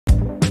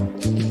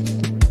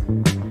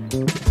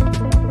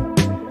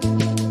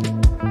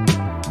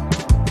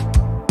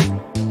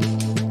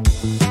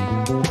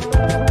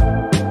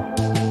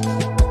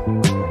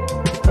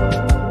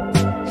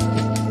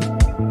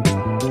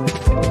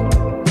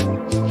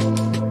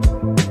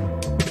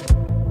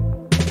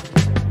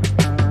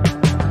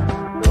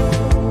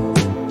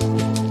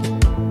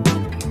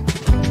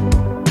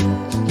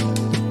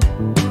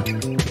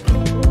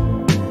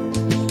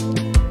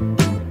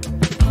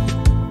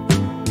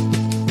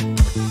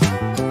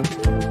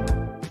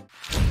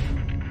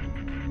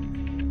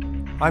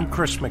I'm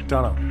Chris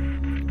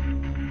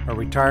McDonough, a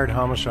retired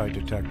homicide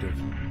detective.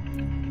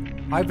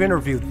 I've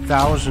interviewed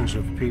thousands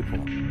of people,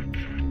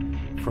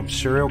 from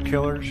serial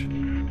killers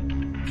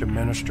to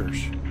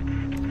ministers.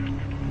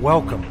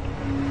 Welcome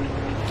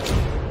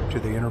to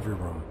the interview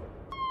room.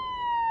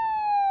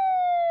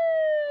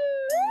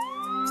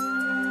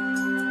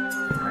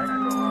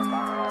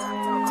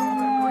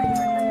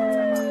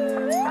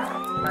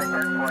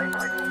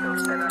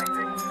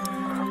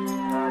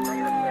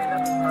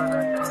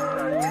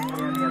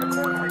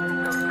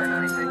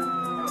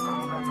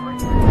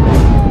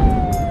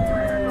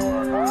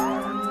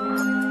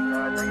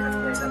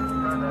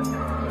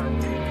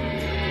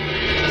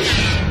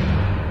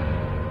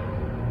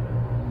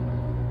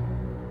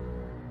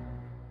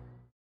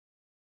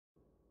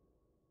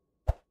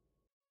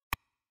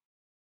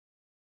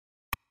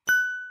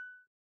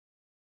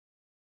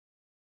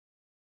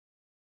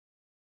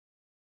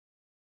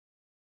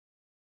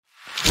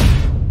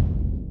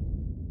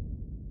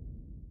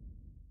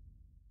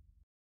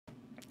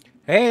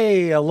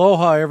 Hey,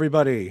 aloha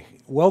everybody.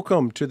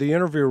 Welcome to the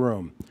interview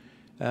room.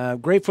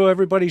 Grateful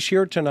everybody's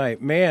here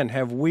tonight. Man,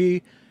 have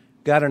we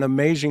got an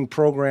amazing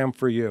program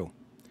for you.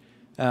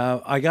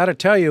 I got to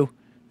tell you,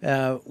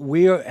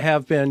 we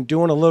have been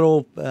doing a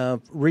little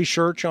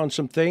research on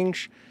some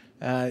things.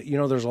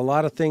 There's a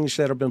lot of things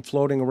that have been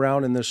floating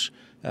around in this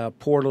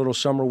poor little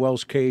Summer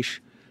Wells case.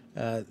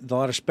 A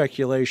lot of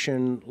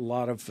speculation, a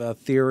lot of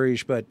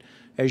theories, but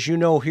as you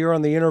know, here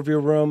on the interview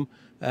room,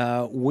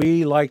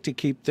 we like to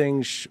keep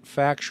things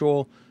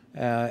factual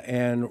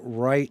and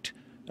right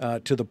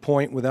to the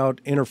point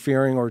without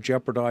interfering or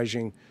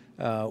jeopardizing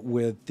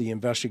with the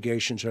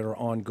investigations that are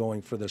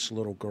ongoing for this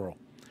little girl.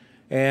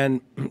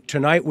 And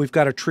tonight we've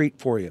got a treat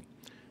for you.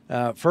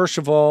 First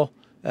of all,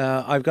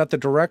 I've got the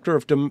Director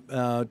of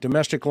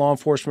Domestic Law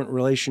Enforcement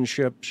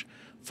Relationships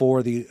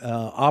for the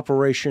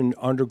Operation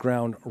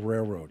Underground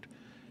Railroad.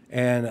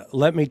 And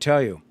let me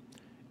tell you,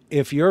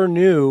 if you're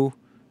new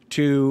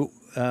to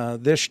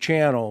this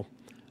channel,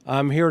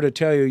 I'm here to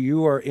tell you,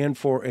 you are in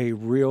for a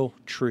real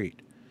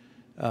treat.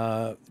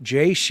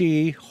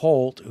 JC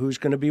Holt, who's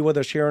going to be with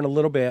us here in a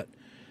little bit,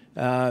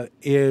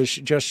 is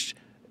just,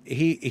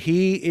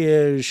 he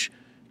is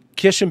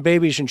kissing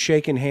babies and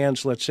shaking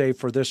hands, let's say,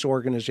 for this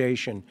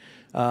organization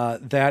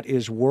that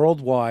is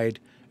worldwide,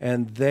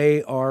 and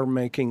they are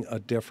making a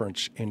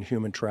difference in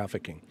human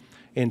trafficking.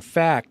 In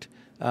fact,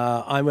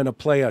 I'm going to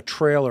play a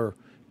trailer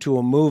to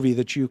a movie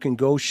that you can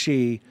go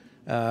see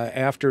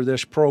after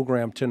this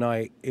program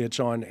tonight. It's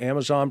on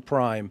Amazon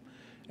Prime,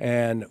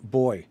 and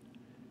boy,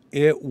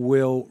 it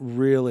will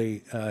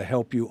really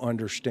help you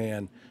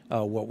understand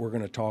what we're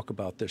going to talk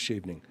about this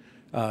evening.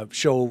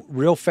 So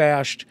real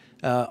fast,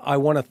 I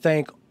want to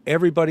thank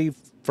everybody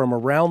from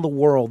around the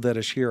world that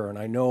is here, and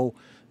I know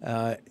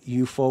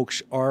you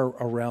folks are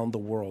around the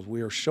world.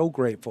 We are so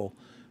grateful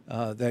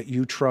that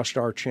you trust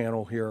our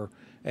channel here,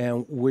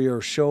 and we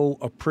are so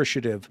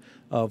appreciative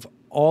of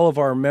all of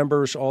our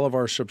members, all of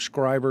our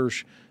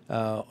subscribers,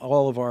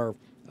 all of our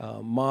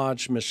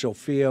mods, Miss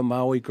Sophia,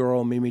 Maui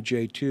Girl, Mimi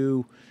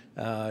J2,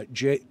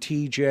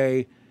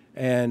 TJ,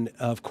 and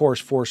of course,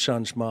 Four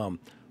Sons Mom.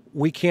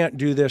 We can't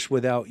do this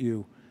without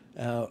you,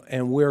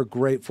 and we're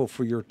grateful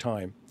for your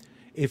time.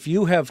 If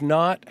you have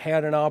not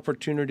had an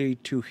opportunity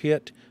to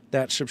hit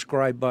that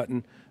subscribe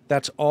button,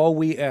 that's all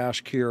we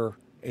ask here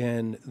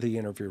in the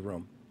interview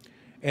room.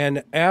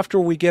 And after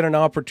we get an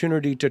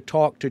opportunity to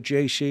talk to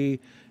JC,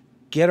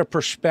 get a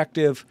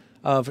perspective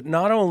of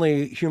not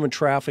only human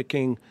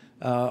trafficking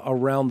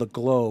around the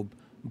globe,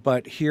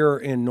 but here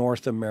in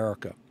North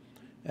America.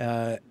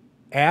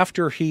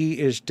 After he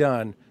is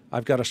done,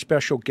 I've got a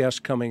special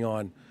guest coming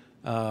on.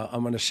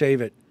 I'm going to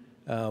save it,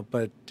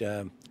 but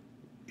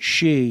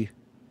she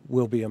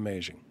will be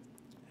amazing.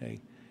 Okay.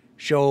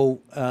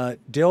 So,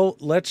 Dill,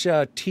 let's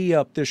tee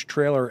up this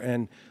trailer,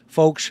 and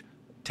folks,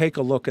 take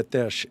a look at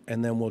this,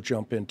 and then we'll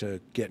jump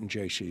into getting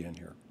JC in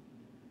here.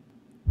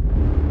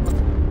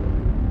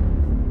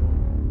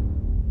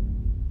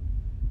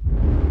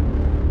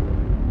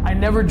 I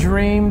never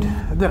dreamed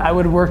that I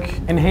would work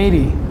in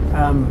Haiti.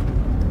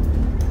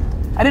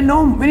 I didn't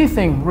know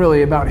anything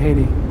really about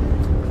Haiti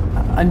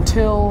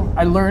until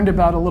I learned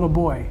about a little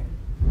boy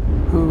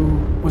who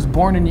was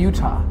born in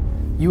Utah,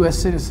 U.S.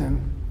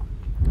 citizen,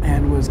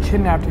 and was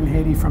kidnapped in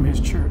Haiti from his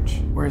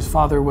church, where his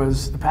father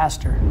was the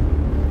pastor.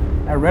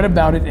 I read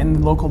about it in the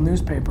local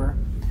newspaper.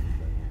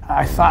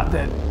 I thought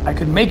that I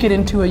could make it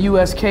into a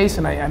U.S. case,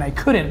 and I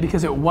couldn't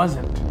because it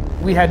wasn't.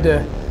 We had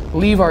to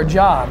leave our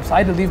jobs. I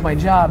had to leave my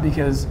job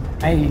because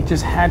I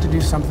just had to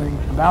do something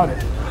about it.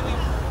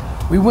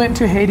 We went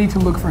to Haiti to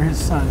look for his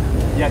son.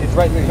 Yeah, it's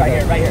right here,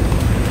 right here.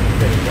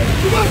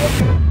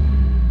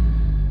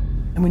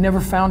 And we never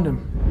found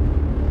him.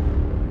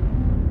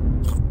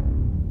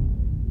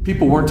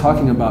 People weren't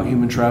talking about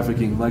human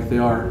trafficking like they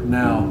are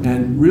now.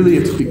 And really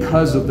it's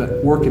because of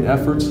the work and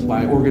efforts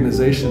by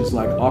organizations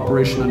like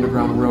Operation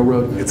Underground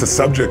Railroad. It's a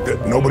subject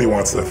that nobody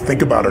wants to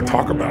think about or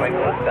talk about.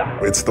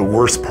 It's the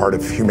worst part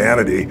of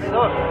humanity.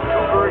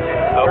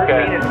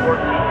 Okay.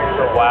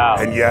 Wow.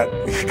 And yet,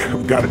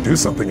 we've got to do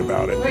something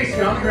about it. Please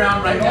get on the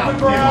ground right now.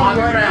 Get on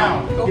the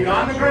ground. Get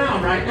on the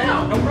ground right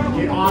now. No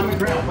problem. Get on the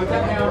ground. Put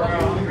that down.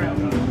 Get on the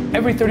ground.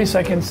 Every 30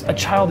 seconds, a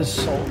child is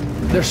sold.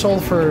 They're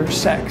sold for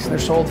sex, they're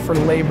sold for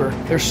labor,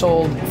 they're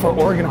sold for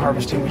organ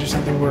harvesting, which is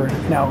something we're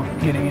now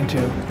getting into.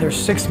 There's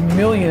 6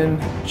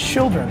 million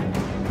children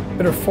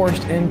that are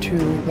forced into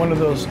one of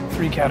those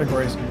 3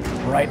 categories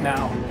right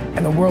now,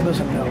 and the world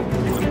doesn't know.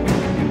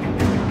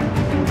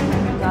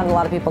 Not a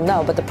lot of people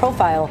know, but the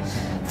profile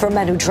for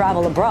men who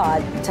travel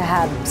abroad to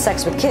have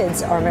sex with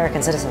kids are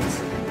American citizens.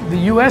 The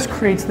U.S.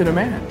 creates the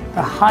demand.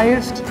 The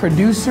highest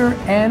producer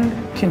and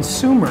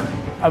consumer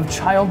of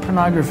child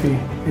pornography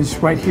is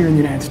right here in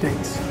the United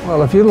States.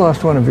 Well, if you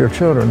lost one of your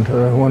children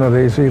to one of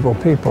these evil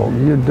people,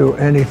 you'd do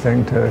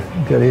anything to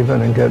get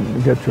even and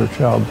get your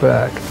child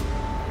back.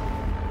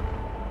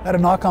 I had a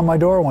knock on my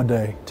door one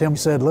day. Tim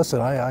said, listen,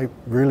 I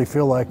really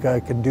feel like I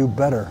could do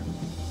better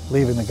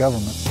leaving the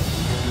government.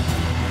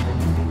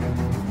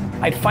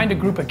 I'd find a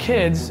group of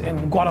kids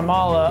in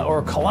Guatemala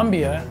or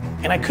Colombia,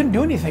 and I couldn't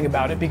do anything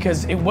about it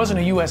because it wasn't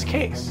a U.S.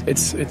 case.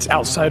 It's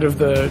outside of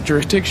the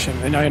jurisdiction,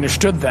 and I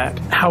understood that.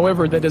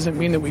 However, that doesn't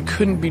mean that we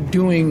couldn't be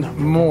doing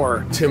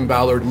more. Tim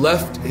Ballard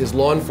left his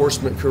law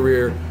enforcement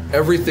career,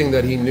 everything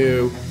that he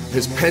knew,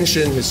 his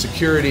pension, his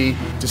security,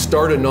 to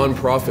start a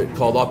nonprofit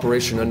called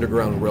Operation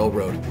Underground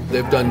Railroad.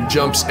 They've done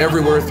jumps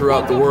everywhere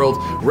throughout the world,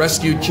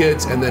 rescued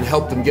kids, and then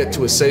helped them get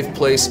to a safe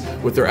place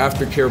with their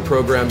aftercare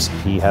programs.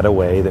 He had a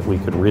way that we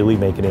could really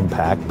make an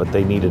impact, but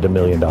they needed $1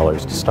 million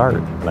to start.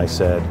 And I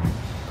said,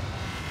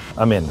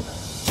 I'm in.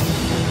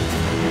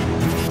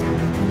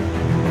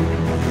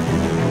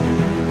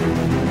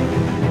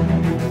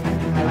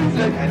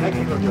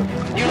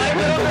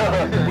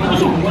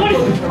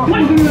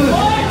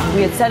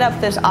 We had set up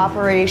this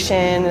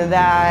operation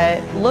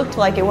that looked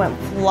like it went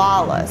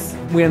flawless.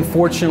 We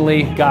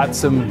unfortunately got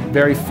some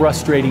very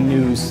frustrating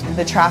news.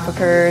 The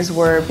traffickers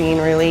were being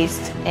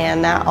released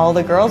and that all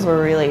the girls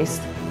were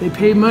released. They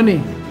pay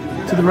money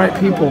to the right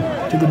people,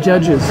 to the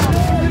judges.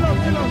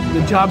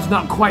 The job's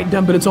not quite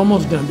done, but it's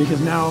almost done because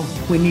now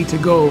we need to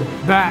go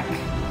back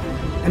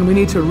and we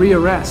need to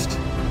rearrest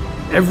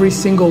every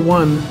single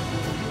one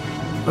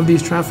of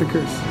these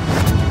traffickers.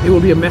 It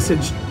will be a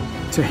message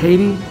to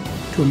Haiti,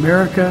 to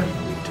America,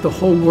 to the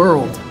whole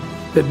world,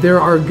 that there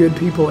are good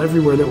people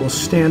everywhere that will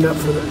stand up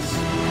for this.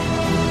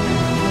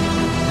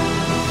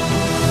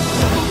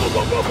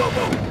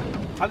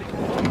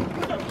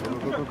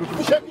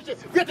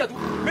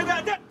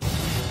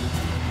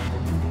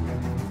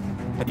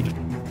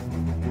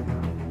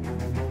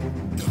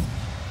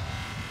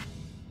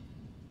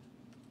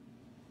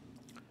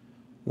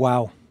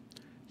 Wow.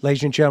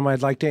 Ladies and gentlemen,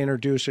 I'd like to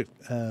introduce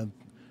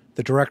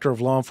the Director of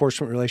Law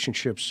Enforcement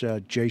Relationships,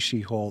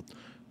 JC Holt,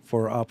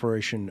 for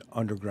Operation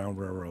Underground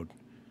Railroad.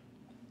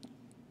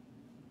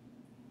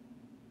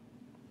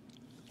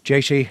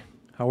 JC,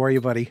 how are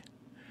you, buddy?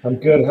 I'm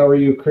good. How are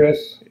you,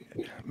 Chris?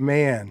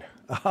 Man,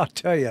 I'll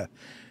tell you,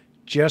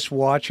 just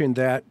watching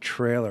that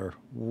trailer,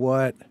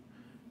 what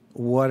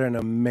an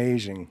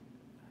amazing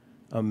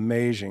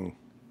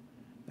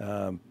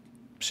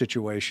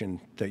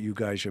situation that you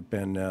guys have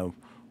been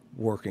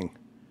working.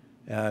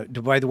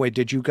 By the way,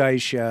 did you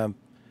guys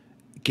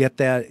get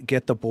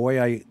the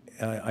boy?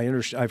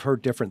 I've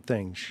heard different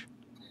things.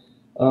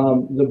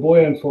 The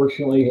boy,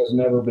 unfortunately, has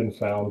never been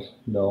found.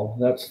 No,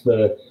 that's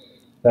the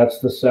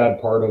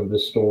sad part of the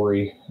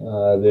story.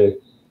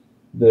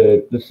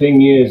 The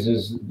thing is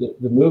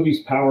the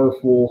movie's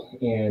powerful,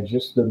 and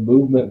just the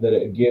movement that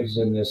it gives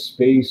in this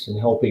space and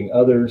helping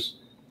others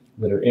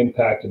that are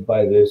impacted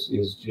by this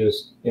is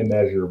just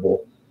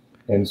immeasurable.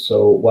 And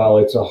so while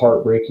it's a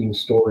heartbreaking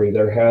story,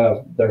 there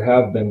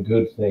have been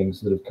good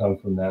things that have come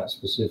from that,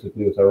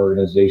 specifically with our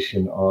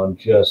organization on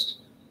just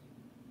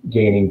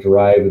gaining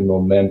drive and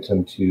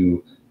momentum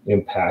to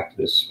impact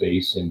this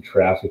space in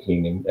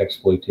trafficking and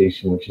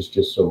exploitation, which is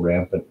just so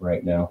rampant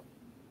right now.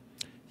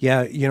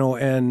 Yeah,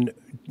 and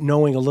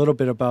knowing a little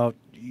bit about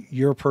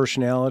your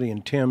personality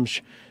and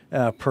Tim's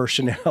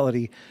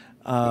personality,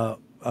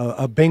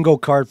 a bingo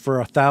card for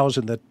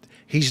 1,000 that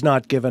he's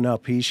not given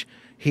up.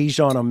 He's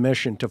on a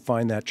mission to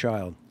find that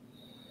child.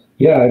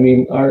 Yeah, I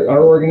mean,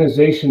 our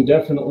organization,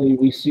 definitely,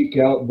 we seek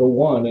out the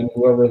one, and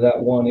whoever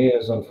that one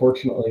is.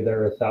 Unfortunately,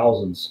 there are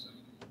thousands,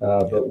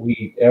 but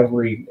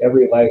every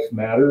life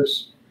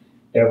matters,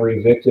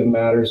 every victim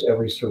matters,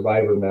 every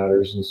survivor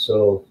matters, and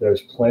so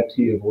there's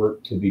plenty of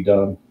work to be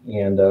done,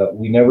 and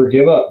we never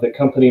give up. The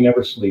company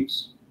never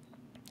sleeps.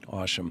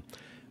 Awesome.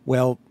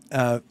 Well,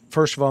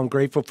 first of all, I'm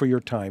grateful for your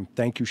time.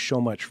 Thank you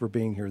so much for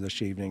being here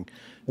this evening.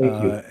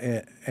 Thank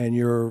you. And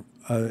you're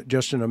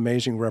just an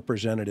amazing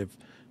representative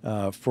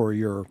for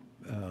your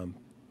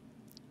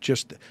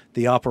just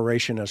the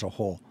operation as a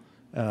whole.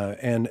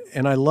 And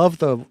I love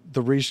the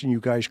reason you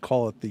guys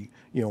call it the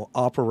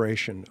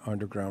Operation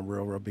Underground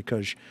Railroad,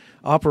 because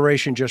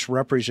operation just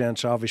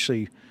represents,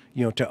 obviously,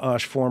 to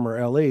us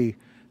former LE,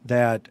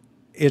 that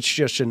it's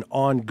just an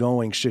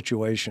ongoing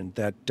situation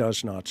that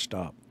does not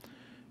stop.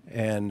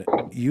 And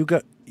you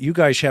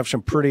guys have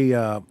some pretty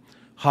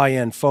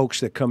high-end folks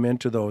that come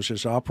into those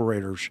as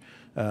operators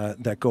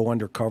that go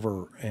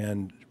undercover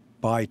and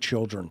buy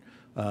children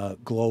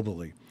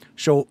globally.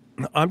 So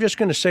I'm just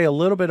going to say a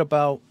little bit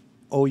about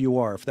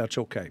OUR, if that's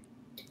okay.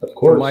 Of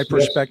course, from my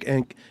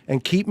perspective,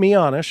 and keep me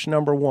honest,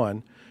 number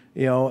one.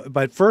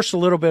 But first a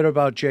little bit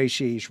about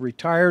JC. He's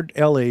retired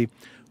LE,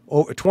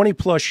 20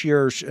 plus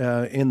years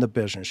in the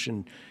business,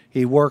 and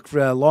he worked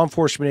for law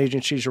enforcement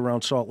agencies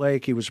around Salt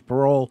Lake. He was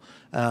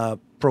a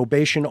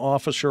probation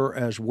officer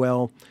as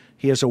well.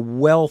 He has a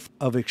wealth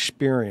of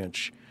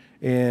experience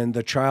in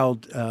the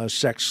child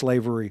sex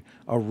slavery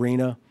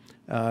arena.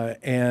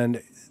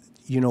 And,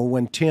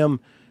 when Tim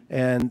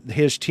and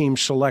his team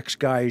selects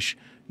guys,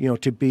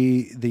 to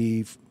be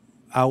the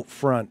out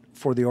front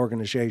for the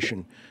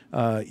organization,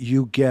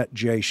 you get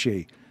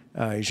JC.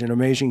 He's an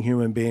amazing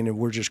human being, and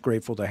we're just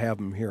grateful to have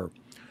him here.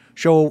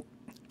 So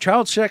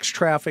child sex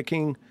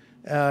trafficking,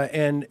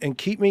 and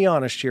keep me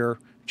honest here,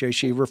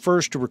 JC,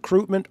 refers to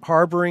recruitment,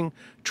 harboring,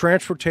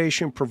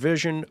 transportation,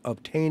 provision,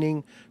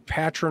 obtaining,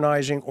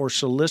 patronizing, or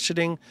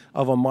soliciting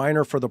of a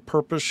minor for the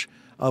purpose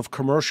of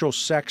commercial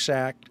sex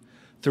act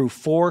through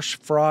force,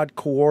 fraud,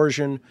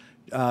 coercion,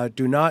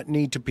 do not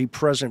need to be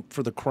present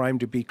for the crime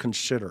to be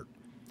considered.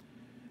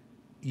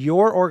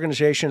 Your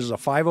organization is a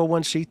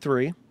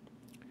 501c3,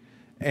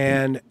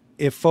 and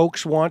if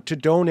folks want to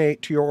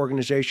donate to your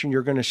organization,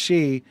 you're going to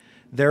see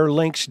their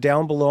links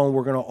down below, and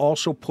we're going to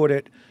also put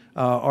it,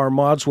 our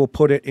mods will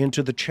put it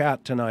into the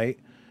chat tonight.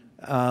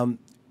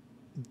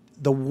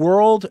 The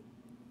world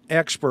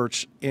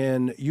experts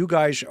you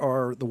guys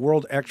are the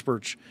world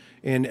experts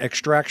in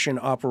extraction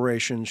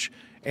operations,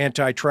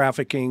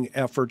 anti-trafficking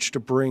efforts to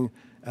bring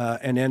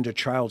an end to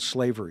child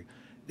slavery.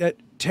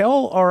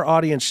 Tell our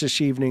audience this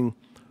evening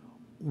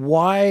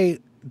why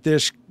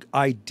this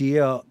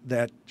idea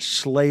that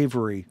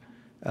slavery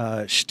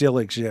still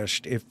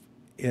exists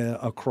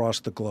across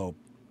the globe.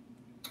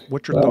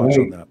 What's your thoughts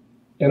on that?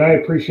 And I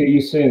appreciate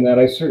you saying that.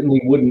 I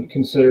certainly wouldn't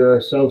consider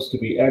ourselves to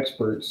be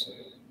experts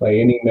by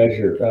any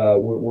measure.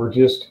 We're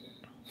just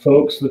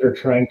folks that are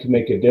trying to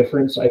make a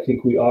difference. I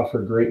think we offer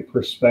great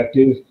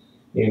perspective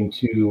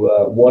into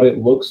what it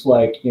looks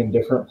like in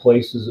different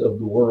places of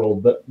the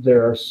world, but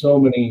there are so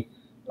many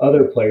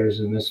other players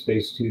in this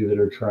space too that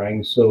are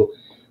trying. So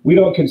we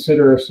don't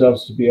consider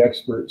ourselves to be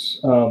experts.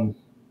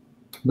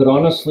 But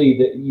honestly,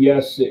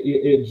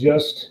 it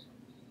just,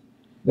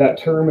 that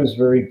term is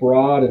very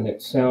broad, and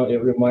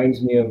it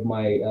reminds me of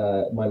my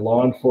my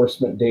law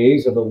enforcement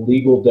days of a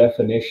legal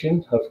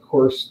definition. Of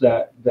course,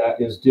 that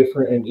is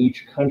different in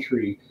each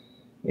country.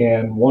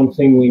 And one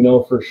thing we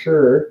know for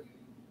sure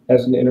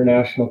as an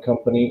international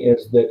company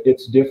is that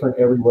it's different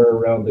everywhere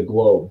around the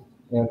globe.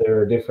 And there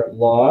are different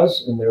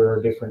laws, and there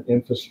are different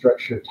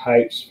infrastructure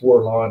types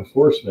for law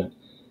enforcement.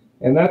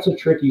 And that's a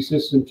tricky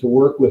system to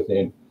work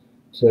within,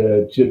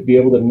 to be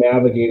able to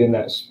navigate in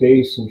that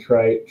space and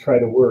try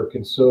to work.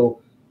 And so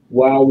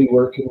while we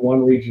work in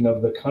one region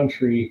of the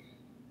country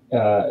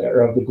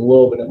or of the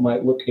globe, and it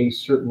might look a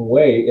certain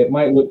way, it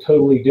might look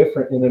totally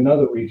different in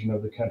another region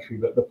of the country,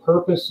 but the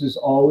purpose is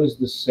always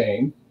the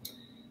same.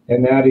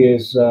 And that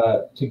is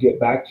to get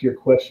back to your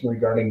question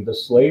regarding the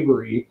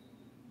slavery.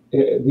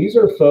 These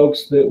are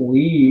folks that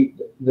we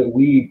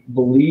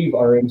believe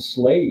are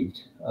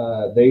enslaved.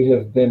 They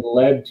have been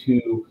led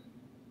to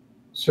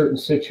certain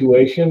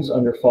situations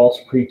under false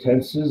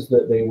pretenses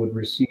that they would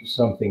receive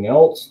something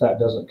else that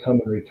doesn't come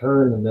in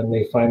return, and then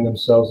they find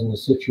themselves in a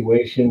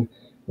situation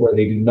where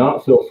they do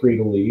not feel free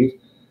to leave,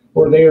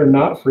 or they are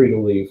not free to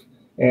leave.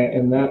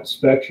 And that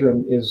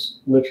spectrum is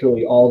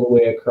literally all the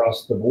way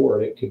across the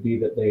board. It could be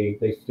that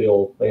they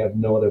feel they have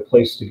no other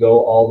place to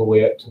go, all the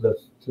way up to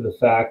the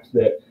fact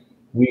that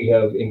we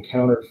have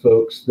encountered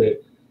folks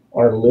that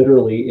are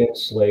literally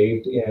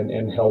enslaved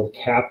and held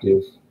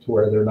captive to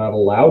where they're not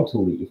allowed to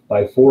leave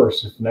by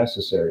force if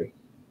necessary.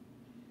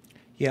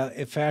 Yeah,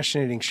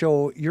 fascinating.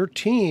 So your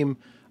team,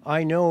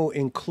 I know,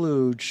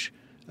 includes,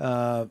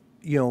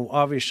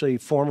 obviously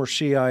former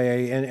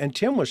CIA, and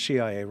Tim was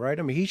CIA, right?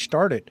 I mean, he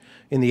started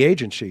in the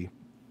agency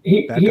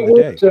back in the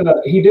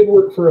day. He did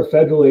work for a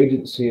federal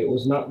agency. It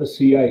was not the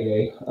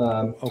CIA.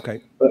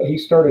 Okay. But he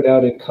started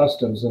out in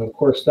Customs, and of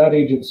course that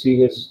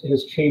agency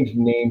has changed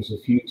names a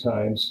few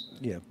times.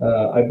 Yeah.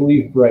 I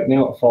believe right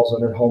now it falls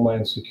under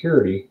Homeland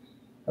Security.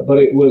 But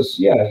it was,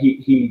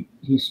 he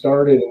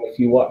started, and if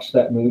you watch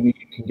that movie,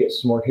 you can get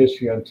some more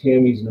history on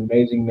Tim. He's an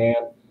amazing man.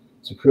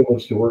 It's a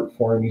privilege to work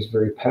for him. He's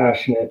very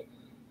passionate,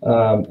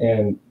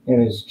 and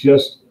is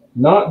just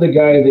not the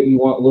guy that you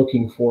want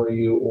looking for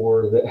you,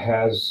 or that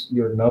has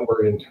your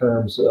number in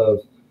terms of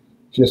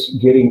just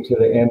getting to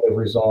the end of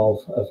resolve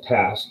of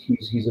task.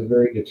 He's a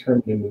very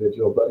determined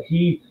individual. But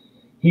he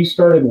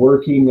started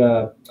working.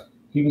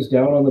 He was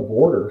down on the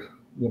border,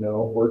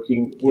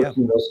 working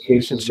those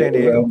cases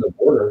around the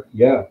border.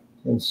 Yeah.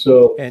 And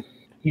so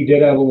he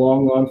did have a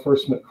long law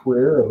enforcement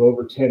career of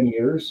over 10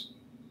 years.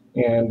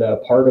 And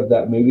part of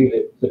that movie,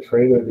 the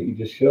trailer that you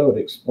just showed,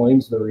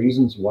 explains the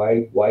reasons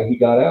why he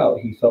got out.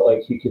 He felt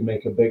like he could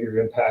make a bigger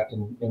impact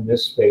in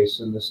this space,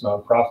 in this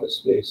nonprofit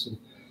space. And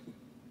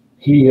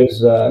he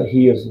has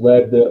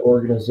led the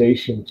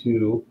organization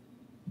to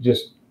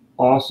just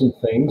awesome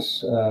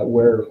things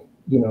where,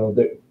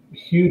 the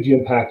huge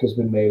impact has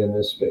been made in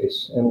this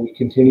space, and we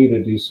continue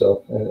to do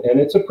so. And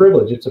it's a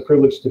privilege. It's a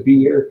privilege to be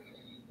here.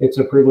 It's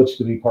a privilege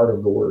to be part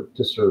of the work,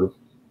 to serve.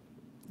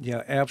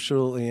 Yeah,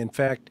 absolutely. In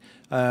fact,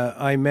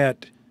 I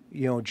met,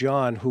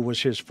 John, who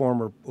was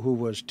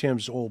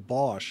Tim's old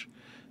boss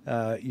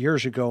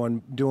years ago,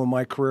 and doing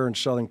my career in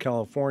Southern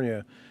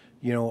California.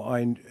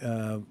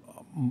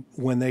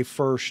 When they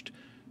first,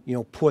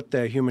 put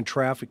the human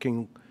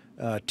trafficking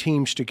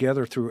teams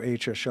together through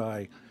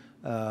HSI,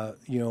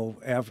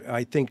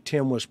 I think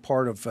Tim was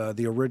part of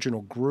the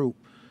original group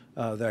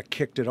that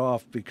kicked it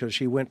off, because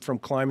he went from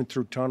climbing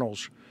through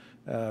tunnels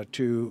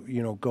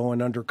to,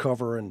 going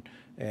undercover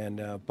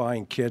and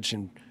buying kids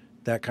and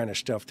that kind of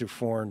stuff through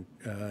foreign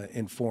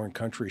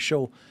countries.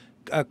 So,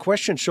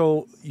 question: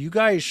 so you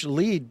guys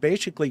lead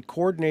basically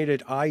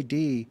coordinated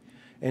ID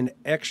and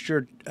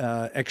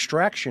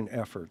extraction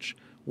efforts.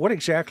 What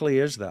exactly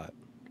is that?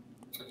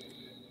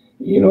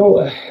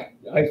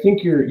 I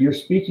think you're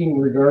speaking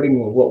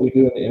regarding what we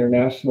do in the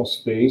international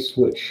space,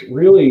 which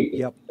really,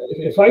 yep.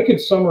 If I could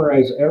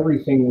summarize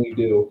everything we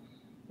do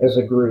as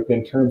a group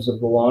in terms of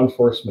the law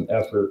enforcement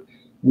effort,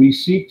 we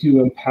seek to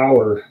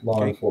empower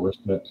law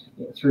enforcement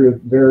through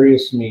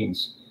various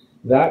means.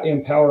 That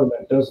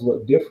empowerment does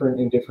look different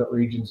in different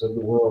regions of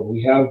the world.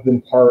 We have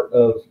been part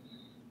of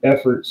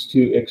efforts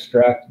to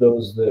extract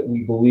those that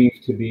we believe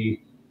to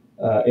be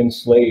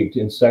enslaved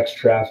in sex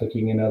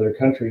trafficking in other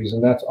countries,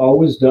 and that's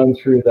always done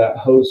through that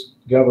host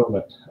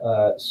government.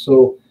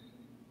 So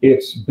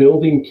it's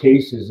building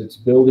cases, it's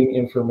building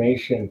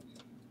information,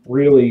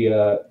 really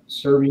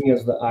serving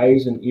as the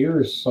eyes and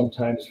ears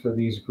sometimes for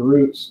these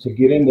groups to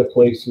get into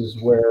places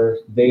where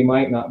they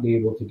might not be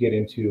able to get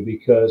into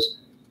because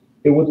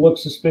it would look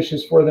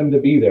suspicious for them to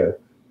be there.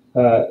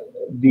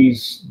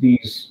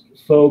 These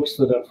folks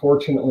that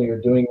unfortunately are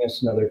doing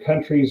this in other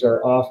countries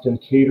are often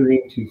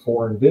catering to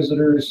foreign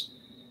visitors.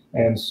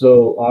 And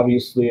so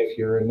obviously if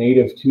you're a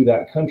native to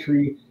that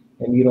country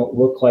and you don't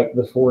look like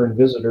the foreign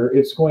visitor,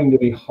 it's going to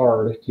be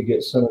hard to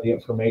get some of the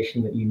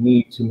information that you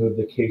need to move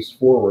the case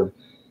forward.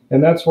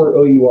 And that's where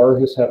OUR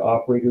has had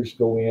operators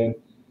go in,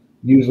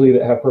 usually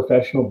that have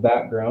professional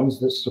backgrounds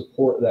that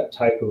support that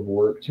type of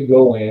work, to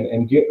go in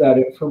and get that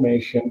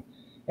information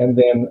and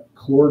then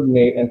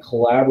coordinate and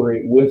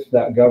collaborate with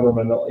that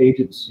governmental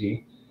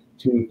agency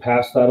to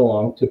pass that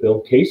along to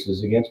build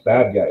cases against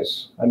bad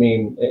guys. I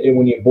mean,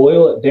 when you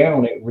boil it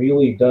down, it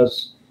really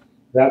does,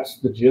 that's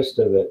the gist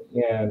of it.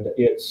 And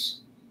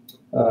it's,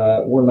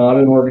 we're not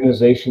an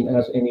organization that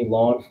has any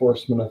law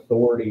enforcement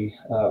authority.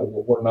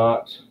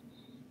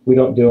 We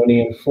don't do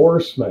any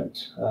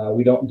enforcement.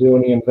 We don't do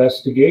any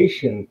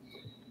investigation.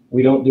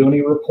 We don't do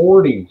any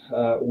reporting.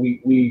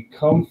 We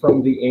come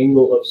from the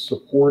angle of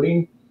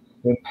supporting,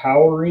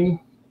 empowering,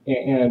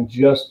 and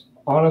just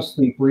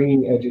honestly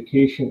bringing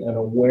education and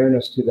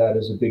awareness to that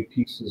is a big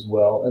piece as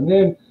well. And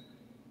then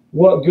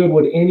what good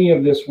would any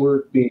of this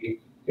work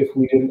be if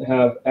we didn't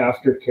have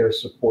aftercare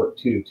support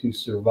to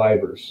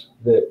survivors?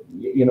 That,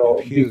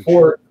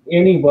 before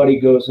anybody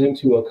goes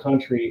into a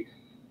country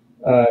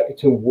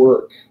to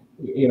work,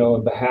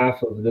 on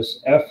behalf of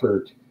this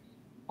effort,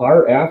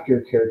 our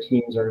aftercare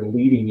teams are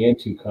leading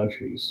into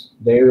countries.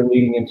 They are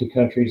leading into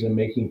countries and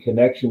making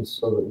connections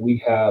so that we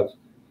have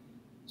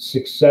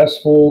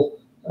successful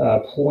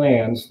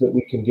plans that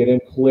we can get in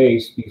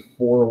place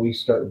before we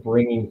start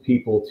bringing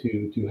people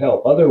to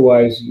help.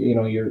 Otherwise,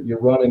 you're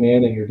running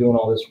in and you're doing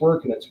all this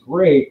work and it's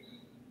great,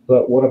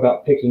 but what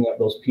about picking up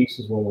those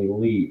pieces when we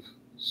leave?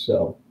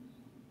 So,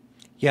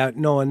 yeah,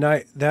 no, and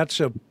that's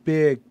a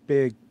big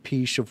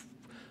piece of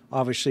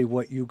obviously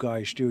what you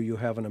guys do. You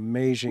have an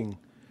amazing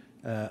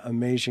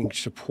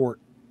support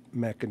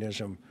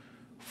mechanism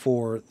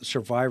for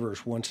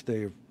survivors once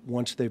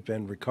they've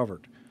been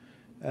recovered,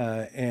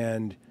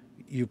 and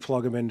you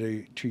plug them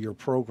into your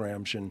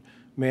programs. And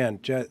man,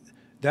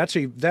 that's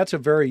a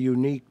very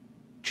unique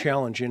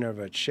challenge in and of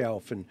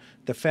itself. And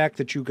the fact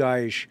that you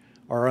guys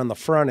are on the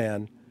front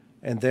end,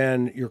 and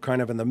then you're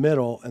kind of in the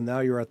middle, and now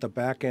you're at the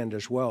back end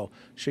as well.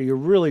 So you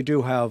really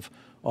do have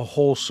a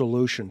whole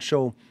solution.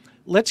 So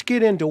let's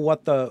get into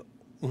what the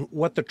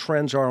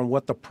trends are and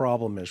what the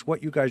problem is,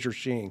 what you guys are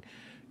seeing.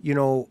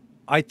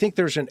 I think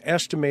there's an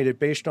estimated,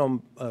 based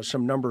on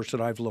some numbers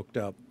that I've looked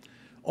up,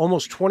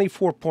 almost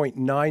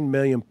 24.9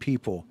 million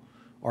people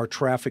are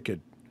trafficked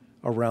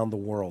around the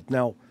world.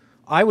 Now,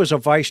 I was a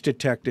vice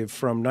detective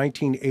from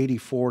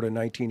 1984 to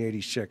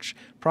 1986,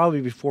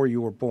 probably before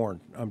you were born.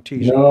 I'm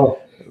teasing.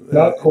 No,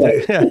 not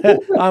quite.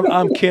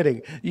 I'm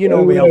kidding. You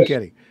know me, I'm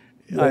kidding.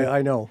 Yeah.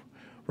 I know,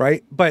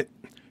 right? But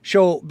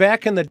so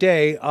back in the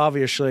day,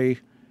 obviously,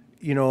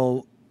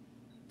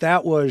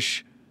 that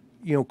was,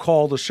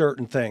 called a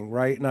certain thing,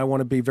 right? And I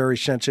want to be very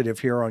sensitive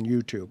here on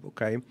YouTube,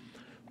 okay?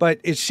 But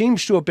it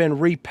seems to have been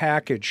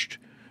repackaged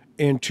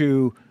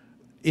into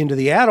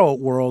the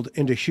adult world,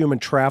 into human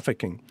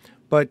trafficking.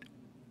 But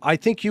I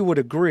think you would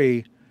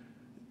agree,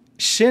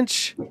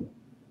 since,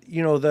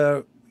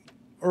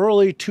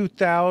 early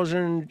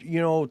 2000,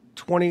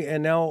 20,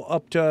 and now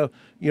up to,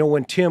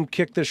 when Tim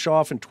kicked this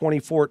off in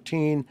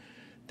 2014,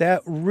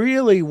 that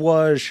really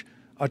was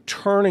a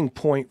turning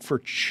point for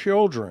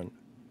children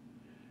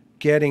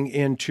getting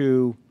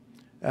into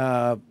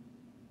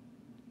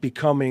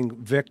becoming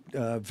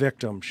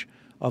victims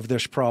of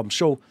this problem.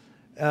 So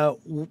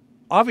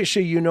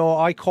obviously,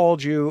 I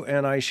called you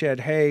and I said,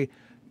 hey,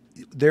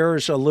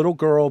 there's a little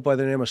girl by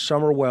the name of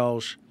Summer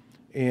Wells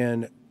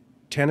in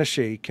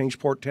Tennessee,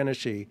 Kingsport,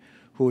 Tennessee,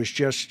 who is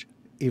just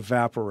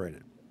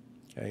evaporated.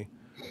 Okay,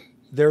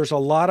 there's a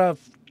lot of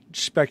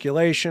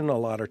speculation, a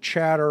lot of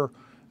chatter.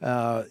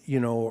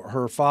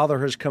 Her father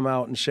has come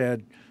out and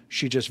said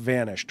she just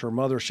vanished. Her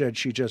mother said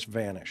she just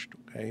vanished.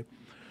 Okay,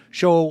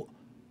 so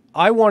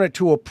I wanted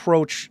to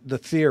approach the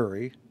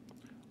theory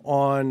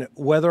on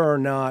whether or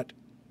not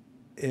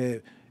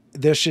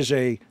this is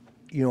it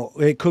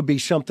could be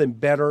something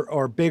better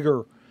or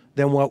bigger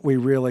than what we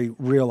really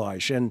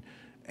realize.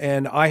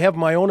 And I have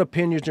my own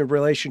opinions in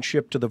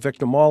relationship to the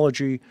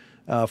victimology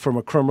from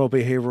a criminal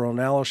behavioral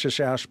analysis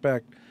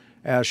aspect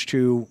as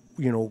to,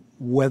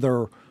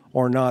 whether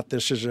or not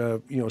this is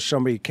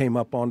somebody came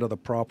up onto the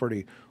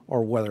property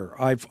or whether.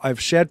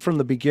 I've said from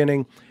the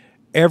beginning,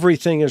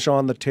 everything is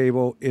on the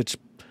table.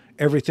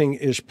 Everything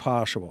is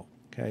possible,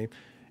 okay?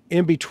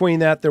 In between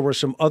that, there were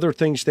some other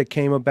things that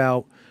came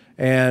about,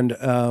 and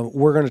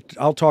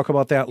I'll talk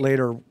about that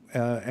later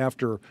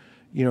after.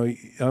 I'm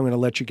going to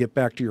let you get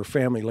back to your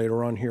family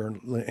later on here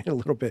in a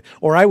little bit.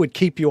 Or I would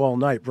keep you all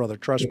night, brother.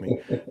 Trust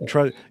me.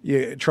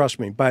 Trust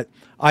me. But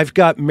I've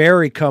got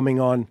Mary coming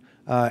on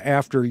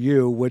after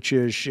you, which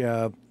is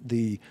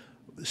the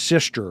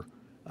sister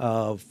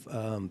of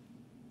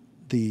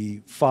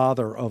the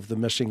father of the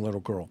missing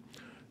little girl.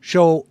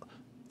 So,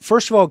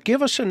 first of all,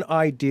 give us an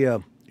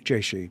idea,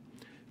 JC.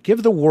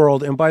 Give the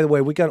world, and by the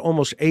way, we got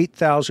almost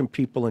 8,000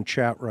 people in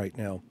chat right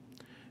now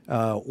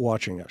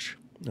watching us,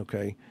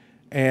 okay?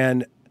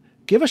 And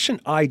give us an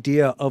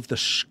idea of the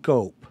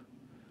scope,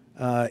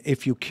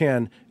 if you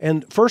can.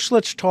 And first,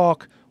 let's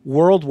talk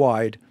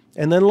worldwide,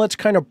 and then let's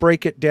kind of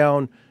break it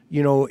down,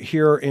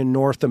 here in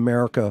North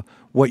America,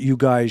 what you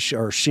guys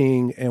are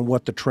seeing and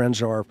what the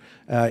trends are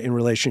in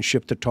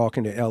relationship to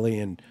talking to Ellie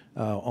and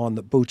on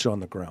the boots on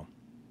the ground.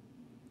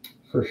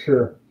 For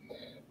sure.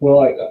 Well,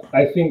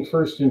 I think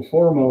first and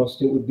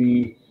foremost, it would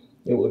be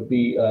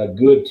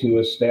good to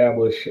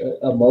establish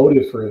a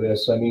motive for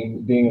this. I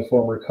mean, being a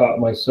former cop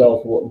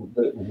myself,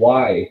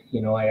 why?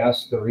 I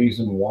asked the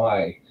reason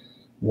why.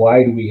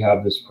 Why do we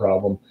have this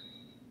problem?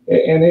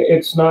 And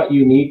it's not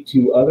unique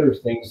to other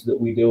things that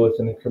we deal with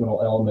in the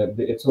criminal element.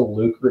 It's a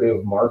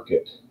lucrative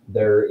market.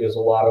 There is a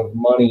lot of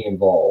money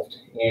involved,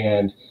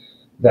 and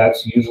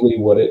that's usually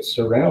what it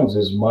surrounds,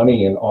 is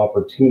money and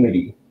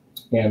opportunity.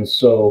 And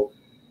so,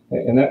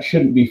 and that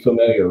shouldn't be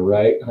familiar,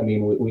 right? I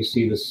mean, we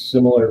see the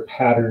similar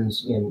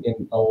patterns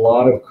in a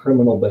lot of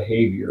criminal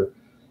behavior.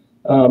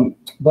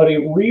 But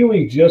it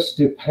really just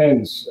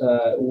depends.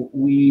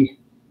 We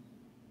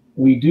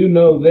do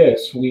know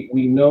this.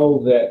 We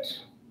know that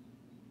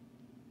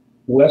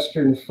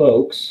Western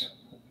folks,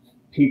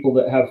 people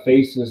that have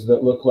faces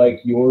that look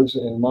like yours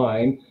and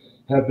mine,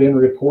 have been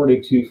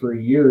reported to for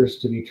years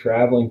to be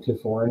traveling to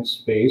foreign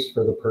space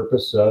for the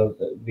purpose of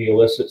the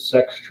illicit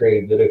sex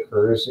trade that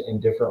occurs in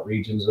different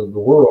regions of the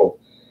world.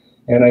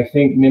 And I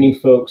think many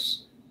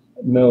folks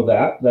know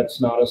that.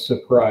 That's not a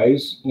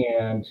surprise.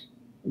 And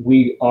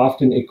we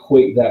often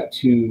equate that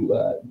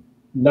to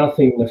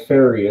nothing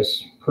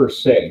nefarious per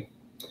se,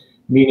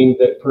 meaning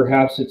that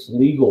perhaps it's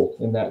legal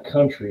in that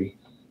country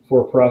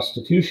for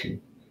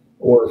prostitution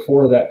or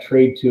for that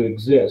trade to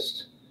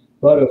exist.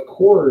 But of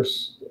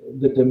course,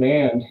 the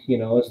demand,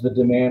 as the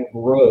demand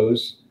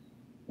grows,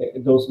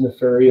 those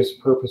nefarious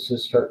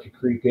purposes start to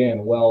creep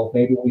in. Well,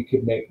 maybe we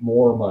could make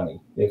more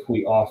money if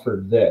we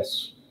offered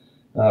this.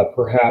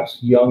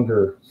 Perhaps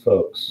younger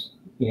folks,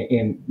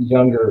 in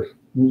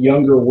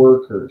younger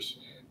workers,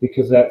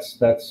 because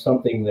that's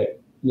something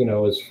that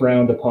is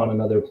frowned upon in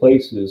other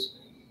places.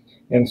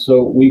 And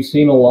so we've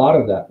seen a lot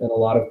of that in a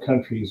lot of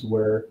countries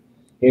where,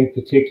 in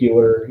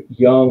particular,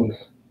 young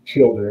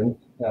children,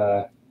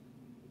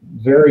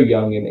 very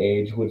young in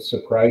age, would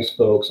surprise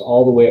folks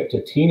all the way up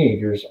to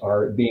teenagers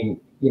are being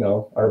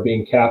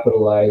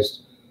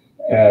capitalized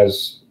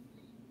as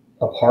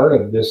a part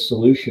of this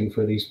solution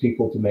for these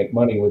people to make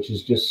money, which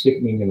is just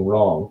sickening and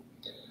wrong.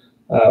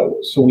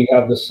 So we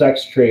have the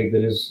sex trade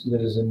that is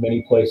in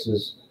many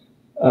places.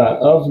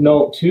 Of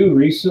note too,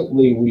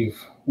 recently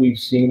we've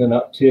seen an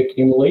uptick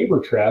in labor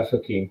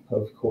trafficking,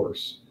 of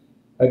course.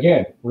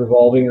 Again,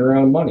 revolving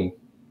around money.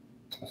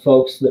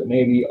 Folks that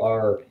maybe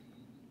are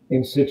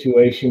in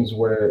situations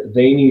where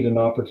they need an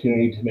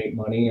opportunity to make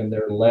money, and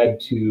they're led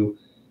to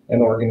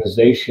an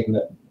organization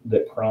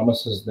that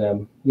promises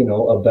them,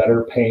 a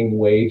better paying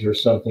wage or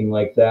something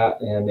like that.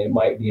 And it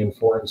might be in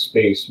foreign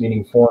space,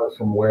 meaning foreign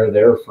from where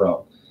they're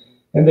from.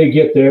 And they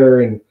get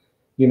there and,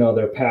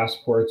 their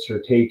passports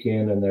are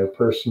taken and their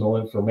personal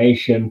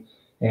information,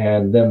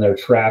 and then they're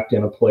trapped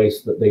in a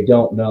place that they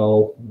don't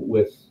know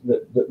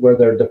where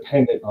they're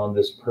dependent on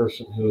this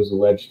person who is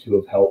alleged to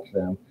have helped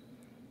them.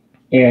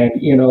 And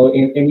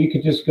and you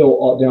could just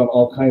go down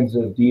all kinds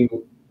of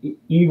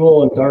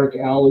evil and dark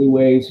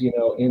alleyways,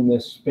 in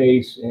this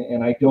space.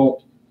 And it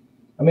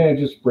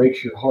just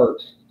breaks your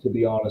heart, to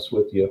be honest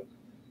with you.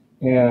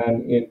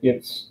 And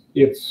it's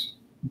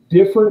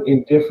different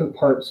in different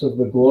parts of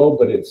the globe,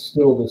 but it's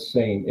still the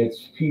same.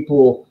 It's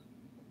people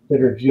that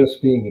are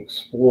just being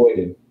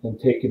exploited and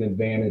taken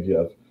advantage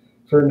of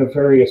for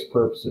nefarious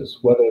purposes,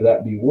 whether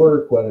that be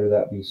work, whether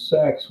that be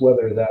sex,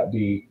 whether that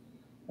be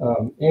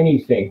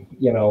anything.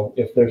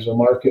 If there's a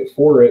market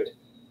for it,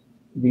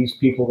 these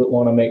people that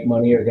want to make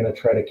money are going to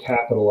try to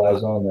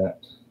capitalize on that.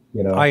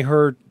 I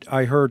heard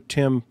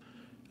Tim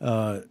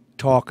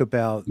talk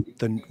about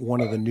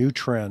one of the new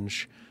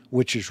trends,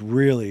 which is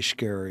really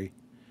scary,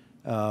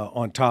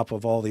 on top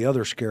of all the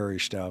other scary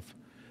stuff,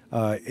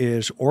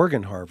 is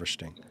organ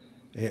harvesting.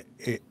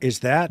 Is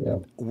that? Yeah.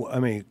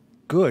 I mean,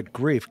 good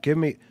grief!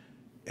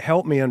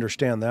 Help me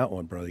understand that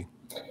one, brother.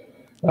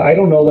 I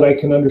don't know that I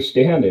can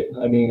understand it.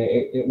 I mean,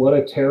 what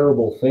a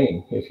terrible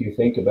thing if you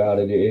think about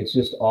it. It's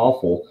just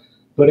awful.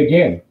 But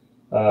again,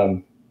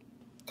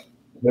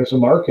 there's a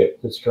market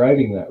that's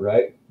driving that,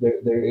 right?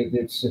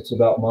 It's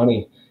about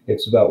money.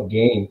 It's about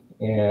gain,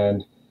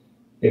 and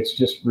it's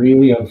just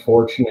really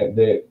unfortunate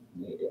that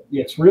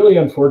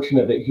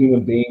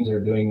human beings are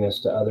doing this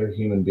to other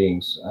human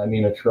beings. I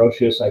mean,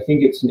 atrocious. I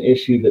think it's an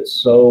issue that's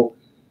so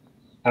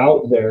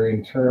out there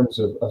in terms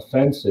of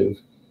offensive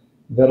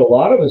that a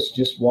lot of us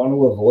just want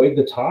to avoid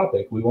the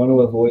topic. We want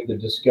to avoid the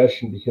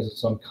discussion because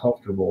it's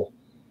uncomfortable,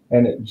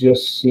 and it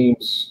just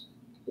seems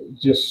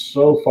just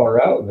so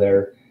far out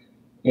there.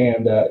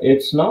 And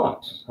it's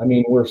not. I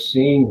mean, we're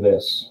seeing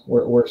this.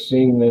 We're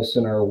seeing this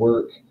in our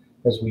work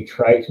as we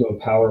try to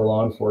empower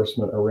law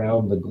enforcement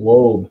around the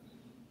globe,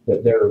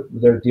 that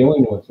they're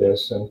dealing with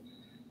this. And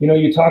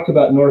you talk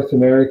about North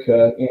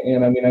America,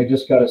 and I mean, I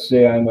just got to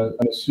say, I'm a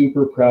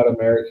super proud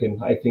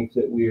American. I think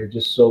that we are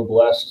just so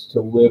blessed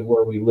to live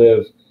where we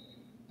live.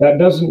 That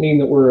doesn't mean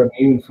that we're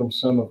immune from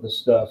some of the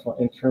stuff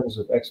in terms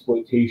of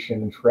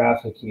exploitation and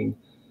trafficking,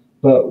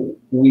 but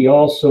we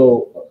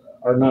also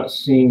are not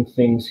seeing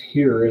things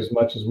here as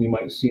much as we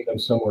might see them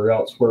somewhere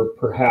else, where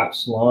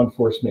perhaps law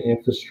enforcement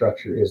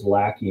infrastructure is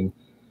lacking,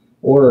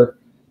 or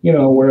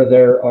where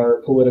there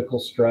are political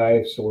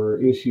strifes or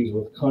issues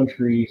with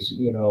countries,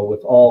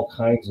 with all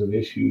kinds of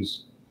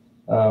issues.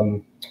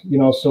 So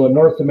in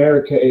North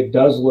America, it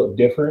does look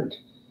different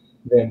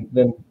than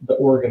the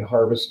organ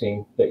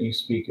harvesting that you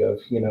speak of.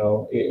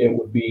 It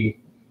would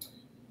be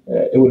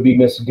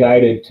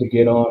misguided to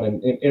get on,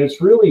 and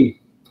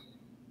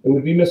it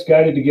would be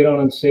misguided to get on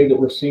and say that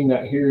we're seeing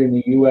that here in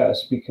the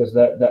U.S., because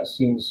that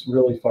seems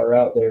really far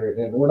out there.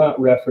 And we're not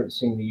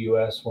referencing the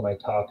U.S. when I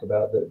talk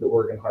about the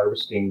organ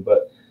harvesting,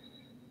 but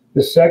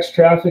the sex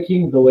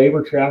trafficking, the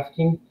labor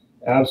trafficking,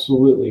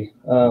 absolutely.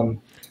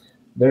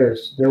 There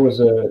was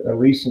a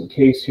recent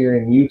case here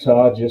in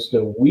Utah just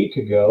a week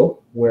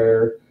ago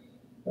where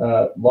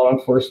law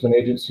enforcement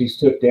agencies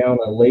took down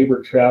a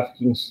labor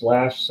trafficking /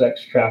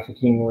 sex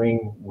trafficking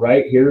ring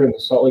right here in the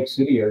Salt Lake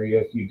City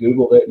area. If you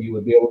Googled it, you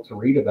would be able to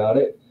read about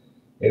it.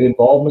 It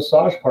involved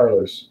massage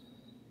parlors,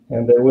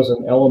 and there was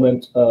an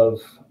element of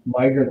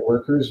migrant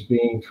workers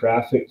being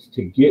trafficked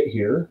to get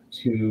here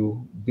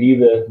to be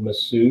the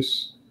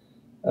masseuse.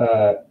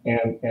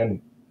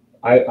 And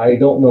I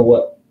don't know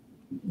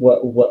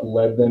what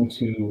led them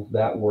to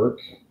that work,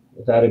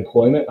 that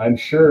employment. I'm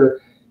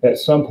sure at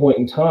some point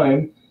in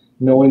time,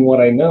 knowing what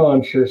I know,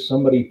 I'm sure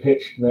somebody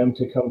pitched them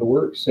to come to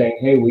work saying,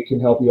 hey, we can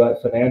help you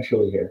out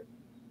financially here.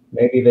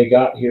 Maybe they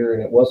got here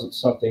and it wasn't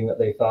something that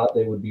they thought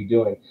they would be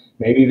doing.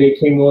 Maybe they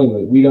came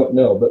willingly. We don't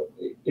know, but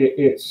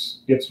it's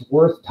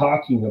worth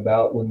talking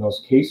about when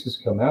those cases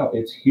come out.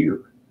 It's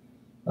here.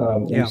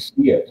 We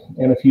see it.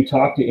 And if you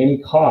talk to any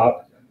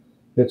cop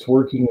that's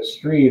working the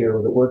street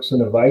or that works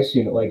in a vice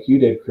unit like you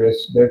did,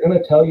 Chris, they're going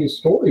to tell you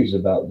stories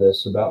about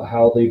this, about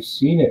how they've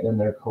seen it in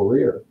their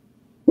career.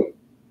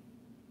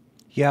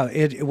 Yeah,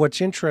 what's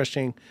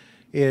interesting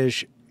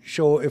is,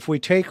 so if we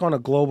take on a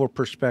global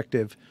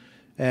perspective,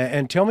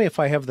 and tell me if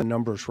I have the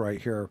numbers right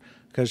here,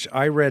 because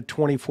I read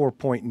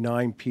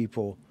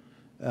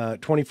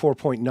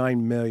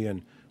 24.9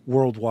 million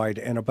worldwide,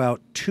 and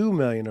about 2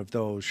 million of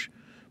those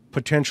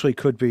potentially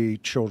could be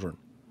children.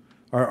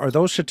 Are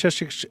those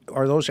statistics,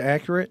 are those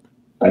accurate?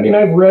 I mean,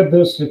 I've read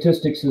those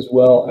statistics as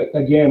well.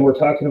 Again, we're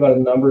talking about a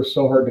number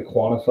so hard to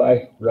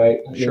quantify, right?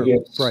 Sure,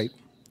 right.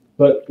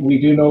 But we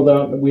do know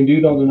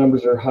the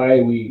numbers are high.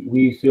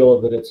 We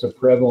feel that it's a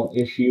prevalent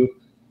issue.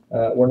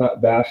 We're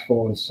not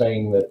bashful in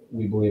saying that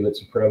we believe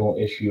it's a prevalent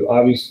issue.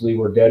 Obviously,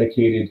 we're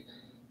dedicated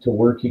to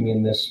working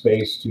in this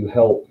space to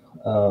help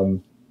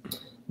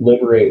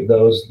liberate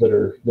those that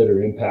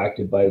are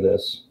impacted by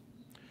this.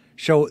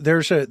 So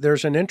there's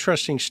an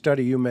interesting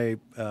study you may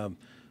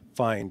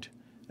find.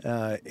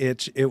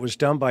 It was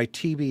done by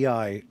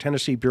TBI,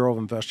 Tennessee Bureau of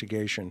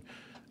Investigation.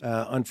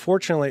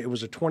 Unfortunately, it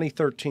was a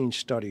 2013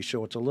 study,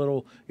 so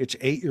it's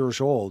 8 years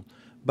old.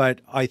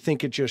 but I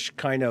think it just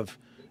kind of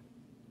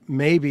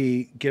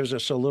maybe gives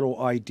us a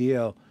little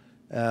idea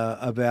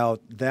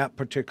about that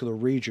particular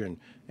region.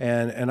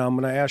 And I'm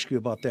going to ask you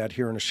about that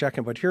here in a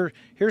second. But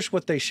here's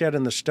what they said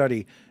in the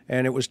study,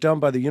 and it was done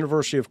by the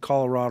University of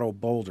Colorado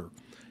Boulder.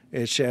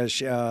 It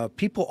says,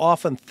 people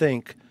often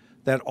think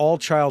that all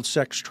child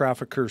sex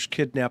traffickers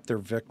kidnap their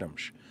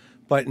victims.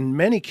 But in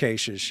many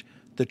cases,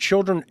 the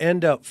children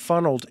end up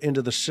funneled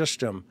into the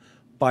system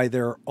by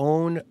their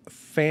own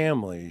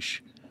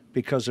families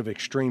because of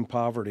extreme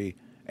poverty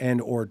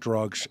and or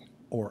drugs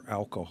or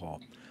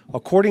alcohol.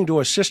 According to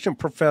Assistant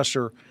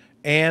Professor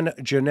Anne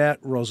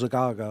Jeanette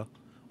Rosgaga,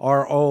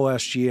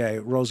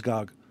 R-O-S-G-A,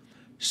 Rosgaga,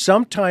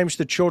 sometimes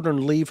the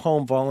children leave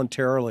home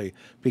voluntarily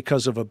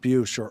because of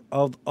abuse or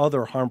of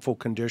other harmful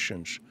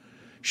conditions.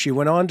 She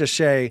went on to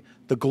say,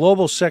 the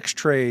global sex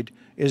trade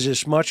is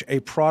as much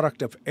a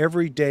product of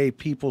everyday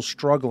people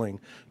struggling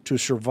to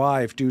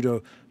survive due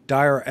to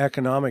dire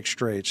economic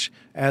straits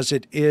as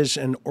it is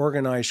an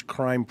organized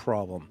crime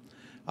problem.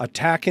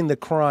 Attacking the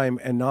crime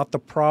and not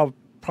the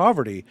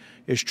poverty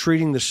is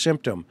treating the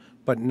symptom,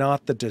 but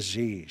not the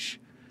disease.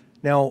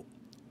 Now,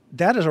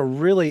 that is a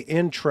really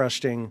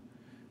interesting,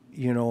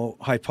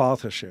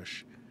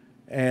 hypothesis.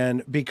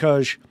 And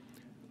because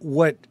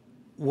what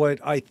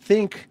I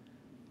think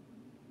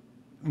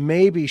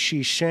maybe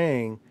she's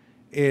saying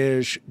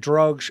is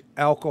drugs,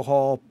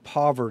 alcohol,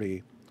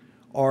 poverty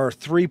are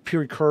three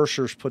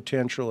precursors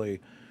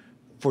potentially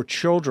for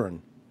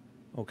children,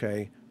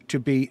 okay, to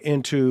be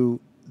into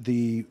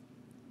the,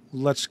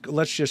 let's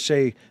just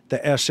say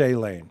the SA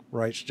lane,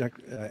 right?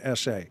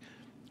 SA,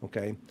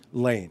 okay,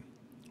 lane,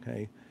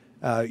 okay.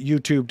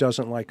 YouTube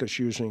doesn't like us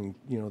using,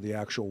 the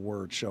actual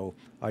word, so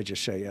I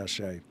just say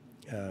SA.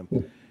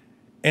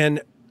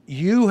 And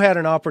you had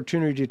an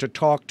opportunity to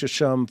talk to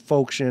some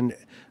folks in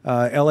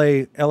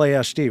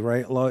LASD,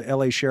 right?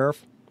 LA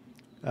Sheriff,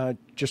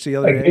 just the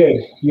other day? I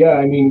did, yeah.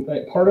 I mean,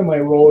 part of my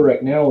role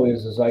right now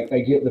is I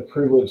get the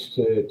privilege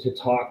to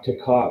talk to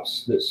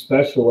cops that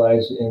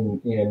specialize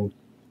in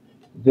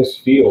this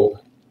field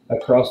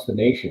across the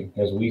nation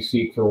as we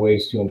seek for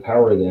ways to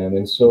empower them.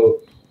 And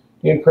so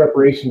in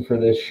preparation for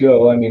this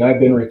show, I mean, I've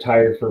been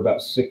retired for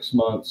about 6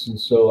 months, and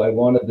so I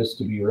wanted this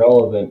to be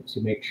relevant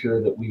to make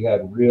sure that we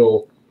had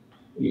real,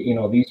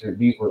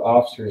 these were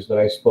officers that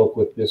I spoke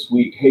with this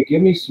week. Hey,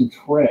 give me some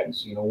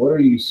trends. What are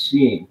you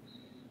seeing?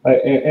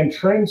 And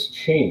trends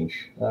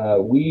change.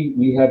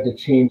 We had to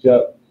change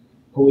up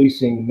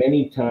policing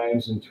many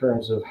times in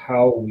terms of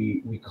how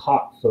we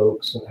caught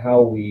folks and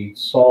how we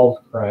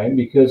solved crime,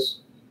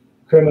 because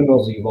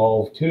criminals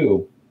evolve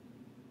too.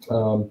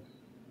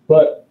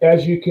 But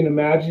as you can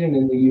imagine,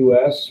 in the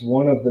U.S.,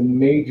 one of the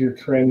major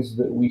trends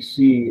that we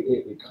see,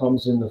 it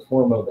comes in the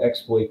form of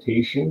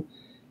exploitation,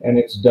 and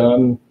it's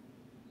done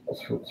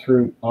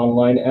through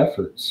online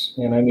efforts.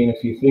 And I mean,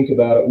 if you think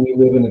about it, we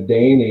live in a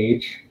day and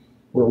age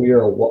where we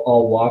are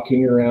all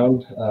walking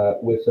around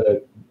with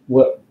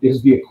what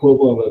is the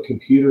equivalent of a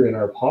computer in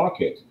our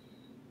pocket,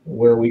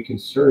 where we can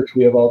search.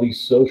 We have all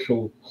these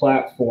social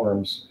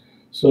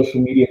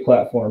media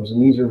platforms,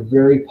 and these are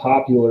very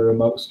popular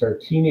amongst our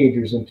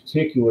teenagers in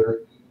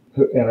particular,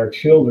 and our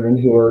children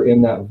who are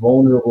in that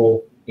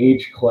vulnerable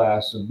age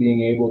class of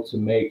being able to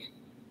make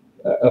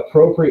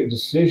appropriate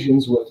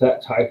decisions with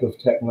that type of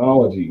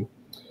technology.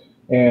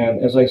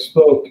 And as I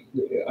spoke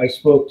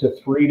to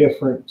three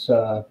different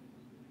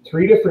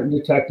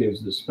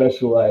detectives that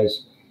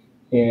specialize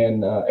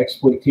in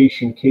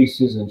exploitation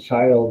cases and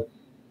child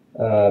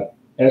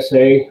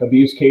SA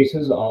abuse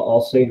cases.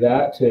 I'll say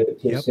that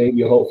to save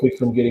you hopefully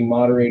from getting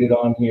moderated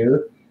on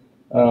here.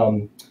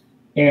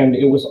 And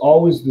it was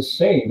always the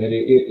same.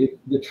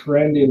 The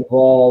trend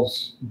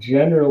involves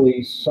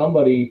generally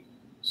somebody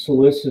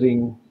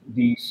soliciting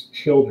these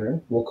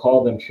children, we'll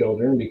call them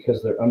children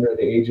because they're under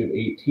the age of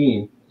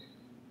 18,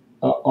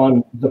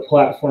 on the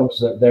platforms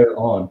that they're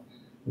on.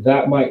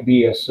 That might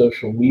be a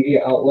social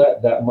media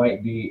outlet. That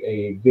might be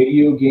a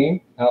video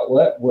game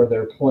outlet where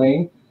they're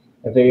playing.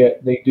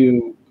 They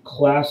do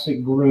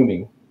classic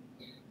grooming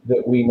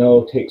that we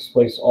know takes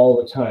place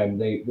all the time.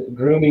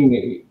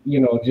 Grooming,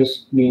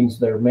 just means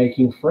they're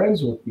making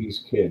friends with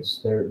these kids.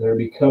 They're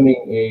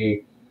becoming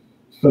a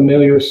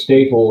familiar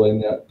staple in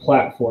that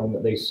platform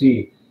that they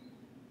see.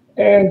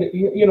 And,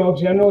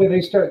 generally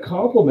they start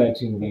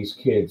complimenting these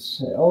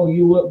kids. Oh,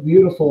 you look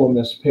beautiful in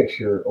this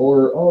picture.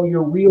 Or, oh,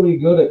 you're really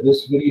good at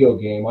this video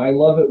game. I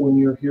love it when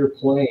you're here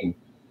playing.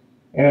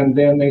 And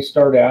then they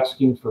start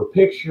asking for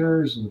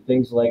pictures and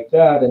things like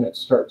that, and it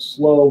starts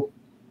slow.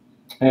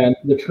 And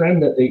the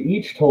trend that they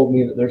each told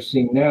me that they're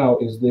seeing now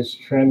is this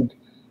trend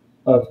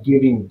of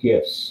giving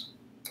gifts,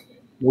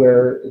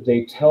 where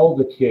they tell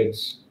the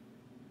kids,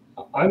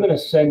 I'm going to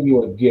send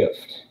you a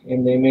gift,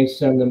 and they may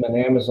send them an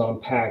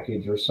Amazon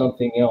package or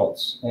something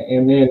else.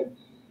 And then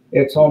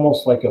it's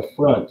almost like a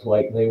front,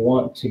 like they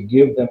want to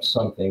give them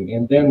something.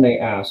 And then they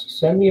ask,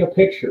 send me a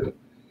picture.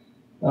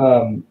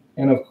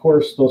 And of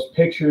course, those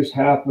pictures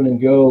happen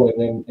and go.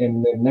 And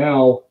then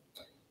now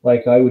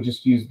Like I would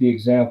just use the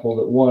example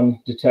that one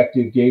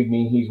detective gave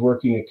me. He's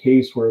working a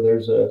case where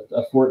there's a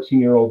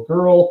 14-year-old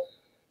girl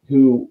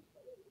who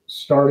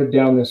started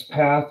down this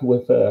path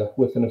with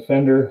an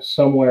offender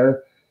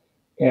somewhere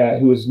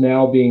who is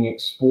now being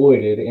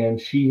exploited,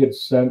 and she had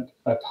sent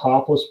a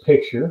topless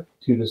picture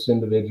to this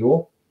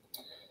individual.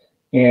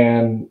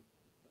 And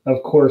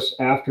of course,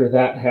 after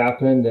that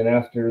happened, and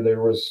after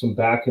there was some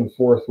back and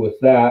forth with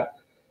that,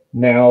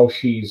 now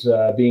she's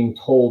being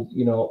told,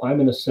 you know, I'm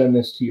going to send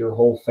this to your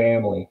whole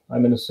family.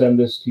 I'm going to send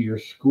this to your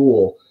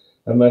school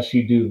unless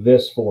you do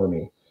this for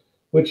me,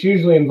 which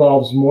usually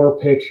involves more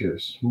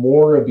pictures,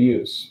 more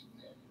abuse,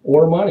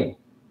 or money.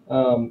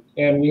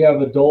 And we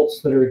have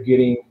adults that are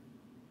getting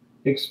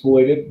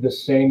exploited the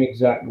same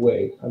exact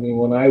way. I mean,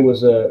 when I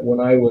was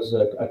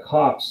a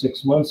cop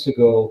 6 months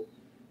ago,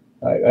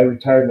 I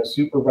retired in a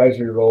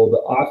supervisory role, but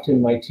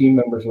often my team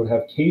members would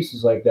have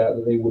cases like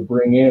that they would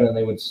bring in, and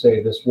they would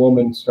say, this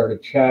woman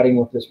started chatting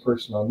with this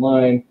person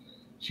online.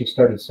 She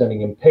started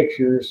sending him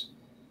pictures,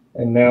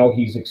 and now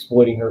he's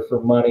exploiting her for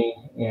money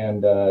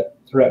and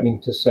threatening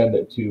to send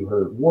it to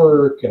her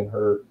work and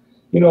her,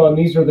 you know, and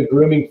these are the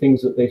grooming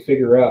things that they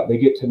figure out. They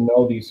get to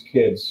know these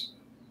kids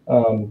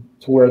to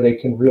where they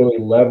can really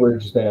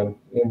leverage them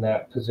in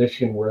that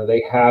position where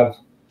they have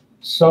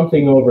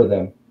something over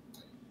them.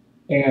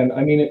 And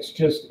I mean,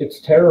 it's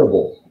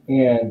terrible.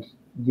 And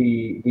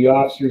the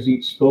officers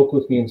each spoke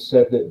with me and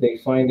said that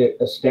they find it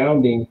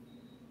astounding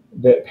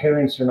that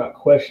parents are not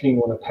questioning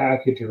when a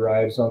package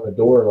arrives on the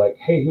door, like,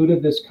 hey, who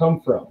did this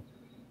come from?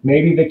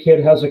 Maybe the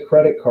kid has a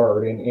credit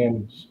card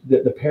and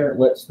the parent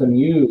lets them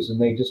use, and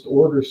they just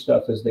order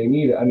stuff as they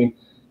need it. I mean,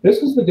 this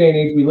is the day and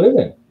age we live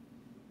in.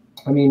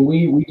 I mean,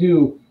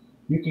 you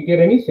can get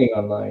anything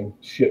online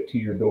shipped to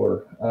your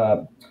door.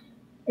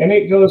 And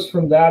it goes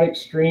from that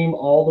extreme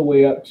all the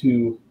way up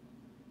to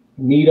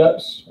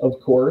meetups,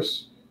 of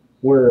course,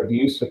 where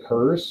abuse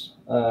occurs,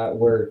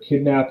 where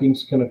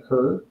kidnappings can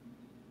occur.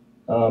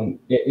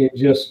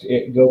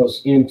 It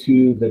goes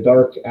into the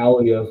dark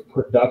alley of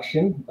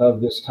production of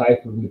this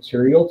type of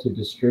material to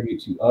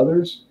distribute to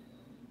others,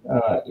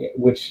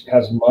 which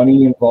has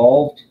money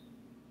involved.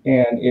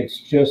 And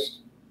it's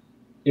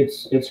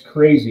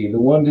crazy. The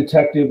one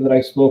detective that I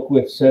spoke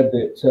with said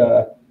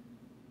that,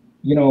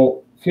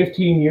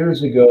 15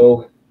 years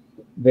ago,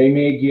 they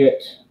may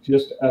get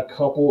just a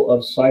couple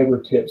of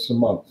cyber tips a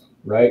month,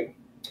 right?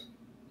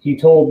 He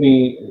told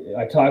me,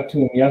 I talked to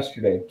him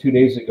yesterday, 2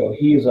 days ago,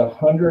 he is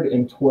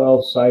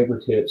 112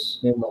 cyber tips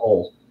in the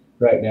hole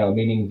right now,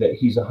 meaning that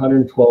he's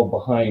 112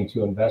 behind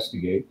to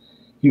investigate.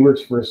 He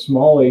works for a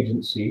small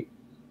agency.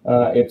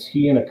 It's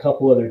he and a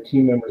couple other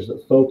team members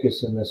that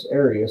focus in this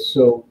area.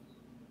 So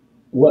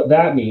what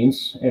that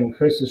means, and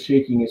Chris is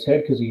shaking his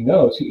head because he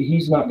knows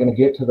he's not going to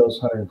get to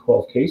those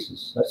 112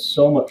 cases. That's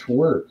so much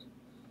work.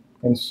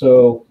 And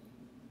so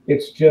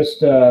it's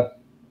just,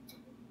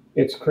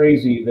 it's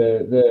crazy.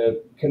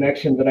 The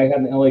connection that I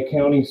had in LA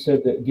County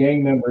said that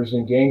gang members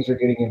and gangs are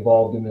getting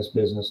involved in this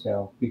business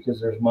now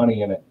because there's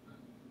money in it.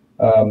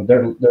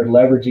 They're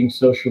leveraging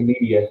social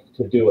media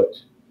to do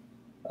it.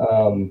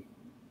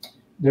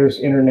 There's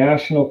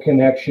international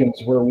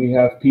connections where we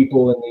have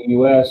people in the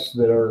US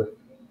that are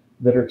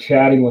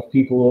chatting with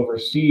people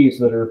overseas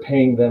that are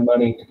paying them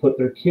money to put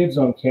their kids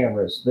on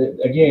cameras. That,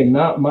 again,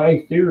 not my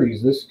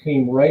theories. This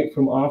came right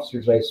from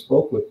officers I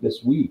spoke with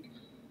this week.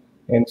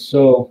 And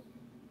so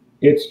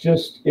it's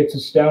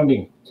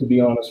astounding, to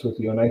be honest with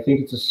you. And I think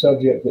it's a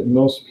subject that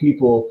most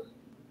people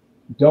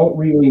don't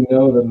really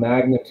know the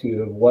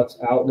magnitude of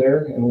what's out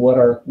there and what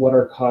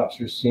our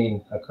cops are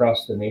seeing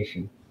across the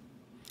nation.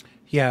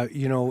 Yeah,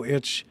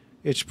 it's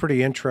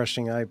pretty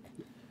interesting.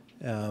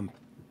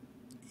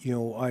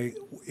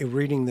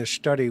 Reading this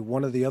study,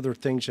 one of the other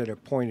things that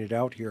it pointed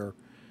out here,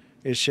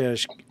 it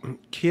says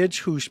kids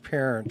whose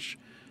parents,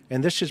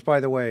 and this is, by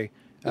the way,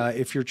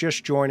 if you're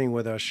just joining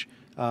with us,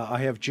 I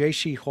have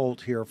JC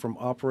Holt here from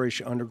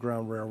Operation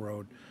Underground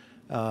Railroad,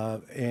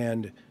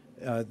 and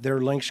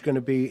their link's going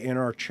to be in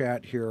our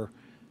chat here.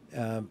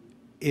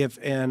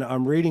 And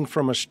I'm reading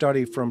from a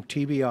study from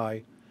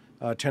TBI,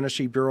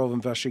 Tennessee Bureau of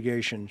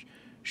Investigation.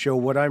 So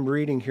what I'm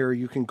reading here,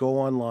 you can go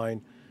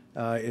online.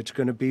 It's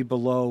going to be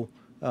below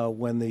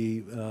when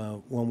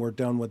we're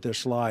done with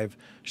this live,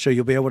 so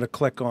you'll be able to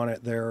click on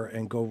it there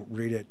and go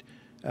read it.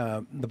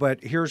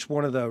 But here's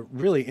one of the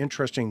really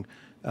interesting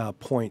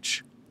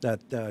points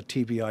that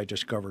TBI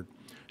discovered.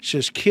 It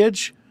says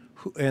kids,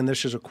 and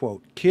this is a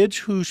quote, kids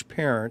whose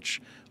parents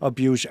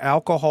abuse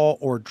alcohol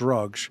or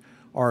drugs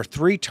are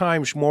 3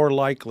 times more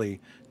likely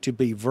to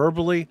be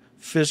verbally,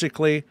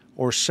 physically,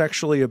 or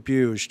sexually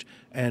abused,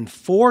 and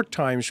 4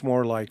 times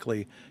more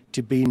likely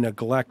to be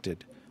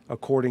neglected,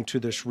 according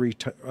to this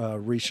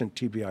recent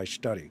TBI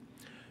study.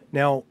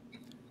 Now,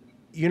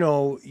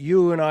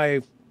 you and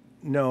I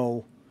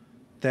know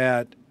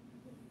that,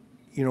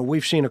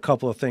 we've seen a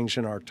couple of things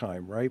in our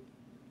time, right?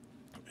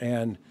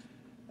 And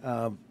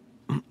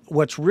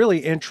what's really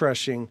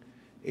interesting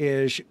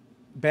is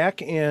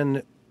back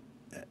in,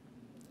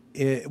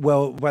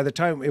 by the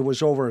time it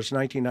was over, it's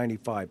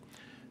 1995,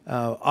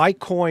 I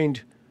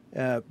coined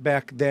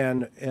back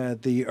then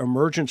the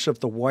emergence of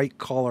the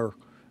white-collar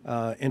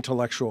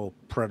intellectual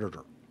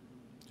predator.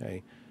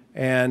 Okay?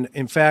 And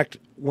in fact,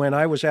 when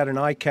I was at an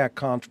ICAC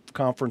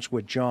conference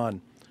with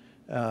John,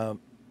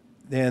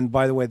 and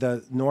by the way,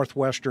 the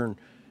Northwest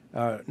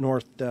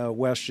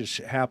is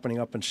happening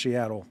up in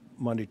Seattle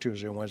Monday,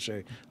 Tuesday, and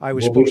Wednesday. I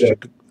was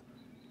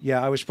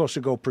supposed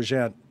to go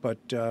present, but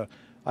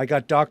I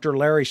got Dr.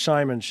 Larry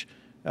Simons,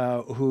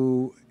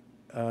 who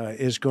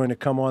is going to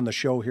come on the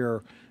show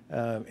here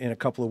in a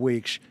couple of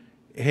weeks.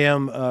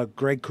 Him,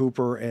 Greg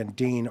Cooper, and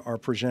Dean are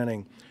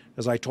presenting,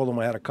 as I told them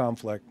I had a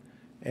conflict,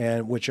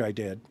 and which I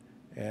did.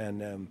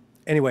 And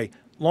anyway,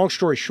 long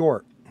story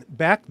short,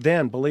 back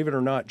then, believe it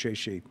or not,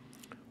 JC,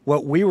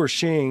 what we were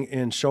seeing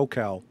in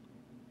SoCal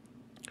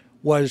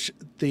was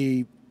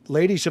the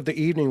ladies of the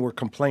evening were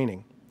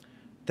complaining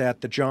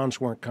that the Johns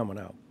weren't coming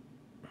out.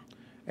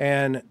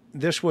 And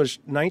this was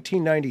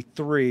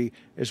 1993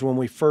 is when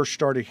we first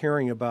started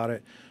hearing about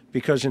it,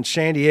 because in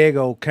San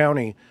Diego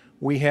County,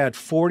 we had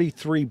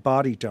 43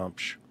 body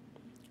dumps.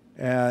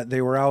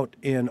 They were out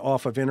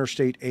off of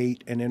Interstate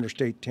 8 and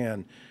Interstate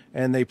 10,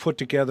 and they put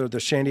together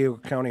the San Diego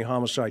County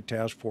Homicide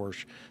Task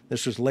Force.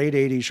 This was late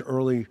 80s,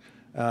 early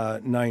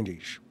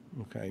 90s.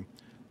 Okay.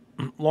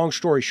 Long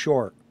story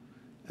short,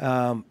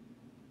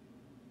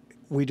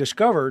 we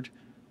discovered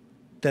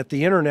that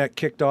the internet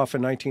kicked off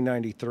in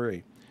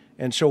 1993.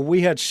 And so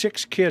we had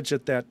 6 kids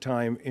at that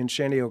time in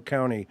San Diego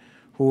County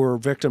who were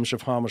victims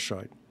of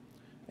homicide.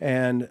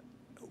 And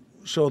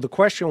so the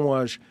question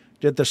was,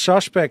 did the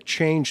suspect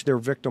change their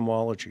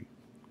victimology?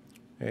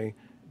 Okay.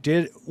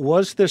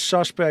 Was this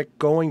suspect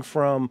going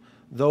from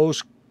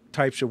those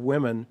types of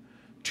women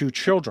to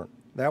children?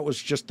 That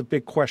was just the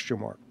big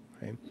question mark.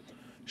 Okay.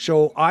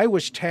 So I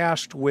was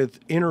tasked with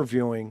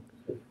interviewing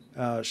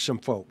some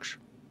folks.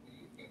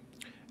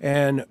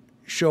 And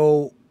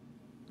so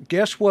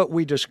guess what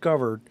we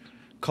discovered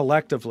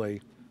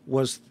collectively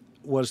was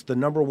the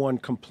number one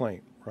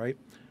complaint, right?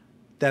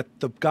 That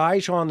the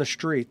guys on the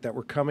street that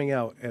were coming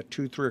out at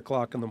 2, 3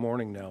 o'clock in the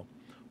morning now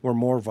were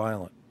more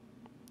violent.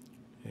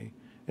 Okay?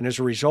 And as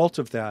a result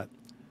of that,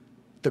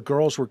 the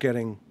girls were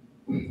getting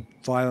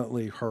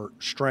violently hurt,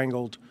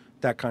 strangled,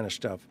 that kind of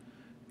stuff.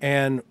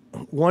 And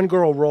one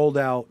girl rolled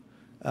out,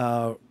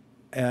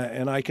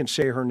 and I can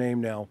say her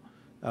name now,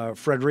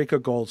 Frederica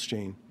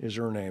Goldstein is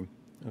her name.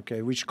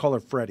 Okay, we should call her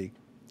Freddie.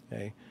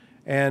 Okay,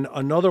 and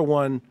another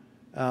one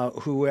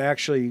who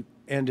actually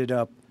ended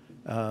up,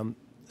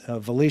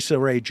 Valisa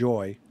Ray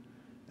Joy,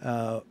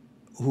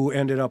 who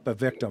ended up a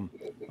victim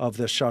of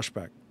this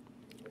suspect.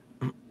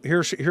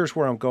 Here's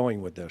where I'm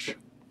going with this.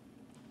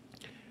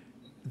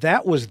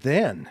 That was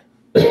then.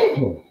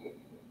 Okay.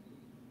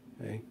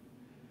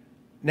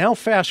 Now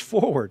fast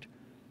forward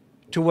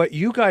to what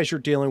you guys are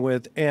dealing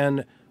with,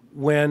 and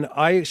when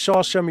I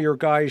saw some of your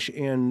guys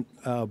in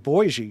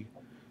Boise,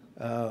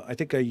 I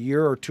think a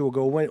year or two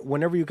ago,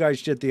 whenever you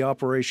guys did the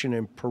operation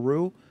in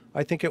Peru,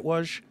 I think it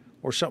was,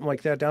 or something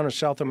like that, down in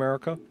South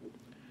America.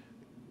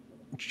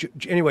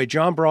 Anyway,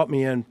 John brought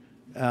me in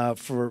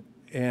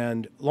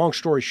and long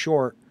story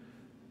short,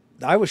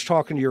 I was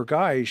talking to your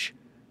guys,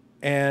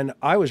 and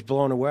I was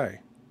blown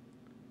away.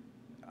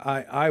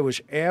 I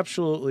was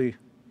absolutely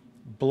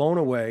blown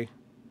away.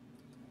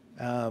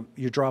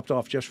 You dropped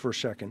off just for a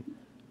second.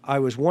 I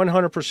was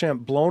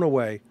 100% blown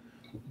away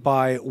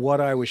by what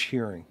I was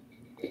hearing.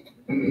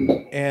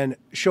 And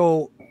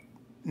so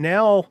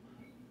now,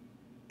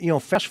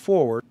 fast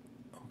forward,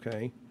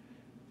 okay,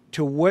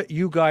 to what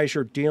you guys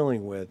are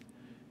dealing with.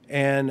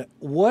 And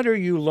what are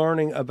you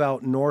learning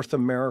about North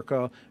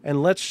America?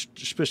 And let's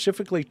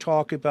specifically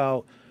talk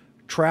about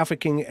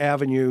trafficking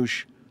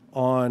avenues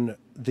on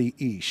the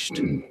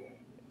East,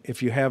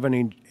 if you have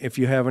any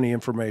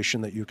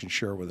information that you can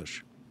share with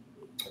us.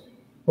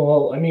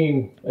 Well, I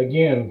mean,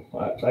 again,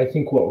 I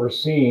think what we're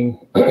seeing,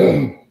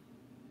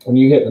 when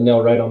you hit the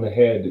nail right on the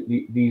head,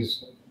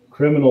 these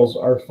criminals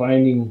are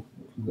finding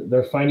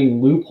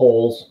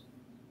loopholes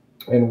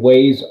and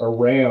ways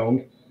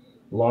around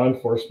law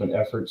enforcement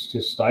efforts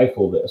to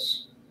stifle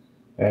this.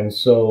 And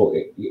so,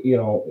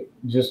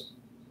 just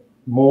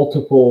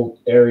multiple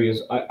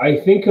areas. I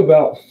think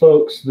about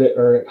folks that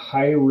are at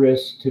high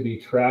risk to be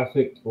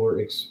trafficked or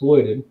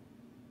exploited,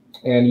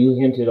 and you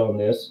hinted on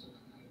this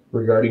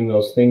regarding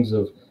those things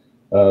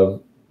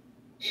of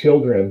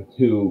children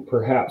who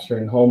perhaps are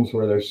in homes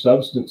where there's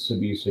substance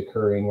abuse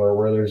occurring or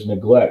where there's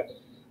neglect.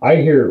 I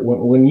hear,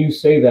 when you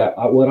say that,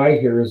 what I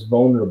hear is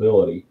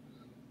vulnerability.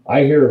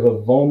 I hear of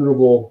a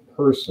vulnerable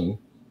person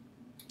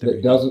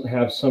that doesn't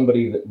have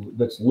somebody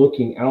that's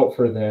looking out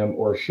for them,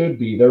 or should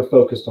be. They're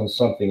focused on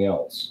something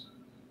else.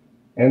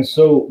 And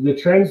so the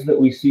trends that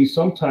we see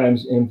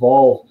sometimes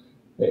involve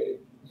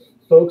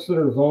folks that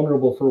are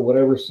vulnerable for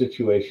whatever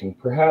situation.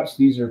 Perhaps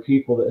these are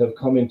people that have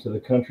come into the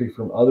country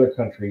from other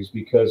countries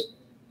because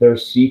they're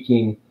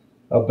seeking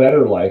a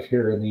better life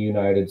here in the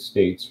United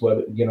States.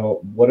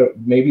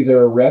 Maybe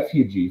they're a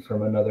refugee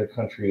from another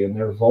country and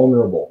they're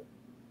vulnerable.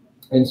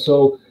 And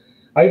so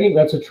I think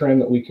that's a trend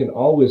that we can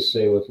always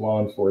say with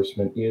law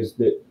enforcement, is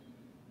that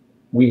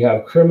We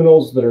have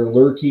criminals that are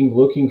lurking,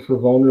 looking for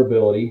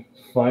vulnerability,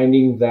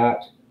 finding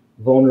that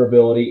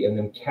vulnerability, and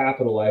then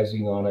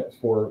capitalizing on it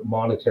for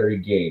monetary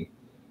gain.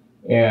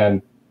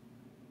 And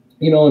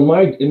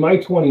in my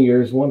 20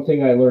 years, one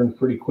thing I learned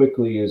pretty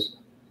quickly is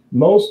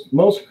most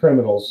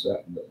criminals,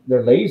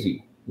 they're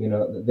lazy.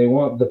 They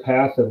want the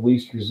path of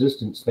least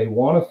resistance. They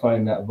want to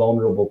find that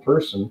vulnerable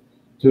person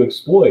to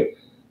exploit.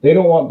 They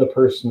don't want the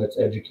person that's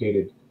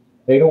educated.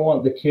 They don't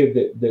want the kid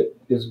that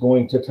is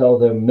going to tell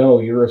them, no,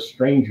 you're a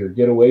stranger,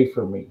 get away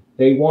from me.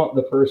 They want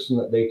the person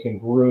that they can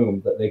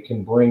groom, that they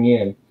can bring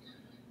in.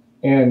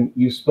 And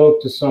you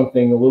spoke to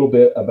something a little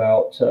bit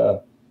about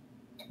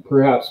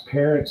perhaps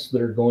parents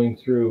that are going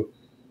through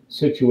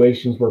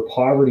situations where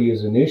poverty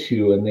is an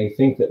issue and they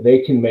think that they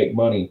can make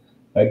money.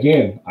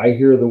 Again, I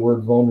hear the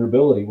word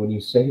vulnerability when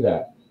you say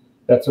that.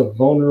 That's a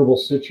vulnerable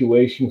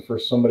situation for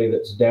somebody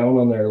that's down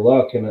on their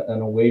luck and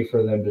a way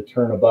for them to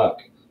turn a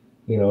buck,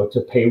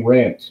 to pay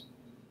rent,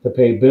 to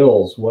pay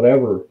bills,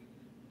 whatever.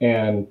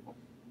 And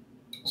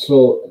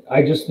so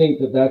I just think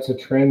that that's a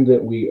trend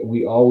that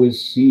we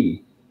always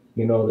see,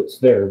 that's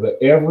there. But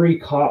every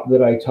cop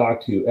that I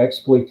talk to,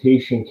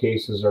 exploitation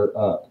cases are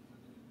up.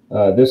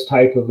 This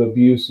type of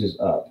abuse is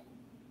up.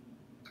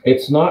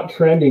 It's not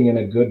trending in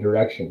a good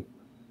direction.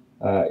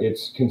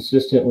 It's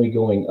consistently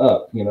going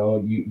up.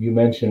 You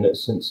mentioned it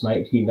since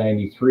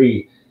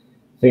 1993.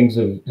 Things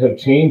have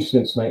changed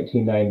since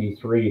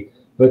 1993,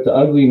 but the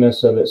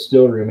ugliness of it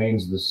still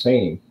remains the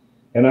same.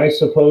 And I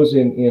suppose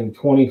in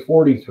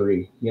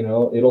 2043,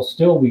 it'll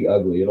still be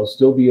ugly. It'll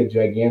still be a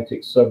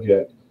gigantic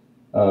subject.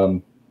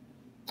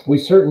 We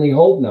certainly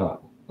hope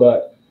not,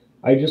 but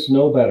I just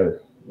know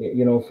better,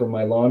 from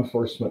my law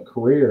enforcement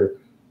career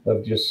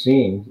of just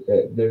seeing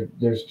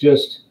there's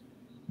just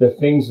the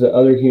things that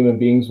other human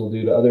beings will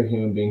do to other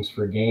human beings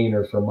for gain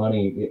or for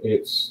money.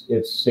 It's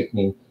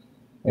sickening.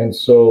 And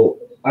so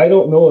I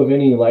don't know of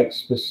any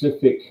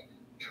specific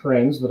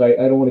trends that I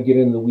don't want to get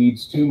in the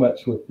weeds too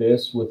much with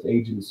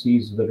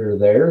agencies that are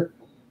there,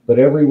 but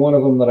every one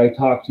of them that I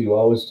talk to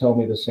always tell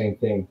me the same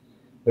thing.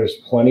 There's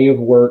plenty of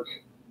work.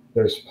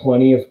 There's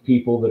plenty of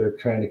people that are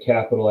trying to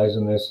capitalize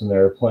on this, and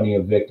there are plenty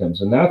of victims.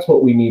 And that's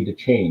what we need to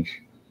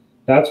change.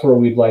 That's where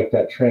we'd like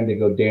that trend to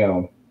go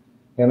down.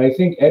 And I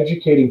think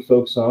educating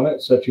folks on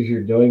it, such as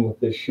you're doing with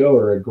this show,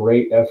 are a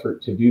great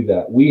effort to do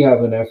that. We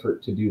have an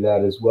effort to do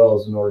that as well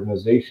as an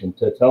organization,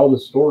 to tell the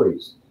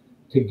stories,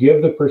 to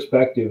give the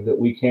perspective that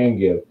we can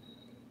give.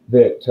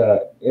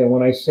 And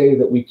when I say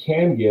that we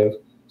can give,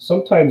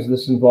 sometimes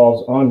this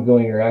involves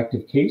ongoing or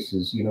active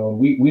cases. We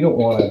don't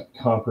want to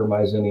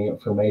compromise any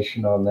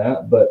information on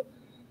that, but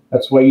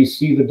that's why you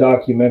see the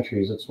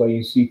documentaries. That's why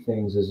you see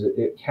things, is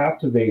it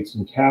captivates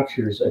and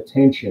captures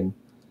attention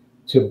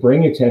to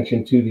bring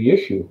attention to the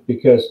issue,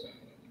 because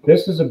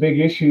this is a big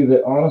issue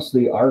that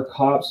honestly our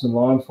cops and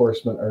law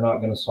enforcement are not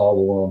going to solve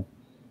alone.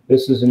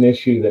 This is an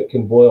issue that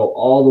can boil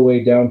all the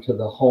way down to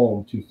the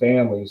home, to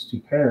families, to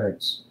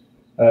parents,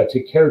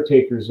 to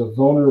caretakers of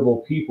vulnerable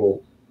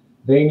people.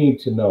 They need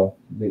to know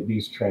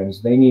these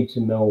trends. They need to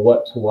know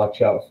what to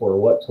watch out for,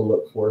 what to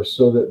look for,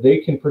 so that they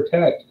can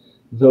protect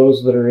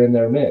those that are in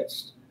their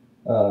midst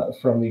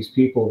from these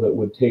people that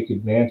would take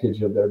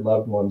advantage of their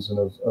loved ones and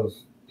of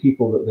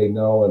people that they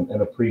know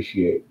and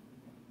appreciate.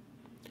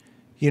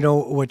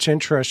 What's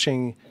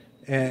interesting,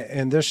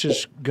 and this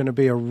is going to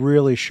be a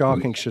really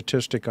shocking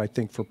statistic, I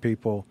think, for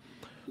people,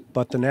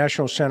 but the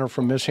National Center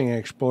for Missing and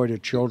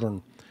Exploited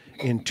Children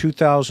in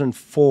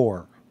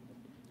 2004,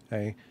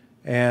 okay,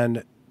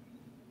 and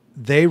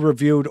they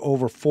reviewed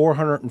over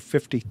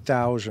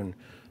 450,000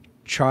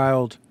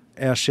 child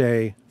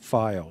SA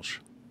files.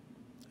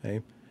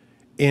 Okay?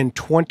 In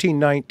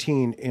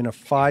 2019, in a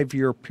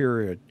 5-year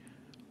period,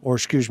 or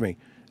excuse me,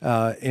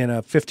 in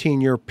a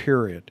 15-year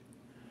period,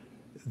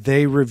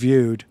 they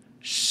reviewed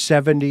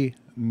 70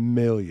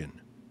 million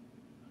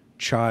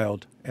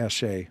child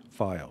SA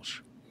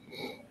files.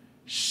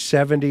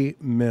 70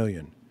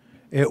 million.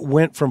 It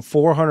went from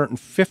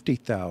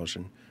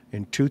 450,000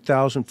 in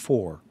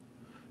 2004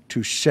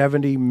 to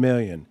 70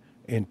 million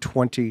in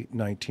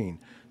 2019.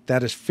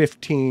 That is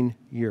 15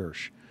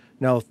 years.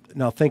 Now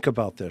think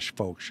about this,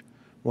 folks.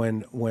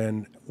 When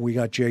we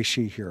got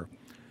JC here,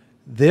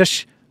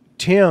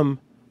 Tim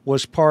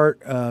was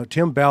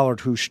Tim Ballard,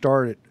 who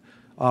started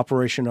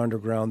Operation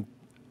Underground,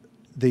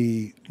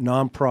 the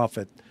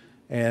nonprofit,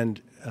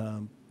 and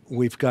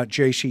we've got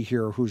JC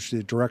here, who's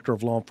the director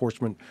of law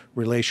enforcement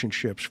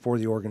relationships for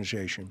the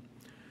organization.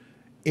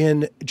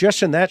 In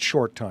that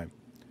short time,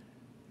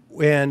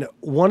 and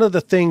one of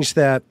the things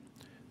that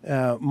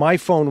my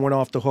phone went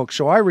off the hook.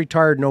 So I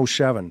retired in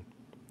 07.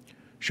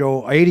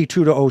 So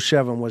 82 to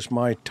 07 was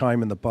my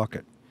time in the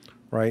bucket,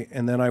 right?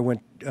 And then I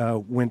went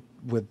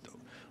with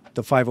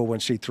the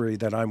 501c3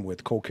 that I'm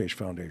with, Cold Case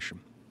Foundation.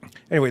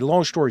 Anyway,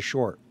 long story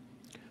short,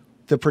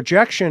 the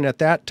projection at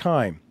that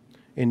time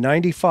in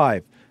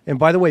 95, and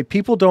by the way,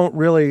 people don't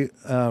really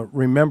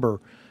remember,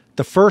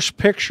 the first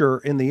picture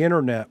in the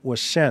internet was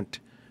sent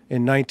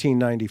in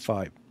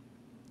 1995.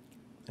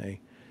 Okay?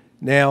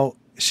 Now,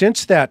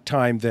 since that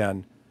time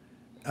then,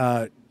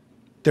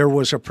 there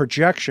was a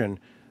projection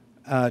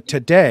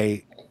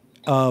today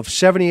of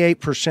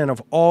 78%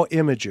 of all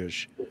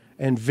images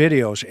and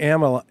videos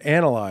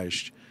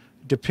analyzed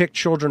depict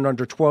children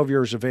under 12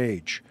 years of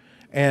age.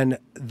 And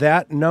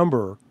that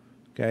number,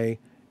 okay,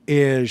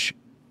 is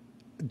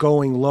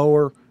going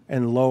lower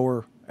and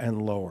lower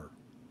and lower.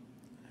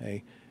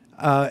 Okay.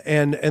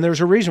 And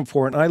there's a reason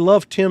for it. And I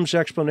love Tim's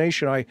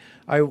explanation. I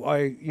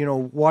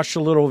watched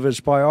a little of his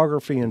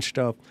biography and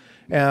stuff,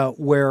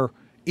 where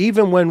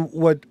even when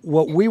what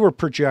we were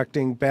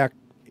projecting back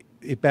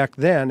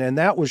then, and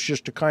that was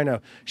just to kind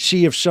of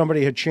see if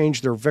somebody had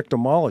changed their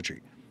victimology,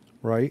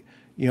 right?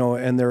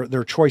 And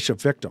their choice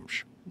of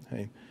victims,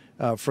 okay?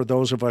 For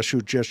those of us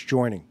who just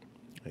joining.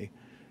 Okay?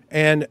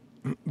 And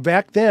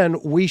back then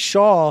we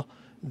saw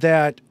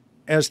that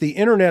as the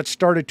internet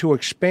started to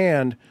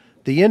expand,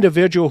 the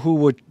individual who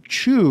would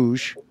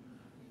choose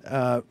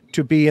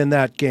to be in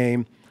that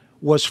game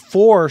was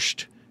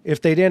forced,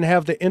 if they didn't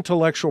have the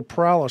intellectual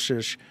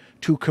paralysis,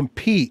 to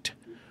compete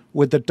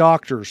with the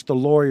doctors, the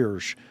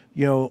lawyers,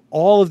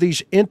 all of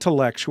these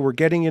intellects who were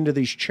getting into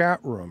these chat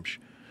rooms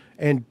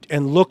and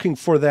looking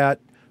for that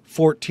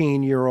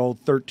 14-year-old,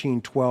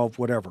 13, 12,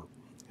 whatever,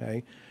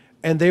 okay?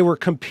 And they were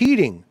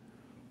competing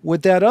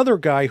with that other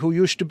guy who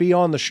used to be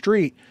on the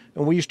street,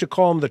 and we used to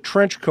call him the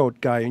trench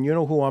coat guy, and you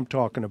know who I'm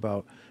talking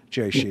about,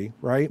 JC,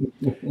 right?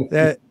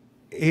 That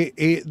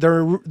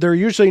they're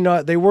usually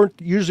not, they weren't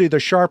usually the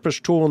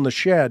sharpest tool in the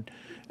shed,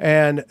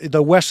 and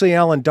the Wesley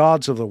Allen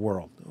Dodds of the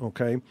world,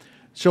 okay?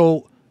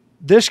 So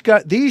these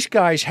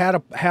guys had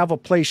to have a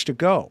place to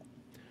go.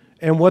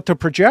 And what the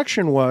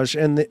projection was,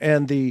 and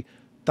the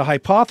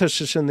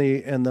hypothesis and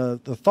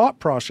the thought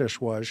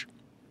process was,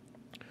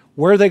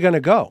 where are they going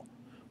to go?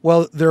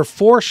 Well, they're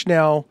forced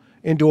now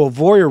into a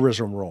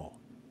voyeurism role.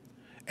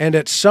 And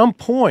at some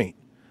point,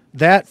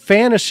 that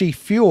fantasy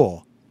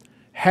fuel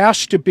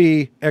has to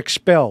be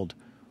expelled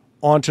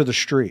onto the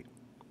street,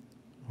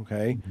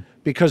 okay?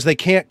 Because they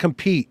can't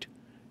compete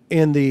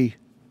in the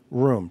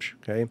rooms,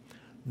 okay?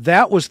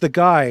 That was the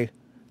guy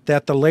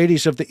that the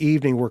ladies of the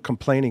evening were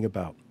complaining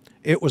about.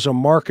 It was a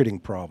marketing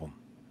problem,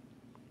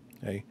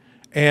 okay?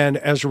 And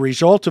as a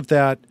result of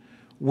that,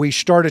 we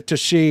started to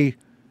see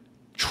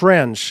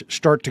trends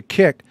start to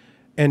kick.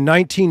 In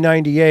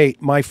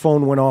 1998, my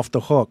phone went off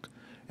the hook,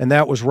 and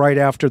that was right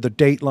after the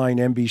Dateline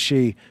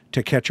NBC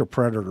To Catch a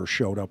Predator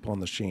showed up on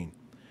the scene.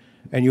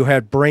 And you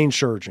had brain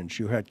surgeons,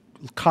 you had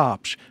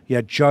cops, you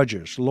had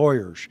judges,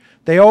 lawyers.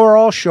 They were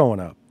all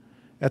showing up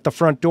at the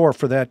front door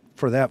for that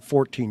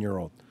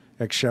 14-year-old,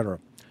 etc.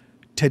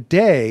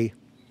 Today,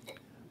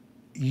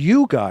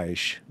 you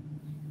guys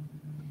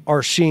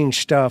are seeing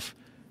stuff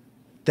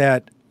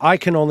that I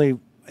can only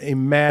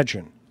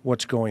imagine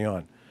what's going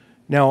on.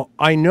 Now,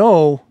 I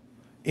know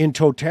in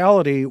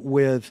totality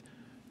with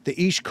the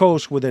East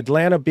Coast, with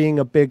Atlanta being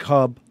a big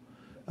hub,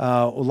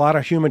 a lot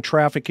of human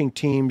trafficking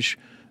teams,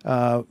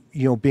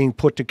 being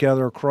put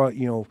together across,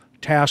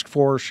 task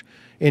force.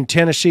 In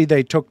Tennessee,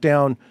 they took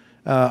down,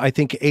 I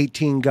think,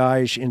 18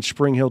 guys in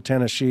Spring Hill,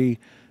 Tennessee.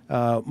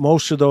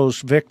 Most of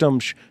those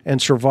victims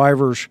and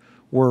survivors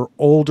were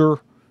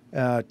older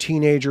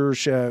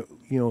teenagers,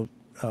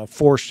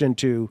 forced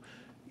into,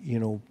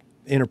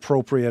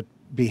 inappropriate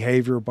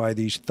behavior by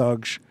these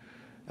thugs.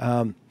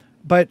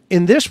 But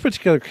in this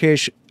particular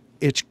case,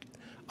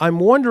 I'm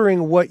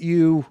wondering what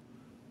you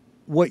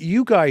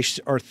guys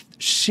are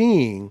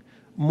seeing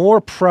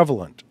more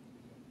prevalent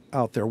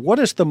out there. What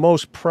is the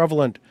most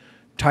prevalent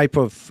type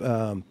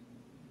of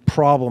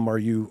problem are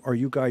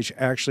you guys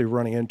actually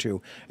running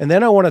into? And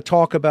then I want to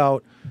talk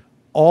about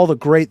all the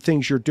great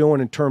things you're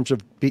doing in terms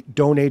of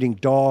donating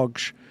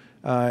dogs,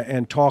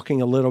 and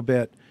talking a little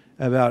bit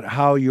about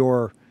how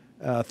you're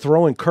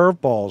throwing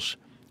curveballs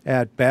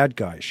at bad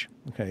guys.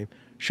 Okay,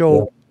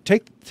 so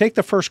take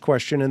the first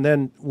question, and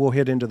then we'll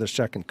hit into the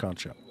second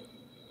concept.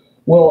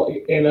 Well,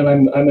 and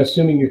I'm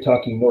assuming you're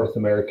talking North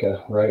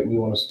America, right? We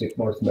want to stick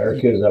North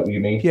America. Is that what you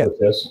mean with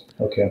this?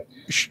 Okay.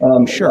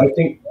 Sure.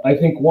 I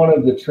think one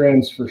of the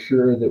trends for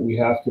sure that we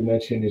have to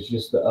mention is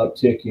just the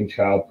uptick in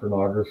child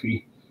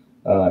pornography.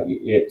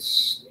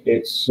 It's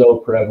so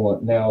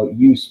prevalent now.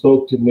 You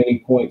spoke to many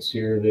points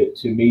here that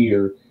to me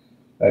are,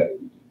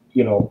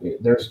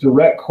 there's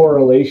direct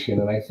correlation,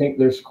 and I think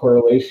there's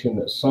correlation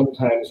that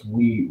sometimes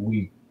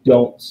we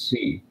don't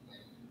see.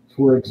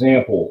 For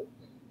example,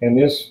 and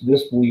this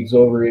bleeds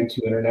over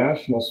into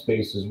international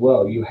space as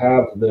well. You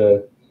have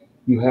the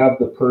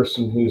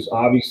person who's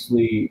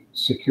obviously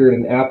secured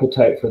an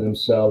appetite for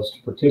themselves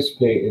to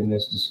participate in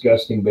this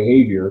disgusting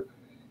behavior.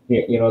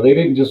 They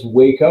didn't just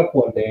wake up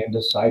one day and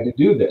decide to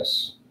do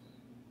this.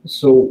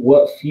 So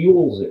what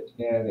fuels it?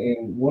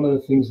 And one of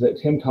the things that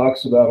Tim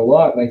talks about a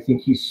lot, and I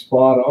think he's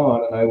spot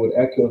on, and I would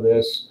echo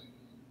this,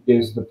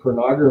 is the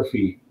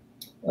pornography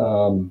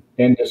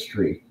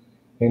industry.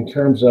 In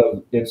terms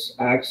of its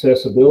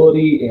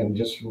accessibility and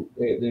just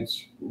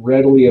it's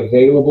readily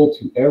available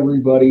to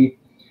everybody,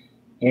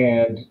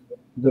 and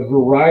the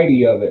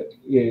variety of it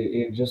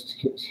just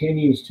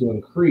continues to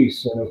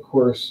increase. And of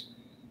course,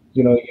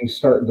 you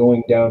start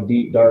going down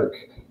deep, dark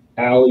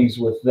alleys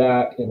with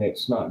that, and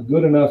it's not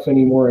good enough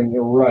anymore. And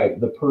you're right,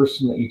 the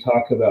person that you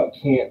talk about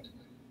can't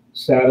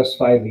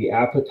satisfy the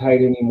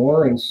appetite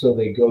anymore, and so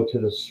they go to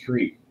the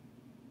street.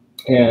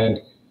 And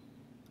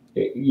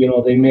you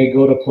know, they may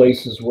go to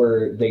places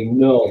where they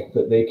know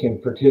that they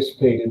can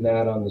participate in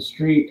that on the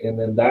street, and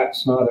then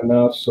that's not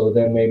enough, so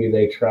then maybe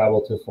they travel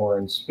to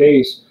foreign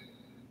space,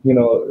 you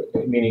know,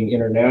 meaning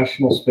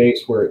international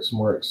space where it's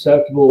more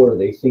acceptable, or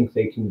they think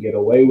they can get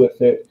away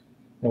with it,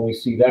 and we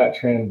see that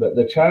trend. But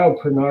the child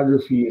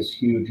pornography is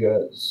huge.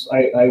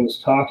 I was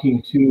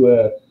talking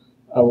to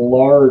a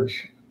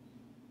large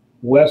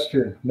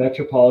Western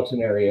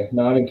metropolitan area,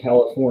 not in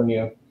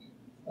California,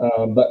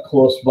 but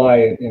close by,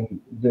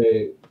 and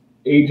the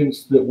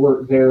agents that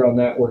work there on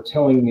that were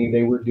telling me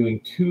they were doing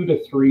 2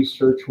 to 3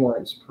 search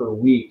warrants per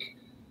week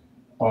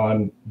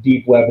on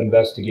deep web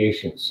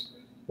investigations,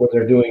 where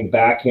they're doing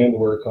back end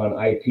work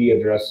on IP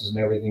addresses and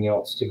everything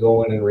else to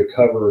go in and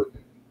recover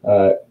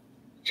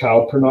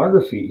child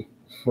pornography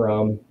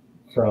from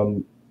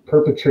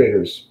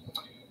perpetrators.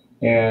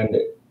 And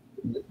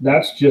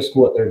that's just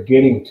what they're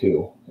getting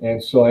to.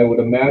 And so I would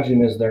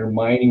imagine as they're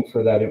mining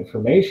for that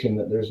information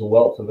that there's a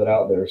wealth of it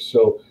out there.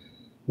 So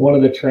one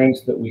of the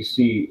trends that we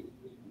see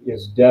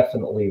is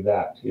definitely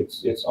that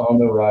it's on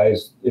the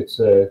rise. It's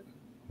a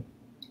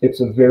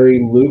very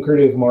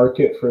lucrative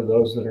market for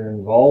those that are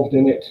involved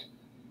in it,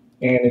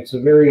 and it's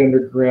a very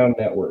underground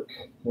network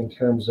in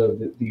terms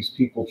of these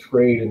people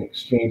trade and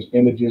exchange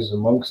images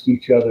amongst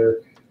each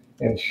other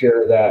and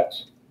share that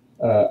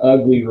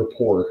ugly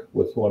rapport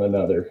with one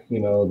another, you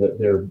know, that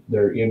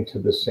they're into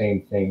the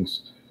same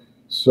things.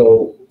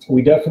 So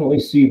we definitely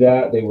see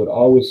that. They would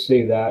always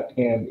say that,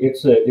 and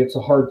it's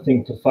a hard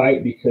thing to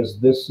fight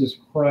because this is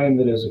crime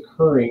that is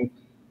occurring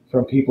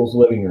from people's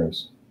living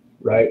rooms,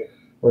 right,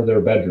 or their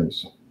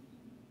bedrooms.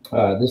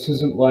 This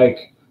isn't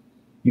like,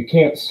 you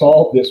can't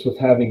solve this with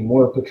having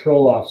more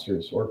patrol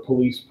officers or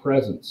police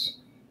presence,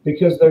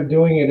 because they're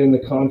doing it in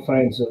the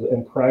confines of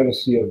and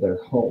privacy of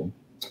their home.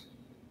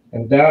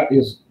 And that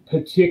is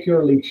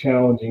particularly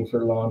challenging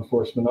for law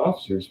enforcement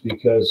officers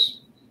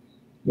because,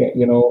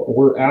 you know,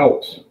 we're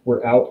out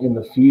in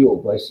the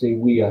field. I say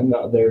we, I'm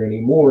not there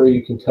anymore.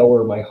 You can tell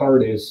where my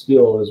heart is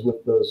still is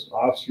with those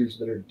officers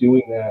that are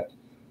doing that.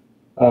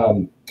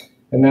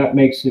 And that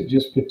makes it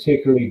just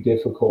particularly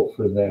difficult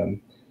for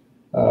them.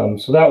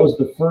 So that was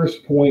the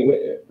first point.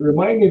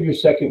 Remind me of your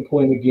second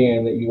point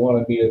again that you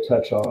wanted me to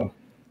touch on.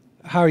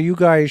 How you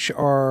guys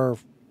are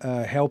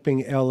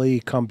helping LE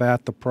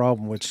combat the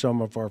problem with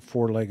some of our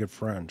four-legged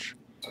friends.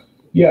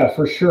 Yeah,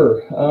 for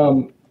sure.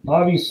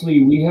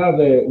 Obviously, we have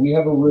a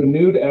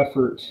renewed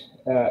effort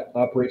at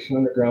Operation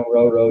Underground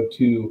Railroad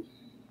to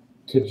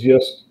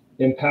just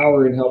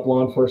empower and help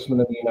law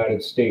enforcement in the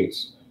United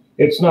States.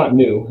 It's not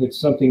new. It's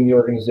something the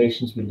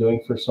organization's been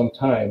doing for some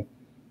time,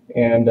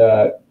 and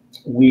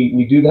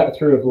we do that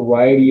through a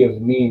variety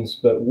of means.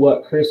 But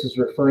what Chris is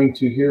referring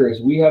to here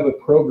is we have a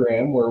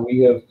program where we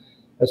have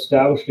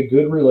established a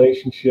good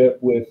relationship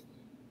with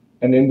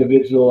an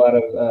individual out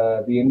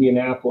of the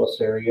Indianapolis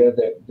area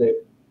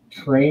that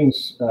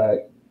trains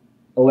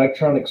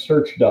electronic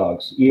search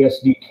dogs,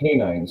 ESD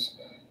canines.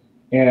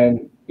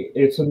 And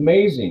it's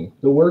amazing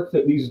the work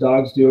that these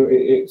dogs do.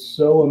 It's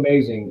so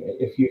amazing.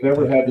 If you've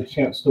ever had the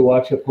chance to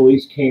watch a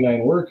police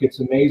canine work, it's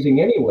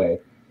amazing anyway.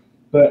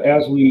 But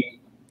as we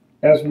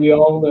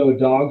all know,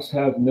 dogs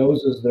have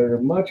noses that are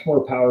much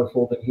more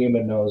powerful than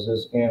human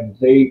noses, and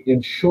they,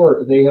 in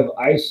short, they have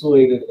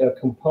isolated a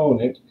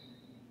component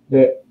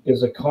that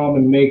is a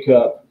common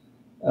makeup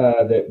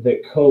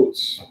that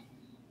coats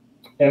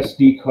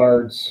SD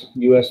cards,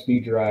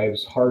 USB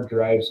drives, hard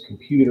drives,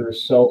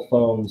 computers, cell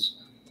phones,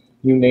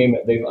 you name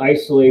it. They've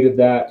isolated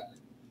that,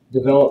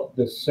 developed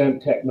the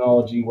scent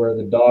technology where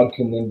the dog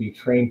can then be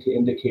trained to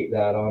indicate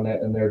that on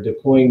it, and they're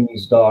deploying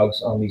these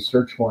dogs on these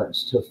search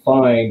warrants to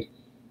find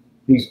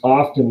these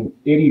often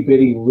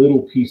itty-bitty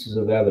little pieces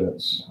of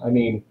evidence. I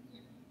mean,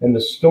 and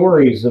the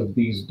stories of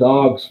these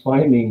dogs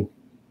finding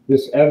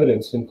this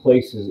evidence in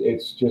places,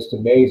 it's just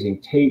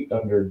amazing. Tape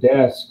under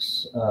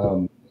desks.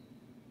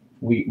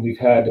 We've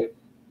had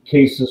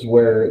cases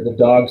where the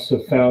dogs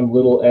have found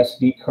little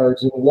SD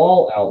cards in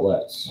wall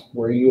outlets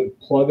where you would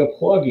plug a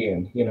plug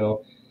in, you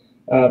know.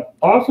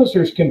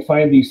 Officers can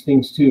find these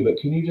things too, but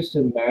can you just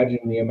imagine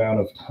the amount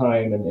of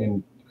time?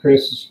 And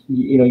Chris,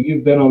 you know,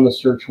 you've been on the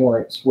search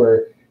warrants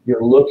where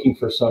you're looking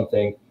for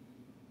something,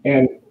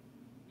 and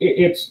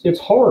it's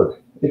hard.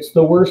 It's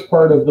the worst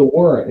part of the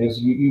warrant is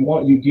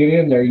you get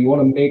in there, you want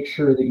to make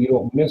sure that you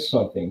don't miss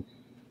something.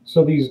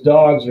 So these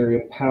dogs are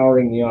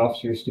empowering the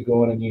officers to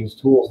go in and use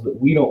tools that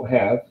we don't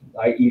have,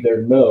 i.e.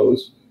 their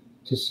nose,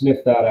 to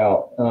sniff that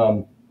out.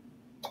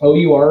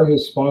 OUR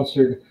has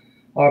sponsored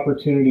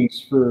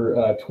opportunities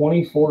for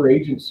 24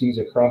 agencies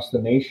across the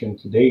nation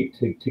to date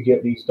to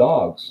get these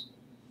dogs.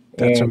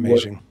 That's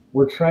amazing.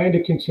 We're trying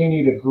to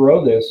continue to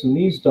grow this, and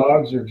these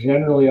dogs are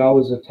generally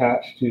always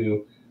attached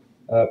to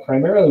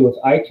primarily with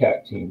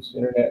ICAC teams,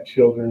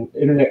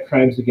 Internet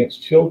Crimes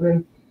Against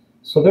Children,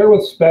 So they're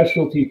with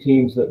specialty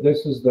teams that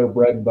this is their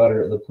bread and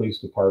butter at the police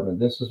department.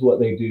 This is what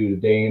they do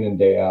day in and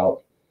day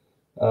out.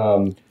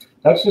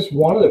 That's just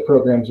one of the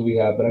programs we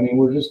have. But I mean,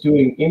 we're just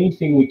doing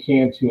anything we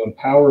can to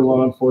empower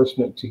law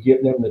enforcement to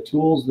get them the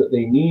tools that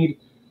they need,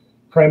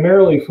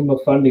 primarily from a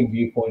funding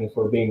viewpoint, if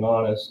we're being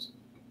honest,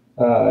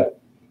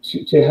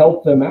 to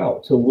help them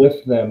out, to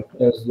lift them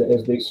as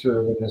they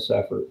serve in this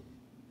effort.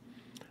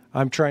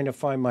 I'm trying to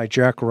find my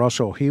Jack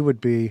Russell. He would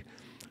be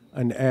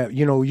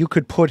you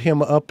could put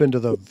him up into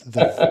the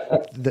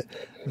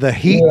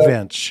heat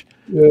vents,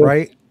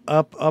 right?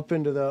 Up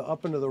into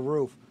the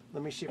roof.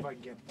 Let me see if I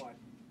can get one.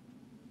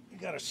 You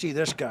got to see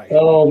this guy.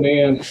 Oh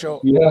man.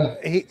 So yeah.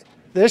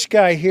 This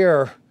guy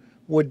here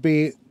would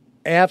be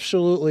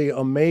absolutely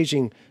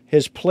amazing.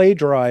 His play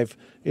drive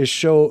is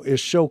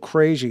so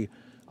crazy.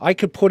 I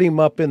could put him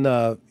up in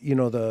the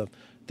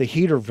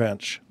heater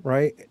vents,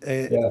 right?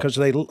 Because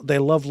they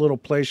love little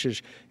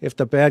places. If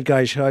the bad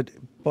guys had,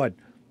 Bud,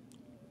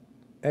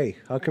 hey,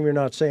 how come you're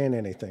not saying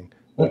anything?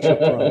 What's your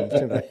problem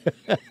tonight?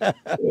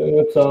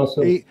 That's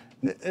awesome.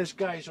 This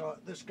guy's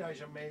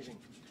amazing.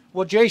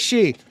 Well,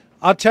 JC,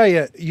 I'll tell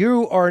you,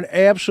 you are an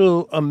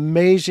absolute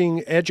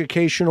amazing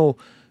educational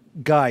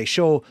guy.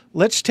 So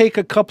let's take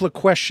a couple of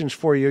questions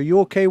for you. Are you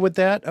okay with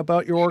that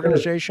about your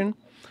organization?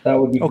 That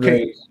would be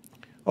great.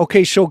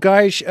 Okay, so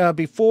guys,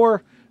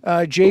 before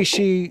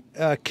JC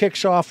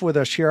kicks off with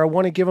us here, I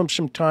want to give him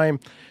some time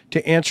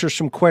to answer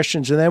some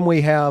questions, and then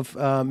we have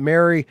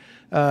Mary,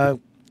 a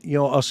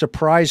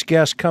surprise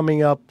guest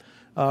coming up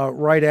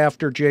right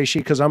after JC,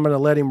 because I'm going to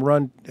let him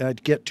run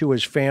get to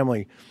his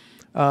family.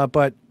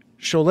 But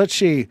so let's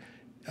see.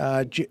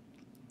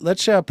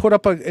 Let's put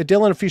up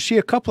Dylan. If you see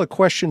a couple of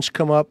questions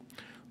come up,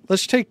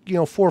 let's take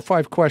 4 or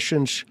 5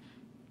 questions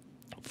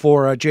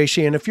for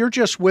JC. And if you're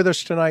just with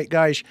us tonight,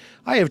 guys,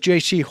 I have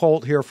JC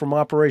Holt here from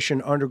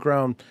Operation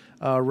Underground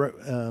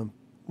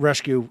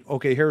Rescue.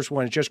 Okay, here's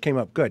one. It just came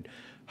up. Good.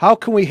 How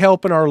can we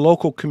help in our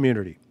local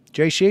community?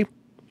 JC?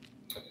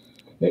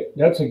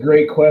 That's a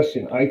great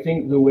question. I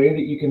think the way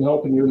that you can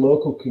help in your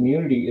local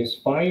community is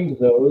find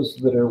those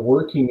that are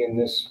working in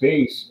this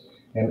space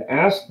and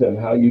ask them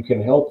how you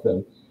can help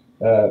them.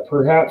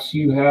 Perhaps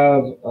you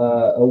have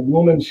a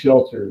woman's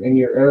shelter in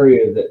your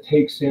area that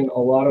takes in a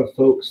lot of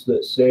folks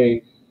that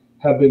say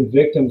have been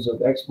victims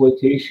of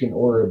exploitation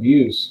or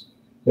abuse.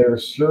 There are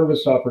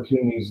service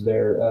opportunities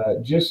there.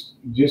 Just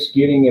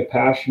getting a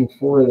passion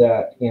for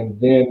that and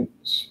then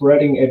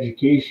spreading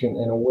education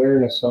and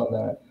awareness on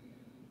that.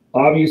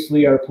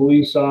 Obviously, our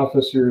police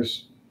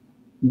officers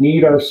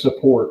need our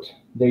support.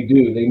 They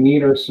do. They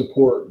need our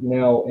support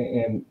now.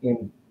 And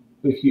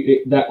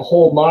if that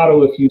whole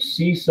motto, if you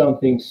see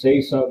something,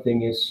 say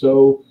something, is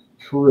so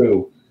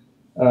true.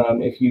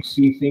 If you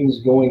see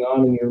things going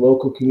on in your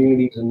local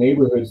communities and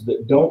neighborhoods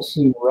that don't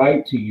seem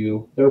right to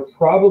you, they're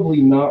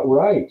probably not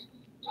right.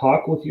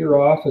 Talk with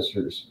your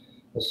officers,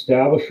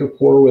 establish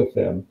rapport with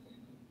them,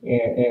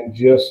 and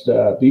just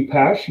be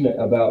passionate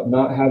about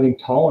not having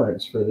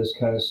tolerance for this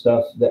kind of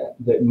stuff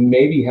that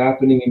may be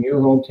happening in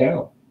your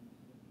hometown.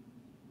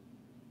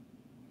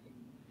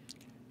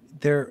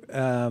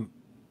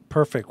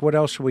 Perfect. What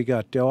else we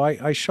got, Dill?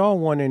 I saw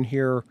one in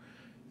here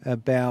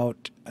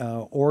about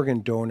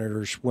organ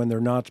donors when they're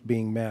not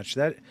being matched.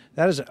 That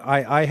is,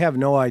 I have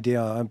no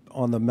idea. I'm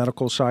on the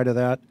medical side of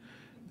that.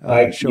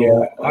 I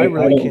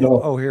really can't.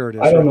 Know. Oh, here it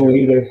is. I don't know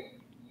either.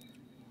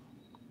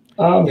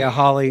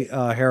 Holly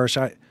Harris.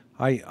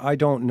 I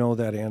don't know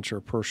that answer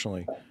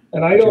personally.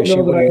 And I don't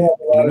know that I have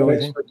a lot of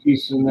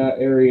expertise in that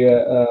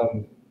area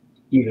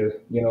either.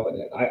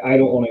 I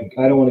don't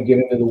want to get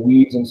into the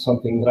weeds on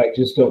something that I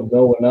just don't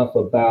know enough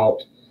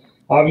about.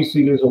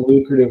 Obviously, there's a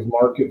lucrative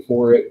market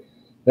for it.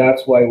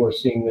 That's why we're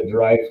seeing the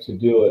drive to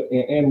do it.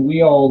 And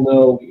we all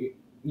know,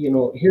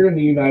 here in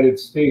the United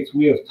States,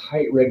 we have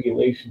tight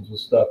regulations with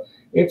stuff.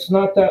 It's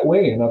not that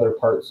way in other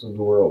parts of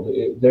the world.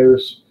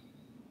 There's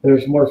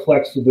more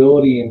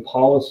flexibility in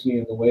policy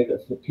in the way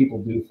that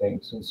people do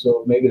things. And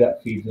so maybe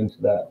that feeds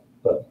into that.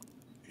 But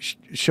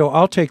so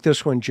I'll take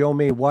this one, Joe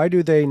Mee. Why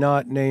do they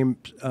not name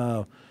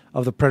of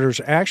the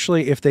predators?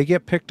 Actually, if they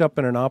get picked up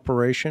in an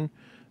operation,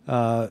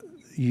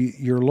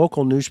 your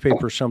local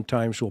newspaper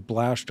sometimes will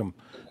blast them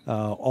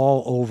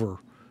all over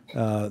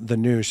the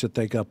news that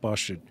they got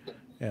busted.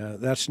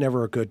 That's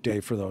never a good day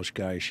for those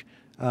guys.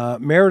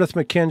 Meredith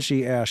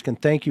McKenzie asked, and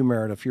thank you,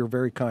 Meredith, you're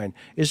very kind.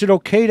 Is it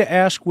okay to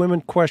ask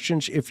women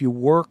questions if you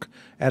work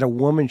at a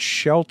woman's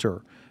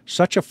shelter?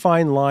 Such a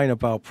fine line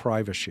about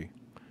privacy.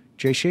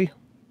 JC?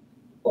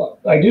 Well,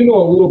 I do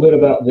know a little bit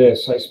about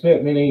this. I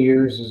spent many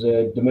years as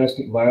a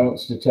domestic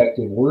violence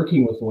detective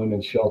working with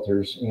women's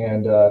shelters,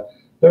 and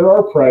there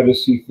are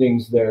privacy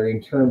things there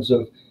in terms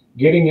of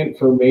getting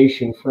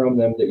information from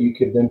them that you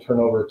could then turn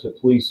over to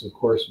police. Of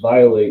course,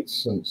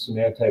 violates some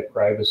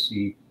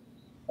anti-privacy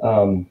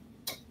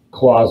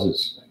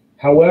clauses.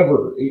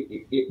 However,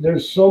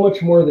 there's so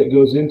much more that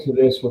goes into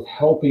this with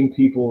helping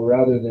people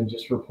rather than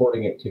just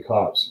reporting it to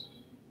cops.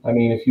 I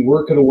mean, if you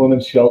work at a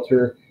women's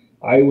shelter,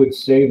 I would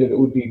say that it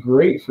would be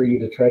great for you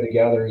to try to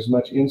gather as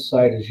much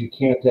insight as you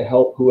can to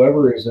help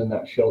whoever is in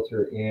that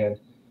shelter. And,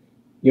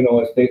 you know,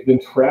 if they've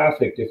been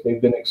trafficked, if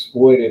they've been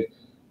exploited,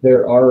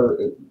 there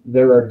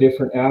are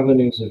different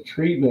avenues of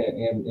treatment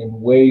and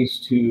ways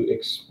to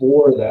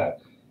explore that.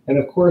 And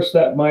of course,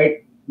 that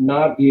might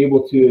not be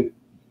able to,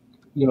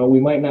 you know, we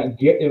might not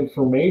get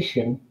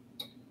information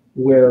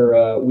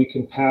where we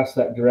can pass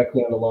that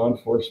directly on to law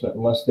enforcement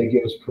unless they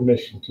give us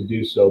permission to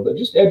do so. But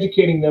just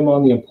educating them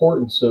on the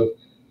importance of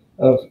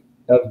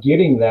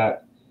getting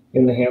that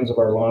in the hands of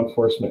our law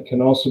enforcement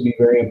can also be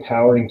very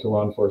empowering to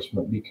law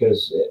enforcement,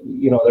 because,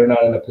 you know, they're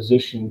not in a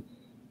position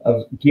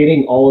of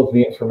getting all of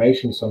the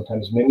information.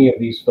 Sometimes many of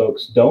these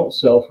folks don't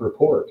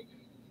self-report.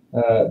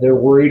 They're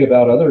worried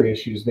about other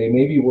issues. They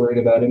may be worried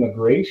about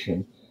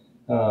immigration,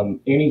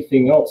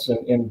 anything else,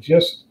 and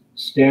just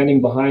standing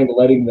behind,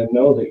 letting them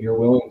know that you're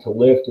willing to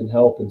lift and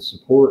help and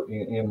support,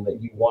 and that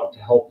you want to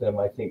help them,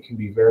 I think can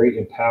be very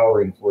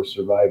empowering for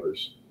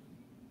survivors.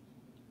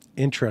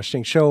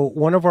 Interesting. So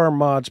one of our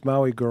mods,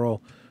 Maui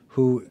Girl,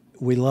 who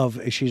we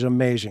love, she's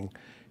amazing,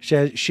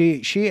 said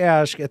she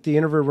asked at the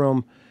interview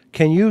room,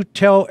 can you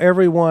tell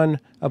everyone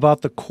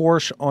about the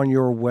course on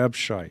your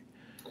website?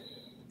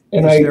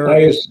 And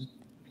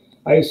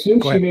I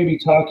assume she may be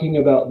talking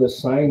about the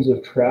signs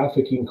of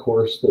trafficking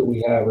course that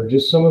we have, or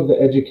just some of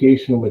the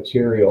educational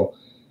material.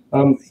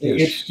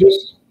 Yes.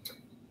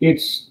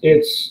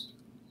 It's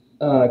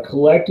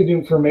collected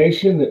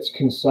information that's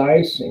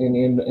concise and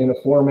in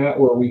a format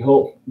where we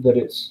hope that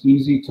it's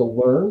easy to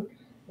learn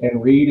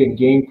and read and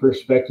gain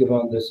perspective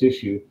on this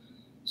issue,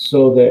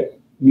 so that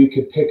you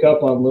could pick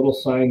up on little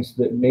signs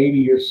that maybe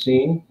you're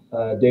seeing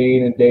day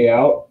in and day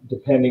out,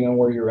 depending on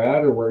where you're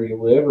at or where you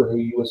live or who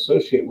you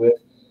associate with,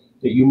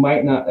 that you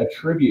might not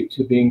attribute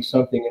to being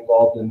something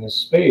involved in this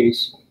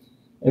space.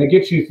 And it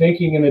gets you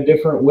thinking in a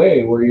different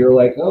way, where you're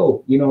like,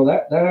 oh, you know,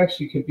 that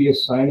actually could be a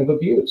sign of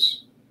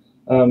abuse.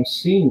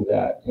 Seeing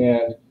that.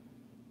 And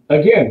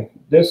again,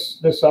 this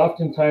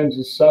oftentimes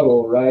is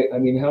subtle, right? I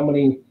mean, how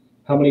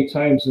many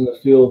times in the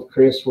field,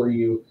 Chris, were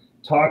you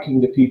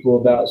talking to people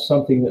about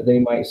something that they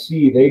might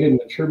see? They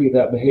didn't attribute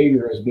that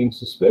behavior as being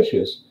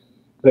suspicious,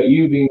 but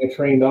you, being a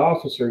trained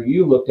officer,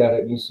 you looked at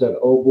it and you said,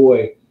 oh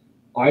boy,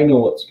 I know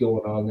what's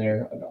going on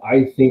there.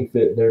 I think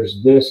that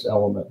there's this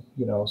element,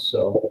 you know.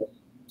 So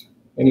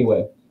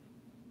anyway.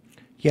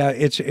 Yeah,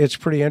 it's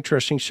pretty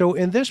interesting. So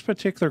in this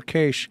particular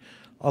case,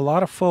 a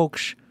lot of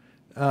folks,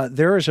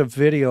 there is a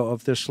video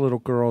of this little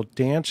girl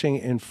dancing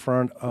in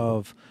front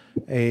of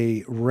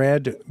a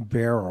red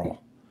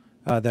barrel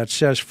that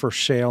says for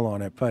sale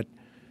on it. But,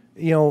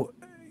 you know,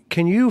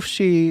 can you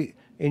see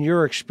in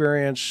your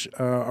experience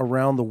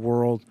around the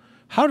world,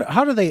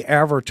 how do they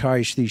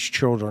advertise these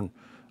children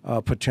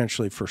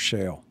potentially for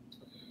sale?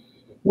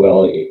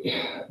 Well,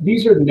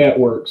 these are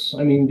networks.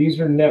 I mean, these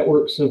are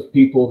networks of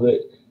people that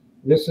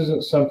this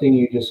isn't something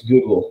you just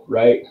Google,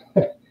 right?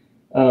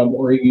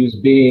 Or use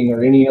Bing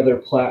or any other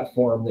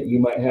platform that you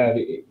might have.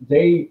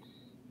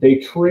 They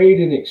trade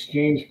and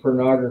exchange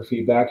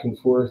pornography back and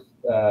forth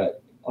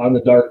on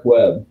the dark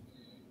web.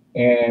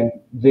 And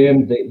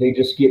then they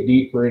just get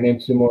deeper and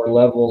into more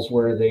levels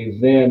where they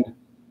then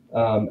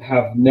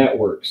have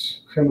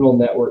networks, criminal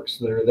networks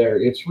that are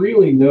there. It's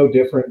really no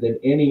different than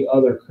any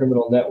other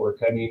criminal network.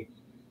 I mean,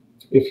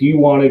 if you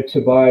wanted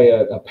to buy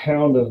a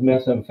pound of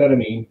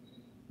methamphetamine,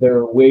 there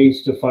are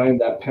ways to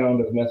find that pound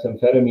of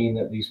methamphetamine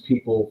that these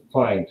people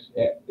find.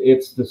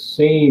 It's the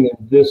same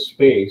in this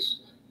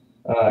space.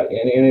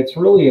 And it's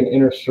really an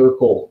inner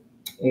circle.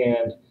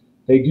 And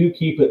they do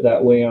keep it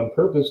that way on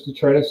purpose to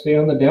try to stay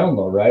on the down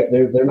low, right?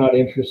 They're not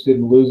interested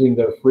in losing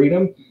their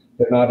freedom.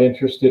 They're not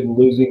interested in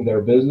losing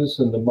their business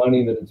and the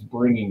money that it's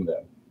bringing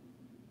them.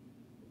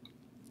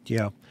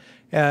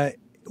 Yeah.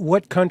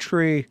 What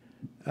country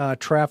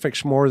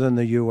traffics more than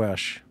the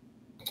U.S.?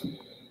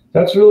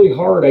 That's really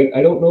hard.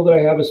 I don't know that I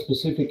have a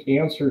specific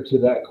answer to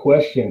that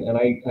question, and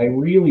I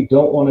really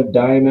don't want to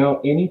dime out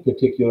any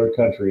particular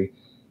country.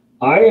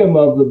 I am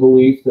of the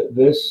belief that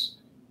this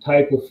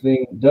type of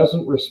thing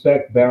doesn't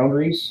respect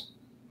boundaries.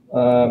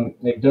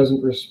 It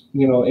doesn't,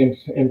 you know,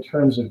 in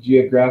terms of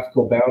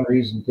geographical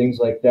boundaries and things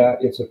like that.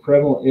 It's a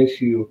prevalent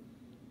issue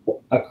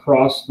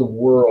across the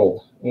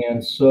world,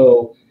 and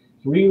so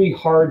it's really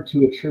hard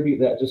to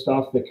attribute that just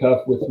off the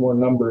cuff with more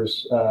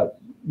numbers,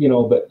 you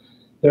know, but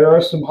there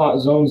are some hot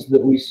zones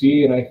that we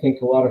see, and I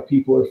think a lot of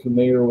people are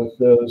familiar with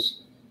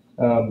those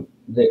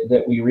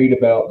that we read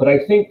about. But I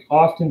think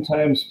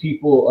oftentimes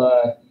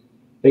people,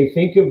 they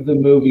think of the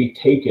movie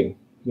Taken,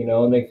 you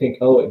know, and they think,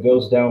 oh, it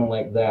goes down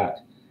like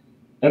that.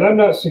 And I'm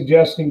not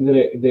suggesting that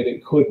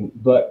it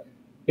couldn't, but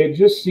it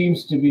just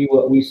seems to be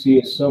what we see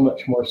is so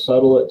much more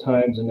subtle at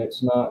times, and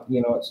it's not,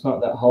 you know, it's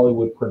not that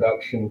Hollywood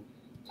production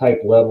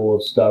type level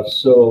of stuff.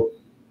 So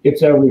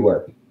it's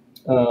everywhere.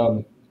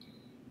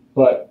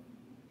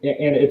 And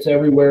it's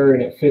everywhere,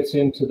 and it fits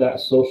into that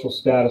social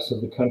status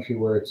of the country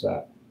where it's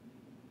at.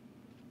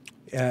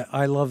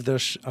 I love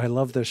this. I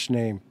love this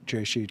name,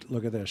 JC.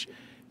 Look at this.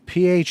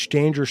 PH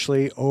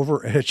Dangerously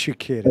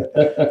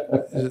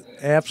Overeducated.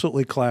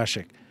 Absolutely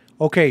classic.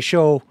 Okay,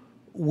 so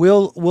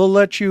we'll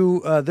let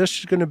you. This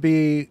is going to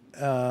be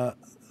the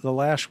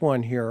last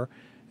one here,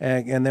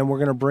 and then we're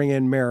going to bring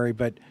in Mary.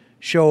 But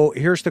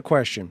here's the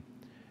question,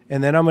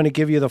 and then I'm going to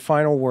give you the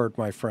final word,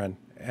 my friend,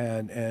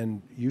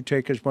 and you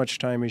take as much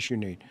time as you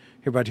need.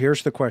 But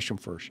here's the question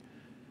first: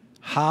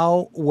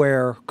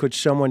 where could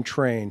someone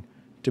train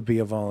to be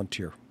a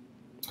volunteer?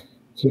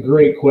 It's a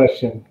great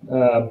question.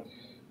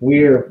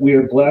 We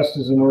are blessed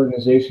as an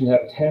organization to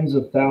have tens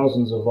of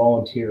thousands of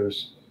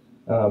volunteers.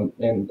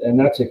 And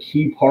that's a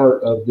key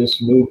part of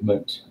this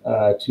movement,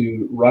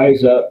 to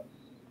rise up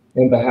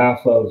in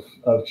behalf of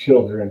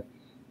children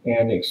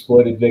and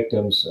exploited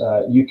victims.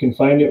 You can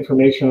find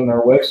information on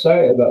our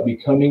website about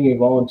becoming a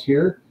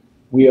volunteer.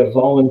 We have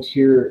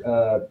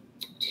volunteer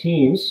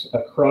teams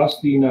across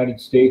the United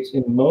States,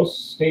 in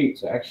most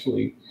states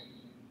actually.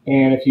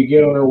 And if you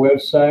get on our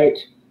website,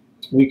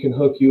 we can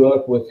hook you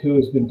up with who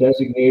has been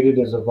designated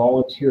as a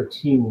volunteer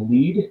team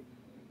lead.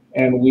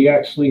 And we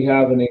actually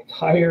have an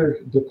entire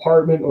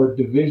department or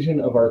division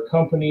of our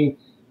company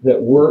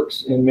that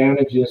works and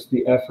manages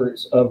the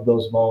efforts of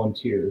those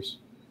volunteers.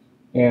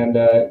 And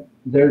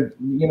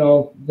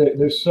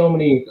there's so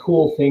many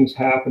cool things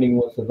happening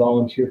with the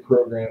volunteer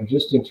program,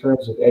 just in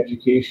terms of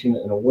education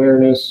and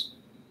awareness,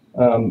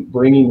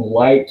 bringing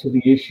light to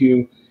the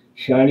issue,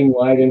 shining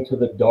light into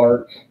the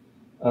dark,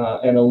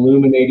 and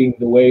illuminating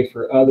the way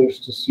for others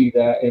to see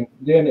that. And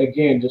then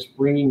again, just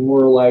bringing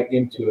more light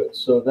into it.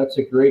 So that's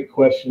a great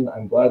question.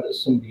 I'm glad that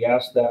somebody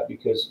asked that,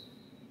 because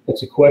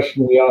it's a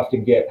question we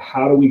often get.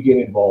 How do we get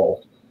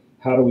involved?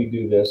 How do we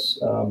do this?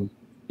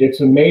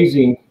 It's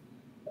amazing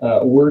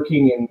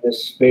working in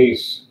this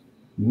space,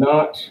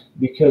 not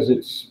because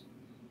it's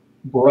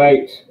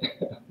bright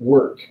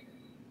work.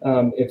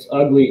 It's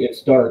ugly,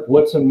 it's dark.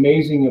 What's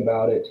amazing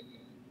about it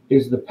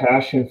is the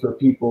passion for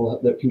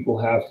people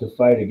have to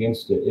fight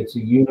against it. It's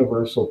a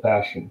universal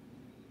passion.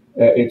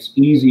 It's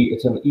easy.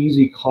 It's an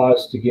easy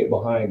cause to get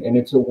behind, and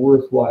it's a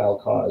worthwhile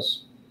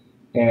cause.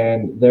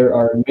 And there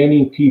are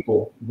many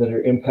people that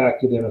are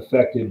impacted and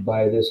affected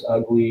by this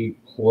ugly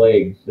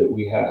plague that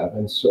we have.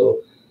 And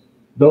so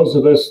those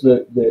of us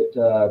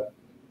that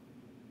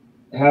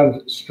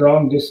have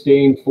strong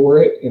disdain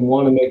for it and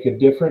want to make a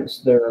difference,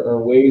 there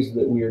are ways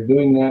that we are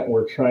doing that.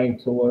 We're trying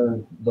to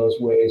learn those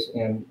ways,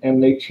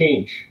 and they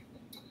change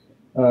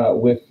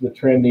with the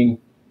trending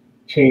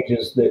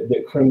changes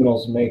that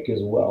criminals make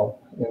as well.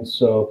 And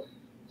so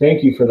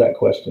thank you for that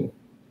question.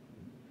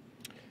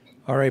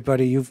 All right,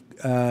 buddy.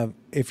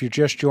 If you're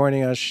just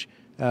joining us,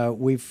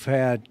 we've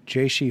had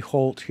JC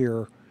Holt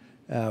here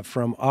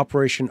from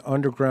Operation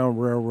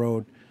Underground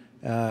Railroad.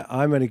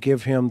 I'm going to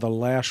give him the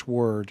last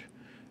word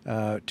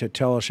to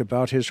tell us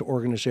about his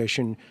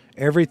organization.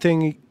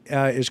 Everything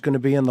is going to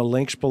be in the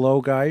links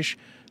below, guys,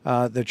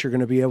 that you're going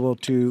to be able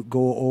to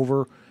go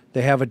over.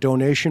 They have a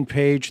donation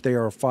page. They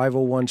are a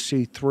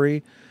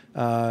 501c3.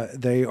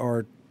 They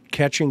are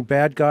catching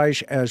bad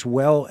guys as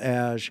well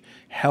as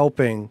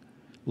helping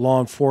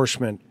law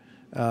enforcement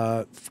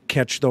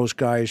catch those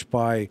guys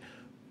by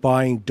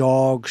buying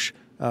dogs,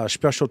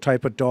 special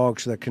type of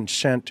dogs that can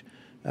scent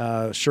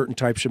certain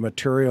types of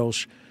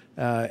materials.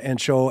 And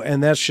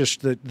that's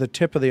just the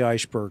tip of the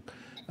iceberg.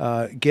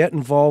 Get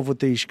involved with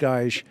these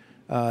guys.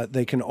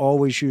 They can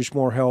always use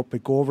more help,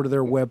 but go over to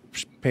their web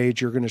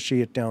page. You're going to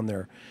see it down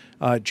there.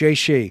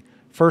 JC,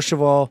 first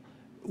of all,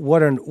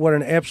 what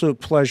an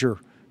absolute pleasure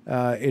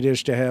it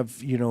is to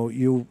have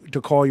you to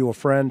call you a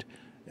friend,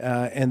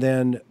 and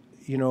then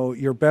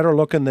you're better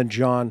looking than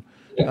John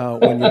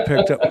when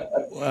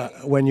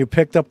you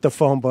picked up the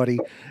phone, buddy.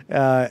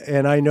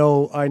 And I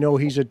know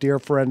he's a dear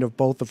friend of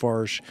both of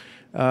ours.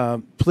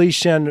 Please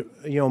send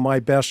my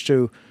best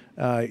to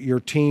your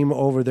team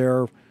over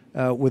there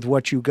with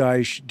what you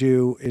guys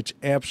do. It's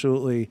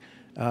absolutely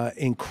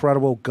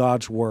incredible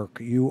God's work.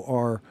 You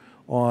are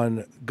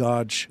on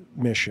God's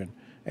mission,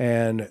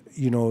 and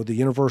the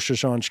universe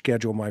is on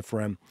schedule, my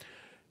friend.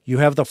 You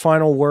have the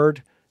final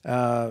word.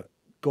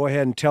 Go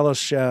ahead and tell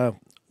us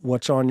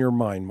what's on your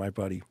mind, my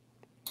buddy.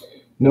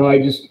 No,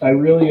 I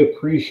really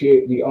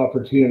appreciate the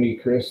opportunity,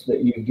 Chris,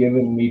 that you've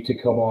given me to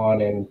come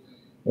on and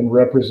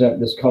represent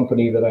this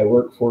company that I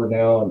work for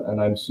now,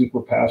 and I'm super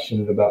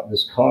passionate about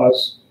this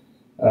cause.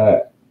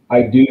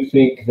 I do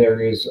think there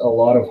is a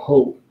lot of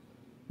hope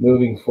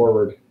moving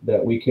forward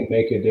that we can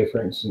make a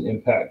difference and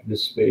impact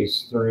this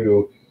space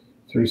through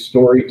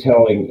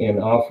storytelling and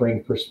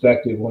offering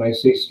perspective. When I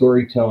say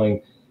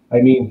storytelling,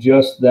 I mean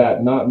just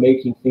that, not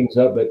making things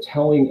up, but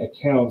telling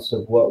accounts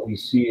of what we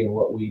see and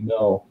what we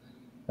know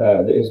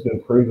that has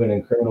been proven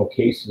in criminal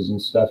cases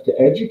and stuff, to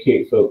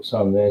educate folks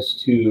on this,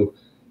 to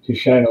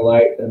shine a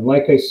light. And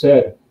like I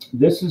said,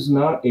 this is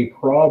not a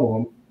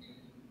problem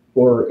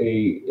or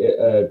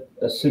a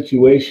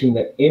situation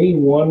that any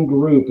one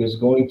group is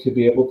going to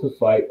be able to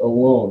fight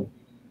alone.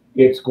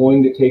 It's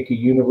going to take a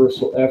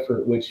universal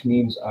effort, which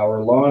means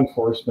our law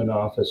enforcement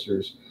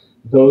officers,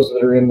 those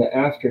that are in the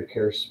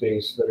aftercare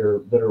space, that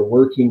are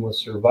working with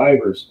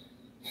survivors,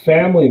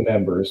 family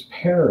members,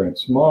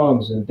 parents,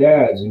 moms and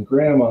dads and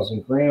grandmas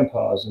and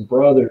grandpas and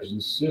brothers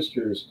and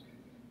sisters,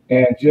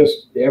 and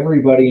just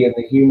everybody in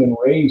the human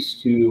race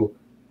to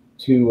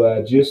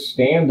just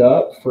stand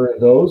up for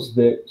those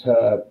that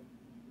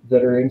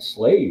are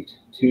enslaved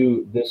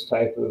to this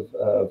type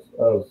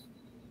of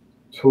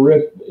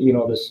terrific,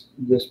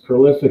 this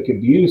prolific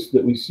abuse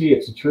that we see.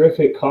 It's a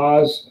terrific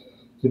cause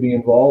to be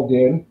involved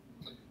in,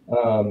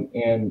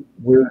 and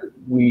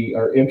we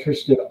are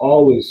interested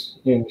always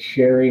in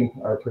sharing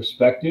our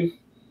perspective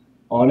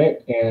on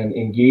it and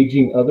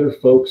engaging other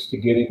folks to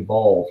get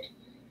involved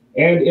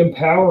and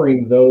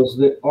empowering those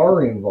that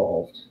are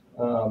involved.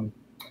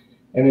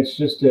 And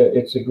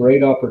it's a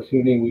great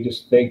opportunity. We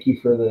just thank you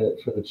for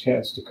the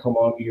chance to come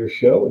on to your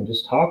show and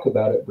just talk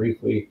about it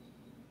briefly.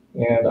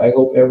 And I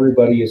hope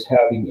everybody is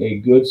having a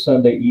good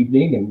Sunday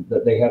evening and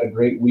that they had a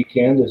great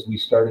weekend as we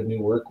start a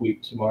new work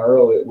week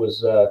tomorrow. It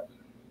was a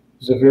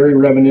very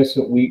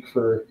reminiscent week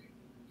for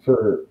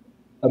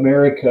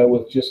America,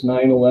 with just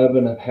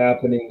 9/11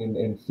 happening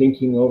and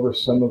thinking over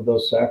some of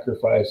those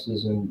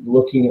sacrifices and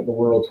looking at the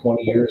world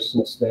 20 years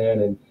since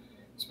then. And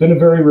it's been a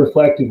very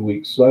reflective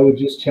week. So I would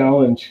just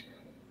challenge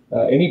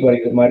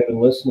anybody that might have been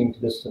listening to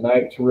this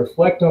tonight to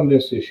reflect on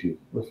this issue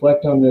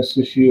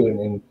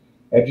and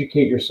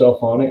educate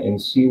yourself on it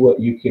and see what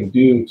you can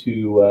do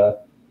to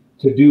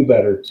do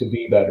better, to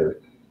be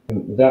better.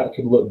 And that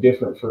could look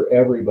different for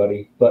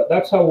everybody, but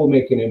that's how we'll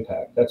make an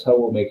impact. That's how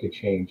we'll make a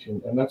change.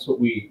 And that's what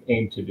we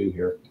aim to do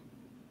here.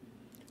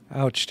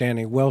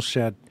 Outstanding. Well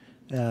said.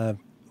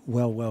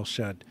 Well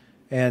said.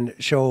 And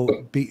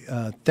so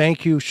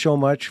thank you so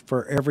much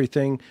for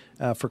everything,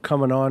 for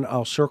coming on.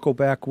 I'll circle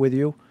back with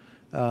you,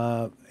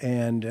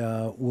 and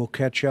we'll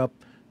catch up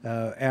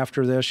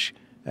after this.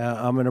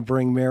 I'm going to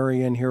bring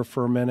Mary in here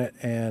for a minute,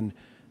 and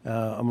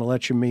I'm going to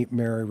let you meet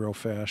Mary real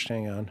fast.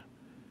 Hang on.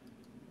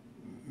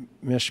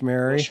 Miss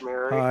Mary.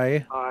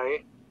 Hi.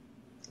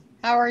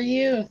 How are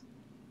you?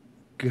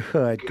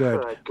 Good.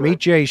 Meet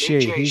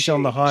JC. He's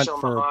on the hunt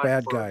for a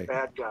bad guy.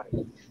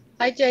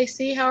 Hi,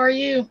 JC. How are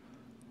you?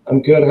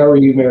 I'm good. How are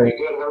you, Mary?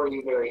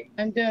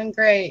 I'm doing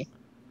great.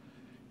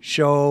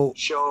 So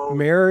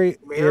Mary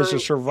is a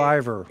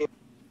survivor.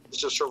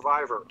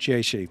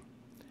 JC.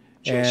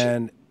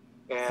 And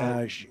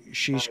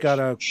she's got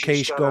a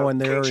case going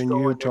there in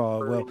Utah.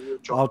 Well,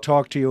 I'll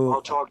talk to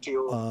you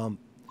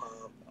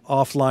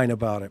offline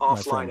about it, my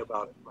friend.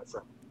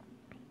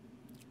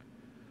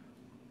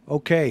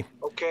 Okay.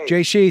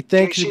 JC,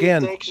 thanks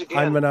again.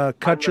 I'm going to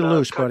cut you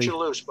loose,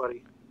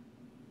 buddy.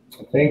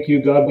 Thank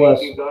you. God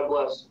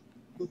bless.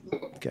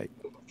 Okay.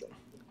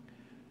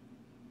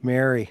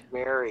 Mary.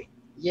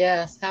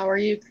 Yes. How are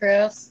you,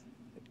 Chris?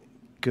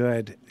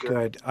 Good.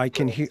 I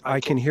can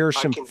hear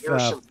some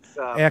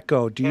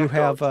echo. Do you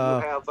have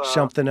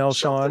something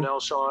else on?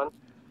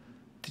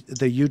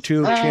 The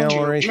YouTube channel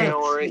or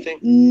anything?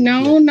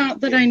 No, not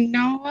that I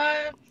know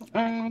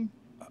of.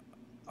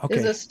 Okay.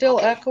 Is it still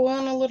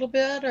echoing a little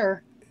bit,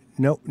 or?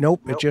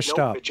 Nope. It just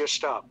stopped.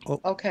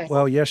 Oh, okay.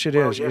 Well, yes, it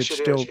is. It's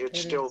still.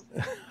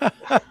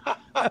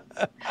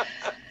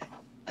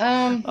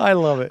 I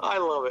love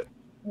it.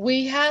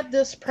 We had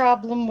this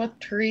problem with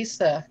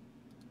Teresa.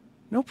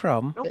 No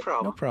problem.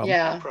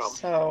 Yeah.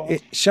 So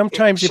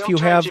sometimes if you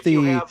have the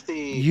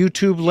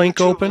YouTube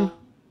link open,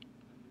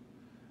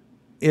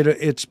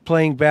 it's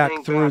playing back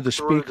through the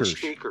speakers.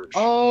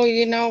 Oh,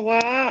 you know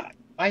what?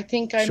 I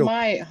think I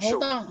might.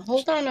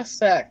 Hold on a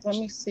sec. Let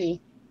me see.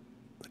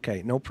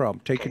 Okay, no problem.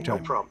 Take your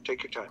time.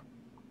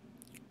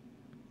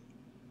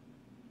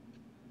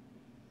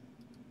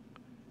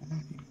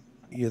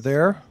 You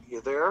there?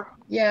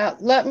 Yeah,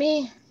 let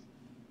me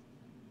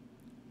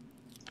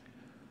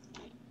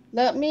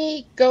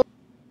go.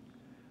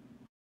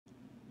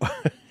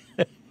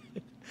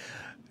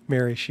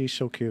 Mary, she's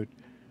so cute.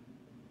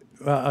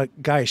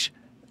 Guys,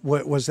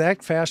 was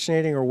that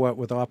fascinating or what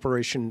with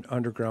Operation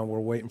Underground? We're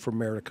waiting for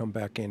Mary to come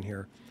back in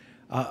here.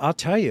 I'll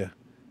tell you,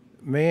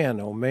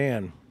 man, oh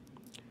man.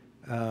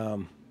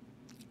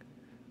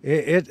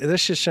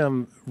 This is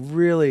some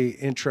really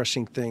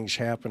interesting things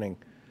happening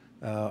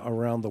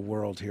around the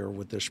world here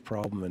with this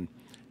problem. And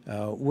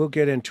we'll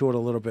get into it a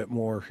little bit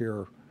more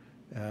here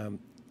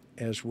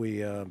as we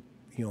have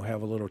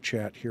a little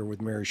chat here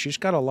with Mary. She's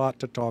got a lot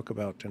to talk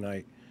about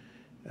tonight.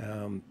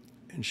 And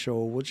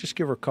so we'll just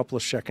give her a couple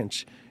of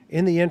seconds.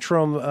 In the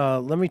interim,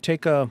 let me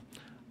take a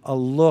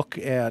look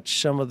at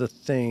some of the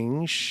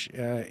things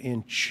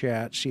in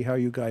chat, see how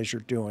you guys are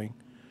doing.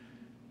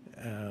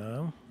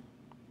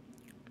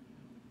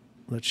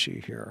 Let's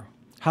see here.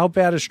 How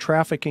bad is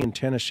trafficking in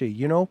Tennessee?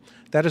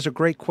 That is a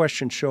great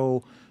question.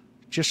 So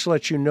just to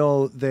let you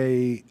know,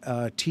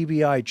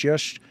 TBI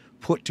just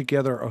put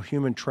together a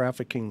human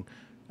trafficking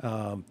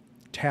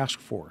task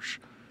force.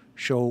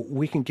 So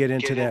we can get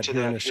into that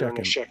here in a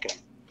second.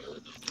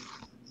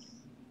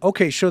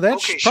 Okay, so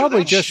that's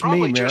probably just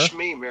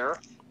me, Mary.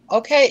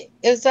 Okay,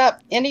 is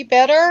that any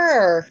better,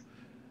 or?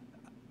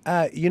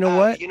 You know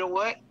what?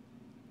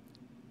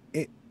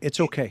 It's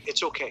okay.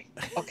 Okay.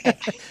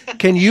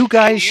 Can you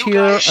guys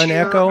hear an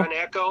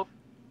echo?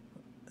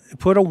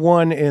 Put a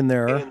 1 in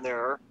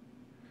there.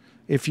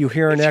 If you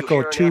hear an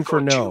echo, 2 for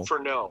no.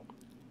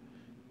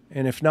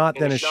 And if not,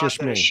 then it's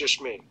just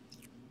me.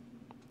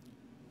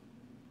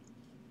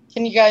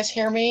 Can you guys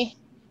hear me?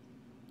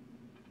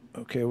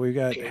 Okay, we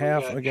got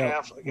half. I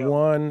got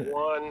one.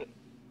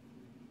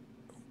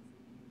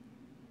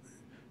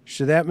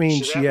 So that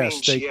means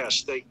yes,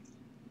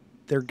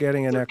 they're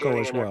getting an echo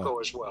as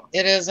well.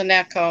 It is an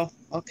echo.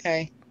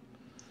 Okay.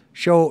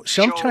 So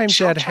sometimes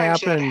that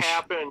happens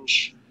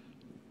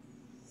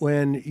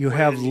when you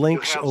have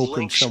links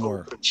open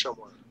somewhere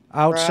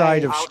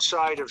outside of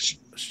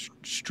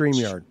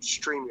StreamYard.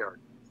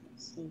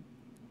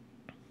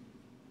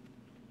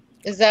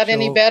 Is that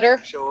any better?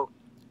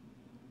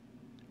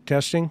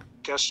 Testing?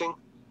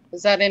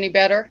 Is that any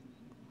better?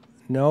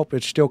 Nope,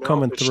 it's still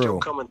coming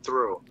through.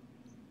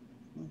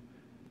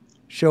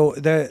 So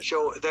that.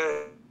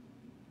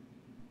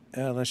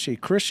 Let's see.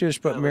 Chris is,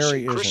 but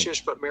Mary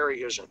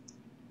isn't.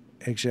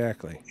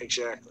 Exactly.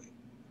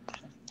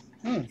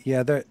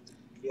 Yeah.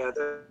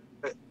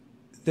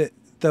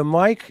 The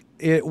mic.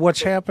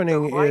 What's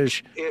happening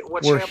is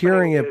we're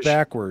hearing it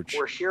backwards.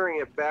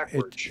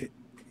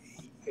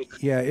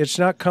 Yeah, it's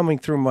not coming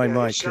through my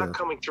mic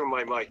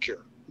here.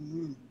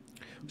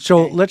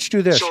 So let's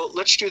do this.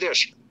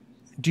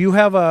 Do you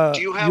have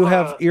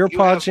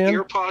earpods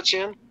in?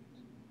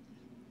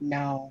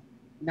 No,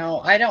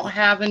 I don't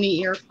have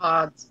any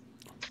earpods.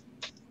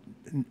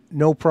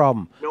 No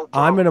problem.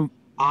 I'm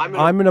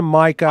gonna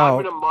mic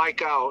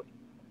out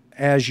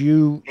as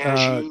you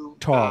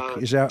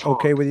talk. Is that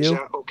okay with you?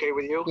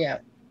 Yeah.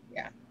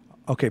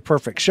 Okay,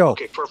 perfect. So,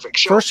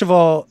 first of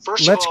all,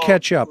 let's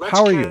catch up.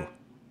 How are you?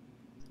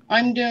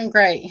 I'm doing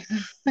great.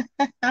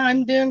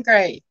 I'm doing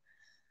great.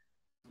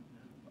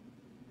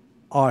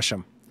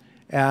 Awesome.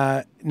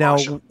 Now,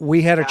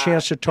 we had a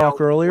chance to talk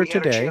earlier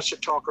today.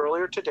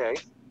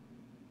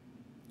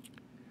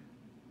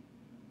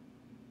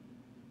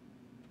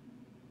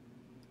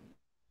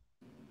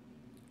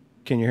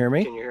 Can you hear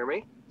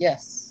me?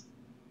 Yes.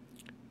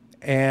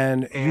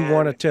 And you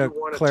wanted to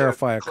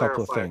clarify a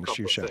couple of things,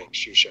 you said.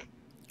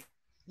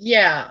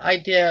 Yeah, I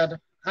did.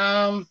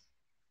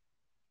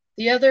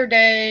 The other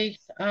day,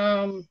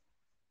 Donnie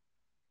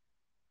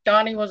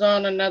was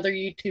on another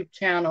YouTube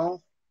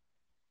channel,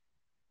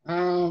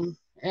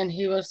 and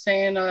he was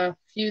saying a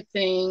few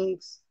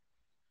things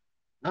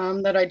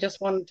that I just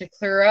wanted to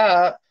clear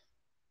up.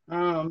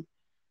 And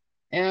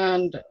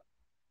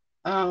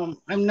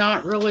I'm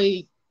not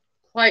really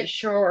quite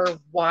sure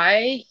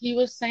why he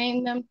was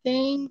saying them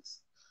things,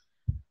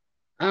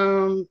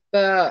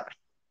 but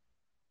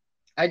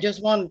I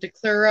just wanted to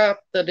clear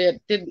up that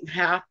it didn't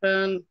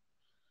happen.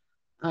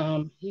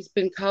 He's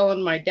been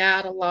calling my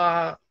dad a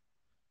lot.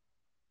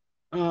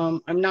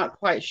 I'm not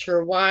quite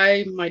sure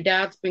why. My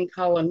dad's been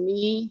calling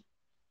me.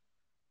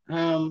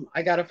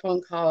 I got a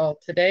phone call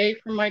today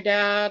from my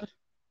dad,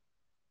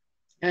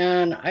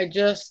 and I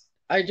just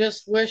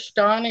wish,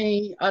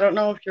 Donnie, I don't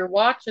know if you're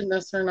watching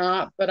this or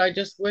not, but I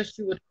just wish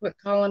you would quit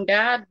calling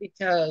Dad,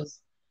 because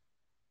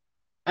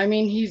I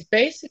mean, he's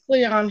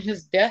basically on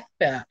his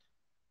deathbed,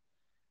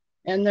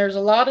 and there's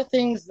a lot of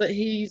things that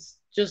he's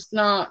just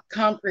not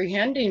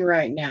comprehending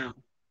right now.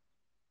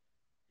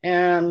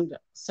 And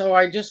so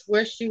I just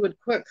wish you would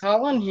quit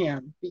calling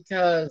him,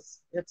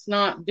 because it's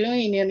not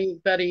doing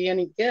anybody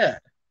any good.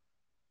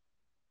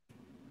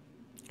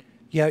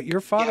 Yeah,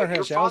 your father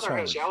has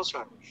Alzheimer's.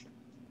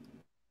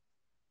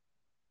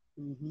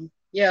 Mm-hmm.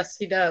 Yes,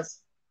 he does.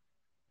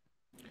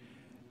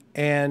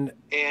 And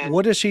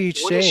what is he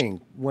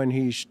saying when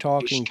he's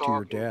talking to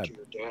your dad?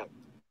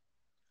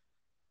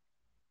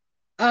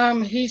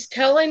 He's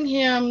telling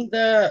him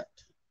that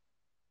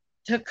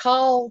to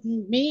call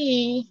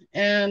me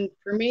and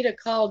for me to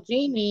call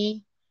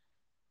Jeannie,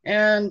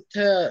 and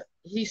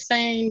he's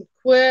saying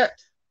quit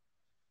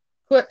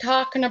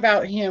talking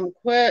about him,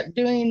 quit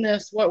doing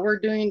this, what we're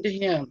doing to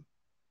him.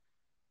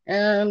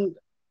 And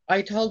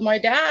I told my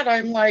dad,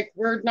 I'm like,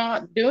 we're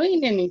not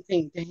doing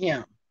anything to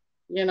him,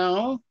 you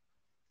know?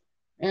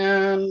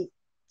 And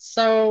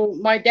so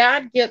my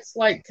dad gets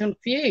like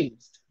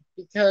confused,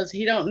 because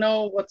he don't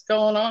know what's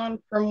going on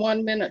from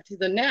one minute to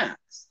the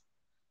next.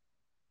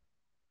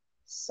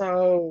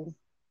 So,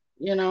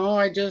 you know,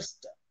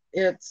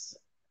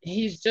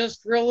 he's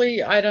just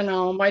really, I don't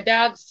know, my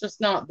dad's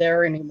just not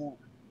there anymore,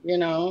 you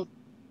know?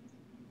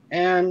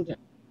 And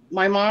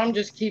my mom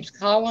just keeps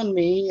calling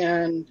me,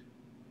 and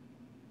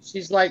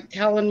she's like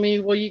telling me,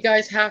 well, you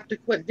guys have to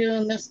quit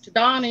doing this to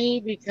Donnie,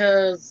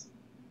 because,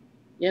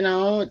 you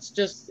know,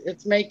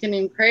 it's making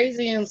him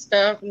crazy and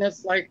stuff. And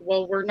it's like,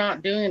 well, we're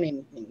not doing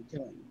anything to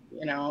him,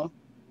 you know?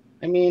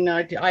 I mean,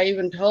 I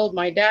even told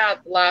my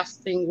dad the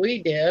last thing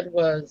we did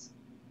was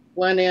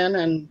went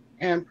in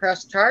and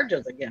pressed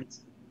charges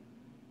against him.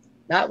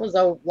 That was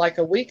like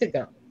a week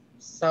ago.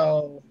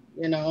 So,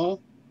 you know,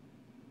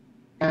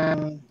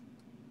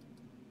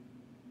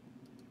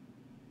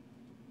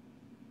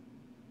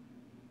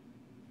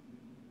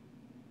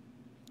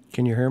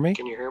 Can you hear me?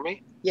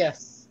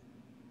 Yes.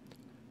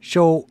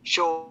 So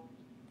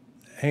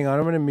hang on,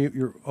 I'm going to mute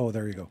your. Oh,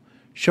 there you go.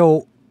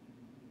 So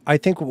I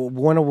think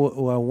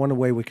one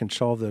way we can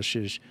solve this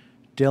is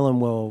Dylan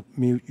will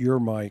mute your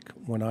mic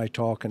when I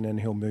talk, and then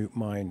he'll mute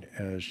mine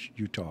as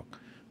you talk.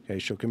 Okay,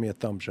 so give me a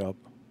thumbs up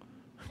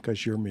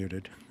because you're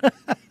muted,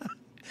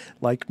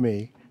 like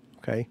me.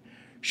 Okay,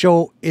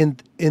 so in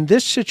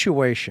this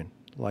situation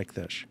like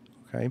this,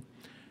 okay,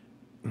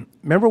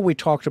 remember we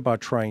talked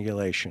about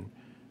triangulation,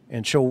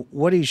 and so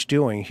what he's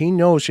doing, he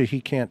knows that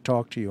he can't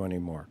talk to you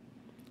anymore,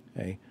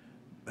 okay,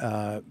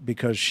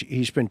 because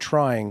he's been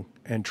trying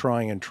and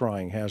trying and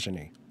trying, hasn't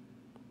he?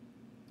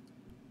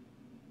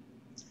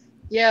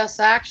 Yes,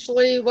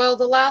 actually, well,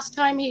 the last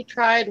time he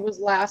tried was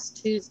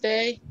last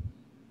Tuesday,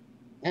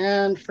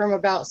 and from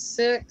about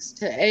 6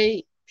 to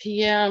 8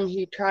 p.m.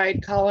 he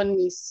tried calling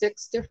me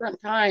 6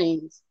 different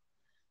times,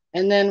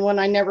 and then when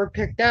I never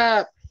picked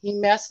up, he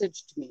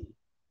messaged me.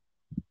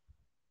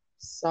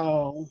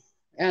 So,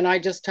 and I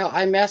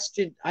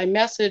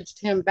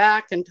messaged him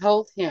back and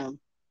told him,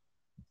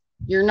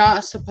 "You're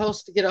not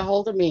supposed to get a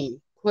hold of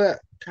me. Quit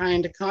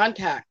trying to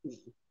contact me."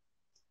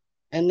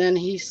 And then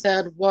he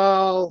said,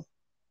 "Well,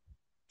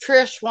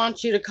 Trish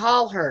wants you to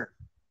call her."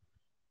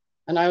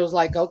 And I was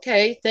like,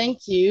 "Okay,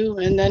 thank you."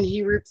 And then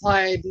he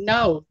replied,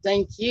 "No,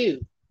 thank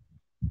you."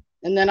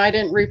 And then I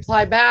didn't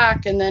reply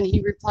back. And then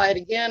he replied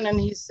again and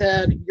he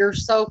said, "You're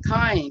so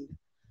kind."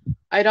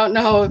 I don't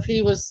know if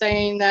he was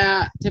saying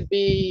that to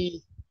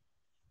be,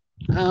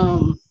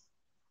 to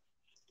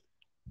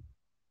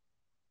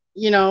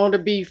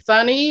be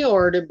funny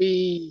or to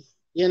be,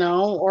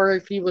 or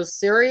if he was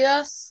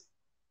serious.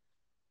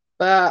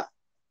 But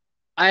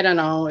I don't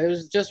know. It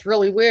was just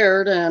really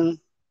weird. And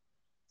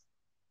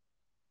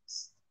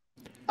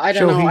I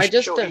don't know.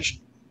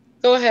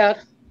 Go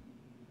ahead.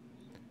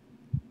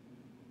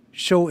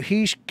 So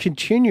he's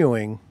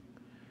continuing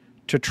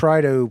to try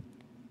to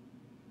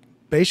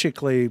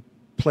basically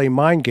play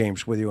mind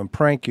games with you and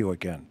prank you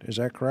again. Is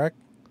that correct?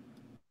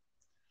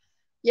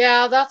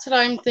 Yeah, that's what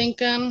I'm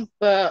thinking,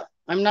 but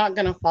I'm not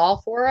going to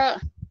fall for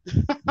it.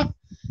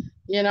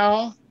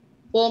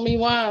 Fool me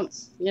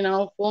once,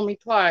 fool me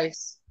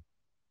twice.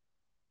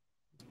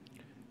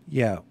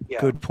 Yeah,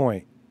 good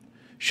point.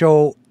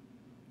 So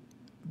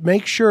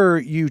make sure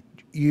you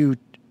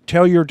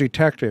tell your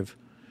detective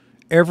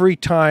every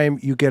time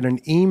you get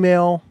an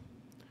email,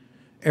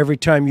 every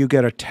time you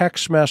get a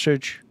text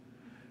message,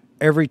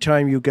 every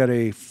time you get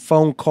a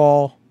phone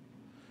call,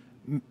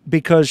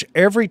 because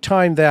every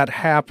time that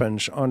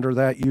happens under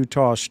that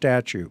Utah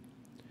statute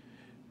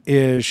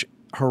is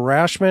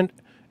harassment,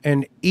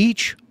 and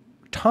each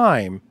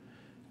time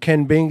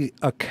can be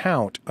a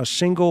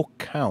single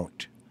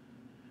count,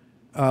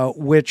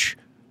 which,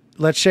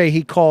 let's say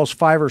he calls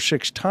 5 or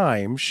 6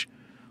 times,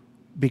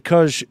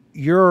 because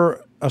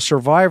you're a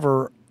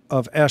survivor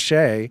of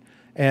SA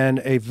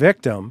and a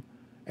victim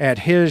at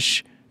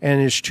his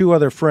and his 2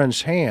 other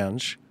friends'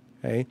 hands,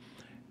 okay,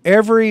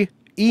 every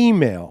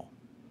email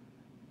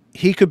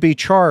he could be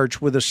charged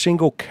with a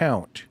single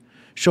count.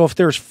 So if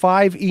there's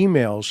 5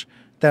 emails,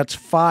 that's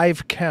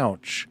 5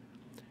 counts.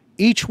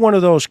 Each one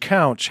of those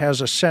counts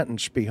has a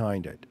sentence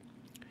behind it.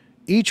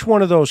 Each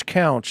one of those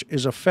counts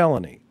is a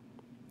felony,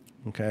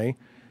 okay?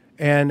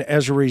 And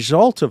as a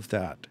result of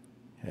that,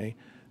 okay,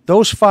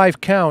 those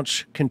 5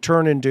 counts can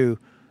turn into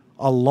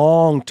a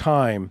long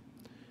time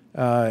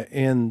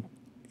in,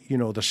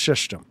 the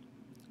system,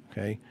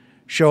 okay?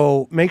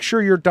 So make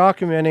sure you're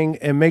documenting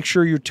and make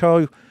sure you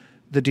tell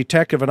the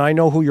detective, and I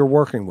know who you're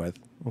working with,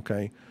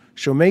 okay?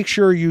 So make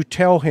sure you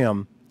tell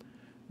him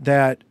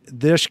that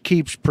this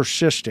keeps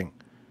persisting,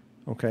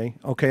 okay?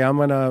 Okay, I'm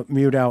going to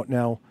mute out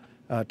now.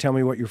 Tell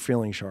me what your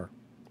feelings are.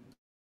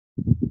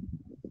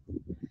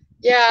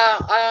 Yeah,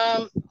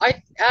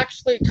 I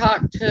actually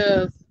talked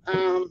to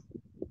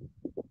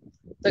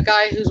the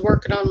guy who's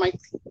working on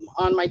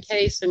my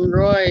case, and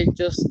Roy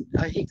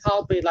he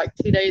called me like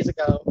 2 days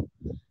ago,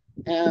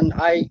 and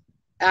I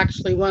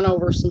actually went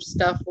over some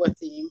stuff with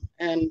him,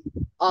 and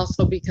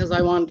also because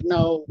I wanted to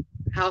know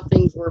how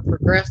things were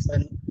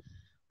progressing.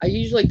 I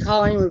usually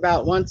call him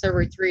about once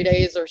every 3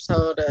 days or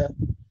so to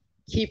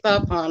keep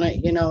up on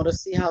it, to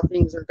see how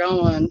things are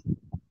going.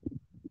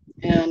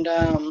 And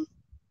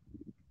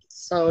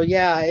so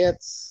yeah,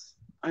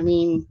 my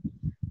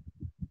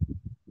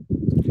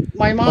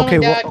mom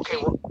and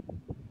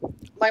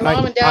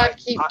dad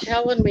keep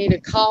telling me to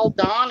call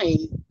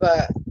Donnie,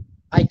 but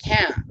I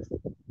can't.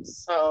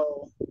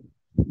 So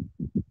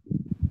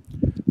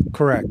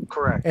Correct.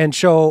 And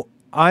so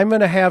I'm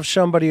going to have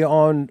somebody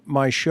on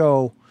my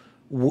show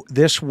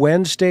this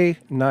Wednesday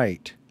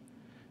night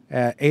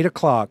at 8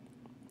 o'clock,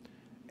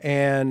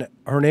 and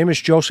her name is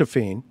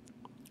Josephine,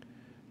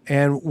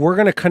 and we're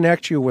going to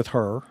connect you with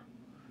her.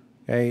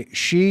 Okay?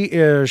 She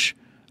is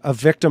a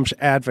victim's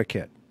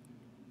advocate.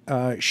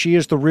 She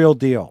is the real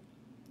deal.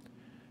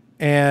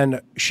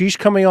 And she's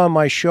coming on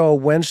my show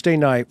Wednesday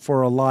night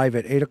for a live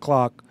at 8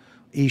 o'clock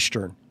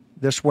Eastern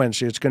this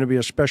Wednesday. It's going to be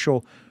a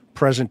special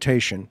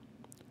presentation.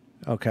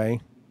 Okay.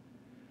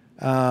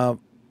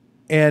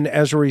 And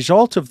as a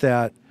result of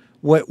that,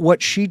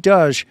 what she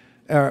does,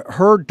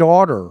 her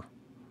daughter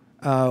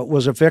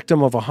was a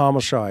victim of a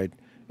homicide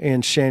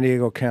in San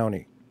Diego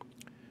County.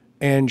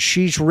 And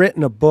she's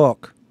written a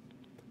book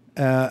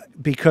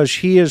because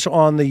he is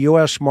on the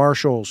U.S.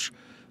 Marshals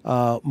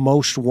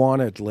most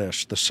wanted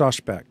list, the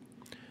suspect.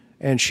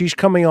 And she's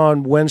coming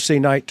on Wednesday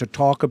night to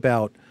talk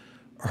about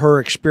her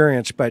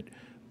experience. But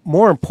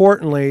more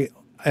importantly,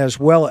 as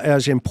well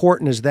as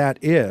important as that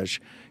is,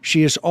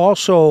 she is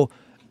also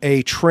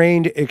a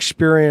trained,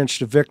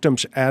 experienced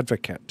victims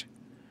advocate.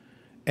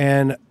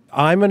 And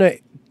I'm going to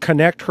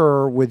connect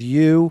her with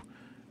you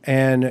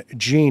and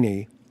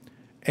Jeannie.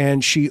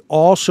 And she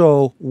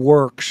also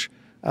works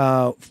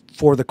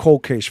for the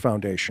Cold Case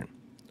Foundation.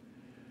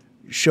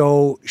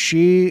 So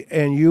she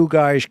and you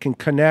guys can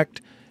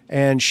connect,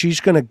 and she's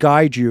going to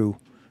guide you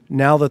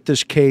now that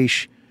this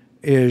case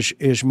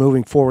is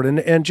moving forward.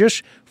 And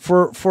just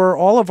for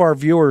all of our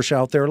viewers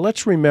out there,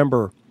 let's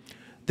remember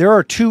there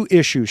are two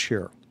issues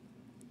here.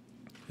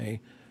 Okay?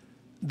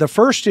 The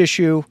first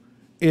issue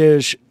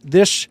is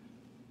this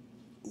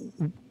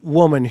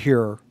woman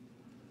here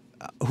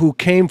who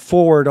came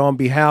forward on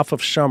behalf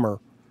of Summer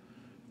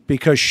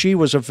because she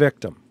was a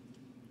victim,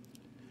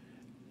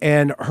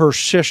 and her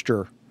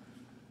sister,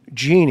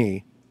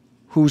 Jeannie,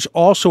 who's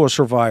also a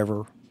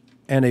survivor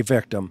and a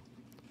victim.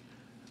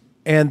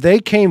 And they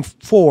came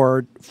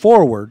forward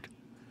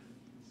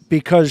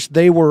because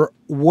they were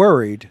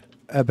worried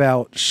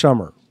about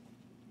Summer.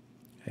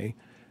 Okay?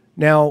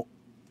 Now,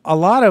 a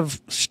lot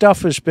of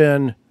stuff has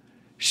been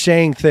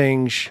saying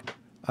things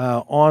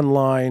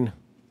online,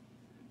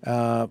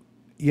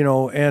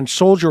 and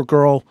Soldier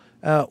Girl,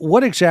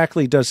 what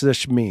exactly does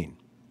this mean?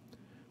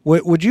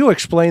 Would you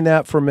explain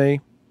that for me?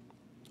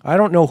 I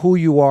don't know who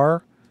you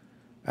are.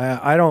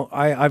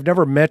 I've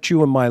never met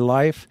you in my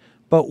life,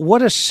 but what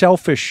does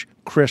selfish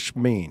Chris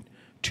mean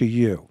to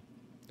you?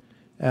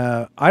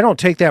 I don't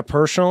take that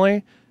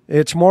personally.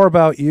 It's more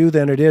about you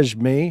than it is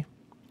me,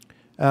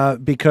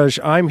 because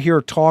I'm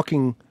here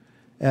talking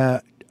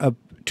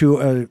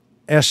to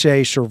a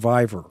SA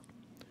survivor.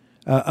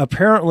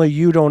 Apparently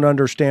you don't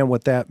understand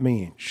what that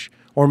means,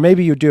 or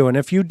maybe you do. And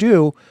if you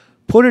do,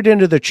 put it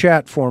into the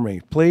chat for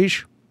me,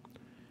 please.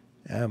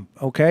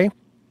 Okay?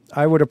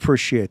 I would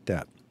appreciate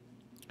that.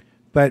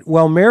 But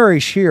while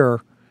Mary's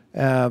here,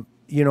 I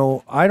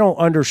don't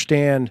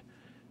understand,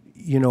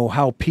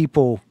 how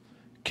people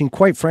can,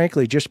 quite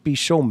frankly, just be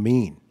so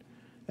mean.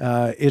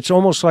 It's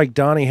almost like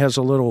Donnie has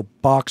a little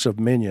box of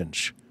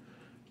minions,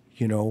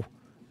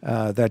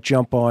 that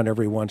jump on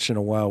every once in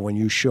a while when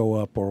you show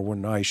up or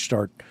when I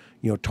start,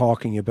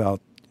 talking about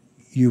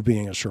you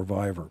being a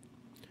survivor.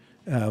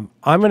 I'm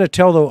going to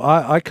tell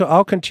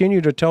I'll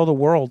continue to tell the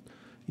world,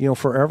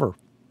 forever.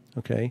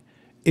 Okay.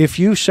 If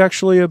you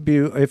sexually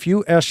abuse, if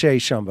you SA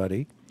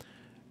somebody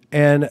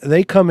and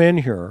they come in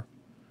here,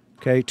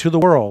 okay, to the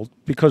world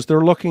because they're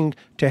looking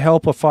to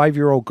help a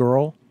 5-year-old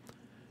girl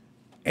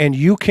and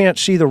you can't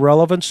see the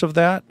relevance of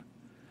that,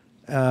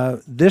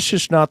 this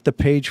is not the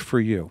page for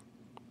you.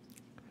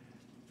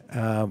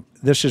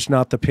 This is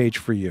not the page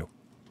for you,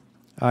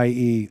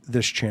 i.e.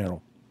 this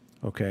channel,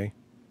 okay,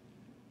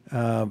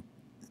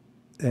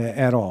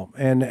 at all.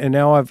 And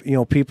now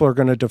people are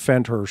going to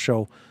defend her.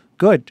 So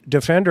good,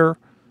 defend her.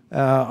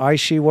 I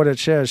see what it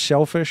says,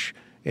 selfish.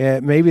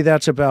 Maybe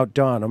that's about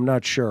Don. I'm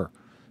not sure.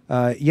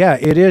 Yeah,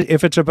 it is.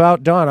 If it's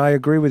about Don, I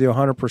agree with you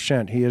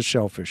 100%. He is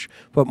selfish.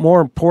 But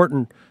more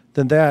important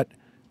than that,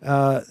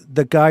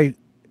 the guy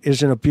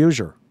is an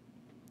abuser.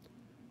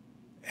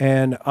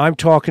 And I'm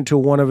talking to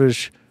one of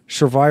his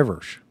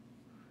survivors.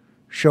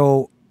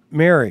 So,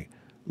 Mary,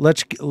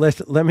 let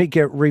me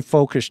get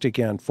refocused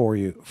again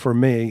for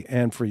me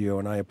and for you,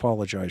 and I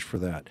apologize for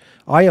that.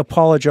 I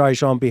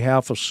apologize on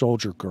behalf of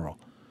Soldier Girl.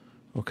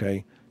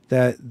 Okay,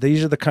 that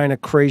these are the kind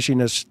of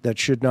craziness that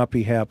should not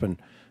be happening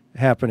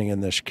in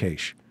this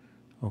case.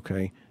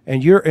 Okay,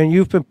 and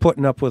you've been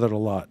putting up with it a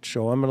lot,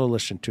 so I'm going to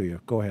listen to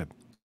you. Go ahead.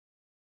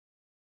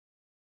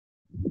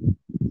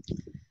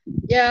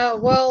 Yeah,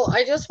 well,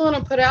 I just want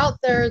to put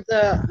out there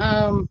that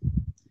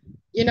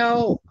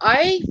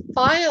I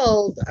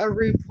filed a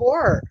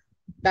report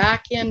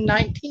back in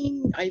I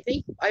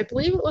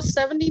believe it was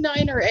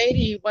 79 or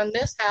 80 when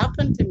this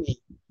happened to me.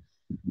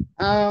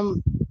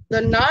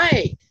 The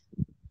night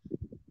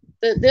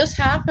that this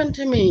happened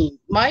to me,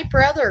 my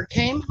brother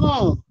came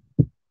home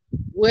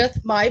with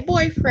my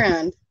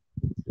boyfriend.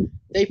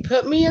 They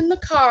put me in the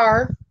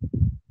car,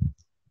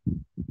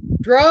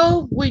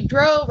 we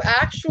drove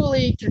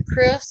actually to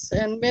Chris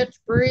and Mitch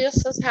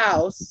Brius's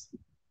house.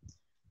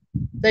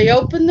 They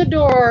opened the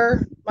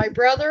door, my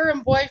brother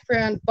and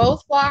boyfriend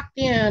both walked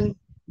in,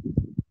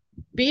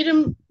 beat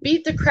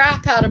the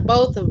crap out of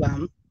both of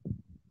them.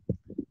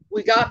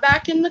 We got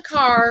back in the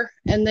car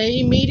and they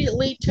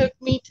immediately took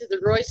me to the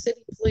Royce City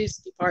Police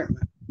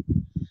Department.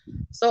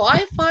 So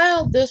I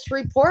filed this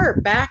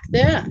report back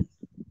then.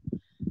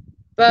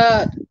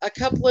 But a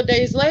couple of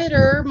days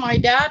later, my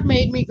dad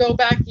made me go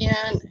back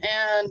in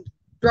and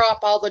drop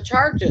all the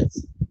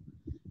charges.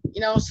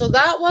 So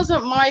that was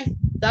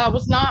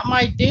not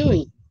my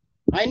doing.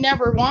 I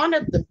never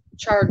wanted the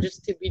charges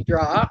to be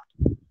dropped.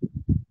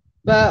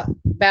 But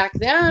back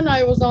then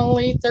I was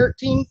only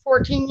 13,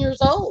 14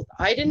 years old.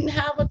 I didn't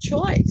have a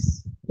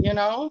choice,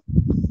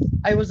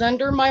 I was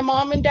under my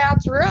mom and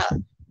dad's roof.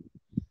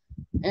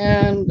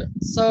 And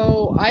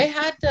so I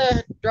had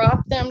to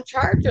drop them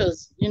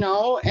charges, you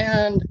know,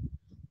 and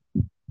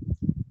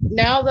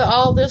now that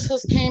all this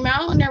has came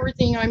out and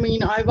everything, I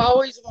mean, I've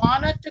always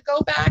wanted to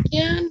go back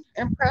in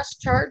and press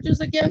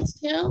charges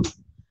against him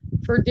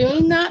for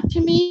doing that to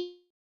me.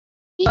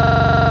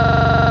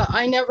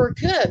 I never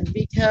could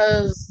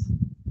because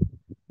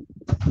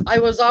I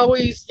was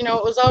always, you know,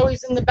 it was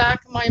always in the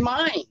back of my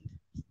mind.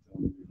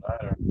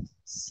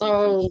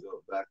 So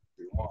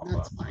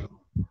that's fine.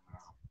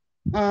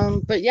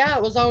 But yeah,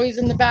 it was always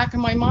in the back of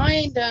my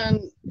mind, and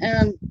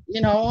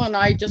you know, and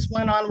I just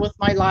went on with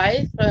my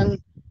life,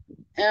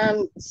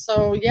 and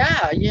so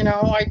yeah, you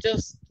know, I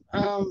just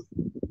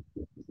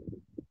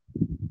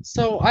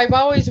so I've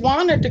always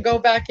wanted to go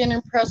back in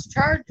and press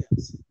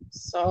charges.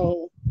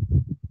 So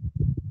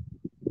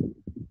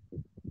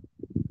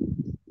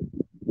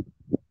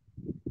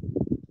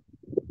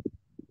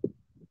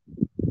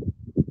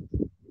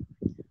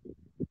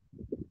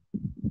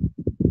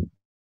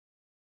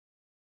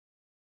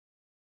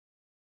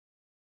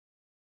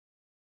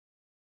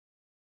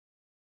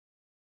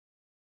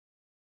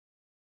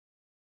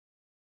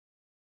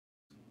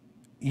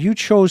you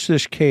chose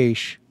this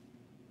case.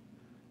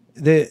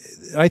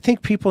 I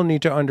think people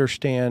need to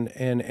understand,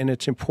 and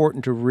it's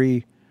important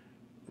to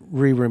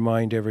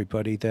remind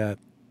everybody that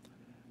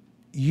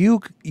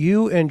you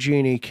and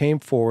Jeannie came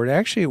forward.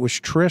 Actually, it was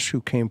Trish who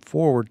came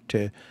forward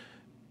to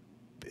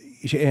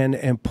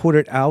and put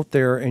it out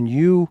there, and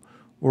you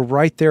were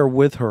right there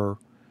with her,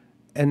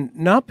 and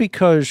not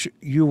because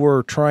you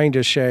were trying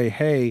to say,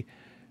 hey,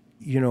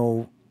 you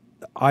know,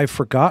 I've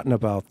forgotten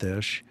about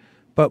this,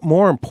 but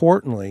more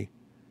importantly,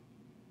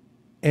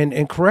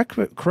 and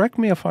correct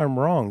me if I'm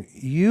wrong,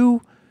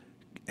 you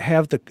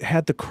had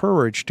the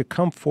courage to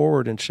come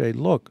forward and say,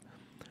 look,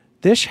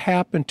 this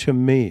happened to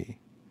me.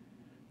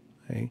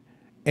 Okay?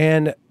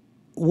 And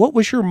what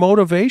was your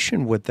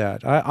motivation with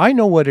that? I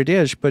know what it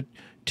is, but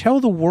tell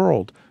the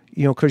world,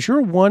 you know, because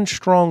you're one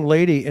strong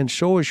lady and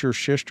so is your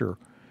sister.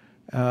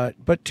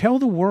 But tell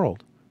the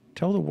world.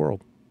 Tell the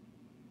world.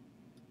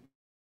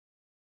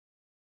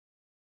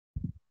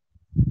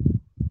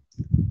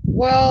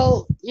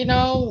 well, you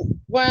know,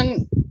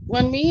 when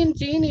me and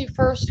Jeannie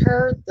first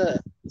heard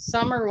that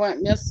Summer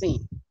went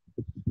missing,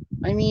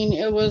 I mean,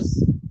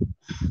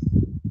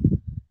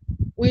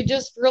 we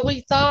just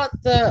really thought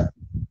that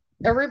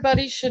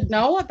everybody should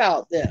know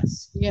about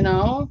this, you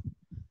know,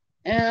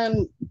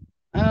 and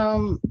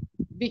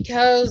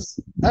because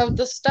of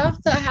the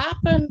stuff that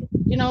happened,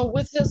 you know,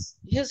 with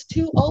his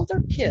two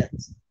older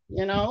kids,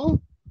 you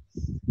know,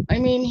 I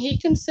mean, he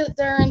can sit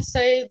there and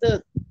say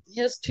that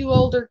his two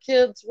older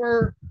kids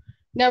were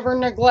never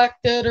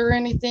neglected or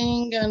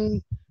anything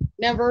and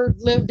never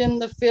lived in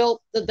the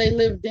filth that they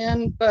lived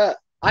in, but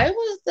I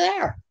was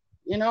there,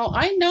 you know,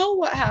 I know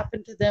what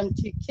happened to them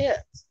two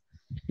kids.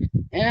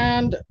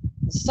 And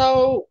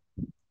so,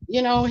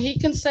 you know, he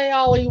can say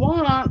all he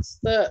wants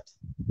that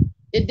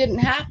it didn't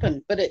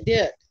happen, but it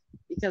did,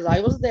 because I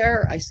was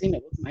there. I seen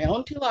it with my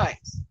own two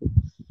eyes,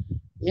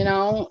 you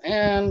know,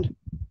 and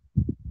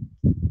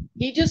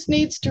he just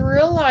needs to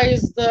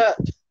realize that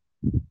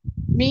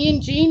me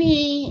and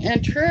Jeannie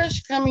and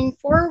Trish coming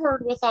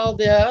forward with all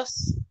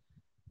this,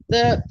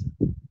 that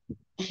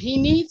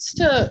he needs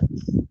to,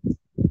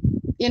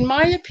 in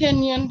my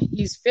opinion,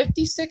 he's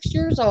 56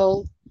 years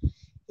old.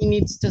 He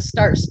needs to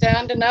start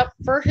standing up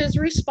for his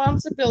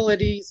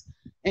responsibilities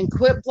and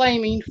quit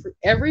blaming for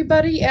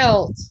everybody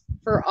else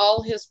for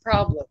all his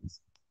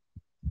problems.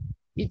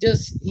 He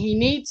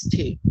needs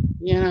to,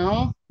 you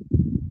know.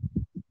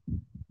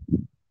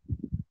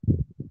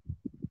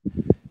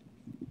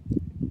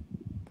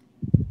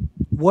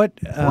 What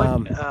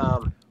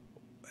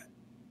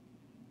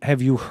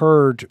have you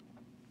heard?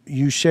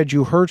 You said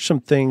you heard some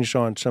things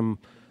on some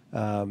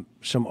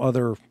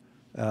other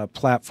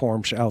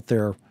platforms out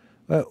there.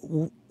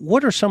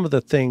 What are some of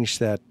the things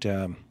that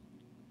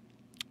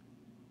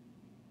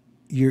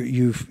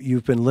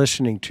you've been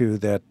listening to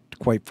that,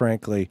 quite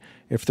frankly,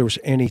 if there was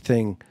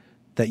anything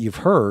that you've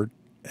heard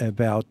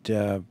about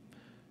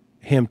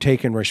him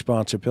taking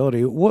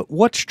responsibility,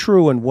 what's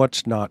true and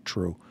what's not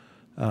true?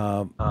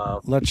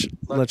 Let's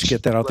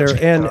get that out there.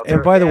 And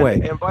by the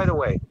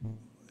way,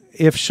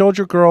 if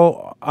Soldier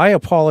Girl, I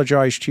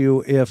apologize to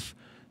you if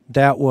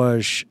that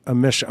was a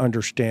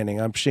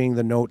misunderstanding. I'm seeing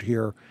the note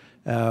here.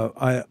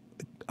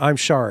 I'm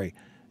sorry.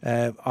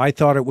 I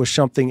thought it was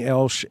something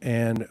else,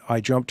 and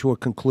I jumped to a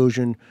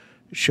conclusion.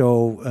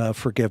 So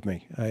forgive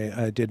me.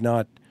 I did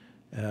not.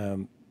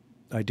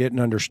 I didn't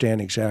understand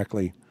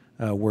exactly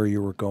where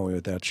you were going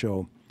with that.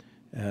 So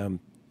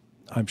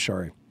I'm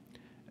sorry.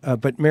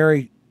 But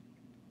Mary,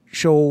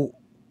 so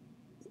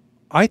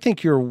I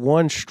think you're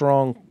one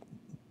strong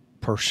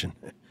person,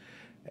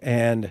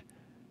 and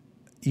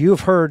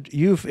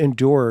you've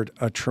endured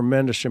a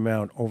tremendous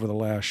amount over the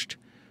last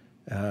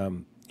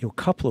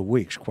couple of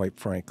weeks, quite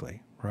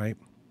frankly, right?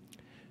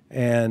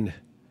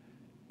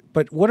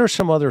 But what are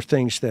some other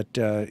things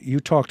that you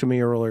talked to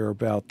me earlier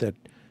about that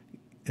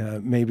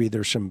maybe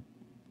there's some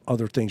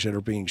other things that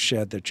are being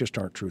said that just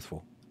aren't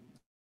truthful.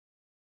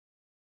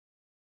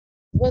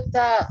 With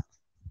that,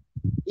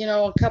 you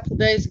know, a couple of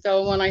days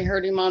ago when I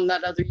heard him on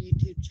that other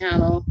YouTube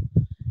channel,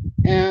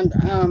 and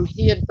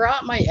he had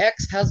brought my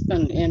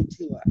ex-husband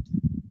into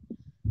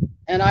it.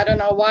 And I don't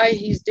know why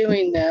he's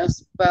doing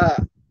this, but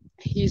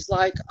he's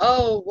like,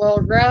 oh, well,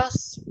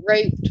 Russ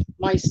raped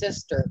my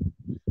sister.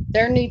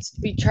 There needs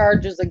to be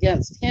charges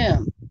against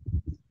him.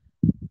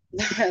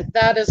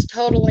 That is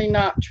totally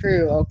not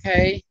true,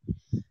 okay?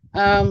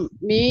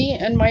 Me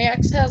and my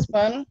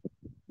ex-husband,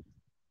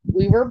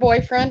 we were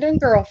boyfriend and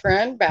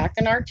girlfriend back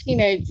in our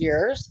teenage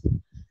years,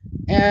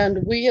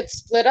 and we had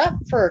split up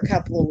for a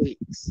couple of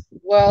weeks.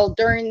 Well,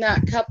 during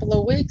that couple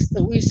of weeks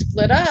that we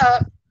split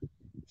up,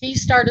 he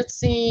started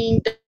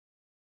seeing,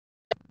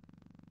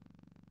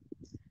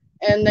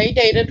 and they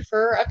dated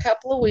for a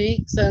couple of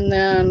weeks, and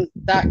then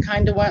that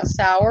kind of went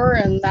sour,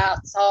 and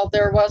that's all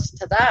there was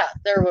to that.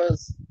 There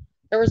was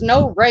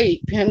no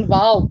rape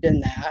involved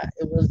in that.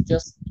 It was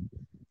just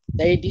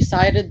they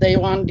decided they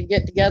wanted to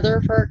get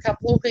together for a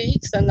couple of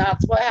weeks, and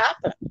that's what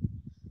happened.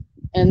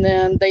 And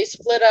then they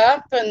split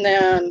up, and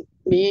then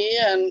me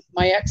and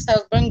my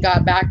ex-husband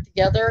got back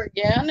together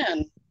again,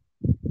 and,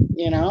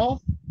 you know,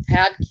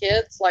 had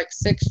kids like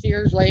 6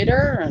 years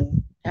later,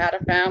 and had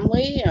a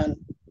family, and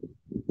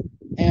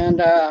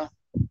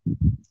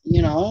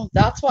you know,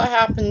 that's what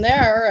happened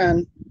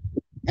there.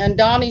 And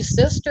Donnie's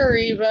sister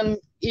even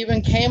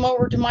came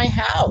over to my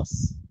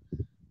house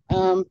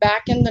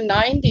back in the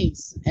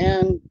 90s,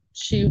 and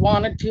she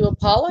wanted to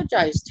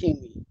apologize to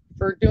me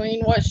for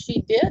doing what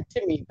she did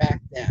to me back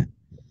then,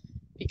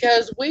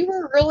 because we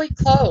were really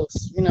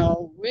close. You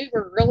know, we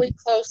were really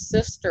close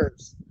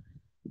sisters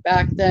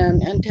back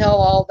then until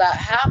all that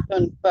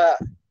happened.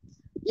 But,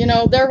 you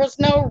know, there was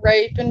no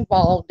rape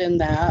involved in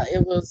that.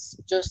 It was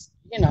just,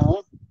 you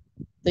know,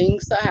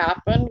 things that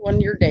happen when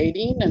you're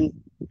dating, and,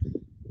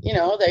 you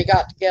know, they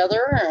got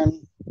together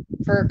and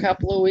for a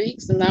couple of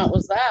weeks, and that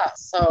was that.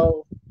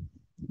 So,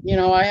 you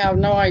know, I have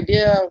no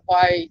idea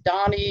why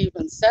Donnie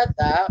even said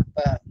that,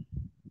 but,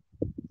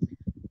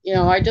 you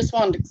know, I just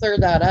wanted to clear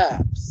that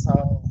up.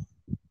 So.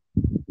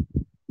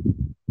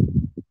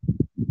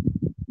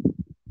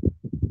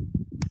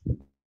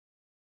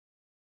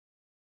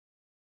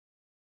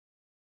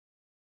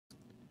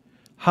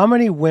 How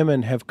many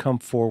women have come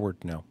forward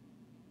now?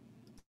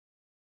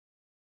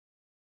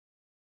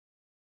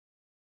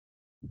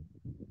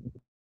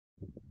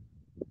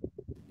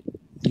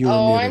 You were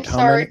muted. I'm How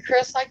sorry, many?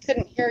 Chris, I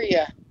couldn't hear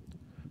you.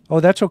 Oh,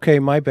 that's okay.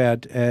 My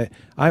bad.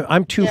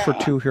 I'm two for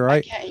two here.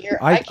 I can't hear.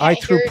 I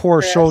threw hear you,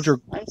 poor Chris. soldier.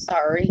 I'm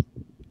sorry.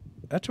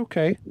 That's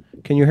okay.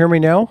 Can you hear me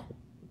now?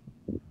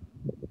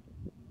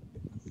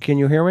 Can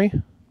you hear me?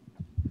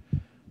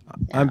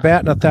 I'm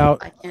batting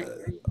 1,000. I can't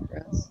hear you,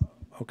 Chris.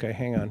 Okay,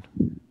 hang on.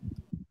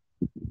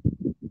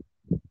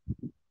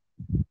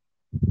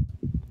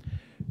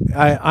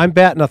 I'm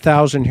batting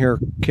 1,000 here,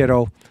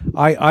 kiddo.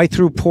 I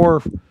threw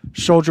poor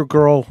soldier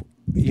girl.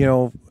 You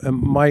know,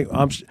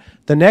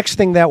 the next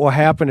thing that will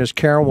happen is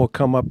Karen will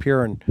come up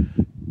here and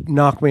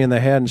knock me in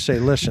the head and say,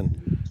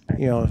 "Listen,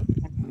 you know,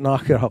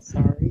 knock it up."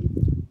 Sorry.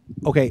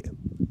 Okay,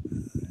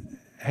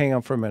 hang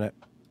on for a minute.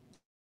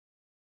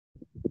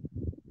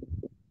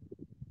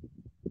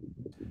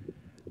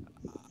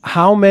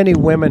 How many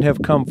women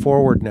have come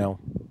forward now?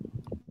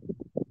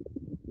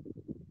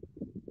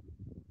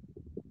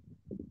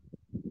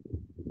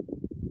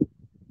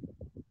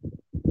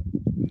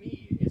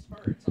 Me, it's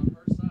her. It's on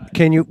her side.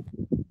 Can you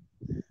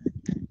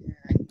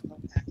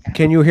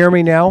hear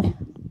me now?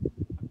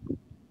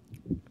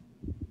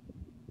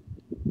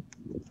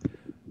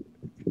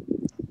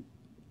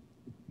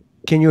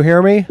 Can you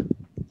hear me?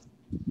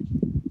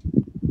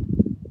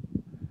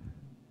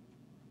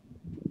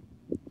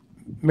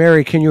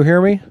 Mary, can you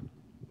hear me?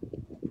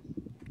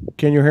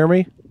 Can you hear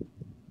me?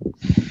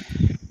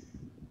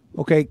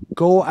 Okay,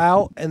 go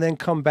out and then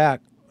come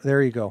back.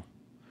 There you go.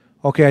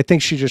 Okay, I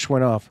think she just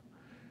went off.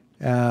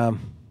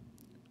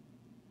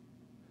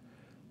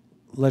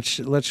 Let's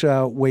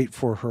wait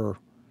for her.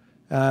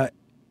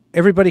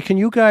 Everybody, can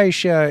you guys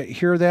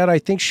hear that? I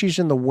think she's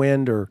in the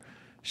wind or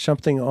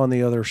something on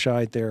the other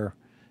side there.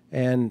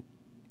 And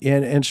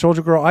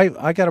Soldier Girl,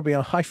 I got to be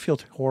honest, I feel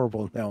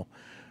horrible now.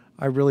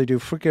 I really do.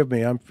 Forgive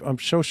me. I'm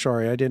so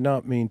sorry. I did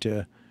not mean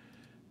to,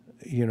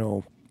 you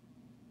know,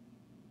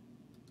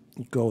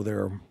 go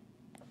there.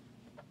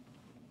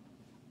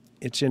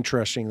 It's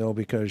interesting though,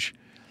 because,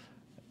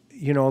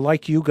 you know,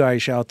 like you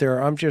guys out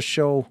there, I'm just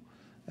so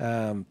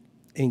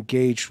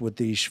engaged with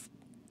these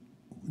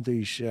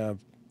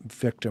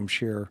victims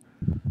here.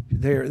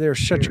 They're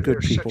such good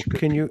people.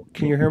 Can you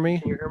hear me?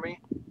 Can you hear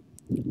me?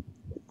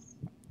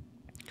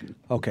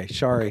 Okay,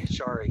 sorry.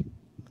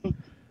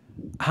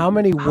 How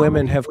many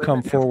women have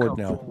come forward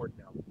now?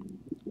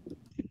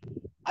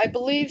 I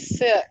believe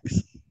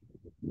 6.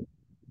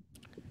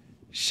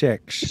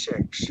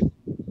 6.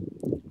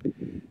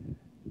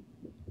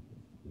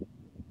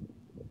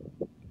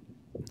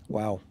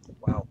 Wow.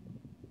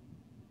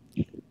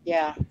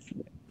 Yeah.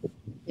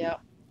 Yeah.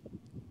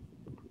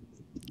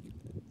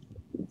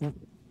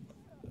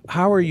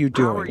 How are you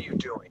doing?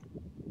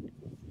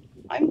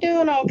 I'm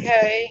doing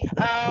okay.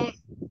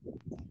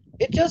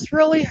 It just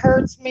really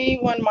hurts me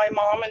when my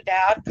mom and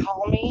dad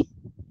call me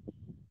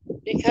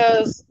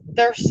because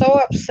they're so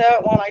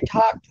upset when I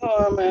talk to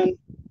them, and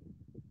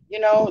you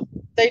know,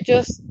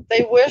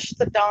 they wish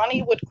that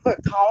Donnie would quit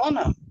calling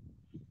them.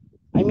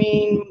 I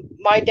mean,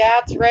 my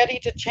dad's ready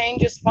to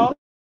change his phone.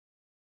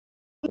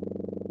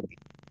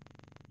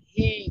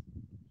 He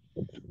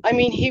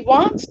he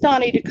wants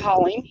Donnie to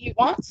call him. He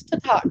wants to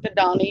talk to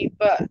Donnie,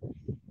 but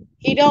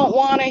he don't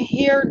want to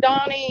hear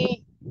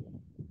Donnie,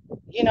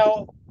 you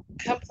know,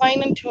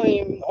 complaining to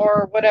him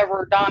or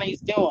whatever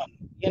Donnie's doing,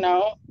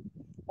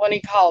 when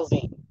he calls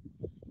him.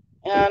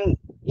 And,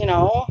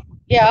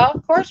 yeah,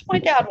 of course my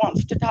dad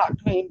wants to talk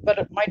to him,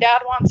 but my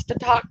dad wants to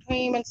talk to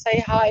him and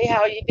say, hi,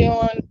 how you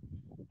doing?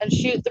 And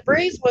shoot the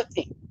breeze with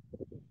him.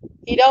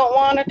 He don't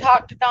want to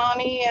talk to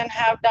Donnie and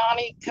have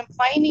Donnie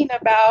complaining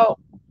about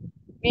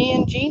me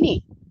and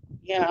Jeannie,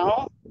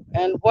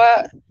 and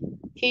what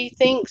he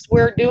thinks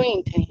we're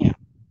doing to him.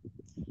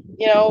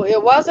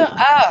 It wasn't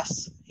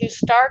us who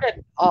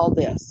started all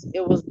this.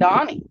 It was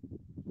Donnie,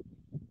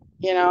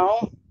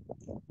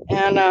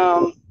 and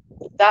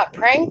that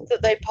prank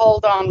that they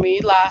pulled on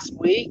me last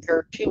week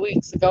or 2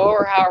 weeks ago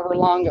or however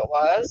long it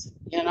was,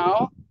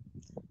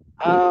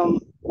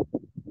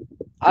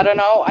 I don't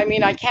know. I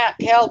mean, I can't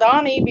tell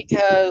Donnie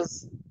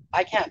because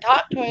I can't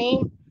talk to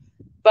him,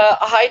 but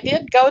I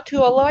did go to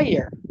a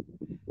lawyer.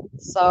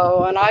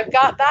 So, and I've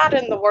got that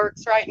in the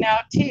works right now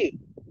too.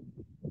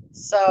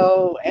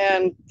 So,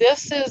 and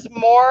this is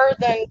more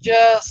than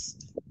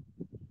just,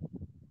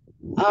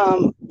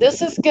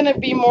 this is going to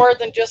be more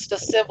than just a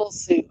civil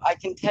suit. I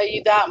can tell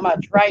you that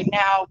much right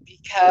now,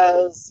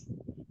 because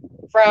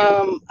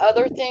from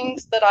other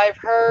things that I've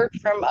heard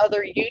from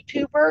other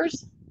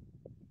YouTubers,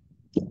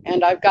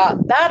 and I've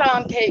got that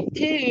on tape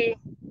too,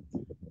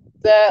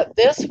 that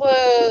this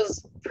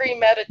was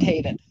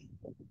premeditated,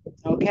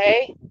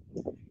 okay?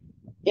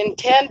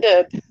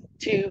 Intended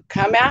to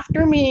come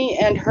after me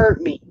and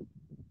hurt me.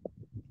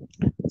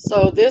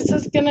 So this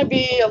is going to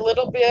be a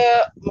little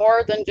bit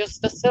more than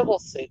just a civil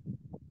suit.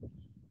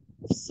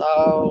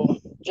 So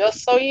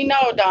just so you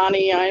know,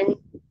 Donnie,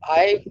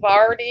 I've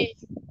already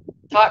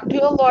talked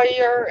to a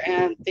lawyer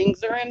and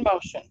things are in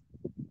motion.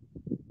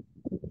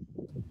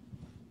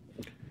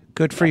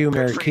 Good for you,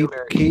 Mary.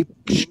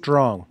 Keep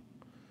strong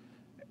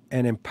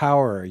and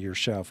empower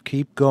yourself.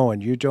 Keep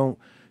going. You don't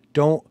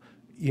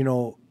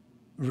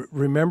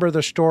remember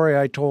the story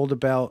I told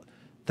about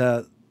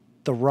the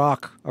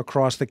rock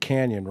across the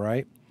canyon,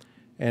 right?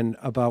 And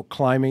about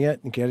climbing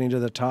it and getting to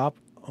the top,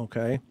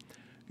 okay?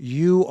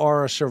 You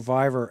are a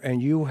survivor,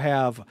 and you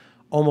have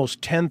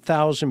almost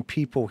 10,000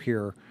 people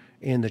here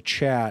in the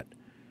chat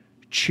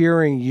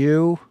cheering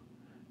you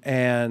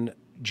and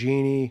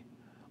Jeannie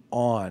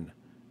on.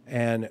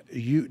 And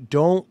you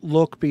don't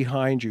look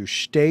behind you.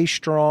 Stay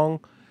strong.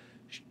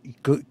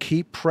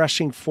 Keep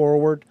pressing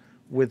forward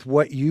with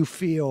what you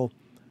feel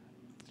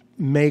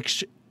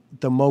makes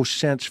the most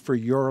sense for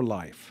your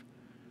life.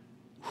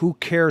 Who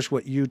cares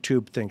what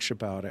YouTube thinks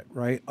about it,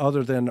 right?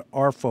 Other than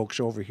our folks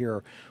over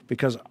here,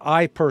 because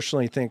I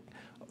personally think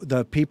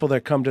the people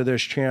that come to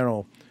this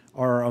channel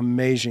are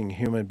amazing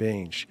human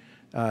beings.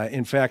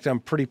 In fact, I'm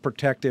pretty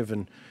protective,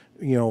 and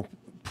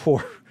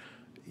poor.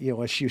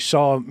 As you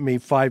saw me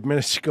 5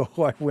 minutes ago,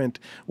 I went,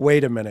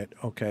 wait a minute,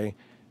 okay,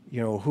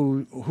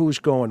 who's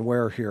going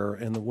where here,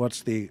 and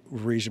what's the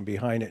reason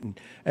behind it,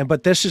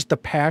 but this is the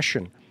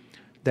passion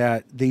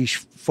that these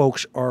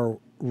folks are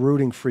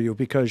rooting for you,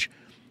 because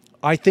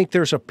I think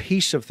there's a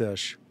piece of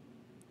this,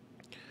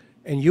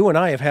 and you and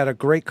I have had a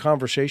great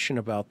conversation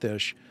about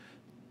this,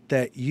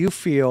 that you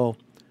feel,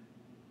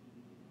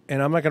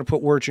 and I'm not going to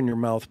put words in your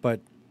mouth,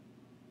 but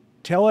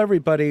tell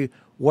everybody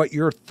what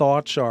your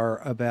thoughts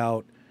are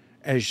about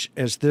as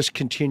this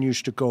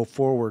continues to go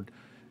forward,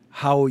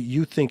 how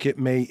you think it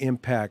may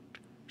impact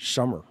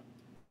Summer.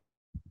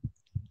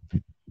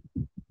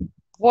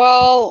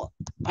 Well,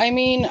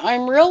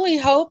 I'm really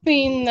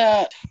hoping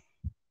that,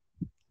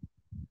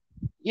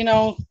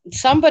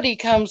 somebody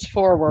comes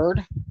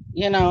forward,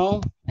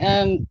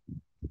 and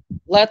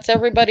lets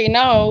everybody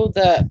know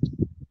that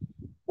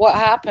what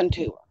happened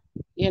to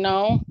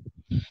her,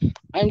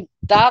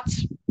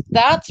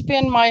 that's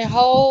been my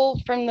whole,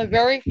 from the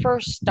very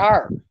first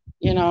start,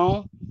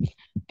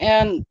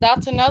 and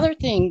that's another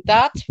thing.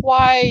 That's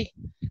why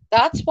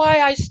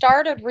I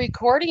started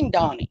recording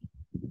Donnie,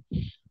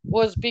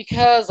 was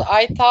because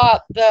I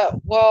thought that,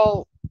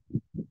 well,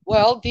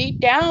 deep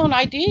down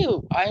I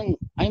do.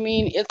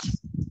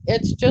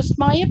 It's just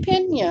my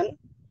opinion,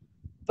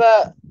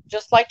 but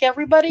just like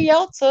everybody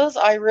else's,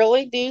 I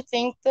really do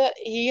think that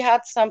he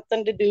had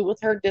something to do with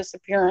her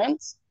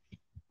disappearance.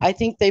 I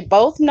think they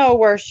both know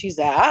where she's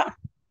at.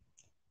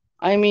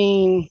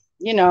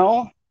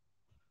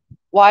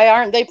 Why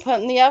aren't they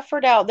putting the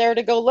effort out there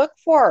to go look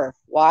for her?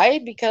 Why?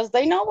 Because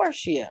they know where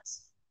she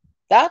is.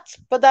 That's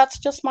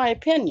just my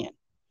opinion.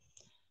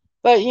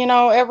 But,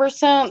 ever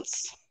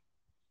since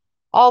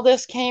all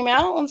this came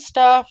out and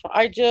stuff,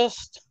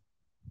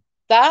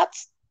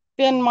 that's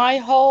been my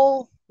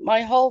whole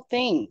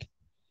thing,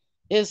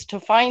 is to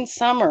find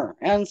Summer.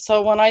 And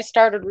so when I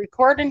started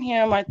recording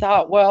him, I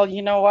thought, well,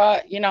 you know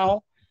what,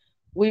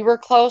 we were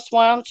close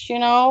once,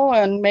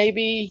 and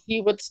maybe he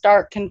would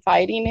start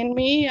confiding in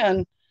me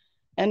and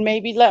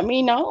maybe let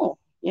me know,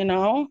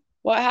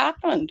 what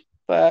happened.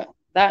 But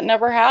that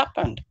never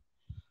happened.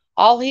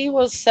 All he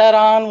was set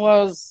on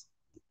was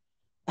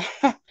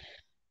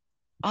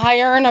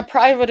hiring a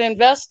private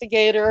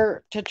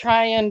investigator to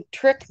try and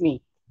trick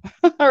me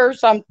or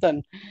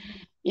something.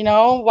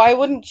 Why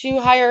wouldn't you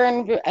hire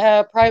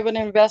a private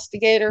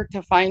investigator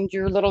to find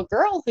your little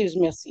girl who's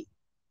missing?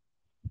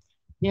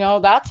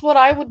 That's what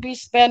I would be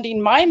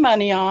spending my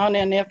money on.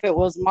 And if it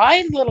was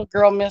my little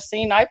girl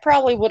missing, I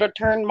probably would have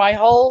turned my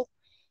whole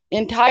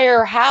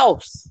entire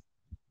house,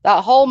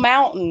 that whole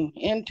mountain,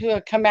 into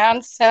a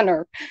command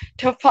center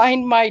to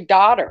find my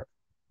daughter,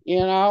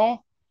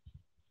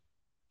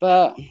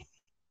 But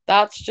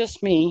that's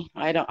just me.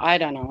 I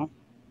don't know.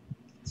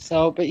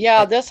 So, but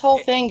yeah, this whole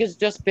thing has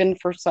just been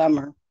for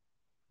Summer.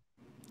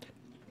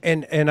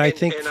 And I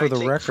think for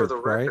the record,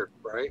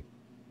 right?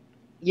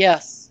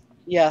 Yes.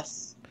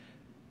 Yes.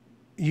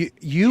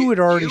 You had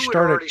already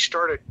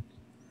started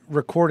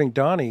recording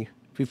Donnie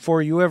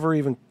before you ever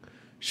even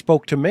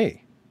spoke to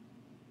me.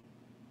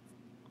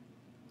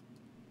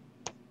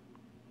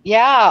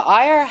 Yeah,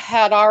 I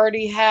had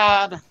already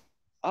had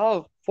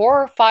 4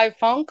 or 5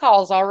 phone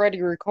calls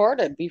already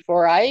recorded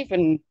before I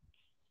even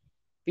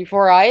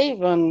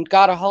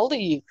got a hold of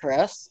you,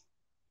 Chris.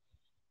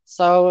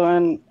 So,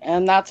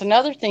 and that's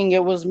another thing.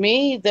 It was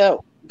me that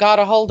got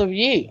a hold of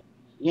you,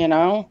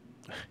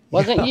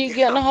 Wasn't you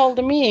getting a hold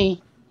of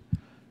me?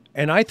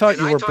 And I thought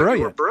you were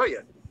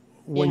brilliant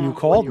when you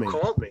called me.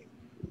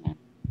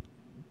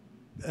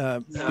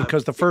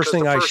 Because the first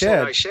thing I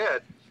said,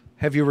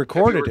 have you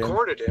recorded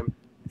him?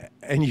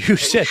 And you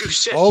said,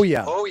 oh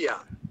yeah.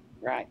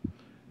 Right.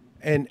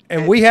 And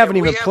we haven't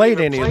even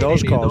played any of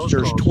those calls.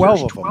 There's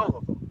 12 of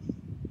them.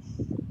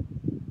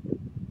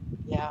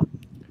 Yeah.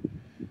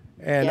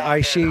 And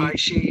I see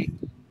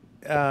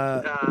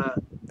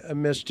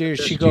Miss Deer,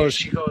 she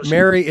goes,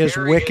 Mary is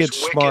wicked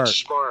smart.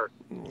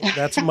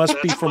 That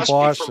must be from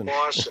Boston.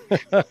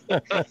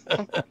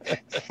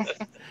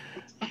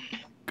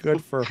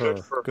 Good for her.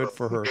 Good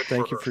for her.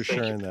 Thank you for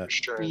sharing that.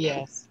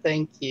 Yes,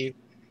 thank you.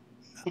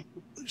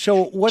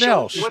 So what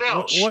else?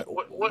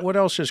 What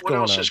else is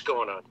going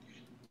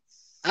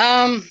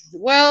on?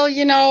 Well,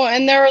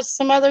 and there was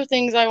some other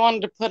things I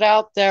wanted to put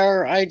out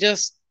there. I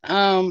just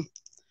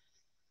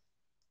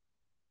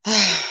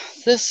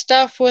this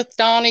stuff with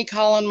Donnie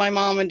calling my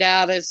mom and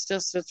dad,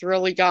 it's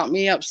really got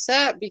me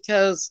upset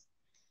because,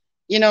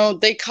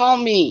 they call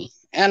me,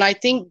 and I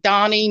think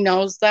Donnie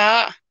knows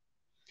that.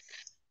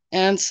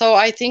 And so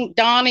I think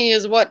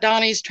what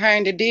Donnie's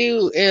trying to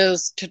do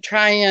is to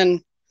try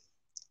and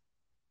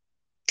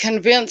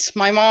convince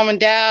my mom and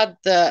dad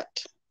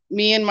that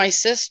me and my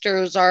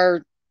sisters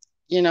are,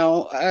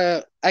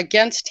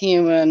 against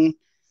him,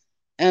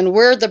 and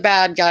we're the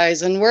bad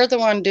guys, and we're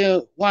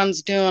the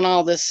ones doing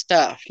all this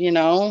stuff,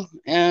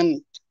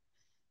 and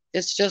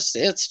it's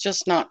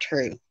just not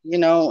true,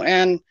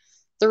 and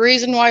the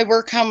reason why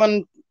we're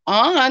coming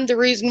on, the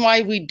reason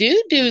why we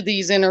do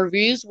these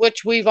interviews,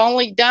 which we've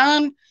only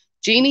done,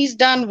 Jeannie's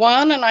done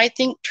one, and I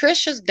think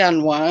Trish has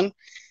done one,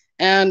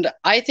 and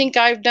I think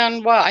I've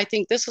done I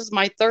think this is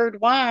my 3rd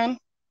one,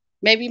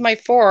 maybe my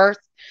 4th,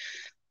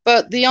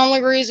 but the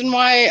only reason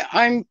why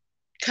I'm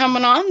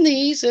coming on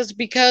these is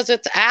because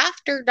it's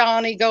after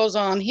Donnie goes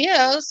on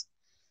his,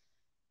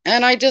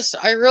 and I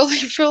really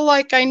feel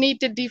like I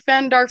need to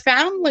defend our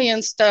family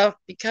and stuff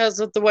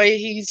because of the way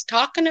he's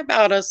talking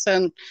about us,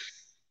 and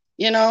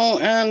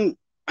and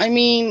I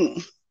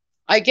mean,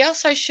 I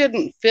guess I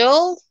shouldn't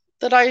feel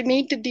that I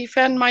need to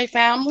defend my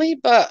family,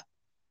 but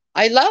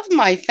I love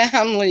my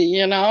family,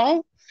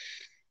 and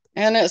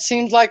it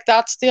seems like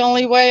that's the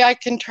only way I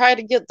can try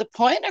to get the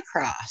point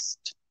across,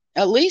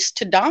 at least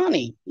to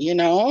Donnie,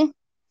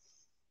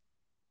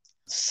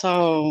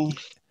 So.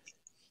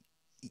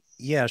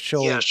 Yeah,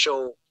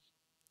 so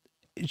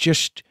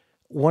just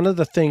one of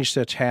the things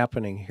that's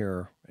happening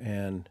here,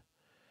 and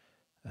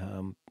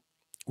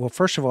well,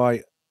 first of all,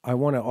 I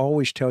want to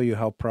always tell you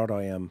how proud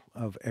I am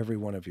of every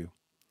one of you.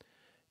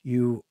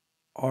 You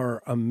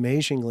are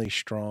amazingly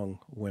strong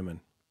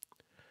women.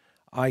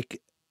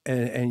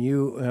 And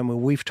you, I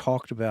mean, we've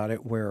talked about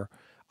it, where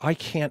I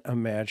can't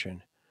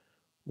imagine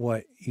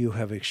what you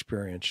have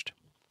experienced,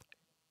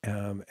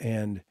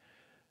 and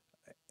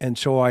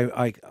so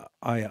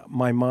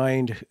my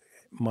mind,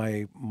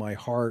 my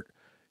heart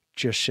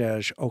just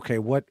says, okay,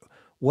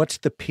 what's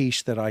the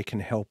piece that I can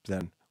help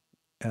then,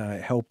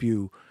 help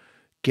you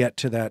get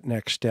to that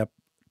next step,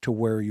 to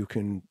where you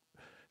can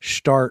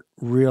start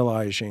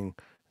realizing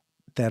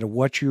that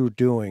what you're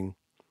doing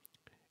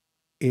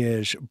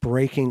is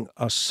breaking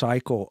a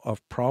cycle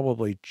of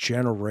probably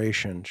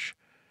generations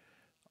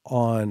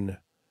on,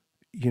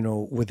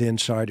 with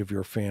inside of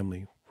your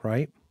family,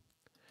 right?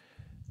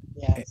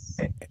 Yes.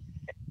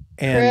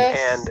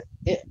 And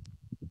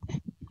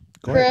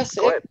Chris,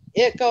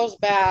 it goes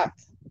back.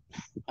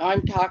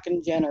 I'm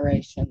talking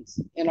generations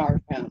in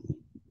our family.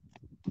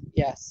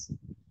 Yes.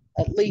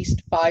 At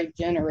least 5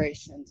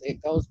 generations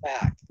it goes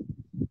back.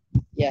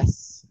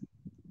 Yes.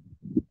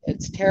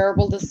 It's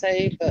terrible to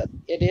say, but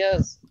it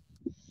is.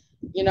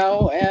 You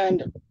know,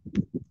 and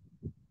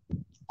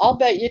I'll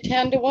bet you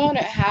 10 to 1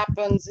 it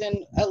happens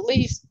in at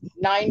least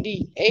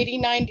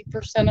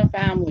 90% of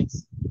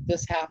families.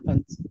 This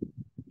happens.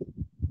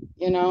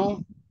 You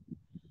know,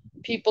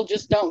 people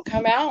just don't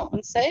come out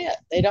and say it.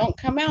 They don't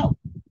come out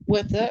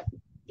with it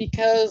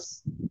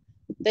because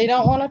they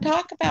don't want to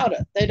talk about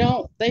it.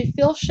 They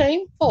feel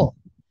shameful.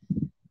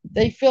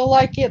 They feel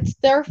like it's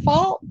their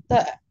fault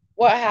that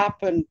what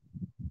happened.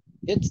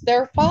 It's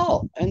their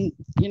fault. And,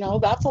 you know,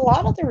 that's a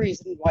lot of the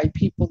reason why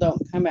people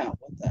don't come out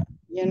with it,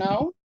 you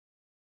know?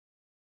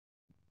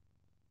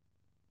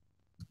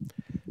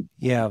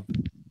 Yeah.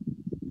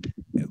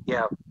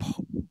 Yeah.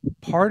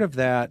 Part of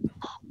that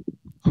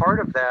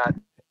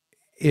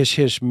is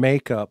his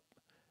makeup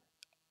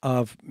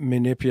of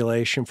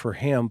manipulation for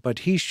him, but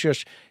he's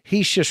just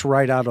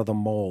right out of the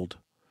mold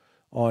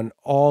on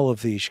all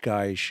of these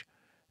guys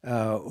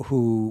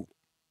who,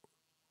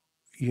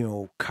 you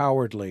know,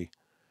 cowardly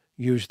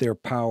use their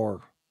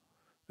power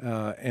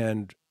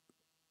and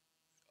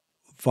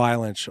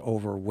violence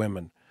over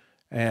women.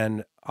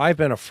 And I've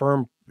been a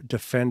firm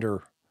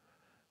defender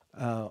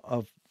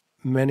of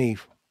many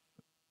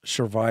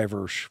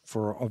survivors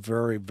for a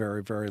very,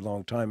 very, very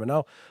long time. And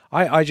now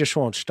I just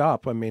won't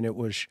stop. I mean, it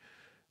was,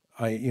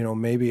 you know,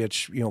 maybe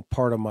it's, you know,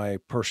 part of my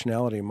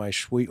personality. My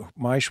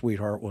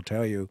sweetheart will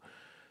tell you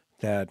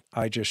that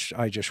I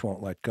just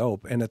won't let go.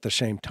 And at the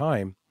same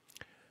time,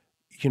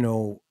 you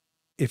know,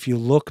 if you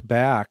look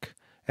back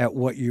at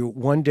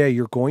one day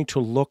you're going to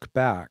look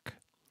back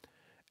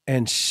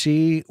and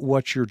see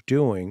what you're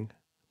doing,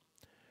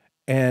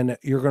 and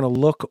you're going to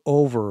look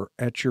over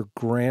at your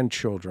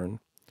grandchildren,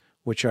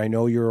 which I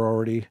know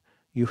you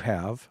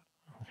have,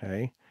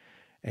 okay,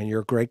 and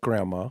your great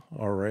grandma,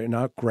 all right,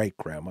 not great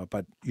grandma,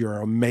 but your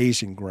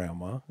amazing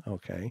grandma,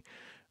 okay.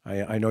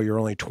 I know you're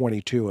only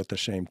 22 at the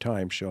same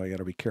time, so I got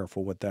to be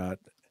careful with that.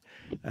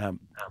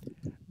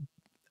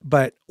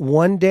 But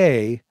one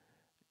day,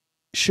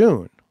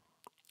 soon,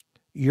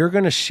 you're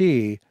going to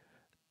see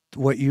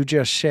what you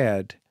just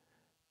said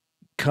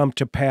come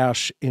to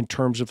pass in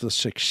terms of the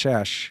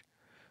success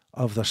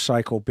of the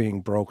cycle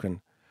being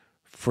broken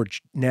for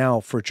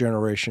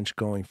generations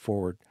going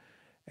forward.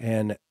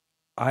 And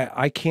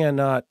I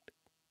cannot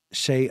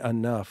say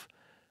enough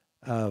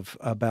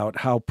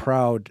about how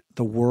proud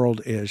the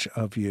world is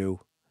of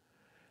you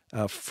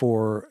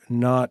for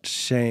not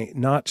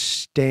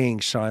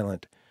staying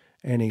silent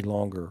any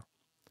longer.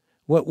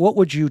 What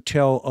would you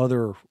tell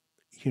other,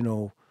 you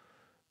know,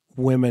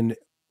 women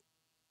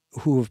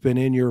who have been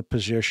in your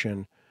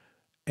position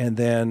and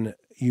then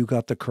you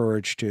got the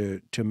courage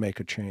to make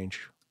a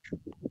change?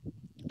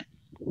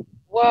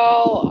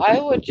 Well, I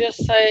would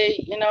just say,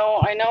 you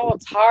know, I know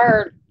it's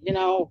hard, you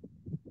know,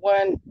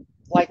 when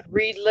like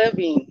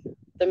reliving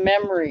the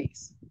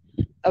memories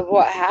of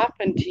what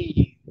happened to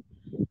you.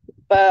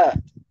 But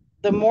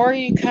the more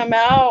you come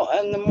out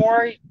and the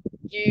more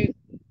you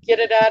get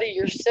it out of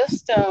your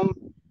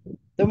system,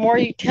 the more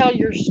you tell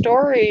your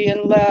story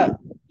and let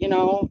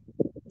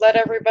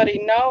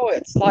everybody know,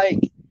 it's like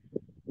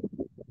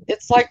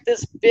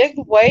this big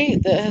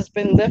weight that has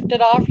been lifted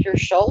off your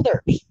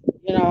shoulders,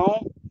 you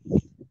know.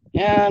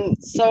 And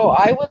so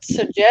I would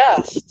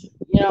suggest,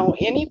 you know,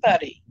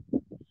 anybody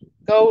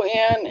go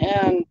in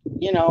and,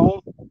 you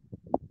know,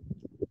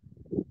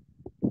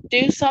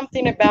 do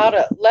something about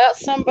it. Let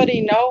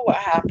somebody know what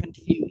happened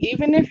to you,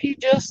 even if you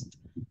just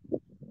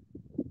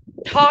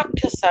talk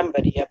to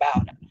somebody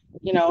about it.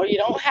 You know, you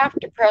don't have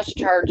to press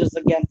charges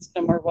against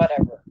them or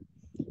whatever.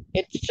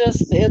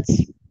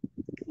 It's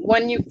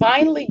when you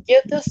finally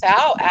get this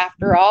out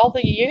after all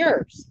the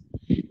years,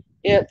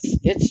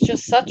 it's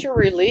just such a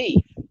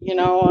relief, you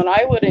know, and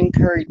I would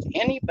encourage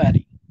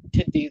anybody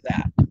to do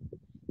that.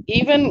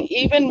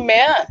 Even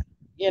men,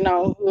 you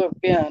know, who have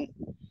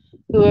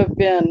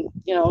been,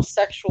 you know,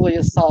 sexually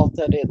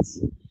assaulted.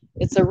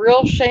 It's a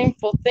real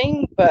shameful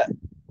thing, but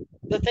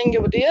the thing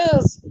of it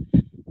is,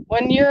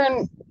 when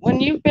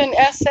you've been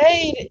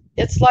SA'd,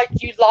 it's like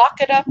you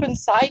lock it up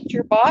inside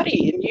your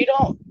body and you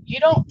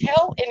don't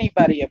tell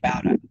anybody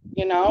about it,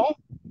 you know?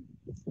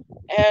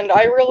 And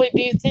I really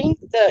do think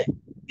that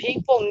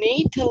people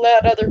need to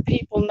let other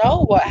people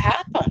know what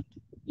happened,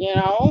 you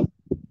know?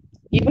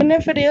 Even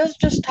if it is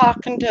just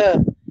talking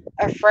to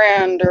a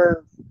friend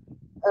or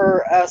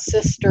a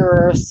sister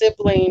or a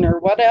sibling or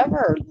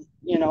whatever,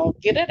 you know,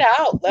 get it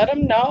out, let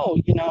them know,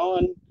 you know,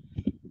 and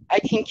I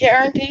can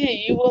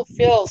guarantee you will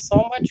feel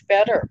so much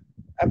better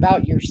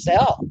about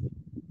yourself,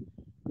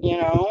 you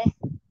know,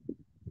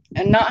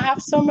 and not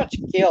have so much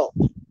guilt.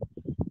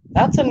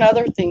 That's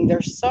another thing.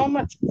 There's so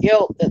much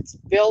guilt that's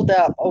built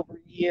up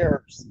over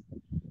years,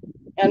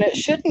 and it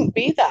shouldn't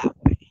be that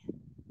way.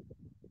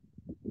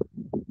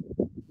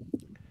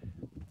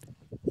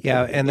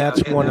 Yeah, and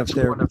that's one of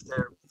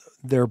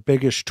their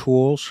biggest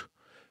tools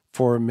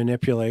for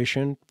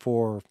manipulation,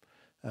 for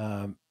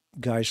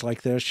guys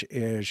like this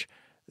is,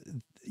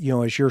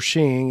 as you're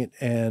seeing,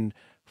 and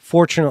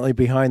fortunately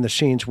behind the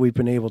scenes, we've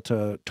been able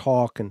to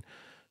talk and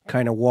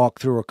kind of walk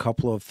through a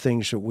couple of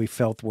things that we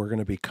felt were going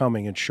to be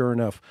coming. And sure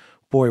enough,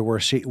 boy,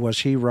 was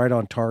he right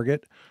on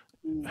target?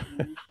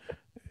 Mm-hmm.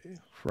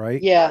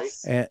 Right?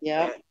 Yes. And,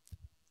 yeah.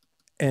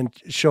 And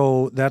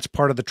so that's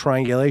part of the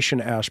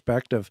triangulation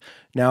aspect of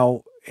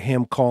now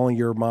him calling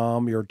your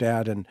mom, your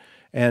dad,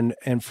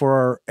 and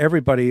for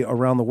everybody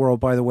around the world.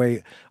 By the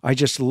way, I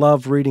just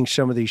love reading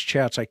some of these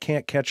chats. I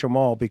can't catch them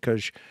all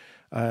because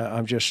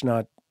I'm just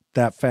not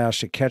that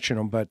fast at catching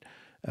them, but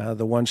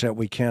the ones that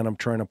we can, I'm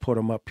trying to put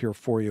them up here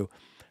for you.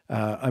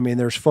 I mean,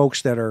 there's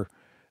folks that are,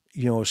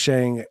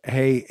 saying,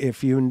 hey,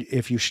 if you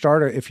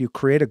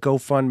create a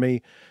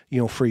GoFundMe,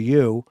 for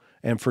you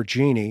and for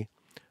Jeannie,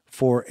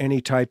 for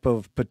any type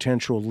of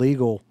potential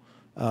legal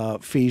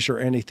fees or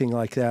anything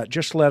like that,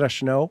 just let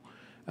us know,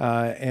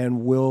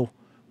 and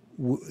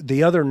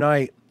the other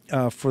night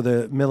for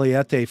the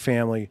Miliete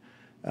family,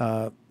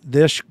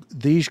 this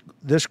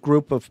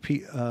group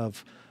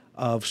of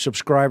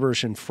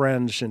subscribers and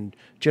friends and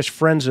just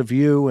friends of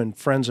you and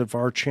friends of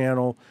our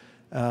channel,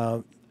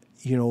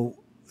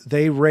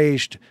 they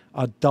raised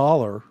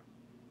 $1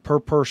 per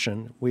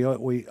person. We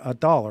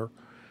 $1.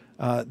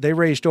 They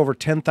raised over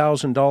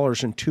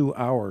 $10,000 in 2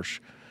 hours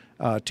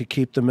to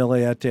keep the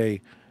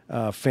Miliete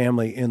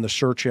family in the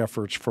search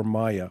efforts for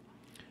Maya.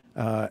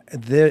 I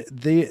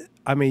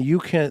mean,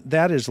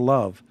 that is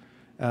love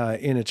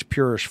in its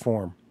purest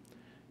form.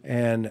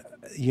 And,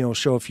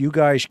 so if you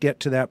guys get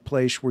to that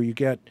place where you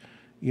get,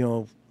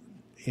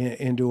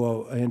 into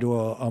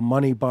a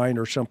money bind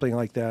or something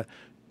like that,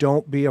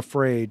 don't be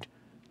afraid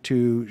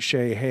to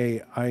say,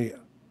 hey, I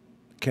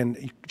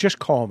can just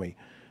call me,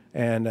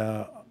 and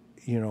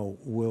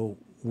we'll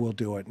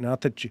do it.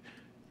 Not that you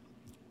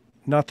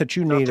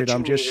need it.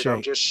 I'm just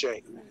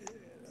saying.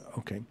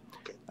 Okay.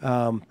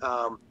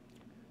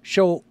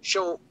 So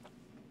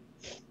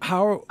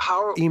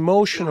how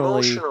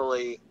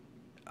emotionally,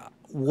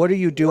 what are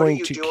you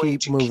doing to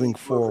keep moving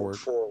forward?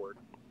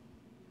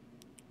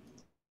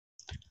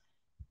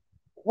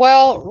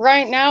 Well,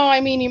 right now, I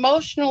mean,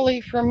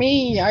 emotionally for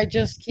me, I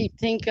just keep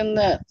thinking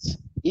that,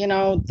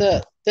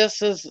 that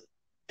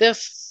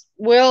this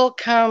will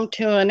come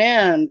to an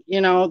end,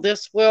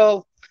 this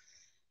will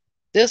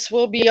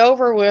be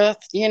over with,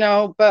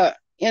 but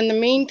in the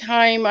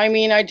meantime, I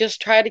mean, I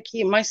just try to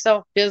keep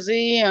myself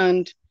busy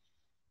and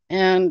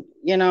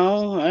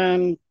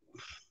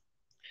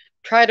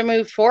try to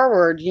move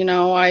forward.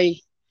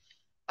 I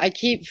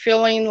keep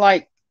feeling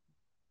like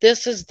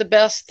this is the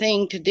best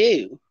thing to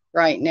do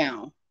right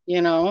now,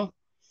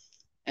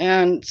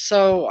 and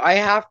so I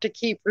have to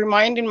keep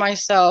reminding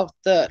myself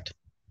that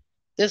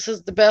this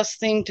is the best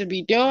thing to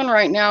be doing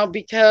right now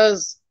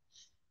because,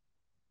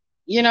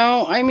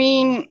 I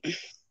mean,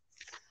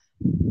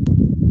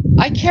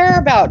 I care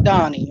about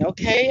Donnie,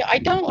 okay? I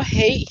don't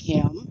hate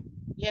him,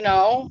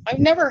 I've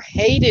never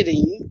hated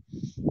him,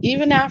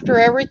 even after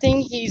everything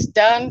he's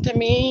done to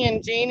me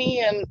and Jeannie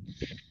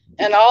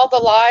and all the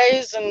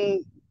lies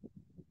and,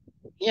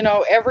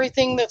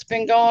 everything that's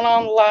been going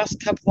on the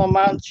last couple of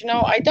months,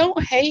 I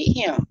don't hate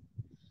him.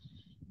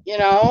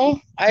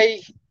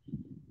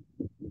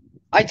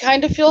 I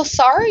kind of feel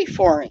sorry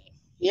for him,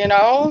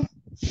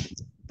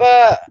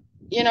 but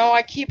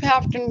I keep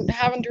having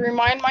to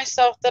remind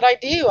myself that I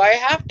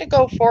have to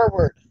go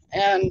forward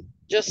and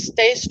just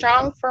stay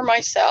strong for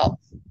myself.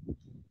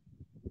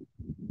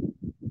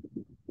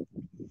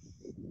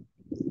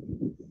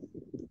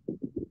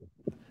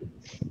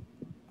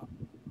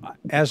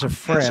 As a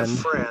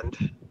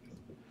friend,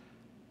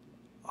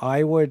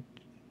 I would,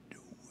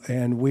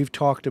 and we've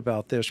talked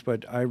about this,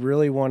 but I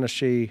really want to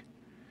see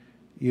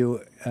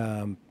you,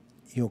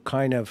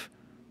 kind of,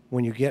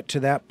 when you get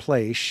to that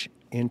place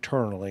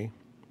internally,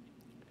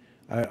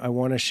 I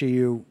want to see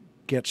you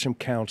get some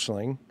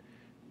counseling,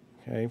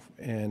 okay?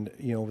 And,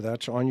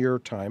 that's on your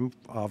time,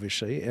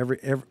 obviously.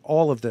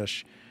 All of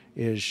this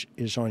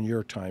is on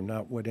your time,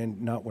 not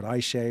what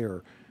I say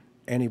or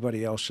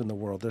anybody else in the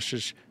world. This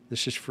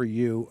is for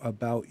you,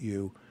 about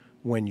you,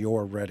 when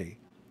you're ready.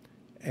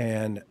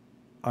 And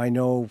I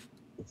know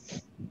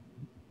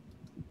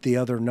the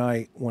other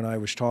night when I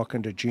was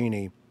talking to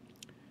Jeannie,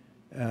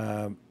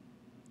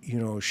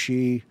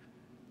 she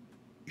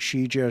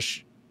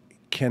just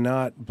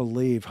cannot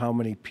believe how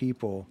many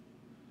people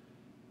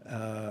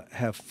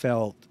have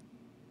felt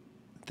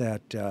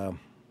that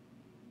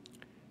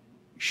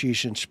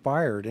she's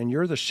inspired, and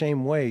you're the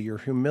same way. Your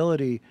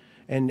humility,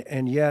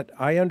 and yet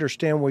I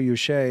understand what you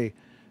say.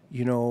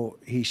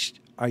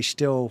 I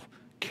still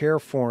care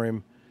for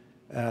him.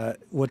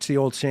 What's the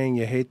old saying?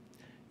 You hate,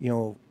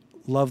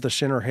 love the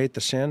sinner, hate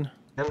the sin.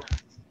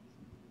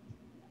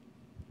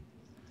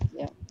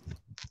 Yeah.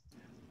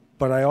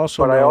 But I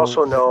also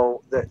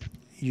know that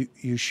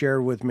you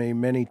shared with me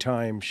many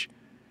times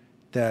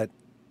that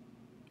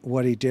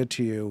what he did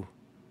to you.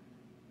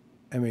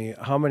 I mean,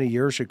 how many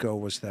years ago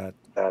was that?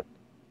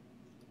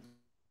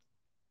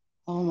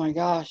 Oh my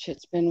gosh,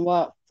 it's been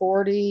about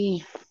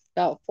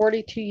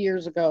 42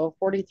 years ago,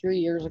 43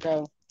 years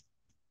ago.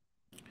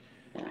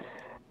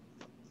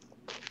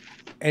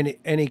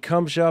 and he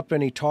comes up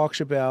and he talks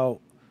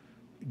about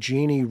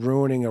Jeannie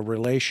ruining a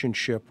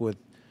relationship with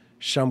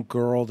some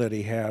girl that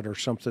he had or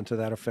something to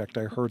that effect.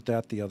 I heard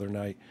that the other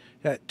night.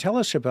 Tell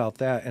us about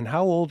that. And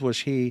how old was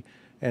he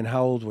and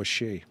how old was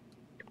she?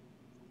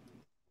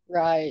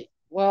 Right.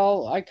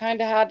 Well, I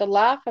kind of had to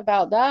laugh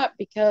about that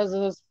because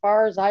as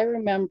far as I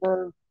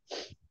remember,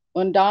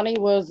 when Donnie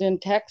was in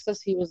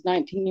Texas, he was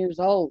 19 years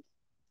old.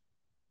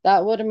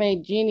 That would have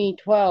made Jeannie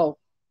 12,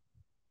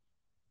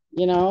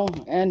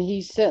 and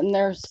he's sitting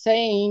there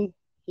saying,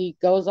 he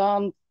goes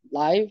on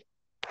live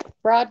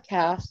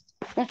broadcast,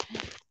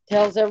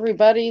 tells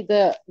everybody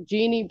that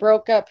Jeannie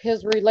broke up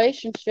his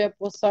relationship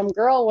with some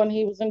girl when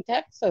he was in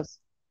Texas.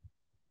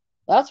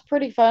 That's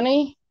pretty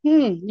funny.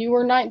 You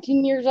were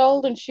 19 years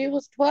old and she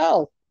was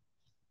 12.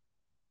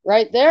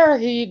 Right there,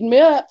 he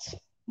admits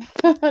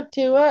to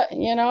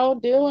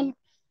it,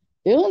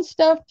 doing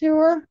stuff to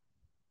her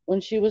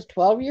when she was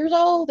 12 years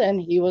old and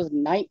he was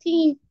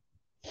 19.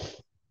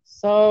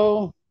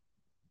 So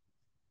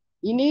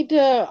you need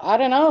to, I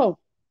don't know.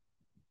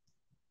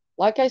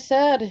 Like I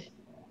said,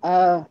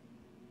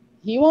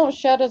 he won't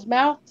shut his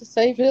mouth to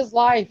save his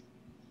life.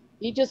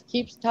 He just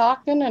keeps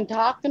talking and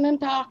talking and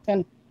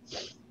talking.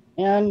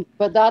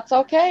 But that's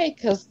okay,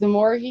 because the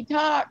more he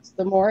talks,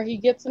 the more he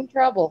gets in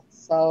trouble.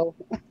 So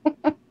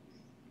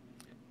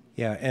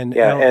Yeah, and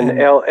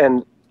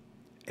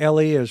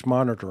Ellie is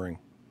monitoring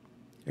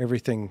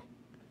everything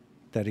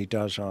that he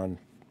does on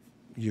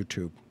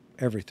YouTube.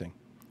 Everything.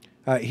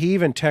 He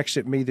even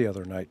texted me the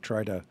other night,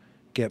 tried to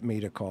get me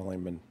to call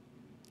him, and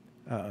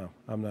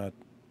I'm not,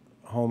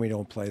 homie,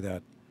 don't play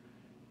that.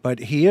 But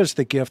he is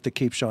the gift that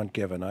keeps on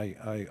giving.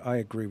 I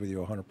agree with you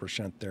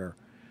 100% there.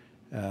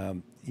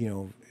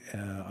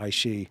 I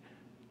see,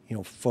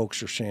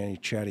 folks are saying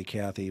Chatty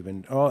Cathy,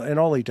 and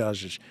all he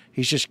does is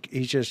he's just,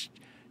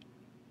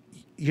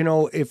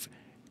 if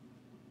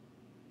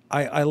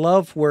I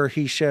love where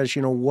he says,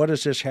 what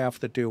does this have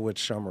to do with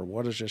summer?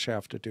 What does this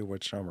have to do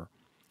with summer?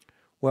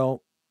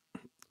 Well,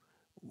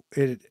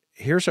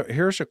 here's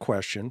a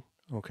question.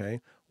 Okay,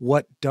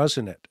 what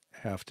doesn't it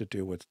have to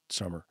do with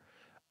summer?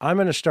 I'm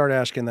going to start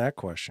asking that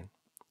question.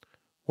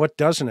 What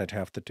doesn't it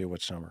have to do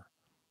with summer?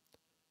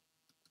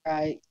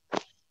 Right.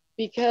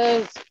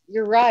 Because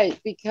you're right.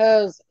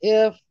 Because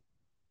if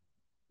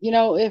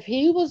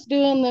he was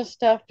doing this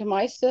stuff to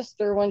my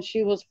sister when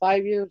she was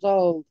 5 years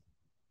old,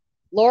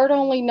 Lord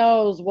only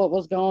knows what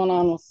was going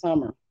on with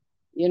Summer,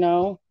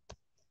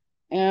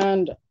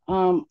 and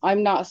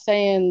I'm not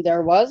saying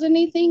there was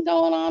anything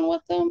going on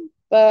with them,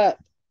 but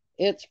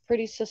it's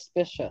pretty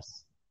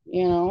suspicious,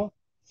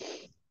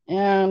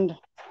 and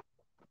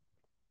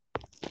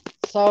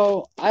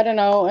so I don't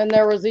know. And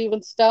there was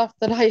even stuff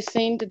that I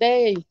seen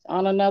today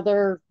on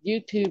another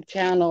YouTube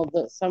channel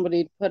that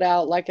somebody put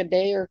out like a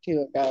day or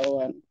two ago,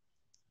 and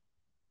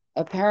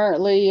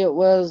apparently it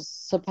was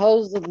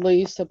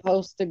supposedly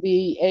supposed to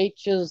be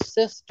H's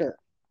sister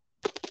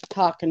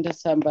talking to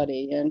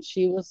somebody, and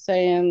she was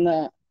saying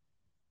that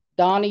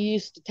Donnie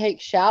used to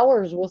take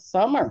showers with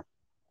Summer.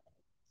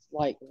 It's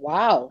like,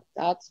 wow,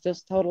 that's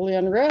just totally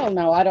unreal.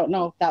 Now, I don't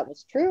know if that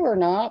was true or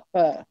not,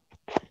 but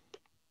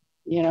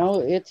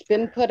it's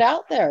been put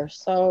out there.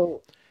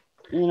 So,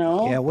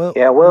 Yeah, we'll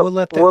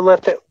let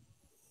that.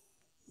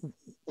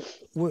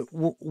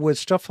 With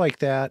stuff like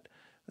that,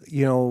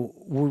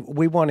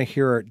 we want to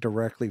hear it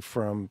directly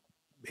from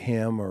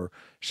him or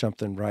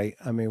something, right?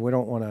 I mean, we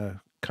don't want to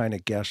kind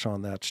of guess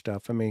on that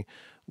stuff. I mean,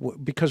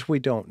 because we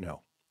don't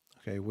know.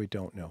 Okay, we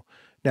don't know.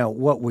 Now,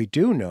 what we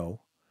do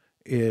know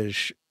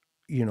is,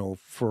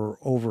 for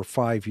over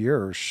 5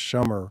 years,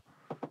 Summer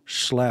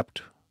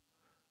slept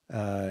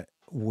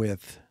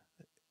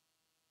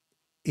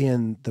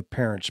in the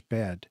parents'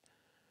 bed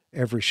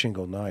every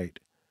single night.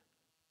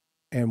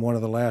 And one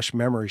of the last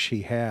memories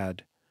he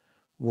had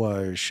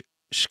was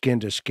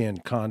skin-to-skin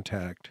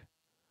contact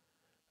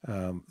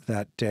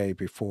that day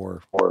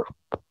before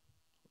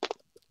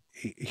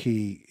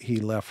he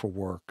left for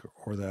work,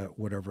 or that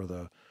whatever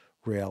the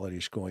reality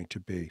is going to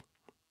be.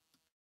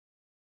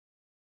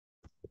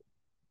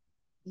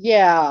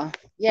 Yeah,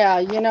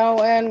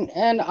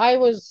 and I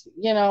was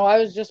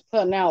just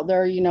putting out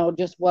there,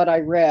 just what I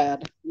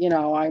read.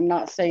 I'm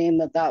not saying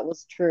that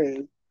was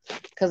true,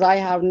 because I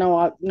have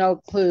no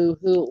clue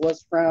who it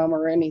was from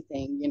or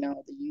anything, the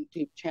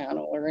YouTube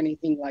channel or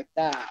anything like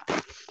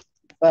that.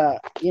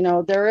 But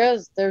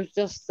there's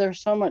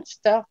so much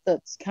stuff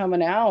that's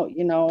coming out,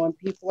 and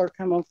people are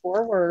coming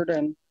forward,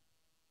 and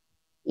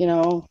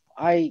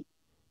I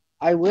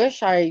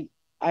wish I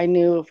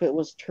knew if it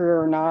was true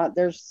or not.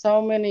 There's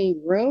so many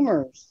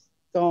rumors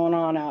going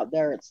on out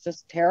there. It's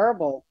just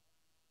terrible,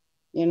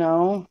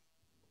 Yeah,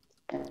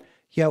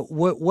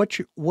 what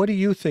do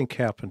you think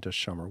happened to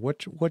Summer?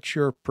 What's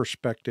your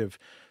perspective?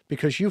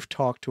 Because you've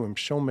talked to him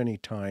so many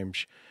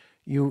times.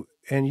 You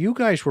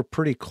guys were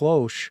pretty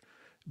close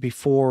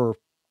before,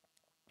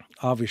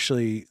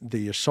 obviously,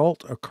 the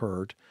assault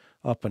occurred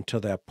up until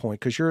that point.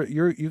 Because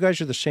you guys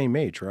are the same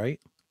age, right?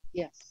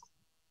 Yes.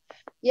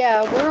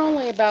 Yeah, we're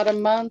only about a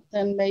month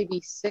and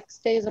maybe 6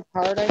 days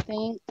apart, I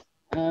think.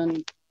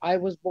 And I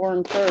was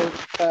born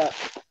first. But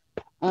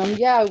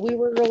yeah, we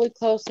were really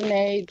close in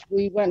age.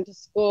 We went to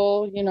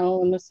school, you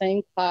know, in the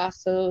same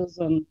classes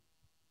and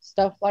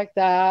stuff like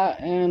that.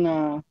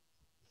 And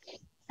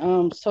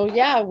so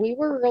yeah, we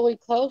were really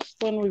close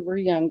when we were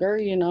younger,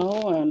 you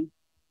know,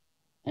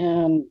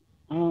 and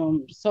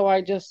so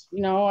I just,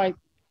 you know, I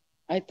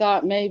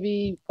thought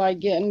maybe by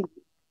getting,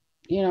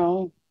 you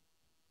know,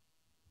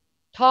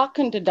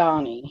 talking to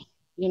Donnie,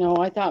 you know,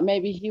 I thought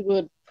maybe he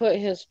would put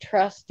his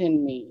trust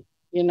in me,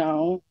 you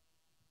know,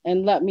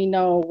 and let me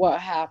know what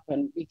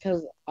happened,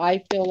 because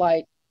I feel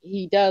like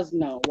he does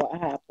know what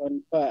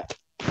happened. But,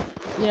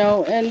 you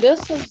know, and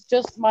this is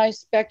just my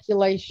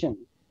speculation.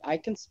 I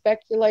can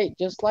speculate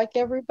just like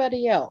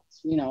everybody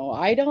else. You know,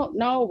 I don't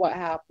know what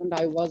happened.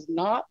 I was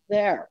not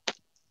there.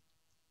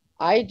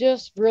 I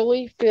just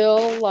really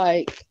feel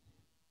like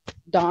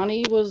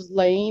Donnie was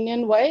laying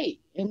in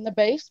wait in the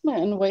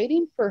basement and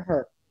waiting for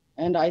her.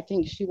 And I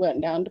think she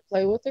went down to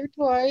play with her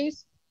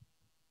toys.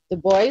 The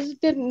boys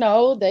didn't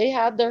know. They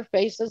had their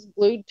faces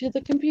glued to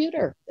the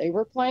computer. They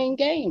were playing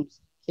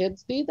games.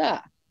 Kids do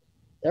that.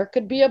 There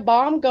could be a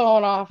bomb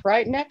going off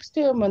right next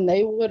to them and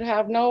they would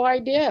have no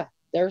idea.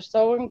 They're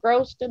so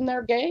engrossed in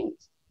their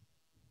games.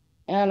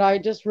 And I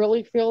just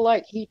really feel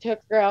like he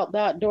took her out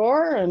that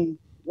door and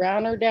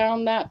ran her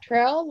down that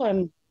trail.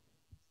 And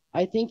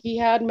I think he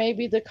had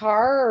maybe the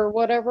car or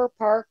whatever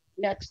parked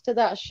next to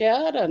that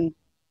shed. And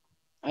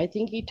I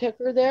think he took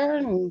her there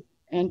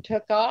and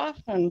took off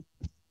and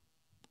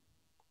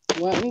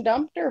went and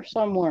dumped her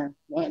somewhere,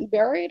 went and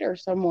buried her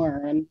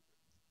somewhere.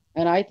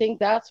 And I think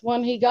that's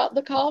when he got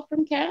the call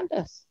from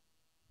Candace.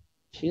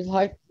 She's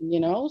like, you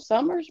know,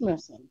 Summer's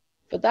missing.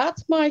 But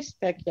that's my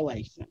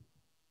speculation.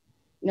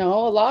 You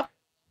know, a lot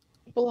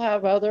of people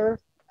have other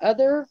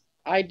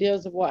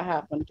ideas of what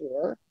happened to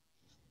her.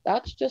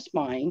 That's just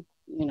mine.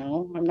 You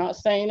know, I'm not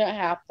saying it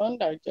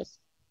happened.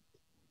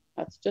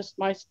 That's just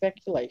my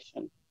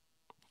speculation.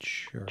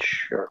 Sure.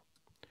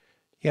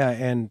 Yeah,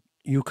 and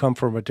you come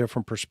from a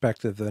different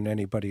perspective than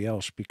anybody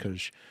else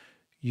because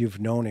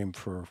you've known him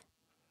for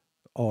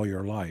all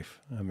your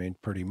life. I mean,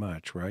 pretty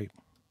much, right?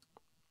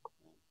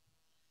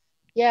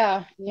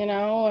 Yeah, you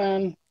know,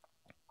 and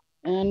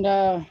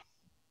I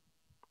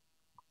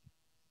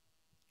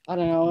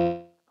don't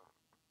know.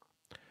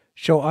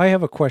 So I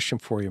have a question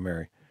for you,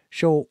 Mary.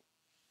 So,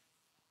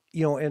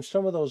 you know, and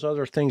some of those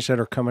other things that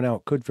are coming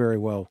out could very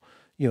well,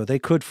 you know, they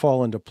could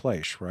fall into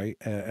place, right?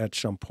 At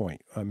some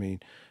point. I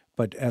mean,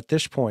 but at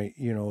this point,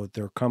 you know,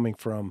 they're coming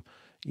from,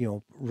 you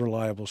know,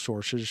 reliable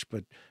sources,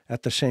 but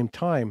at the same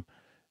time,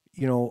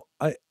 you know,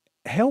 I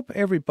help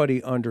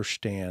everybody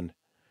understand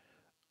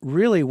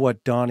really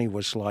what Donnie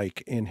was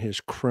like in his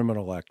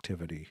criminal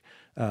activity.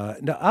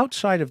 Now,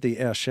 outside of the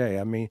SA,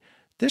 I mean,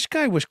 this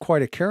guy was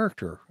quite a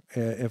character.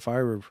 If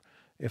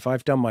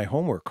I've done my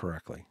homework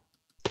correctly.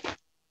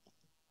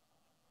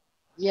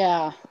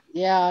 Yeah,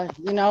 yeah.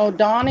 You know,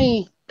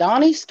 Donnie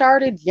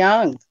started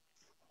young.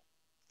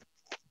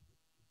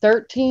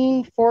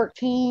 13,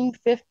 14,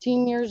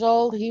 15 years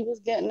old. He was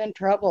getting in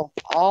trouble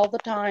all the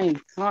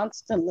time,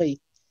 constantly.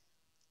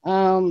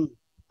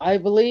 I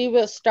believe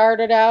it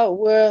started out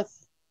with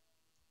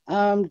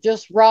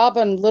just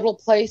robbing little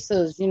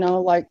places, you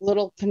know, like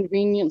little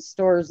convenience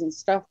stores and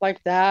stuff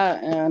like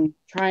that, and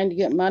trying to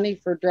get money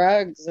for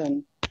drugs.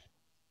 And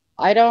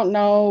I don't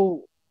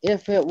know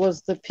if it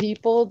was the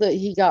people that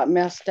he got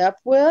messed up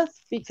with,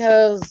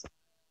 because,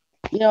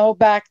 you know,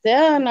 back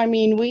then, I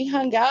mean, we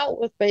hung out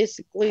with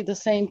basically the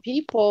same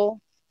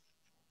people,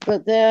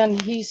 but then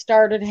he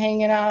started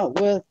hanging out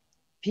with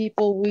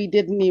people we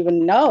didn't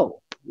even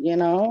know, you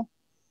know?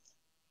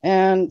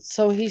 And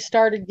so he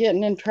started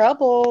getting in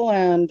trouble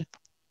and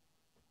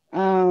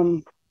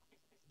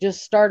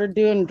just started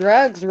doing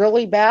drugs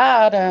really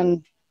bad.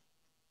 And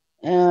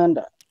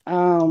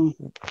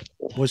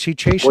was he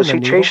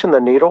chasing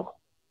the needle?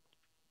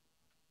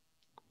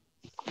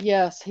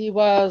 Yes, he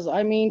was.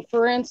 I mean,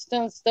 for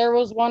instance, there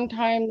was one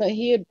time that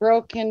he had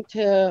broke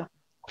into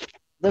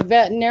the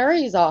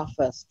veterinary's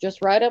office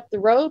just right up the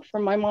road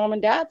from my mom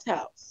and dad's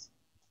house.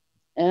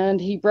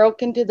 And he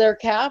broke into their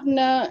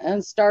cabinet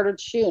and started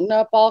shooting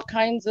up all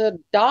kinds of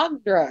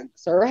dog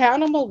drugs or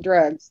animal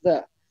drugs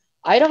that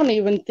I don't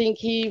even think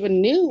he even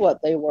knew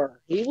what they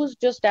were. He was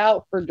just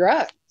out for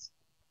drugs,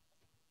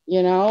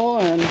 you know,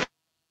 and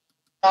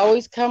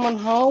always coming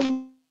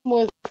home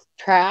with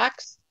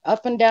tracks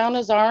up and down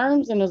his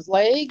arms and his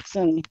legs,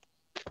 and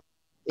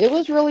it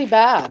was really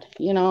bad.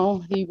 You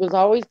know, he was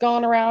always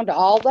going around to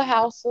all the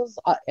houses,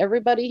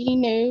 everybody he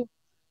knew.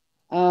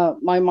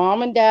 My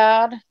mom and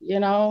dad, you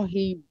know,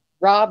 he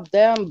robbed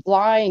them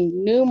blind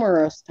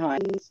numerous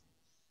times.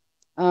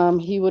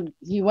 He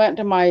went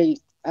to my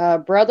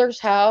brother's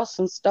house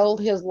and stole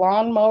his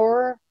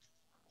lawnmower.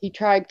 He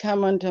tried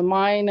coming to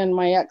mine and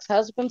my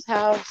ex-husband's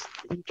house.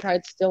 He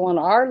tried stealing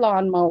our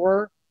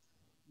lawnmower,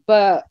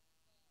 but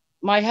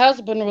my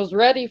husband was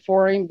ready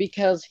for him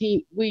because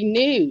we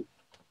knew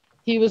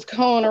he was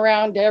going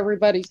around to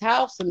everybody's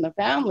house in the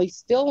family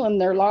stealing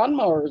their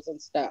lawnmowers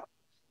and stuff.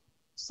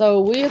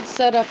 So we had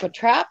set up a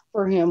trap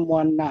for him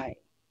one night.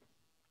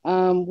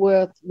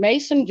 with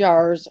mason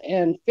jars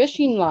and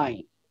fishing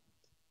line.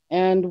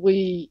 And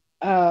we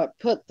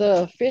put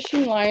the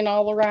fishing line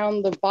all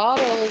around the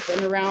bottles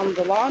and around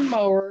the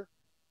lawnmower.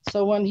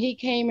 So when he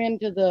came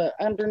into the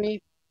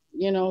underneath,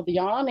 the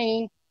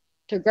awning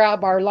to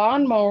grab our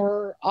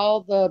lawnmower,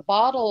 all the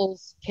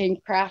bottles came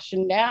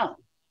crashing down.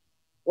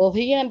 Well,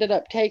 he ended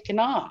up taking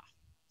off.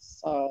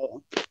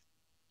 So.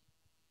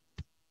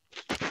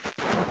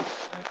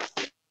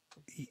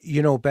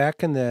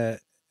 Back in the,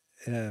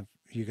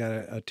 you got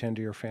to attend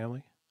to your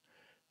family.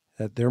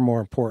 That they're more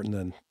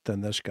important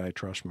than this guy.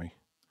 Trust me.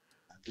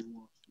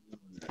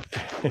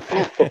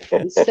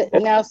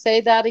 Now say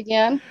that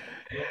again.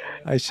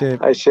 I said,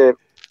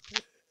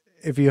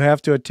 if you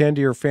have to attend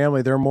to your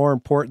family, they're more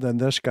important than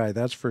this guy.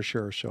 That's for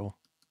sure. So.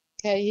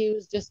 Okay, he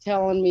was just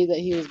telling me that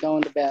he was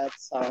going to bed.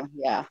 So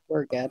yeah,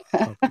 we're good.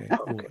 Okay.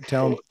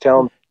 Well,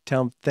 tell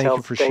him. Thank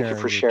you for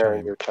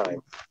sharing your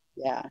time.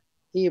 Yeah,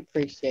 he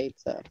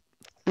appreciates it.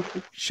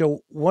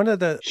 So one of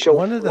the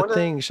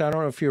things, I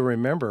don't know if you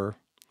remember,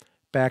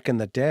 back in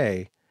the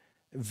day,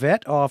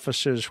 vet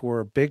offices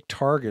were big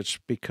targets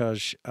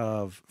because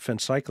of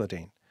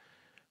phencyclidine,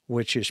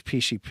 which is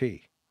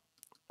PCP.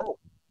 Oh,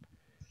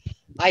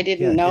 I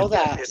didn't know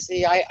that.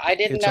 See, I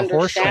didn't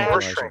understand.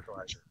 Horse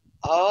tranquilizer.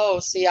 Oh,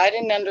 see, I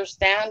didn't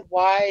understand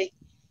why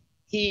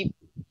he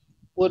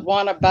would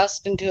want to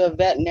bust into a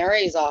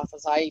veterinarian's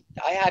office. I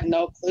had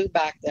no clue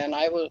back then.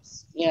 I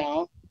was,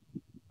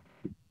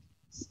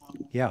 So.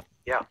 Yeah.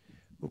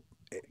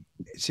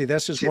 See,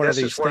 this is one of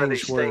these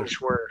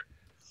things where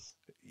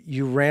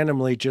you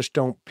randomly just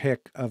don't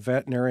pick a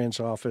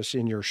veterinarian's office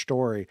in your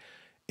story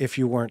if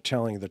you weren't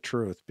telling the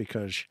truth,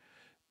 because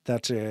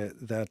that's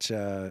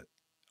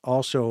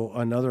also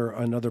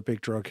another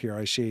big drug here.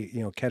 I see,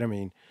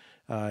 ketamine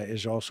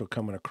is also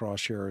coming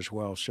across here as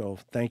well. So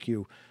thank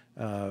you,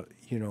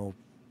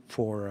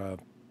 for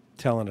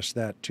telling us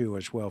that too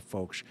as well,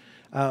 folks.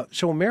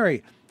 So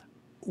Mary,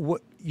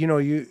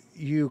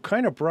 you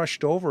kind of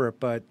brushed over it,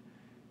 but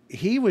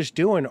he was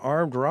doing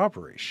armed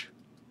robberies.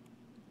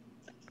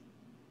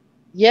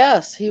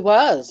 Yes, he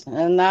was.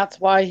 And that's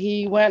why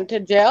he went to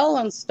jail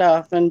and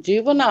stuff and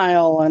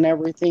juvenile and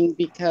everything,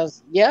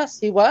 because yes,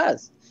 he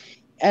was.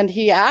 And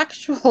he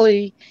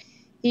actually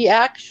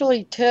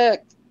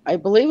took, I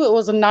believe it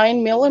was a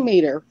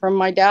 9mm from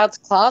my dad's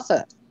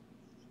closet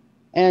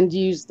and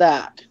used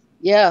that.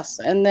 Yes.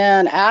 And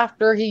then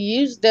after he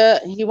used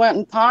it, he went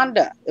and pawned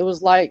it. It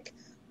was like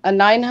a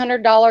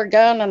 $900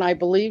 gun, and I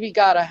believe he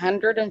got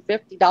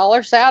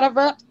 $150 out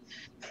of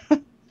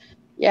it.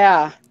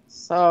 Yeah.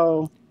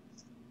 So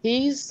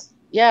he's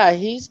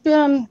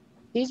been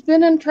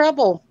in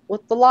trouble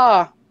with the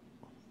law,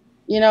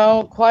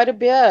 quite a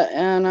bit.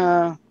 And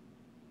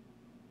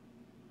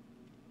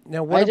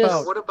now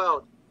what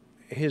about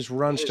his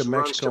runs to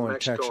Mexico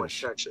and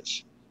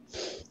Texas?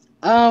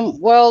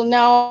 Well,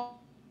 now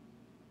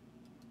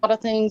a lot of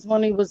things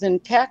when he was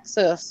in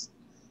Texas.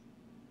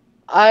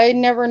 I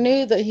never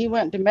knew that he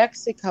went to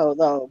Mexico,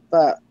 though.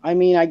 But, I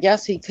mean, I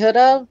guess he could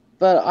have,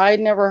 but I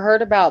never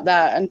heard about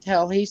that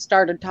until he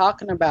started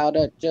talking about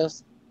it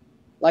just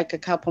like a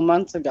couple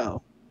months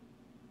ago.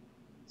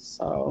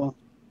 So.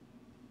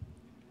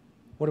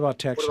 What about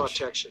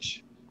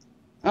Texas?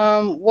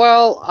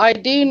 Well, I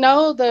do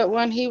know that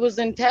when he was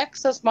in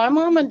Texas, my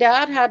mom and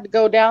dad had to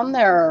go down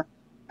there,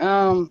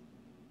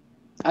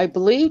 I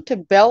believe, to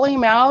bail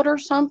him out or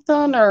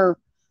something, or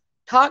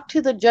talk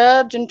to the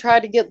judge and try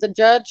to get the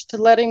judge to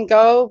let him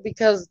go,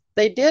 because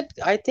they did.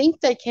 I think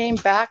they came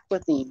back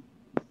with him.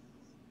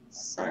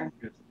 So.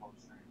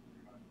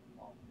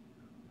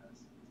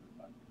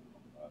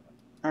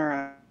 All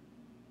right.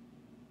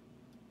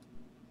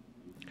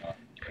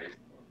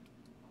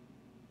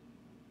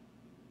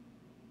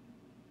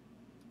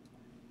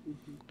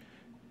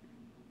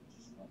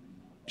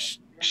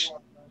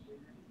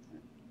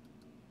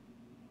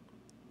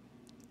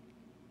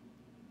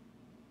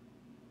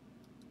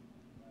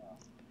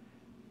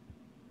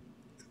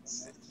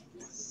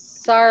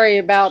 Sorry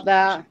about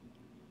that.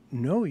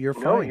 No, you're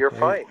fine.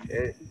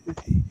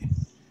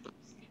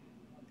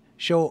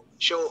 So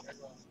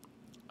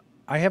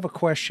I have a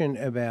question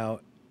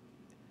about,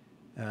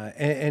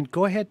 and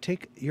go ahead,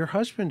 take your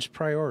husband's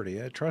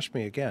priority. Trust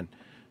me, again,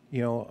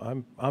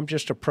 I'm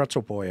just a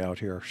pretzel boy out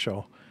here.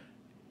 So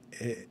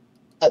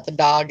let the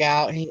dog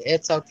out.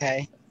 It's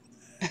okay.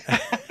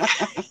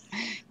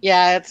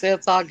 Yeah,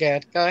 it's all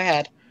good. Go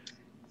ahead.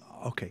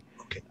 Okay.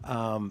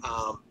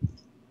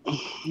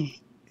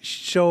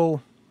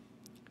 So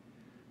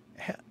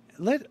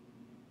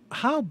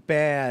how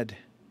bad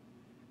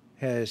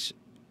has,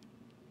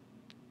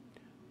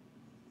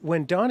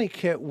 when Donnie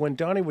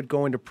would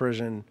go into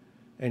prison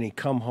and he'd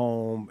come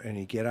home and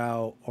he'd get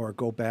out or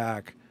go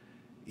back,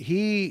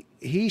 he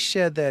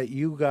said that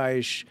you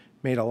guys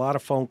made a lot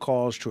of phone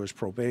calls to his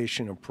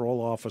probation and parole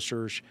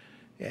officers.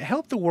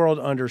 Help the world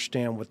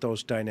understand what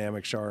those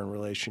dynamics are in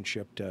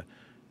relationship to,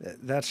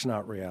 that's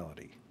not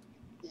reality.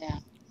 Yeah.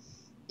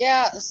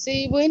 Yeah,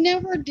 see, we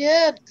never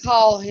did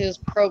call his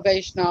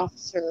probation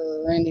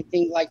officer or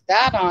anything like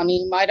that on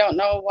him. I don't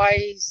know why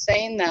he's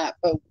saying that,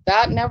 but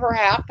that never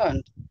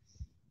happened.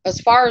 As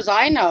far as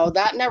I know,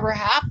 that never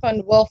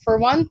happened. Well, for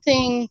one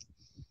thing,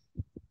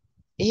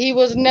 he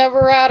was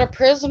never out of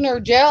prison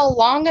or jail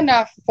long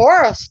enough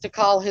for us to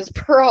call his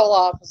parole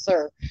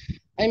officer.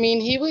 I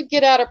mean, he would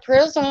get out of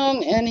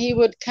prison and he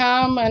would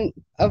come, and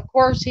of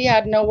course, he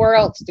had nowhere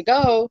else to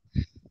go.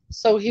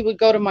 So he would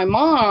go to my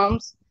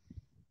mom's,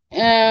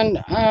 and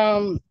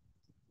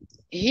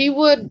he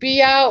would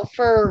be out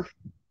for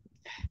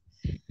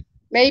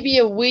maybe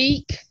a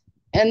week,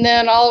 and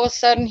then all of a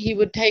sudden he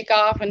would take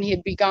off and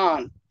he'd be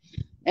gone.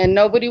 And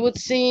nobody would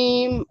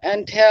see him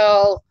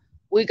until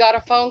we got a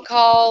phone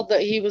call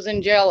that he was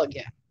in jail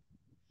again.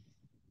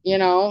 You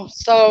know,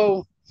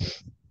 so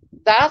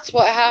that's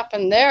what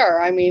happened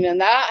there. I mean,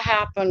 and that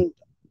happened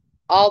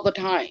all the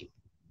time.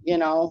 You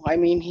know, I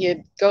mean,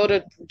 he'd go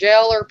to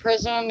jail or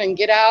prison and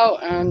get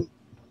out, and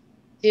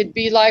he'd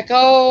be like,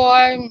 "Oh,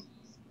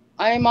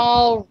 I'm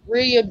all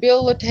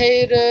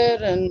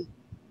rehabilitated,"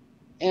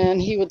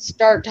 and he would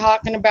start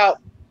talking about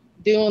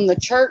doing the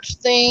church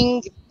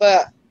thing,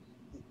 but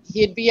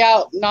he'd be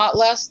out not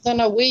less than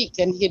a week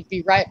and he'd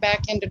be right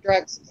back into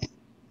drugs again,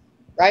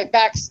 right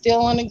back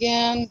stealing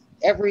again,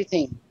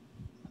 everything.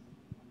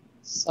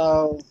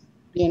 So,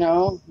 you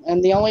know,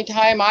 and the only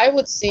time I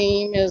would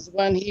see him is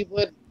when he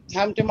would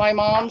come to my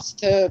mom's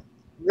to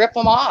rip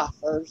them off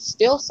or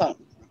steal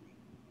something.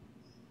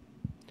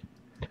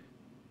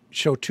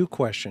 So 2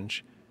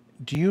 questions.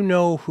 Do you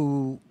know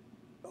who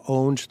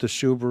owns the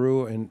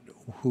Subaru and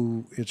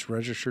who it's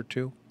registered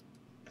to?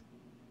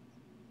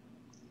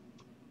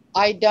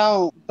 I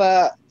don't,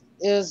 but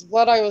is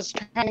what I was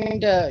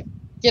trying to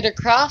get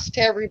across to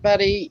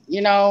everybody.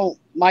 You know,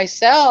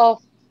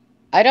 myself,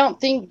 I don't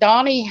think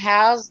Donnie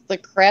has the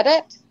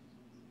credit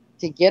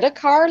to get a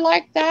car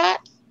like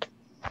that.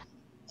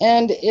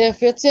 And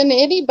if it's in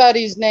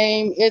anybody's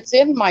name, it's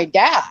in my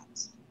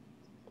dad's,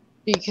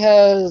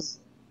 because,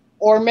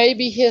 or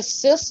maybe his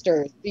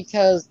sister's,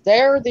 because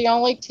they're the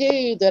only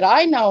 2 that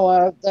I know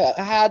of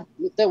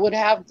that would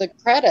have the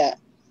credit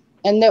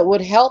and that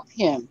would help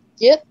him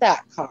get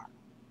that car.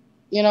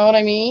 You know what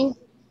I mean?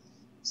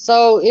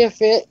 So if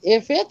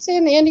it's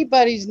in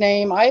anybody's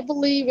name, I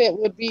believe it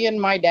would be in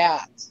my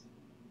dad's.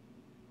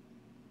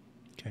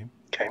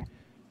 Okay.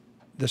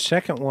 The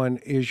second one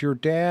is your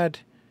dad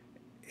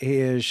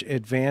is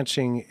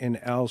advancing in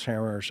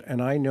Alzheimer's,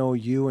 and I know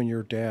you and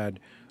your dad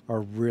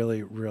are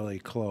really, really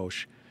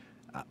close.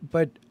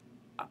 But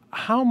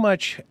how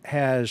much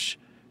has,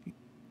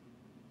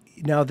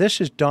 now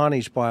this is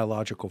Donnie's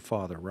biological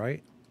father,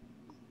 right?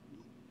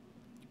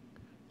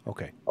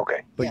 Okay.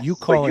 But Yes. you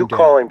call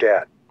him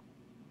dad.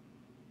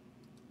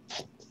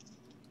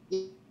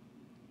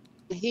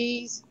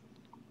 He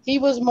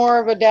was more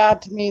of a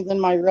dad to me than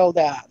my real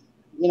dad.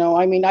 You know,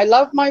 I mean, I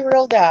love my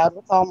real dad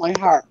with all my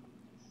heart.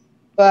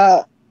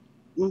 But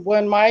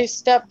when my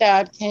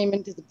stepdad came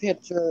into the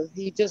picture,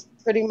 he just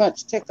pretty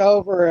much took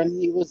over, and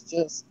he was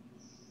just,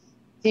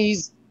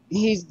 he's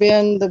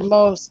been the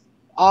most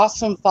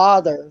awesome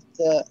father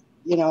that,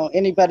 you know,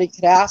 anybody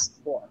could ask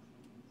for.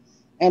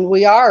 And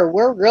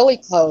we're really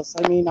close.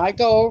 I mean, I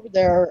go over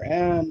there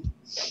and,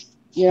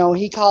 you know,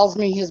 he calls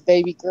me his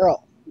baby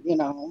girl, you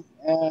know,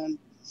 and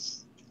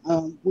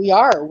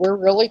we're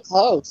really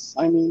close.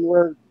 I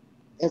mean,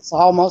 it's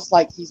almost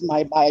like he's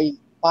my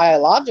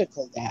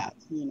biological dad,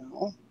 you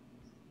know.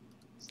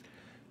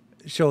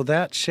 So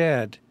that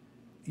said,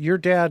 your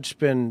dad's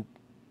been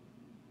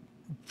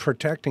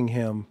protecting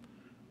him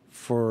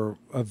for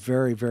a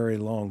very, very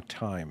long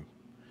time.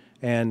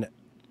 And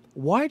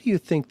why do you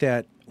think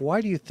that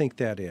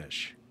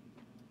is?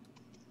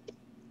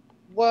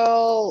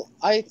 Well,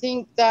 I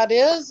think that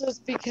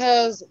is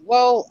because,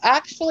 well,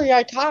 actually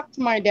I talked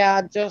to my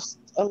dad just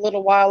a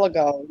little while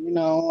ago, you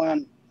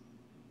know,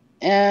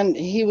 and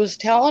he was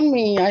telling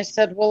me, I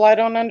said, well, I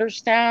don't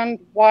understand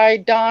why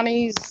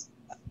Donnie's,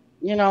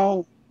 you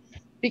know,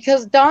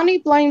 because Donnie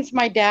blames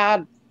my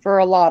dad for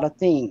a lot of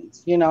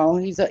things, you know.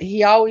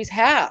 He always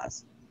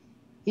has.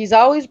 He's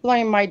always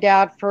blamed my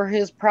dad for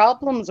his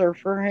problems, or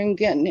for him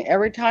getting,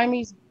 every time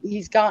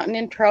he's gotten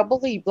in trouble,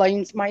 he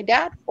blames my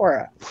dad for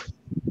it.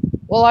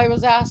 Well, I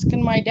was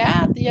asking my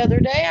dad the other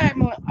day,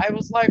 I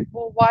was like,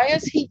 well, why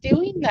is he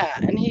doing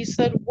that? And he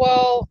said,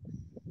 well,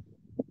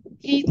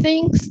 he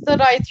thinks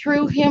that I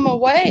threw him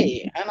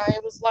away. And I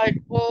was like,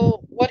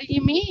 well, what do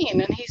you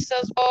mean? And he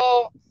says,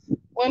 well,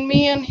 when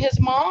me and his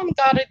mom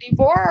got a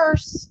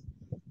divorce,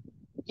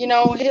 you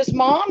know, his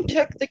mom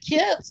took the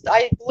kids.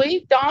 I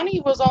believe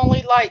Donnie was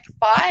only like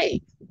 5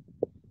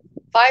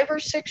 or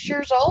 6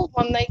 years old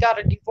when they got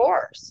a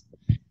divorce.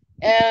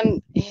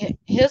 And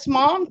his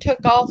mom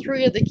took all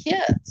 3 of the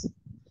kids.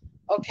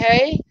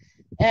 Okay.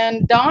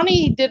 And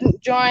Donnie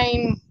didn't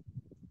join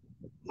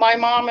my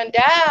mom and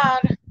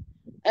dad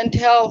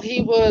until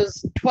he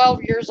was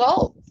 12 years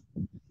old.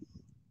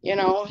 You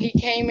know, he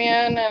came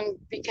in, and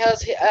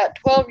because at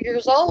 12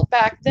 years old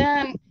back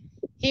then,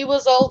 he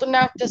was old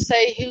enough to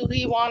say who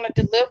he wanted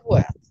to live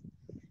with.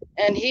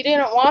 And he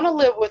didn't want to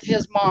live with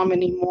his mom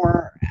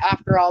anymore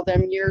after all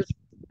them years.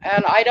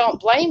 And I don't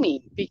blame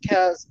him,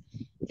 because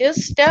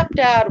his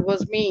stepdad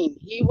was mean.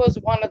 He was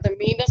one of the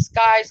meanest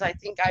guys I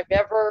think I've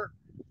ever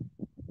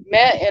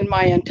met in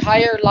my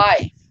entire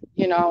life,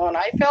 you know, and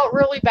I felt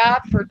really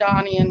bad for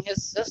Donnie and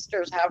his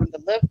sisters having to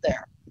live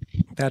there.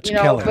 That's you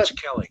know,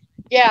 Kelly.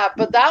 But, yeah,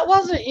 but that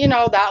wasn't, you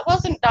know, that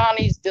wasn't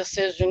Donnie's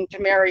decision to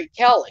marry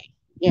Kelly,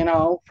 you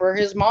know, for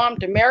his mom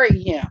to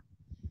marry him,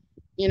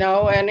 you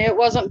know, and it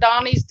wasn't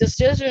Donnie's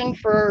decision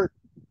for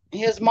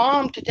his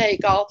mom to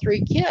take all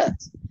 3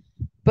 kids.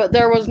 But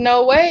there was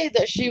no way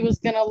that she was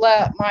going to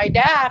let my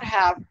dad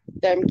have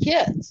them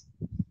kids.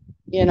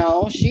 You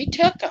know, she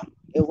took them.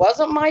 It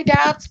wasn't my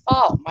dad's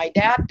fault. My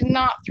dad did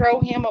not throw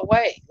him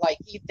away like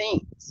he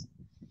thinks.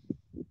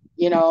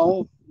 You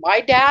know, my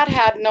dad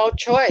had no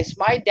choice.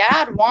 My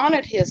dad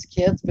wanted his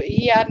kids, but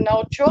he had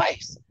no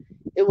choice.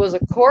 It was a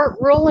court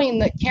ruling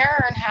that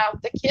Karen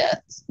have the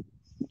kids.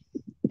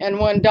 And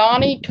when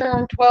Donnie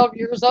turned 12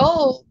 years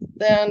old,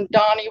 then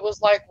Donnie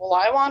was like, well,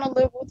 I want to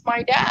live with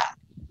my dad.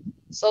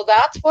 So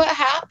that's what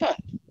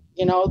happened.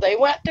 You know, they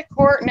went to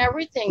court and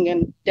everything,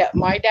 and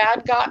my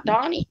dad got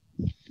Donnie.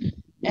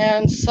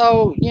 And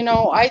so, you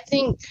know, I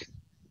think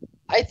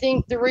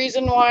the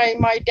reason why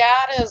my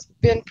dad has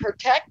been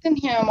protecting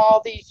him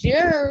all these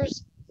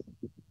years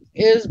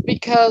is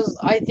because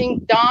I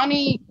think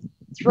Donnie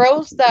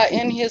throws that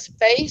in his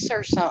face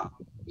or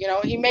something. You know,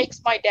 he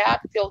makes my dad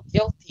feel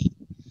guilty.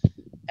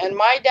 And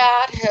my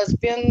dad has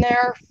been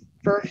there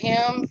for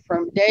him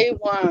from day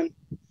one.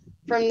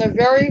 From the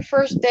very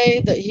first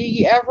day that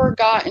he ever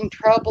got in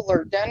trouble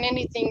or done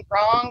anything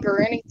wrong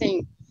or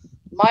anything,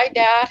 my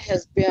dad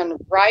has been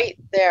right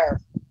there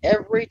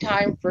every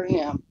time for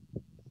him.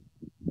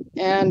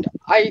 And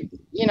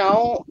you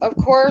know, of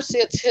course,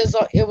 it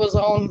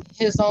was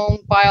his own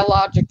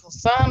biological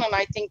son, and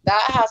I think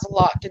that has a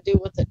lot to do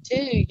with it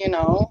too, you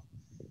know.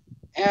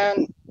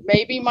 And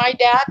maybe my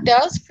dad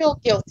does feel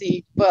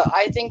guilty, but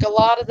I think a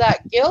lot of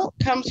that guilt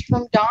comes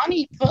from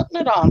Donnie putting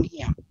it on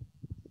him.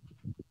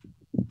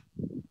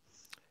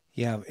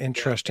 Yeah,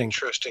 interesting.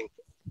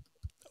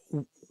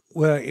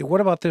 Well,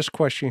 what about this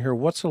question here?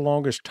 What's the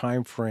longest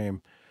time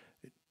frame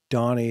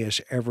Donnie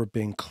has ever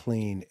been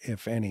clean,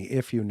 if any,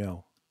 if you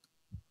know?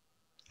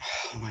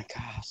 Oh my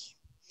gosh.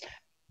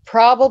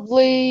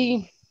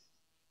 Probably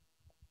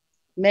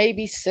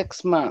maybe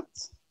 6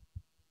 months.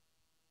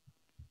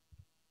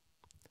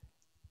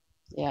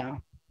 Yeah.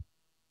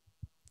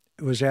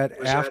 Was that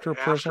after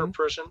prison?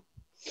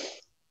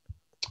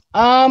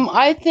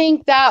 I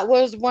think that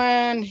was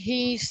when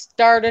he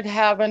started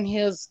having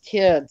his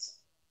kids.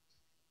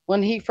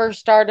 When he first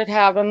started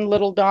having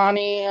little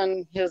Donnie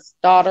and his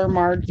daughter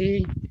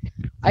Margie.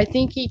 I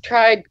think he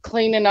tried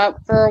cleaning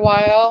up for a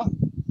while,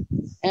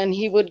 and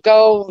he would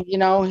go, you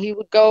know,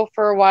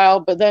 for a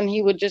while, but then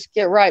he would just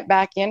get right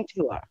back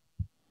into it.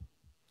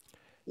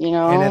 You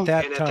know. And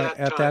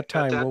at that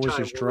time, what was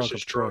his drug of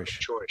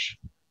choice?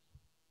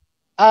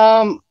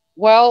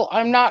 Well,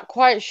 I'm not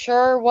quite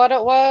sure what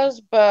it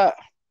was, but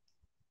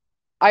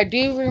I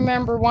do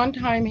remember one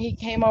time he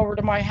came over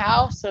to my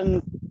house,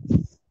 and,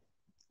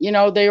 you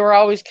know, they were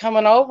always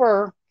coming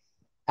over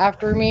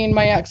after me and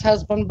my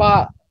ex-husband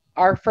bought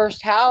our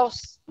first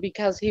house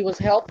because he was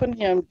helping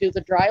him do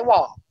the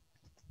drywall.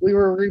 We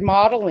were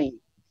remodeling,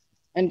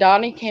 and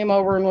Donnie came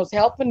over and was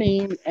helping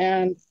him,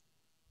 and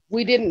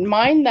we didn't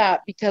mind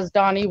that because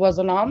Donnie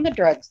wasn't on the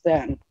drugs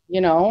then,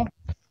 you know,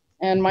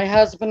 and my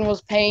husband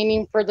was paying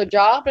him for the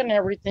job and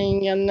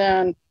everything. And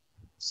then,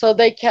 so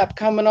they kept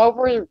coming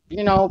over,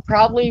 you know,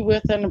 probably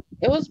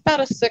it was about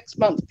a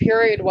 6-month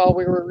period while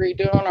we were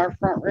redoing our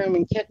front room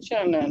and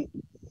kitchen. And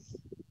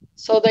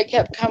so they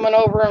kept coming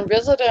over and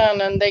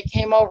visiting, and they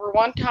came over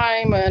one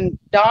time, and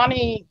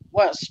Donnie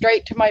went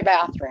straight to my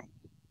bathroom.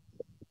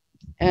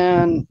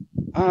 And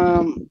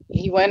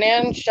he went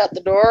in, shut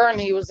the door,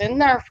 and he was in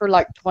there for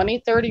like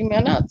 20-30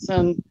 minutes.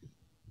 And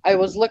I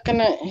was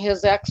looking at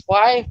his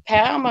ex-wife,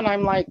 Pam, and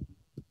I'm like,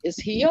 is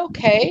he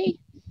okay?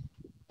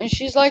 And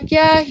she's like,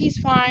 yeah, he's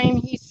fine.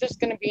 He's just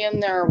going to be in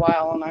there a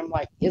while. And I'm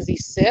like, is he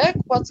sick?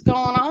 What's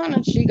going on?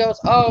 And she goes,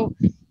 oh,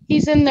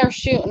 he's in there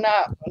shooting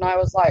up. And I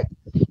was like,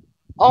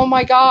 oh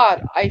my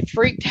God, I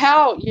freaked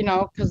out, you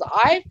know, because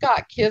I've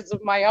got kids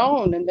of my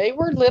own, and they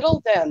were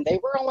little then. They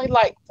were only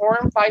like 4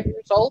 and 5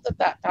 years old at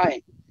that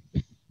time.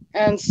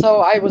 And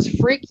so I was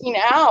freaking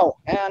out,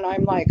 and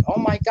I'm like, oh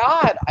my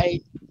God,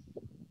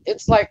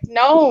 it's like,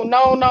 no,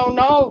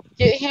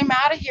 get him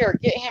out of here,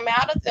 get him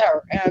out of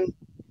there. And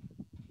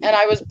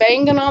I was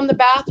banging on the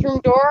bathroom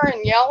door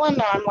and yelling,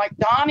 and I'm like,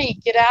 Donnie,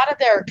 get out of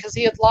there, because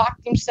he had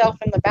locked himself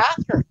in the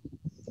bathroom.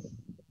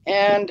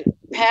 And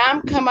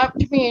Pam come up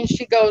to me and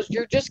she goes,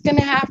 you're just going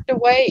to have to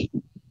wait.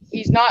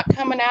 He's not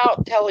coming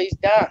out till he's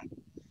done.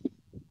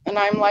 And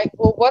I'm like,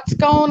 well, what's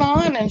going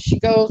on? And she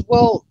goes,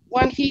 well,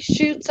 when he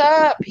shoots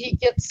up, he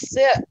gets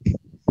sick.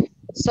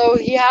 So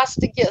he has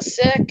to get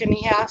sick, and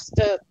he has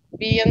to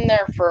be in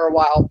there for a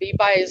while, be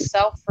by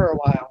himself for a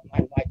while.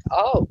 And I'm like,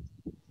 oh.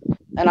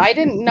 And I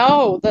didn't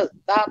know that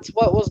that's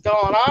what was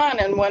going on.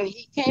 And when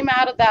he came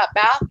out of that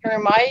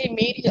bathroom, I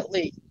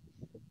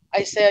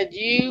said,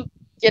 you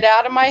get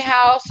out of my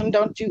house and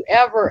don't you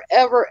ever,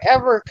 ever,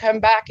 ever come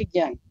back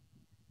again.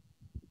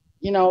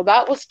 You know,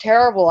 that was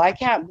terrible. I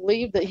can't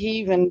believe that he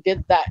even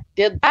did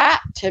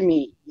that to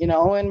me, you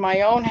know, in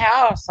my own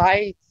house.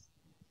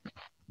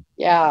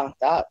 Yeah,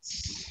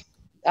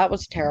 that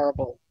was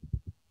terrible.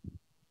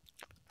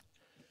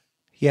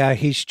 Yeah,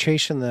 he's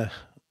chasing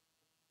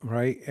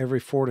right every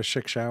 4 to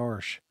 6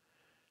 hours.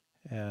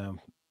 Um,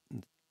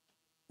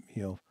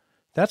 you know,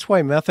 that's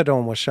why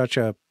methadone was such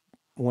a,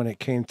 when it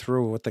came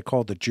through, what they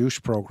called the juice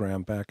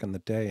program back in the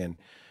day. And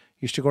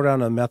used to go down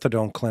to the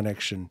methadone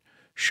clinics and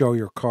show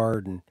your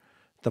card. And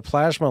the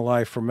plasma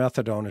life for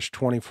methadone is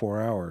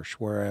 24 hours,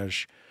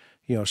 whereas,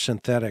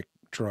 synthetic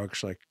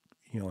drugs like,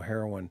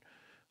 heroin,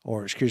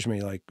 or excuse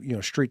me, like,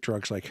 street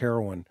drugs like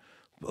heroin,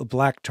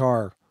 black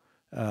tar,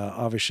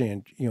 obviously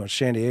in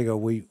San Diego,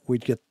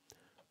 we'd get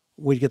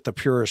the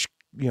purest,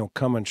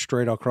 coming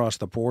straight across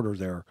the border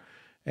there.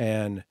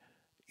 And,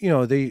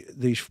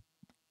 these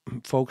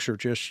folks are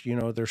just,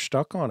 they're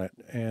stuck on it.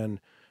 And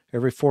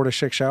every 4 to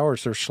 6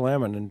 hours they're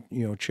slamming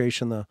and,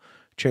 chasing the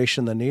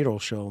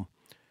needle. So,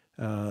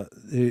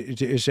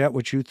 is that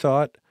what you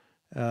thought?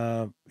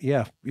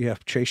 Yeah,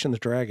 chasing the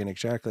dragon.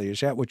 Exactly. Is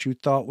that what you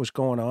thought was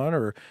going on,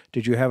 or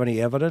did you have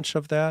any evidence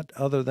of that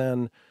other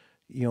than,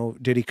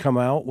 did he come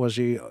out? Was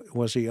he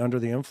under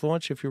the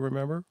influence, if you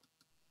remember?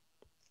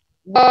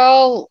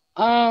 Well,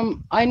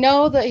 I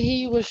know that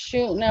he was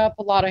shooting up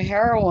a lot of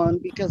heroin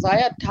because I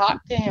had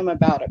talked to him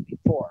about it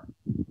before,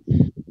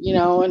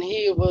 and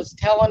he was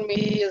telling me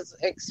his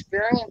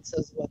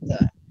experiences with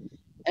it.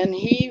 And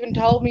he even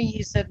told me,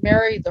 he said,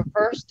 Mary, the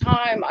first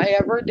time I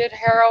ever did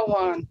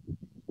heroin,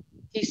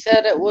 he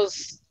said it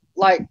was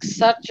like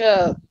such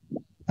a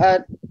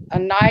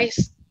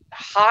nice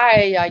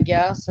high, I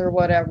guess, or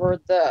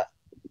whatever.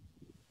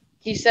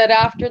 He said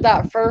after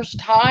that first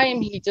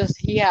time, he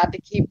had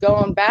to keep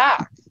going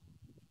back,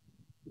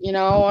 and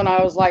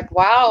I was like,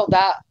 wow,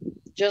 that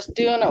just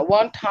doing it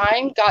one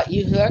time got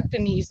you hooked.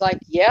 And he's like,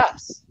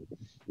 yes.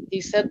 He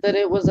said that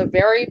it was a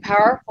very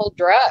powerful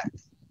drug,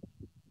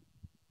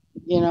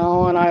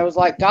 and I was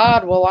like,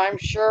 God, well, I'm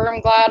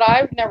glad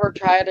I've never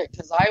tried it,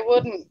 because I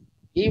wouldn't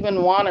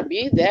even want to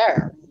be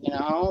there. Yeah,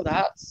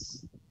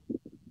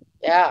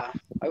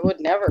 I would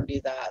never do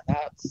that.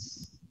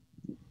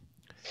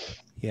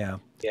 Yeah.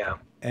 Yeah.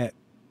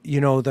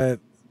 The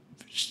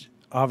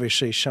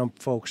obviously some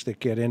folks that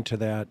get into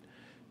that,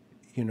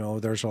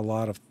 there's a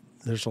lot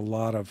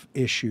of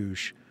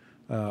issues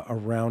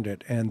around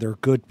it, and they're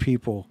good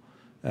people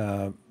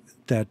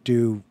that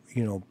do,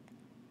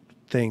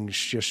 things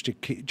just to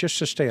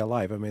stay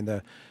alive. I mean,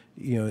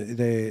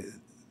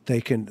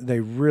 they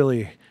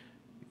really,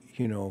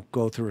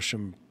 go through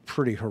some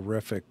pretty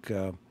horrific,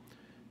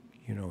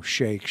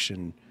 shakes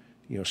and,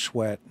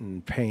 sweat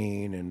and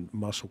pain and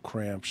muscle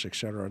cramps,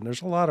 etc. And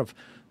there's a lot of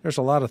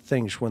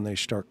things when they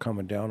start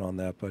coming down on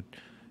that. But,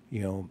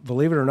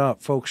 believe it or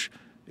not, folks,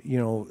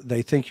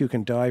 they think you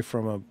can die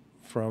from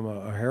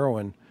a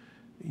heroin,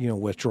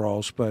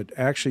 withdrawals, but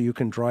actually you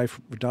can die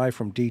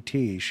from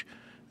DTs,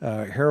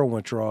 heroin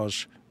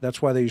withdrawals.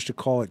 That's why they used to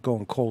call it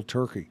going cold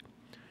turkey.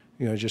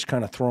 Just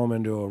kind of throw them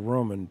into a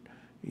room and,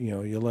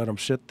 you let them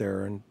sit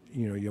there and,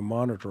 you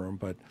monitor them.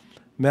 But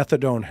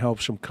methadone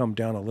helps them come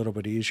down a little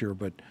bit easier.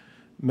 But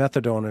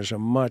methadone is a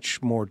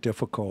much more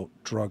difficult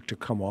drug to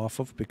come off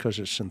of because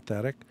it's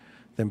synthetic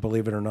than,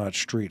 believe it or not,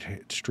 street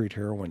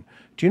heroin.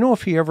 Do you know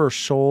if he ever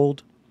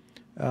sold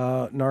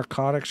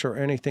narcotics or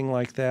anything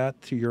like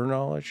that, to your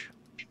knowledge?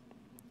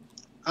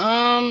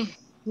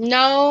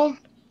 No,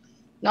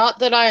 not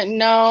that I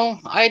know.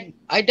 I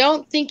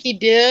don't think he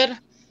did,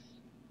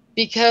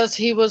 because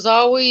he was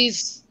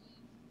always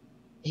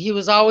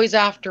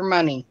after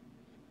money.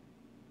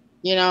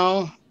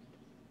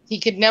 He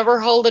could never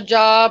hold a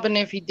job, and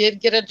if he did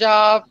get a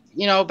job,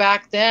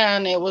 back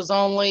then it was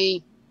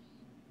only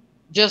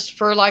just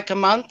for like a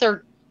month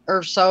or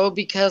so,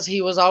 because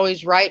he was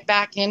always right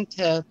back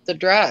into the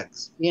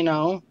drugs,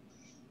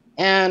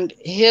 and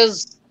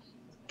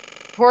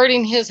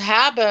supporting his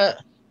habit,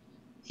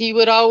 he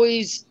would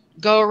always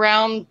go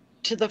around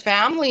to the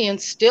family and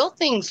steal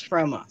things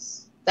from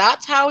us.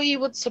 That's how he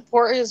would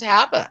support his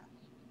habit,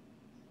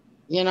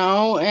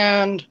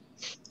 and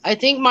I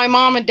think my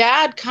mom and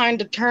dad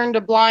kind of turned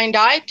a blind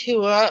eye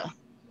to it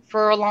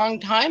for a long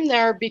time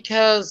there,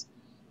 because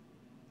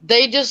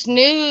they just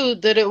knew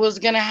that it was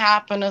going to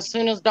happen as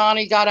soon as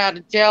Donnie got out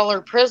of jail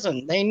or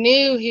prison. They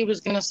knew he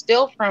was going to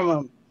steal from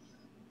them.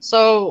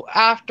 So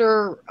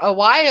after a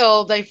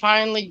while, they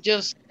finally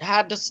just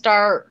had to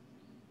start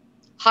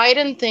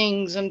hiding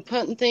things and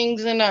putting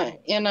things in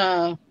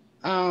a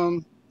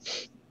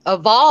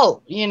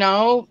vault,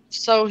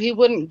 so he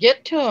wouldn't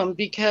get to them,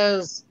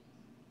 because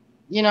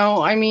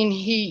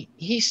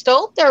he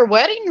stole their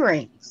wedding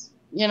rings.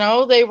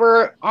 They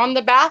were on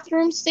the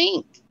bathroom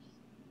sink,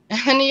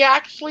 and he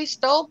actually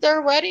stole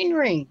their wedding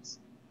rings.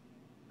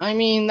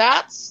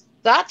 That's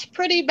that's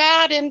pretty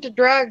bad into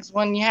drugs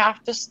when you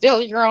have to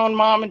steal your own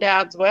mom and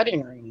dad's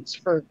wedding rings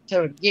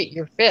to get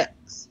your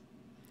fix.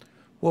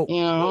 Well,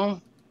 you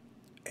know.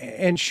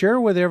 And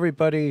share with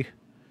everybody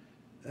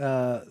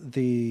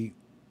the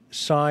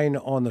sign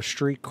on the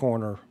street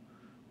corner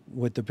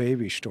with the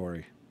baby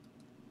story.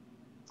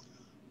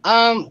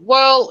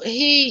 Well,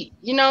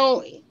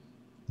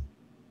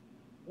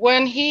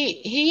 when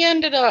he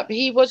ended up,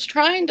 he was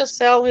trying to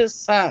sell his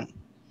son.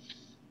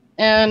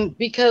 And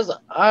because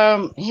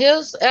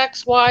his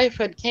ex-wife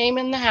had came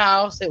in the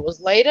house, it was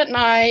late at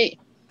night.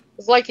 It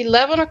was like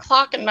 11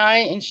 o'clock at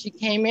night, and she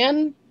came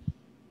in.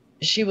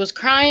 She was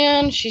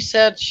crying. She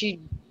said she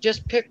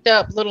just picked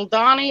up little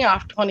Donnie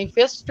off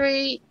 25th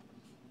Street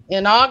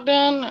in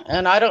Ogden.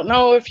 And I don't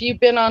know if you've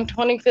been on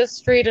 25th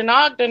Street in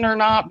Ogden or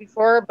not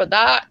before, but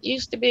that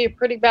used to be a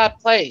pretty bad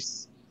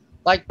place.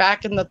 Like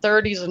back in the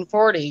 30s and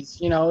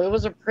 40s, it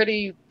was a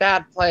pretty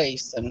bad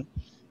place. And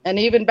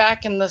even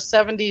back in the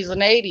 70s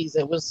and 80s,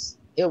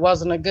 it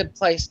wasn't a good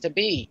place to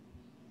be.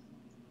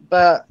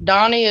 But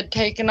Donnie had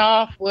taken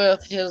off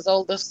with his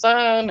oldest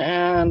son,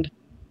 and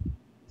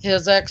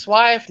his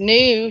ex-wife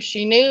knew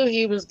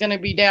he was going to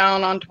be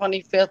down on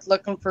 25th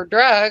looking for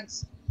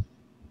drugs.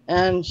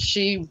 And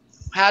she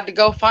had to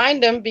go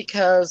find him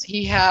because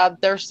he had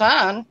their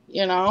son,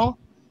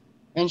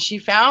 and she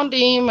found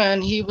him,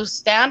 and he was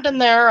standing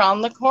there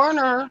on the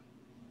corner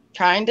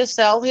trying to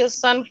sell his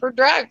son for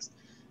drugs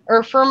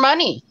or for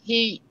money.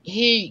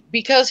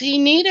 Because he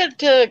needed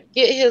to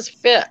get his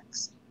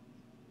fix,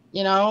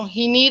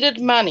 he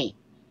needed money,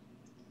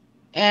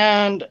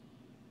 and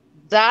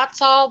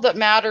that's all that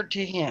mattered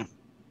to him.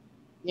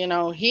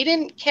 He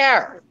didn't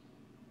care,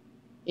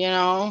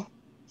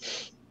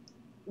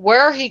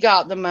 where he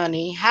got the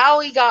money, how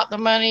he got the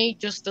money,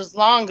 just as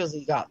long as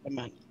he got the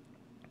money.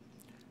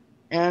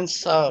 And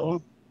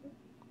so,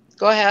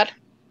 go ahead.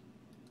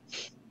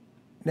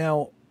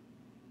 Now,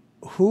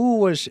 who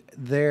was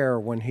there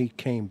when he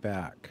came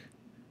back,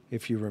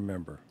 if you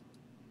remember?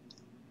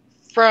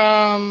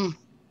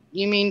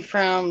 You mean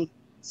from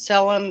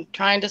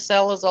trying to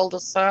sell his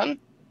oldest son?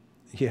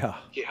 Yeah.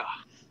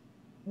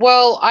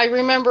 Well, I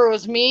remember it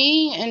was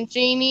me and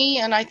Jeannie,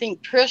 and I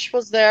think Trish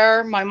was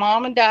there. My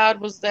mom and dad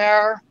was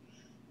there.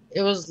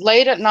 It was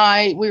late at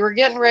night. We were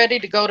getting ready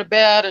to go to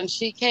bed, and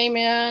she came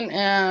in,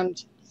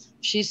 and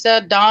she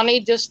said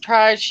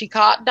she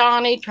caught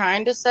Donnie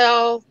trying to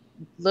sell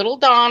little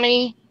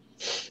Donnie,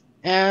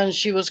 and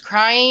she was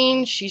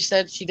crying. She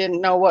said she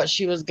didn't know what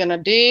she was going to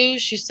do.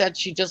 She said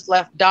she just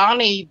left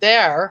Donnie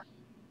there,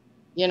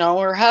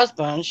 her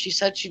husband. She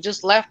said she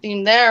just left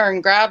him there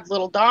and grabbed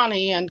little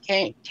Donnie and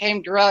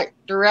came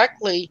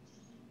directly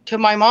to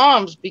my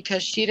mom's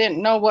because she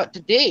didn't know what to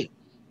do.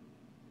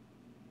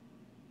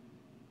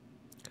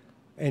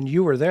 And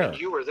you were there.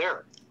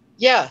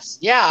 Yes.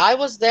 Yeah, I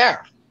was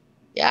there.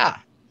 Yeah.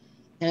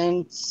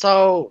 And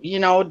so,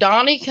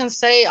 Donnie can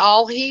say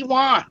all he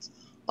wants.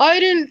 I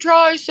didn't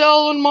try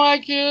selling my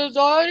kids.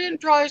 I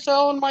didn't try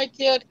selling my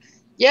kid.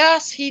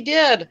 Yes, he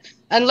did.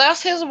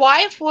 Unless his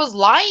wife was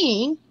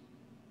lying,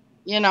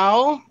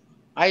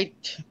 I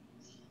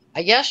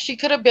guess she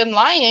could have been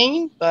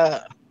lying,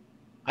 but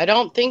I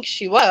don't think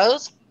she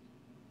was.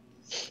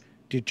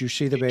 Did you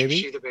see the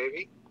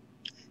baby?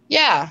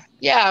 Yeah.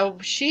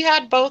 She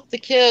had both the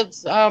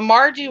kids.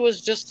 Margie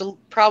was just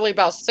probably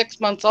about 6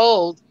 months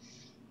old,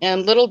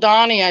 and little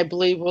Donnie, I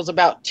believe, was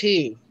about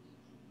 2.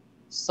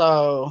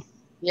 So,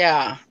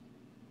 yeah.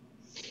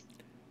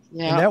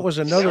 And that was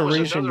another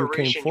reason you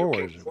came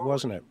forward,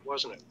 wasn't it?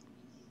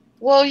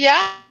 Well,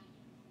 yeah.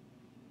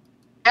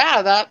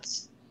 Yeah,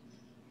 that's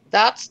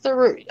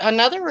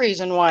another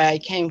reason why I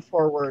came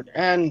forward.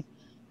 And,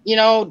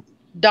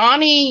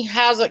 Donnie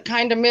has it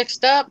kind of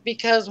mixed up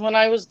because when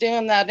I was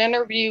doing that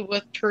interview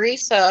with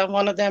Teresa,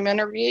 one of them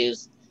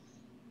interviews,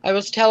 I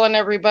was telling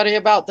everybody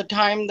about the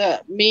time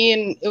that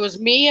it was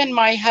me and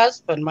my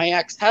husband, my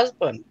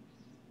ex-husband.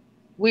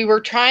 We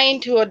were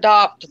trying to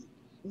adopt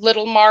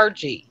little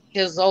Margie,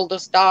 his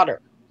oldest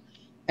daughter.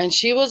 And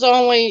she was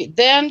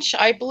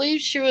I believe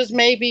she was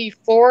maybe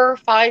 4 or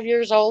 5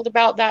 years old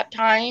about that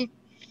time.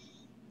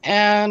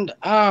 And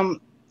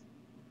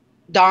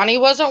Donnie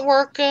wasn't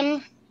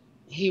working.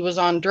 He was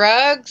on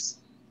drugs.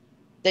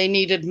 They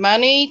needed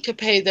money to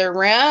pay their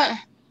rent.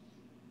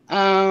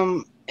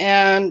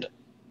 And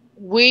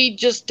we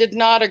just did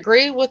not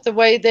agree with the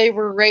way they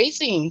were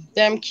raising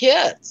them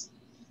kids.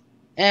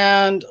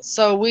 And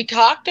so we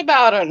talked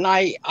about it, and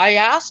I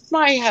asked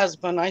my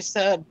husband, I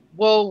said,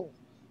 well,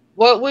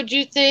 what would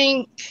you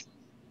think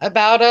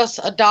about us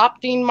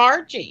adopting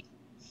Margie?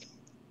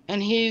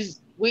 And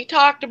we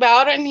talked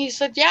about it, and he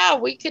said, yeah,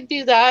 we could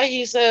do that.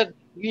 He said,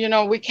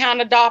 we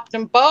can't adopt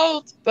them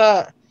both,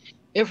 but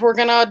if we're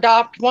going to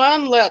adopt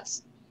one,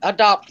 let's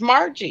adopt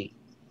Margie.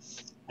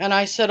 And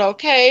I said,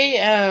 okay.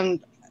 And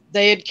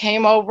they had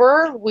came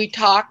over. We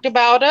talked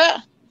about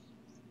it.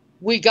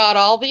 We got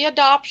all the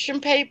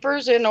adoption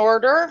papers in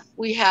order.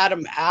 We had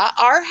them at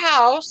our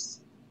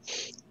house.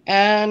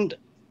 And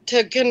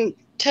to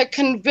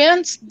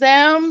convince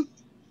them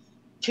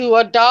to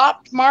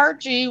adopt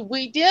Margie,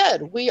 we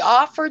did. We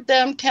offered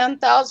them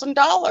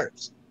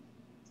 $10,000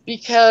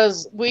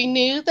 because we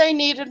knew they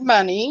needed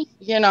money,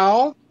 you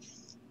know,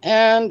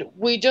 and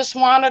we just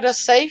wanted a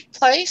safe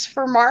place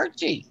for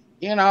Margie,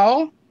 you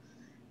know.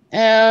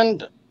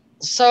 And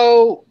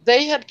so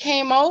they had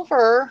came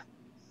over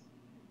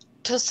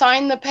to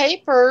sign the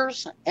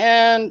papers,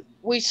 and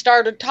we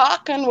started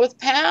talking with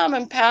Pam,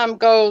 and Pam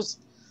goes,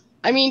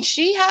 I mean,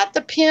 she had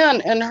the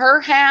pen in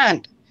her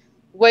hand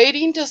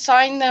waiting to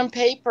sign them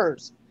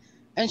papers.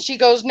 And she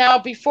goes, now,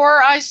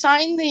 before I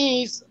sign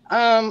these,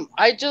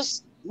 I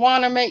just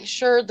want to make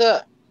sure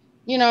that,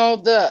 you know,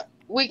 that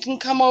we can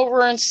come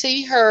over and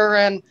see her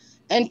and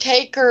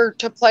take her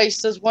to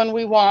places when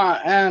we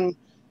want, and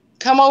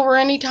come over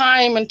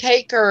anytime and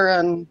take her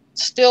and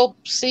still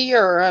see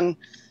her. And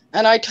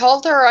I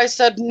told her, I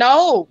said,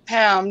 no,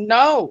 Pam,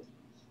 no.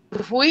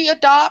 If we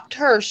adopt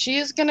her, she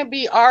is going to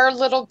be our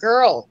little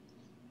girl.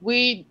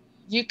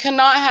 You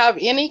cannot have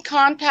any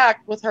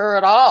contact with her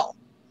at all,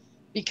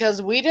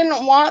 because we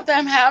didn't want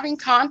them having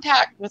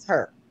contact with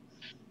her.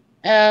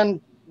 And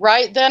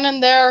right then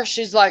and there,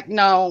 she's like,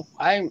 no,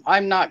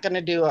 I'm not going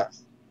to do it.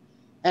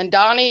 And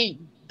Donnie,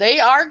 they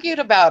argued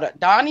about it.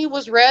 Donnie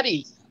was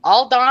ready.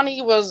 All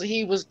Donnie was,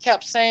 he was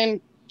kept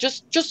saying,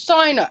 just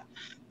sign it.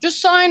 Just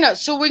sign it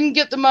so we can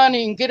get the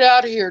money and get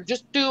out of here.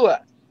 Just do it.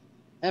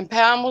 And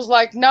Pam was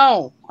like,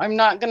 no, I'm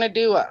not going to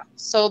do it.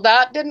 So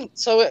that didn't,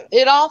 so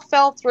it all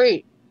fell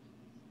through.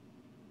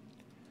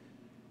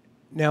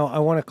 Now, I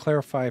want to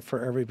clarify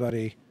for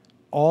everybody,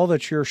 all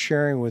that you're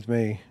sharing with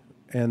me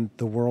and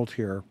the world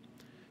here,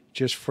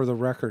 just for the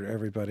record,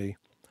 everybody,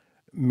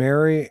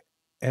 Mary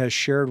has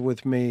shared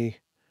with me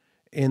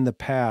in the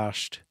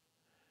past,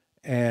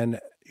 and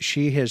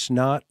she has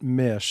not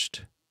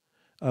missed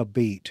a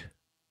beat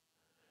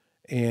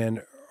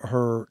in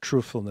her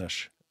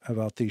truthfulness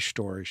about these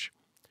stories.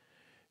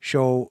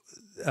 So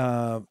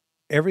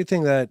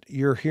everything that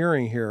you're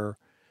hearing here,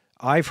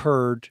 I've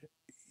heard,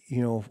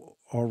 you know,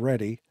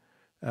 already,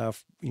 you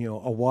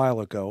know, a while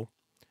ago,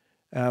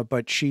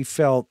 but she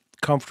felt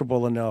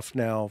comfortable enough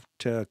now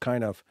to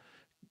kind of,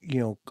 you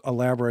know,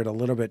 elaborate a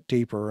little bit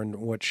deeper in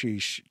what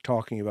she's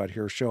talking about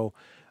here. So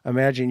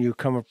imagine you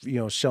come up, you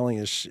know, selling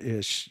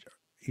his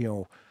you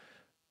know,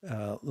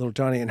 little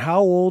Donnie. And how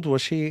old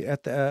was he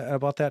at the,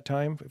 about that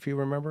time, if you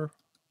remember?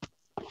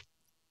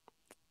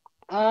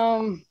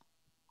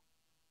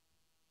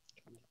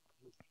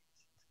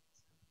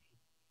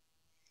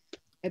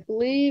 I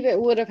believe it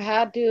would have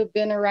had to have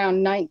been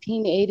around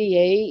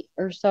 1988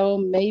 or so,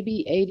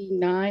 maybe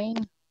 89.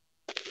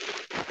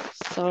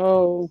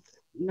 So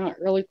not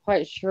really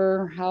quite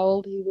sure how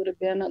old he would have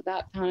been at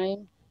that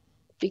time,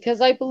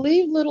 because I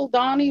believe little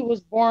Donnie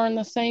was born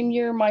the same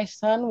year my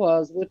son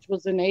was, which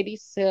was in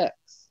 86.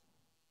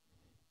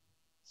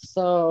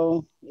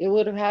 So it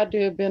would have had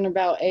to have been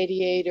about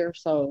 88 or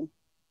so.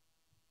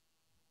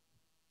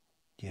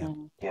 Yeah.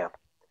 Yeah.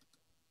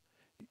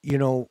 You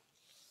know,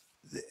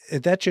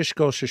 that just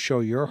goes to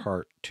show your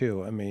heart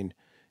too. I mean,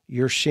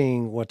 you're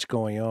seeing what's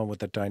going on with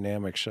the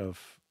dynamics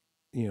of,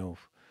 you know,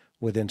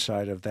 with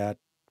inside of that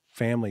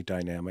family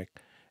dynamic.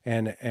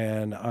 And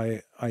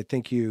I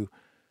think you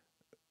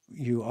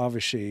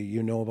obviously,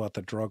 you know about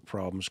the drug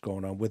problems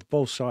going on with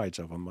both sides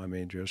of them. I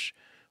mean, just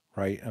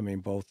right. I mean,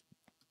 both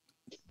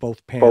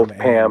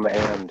Pam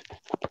and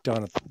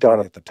Donnie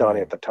at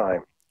the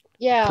time.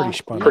 Yeah.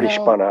 Pretty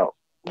spun out.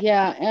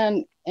 Yeah.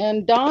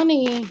 And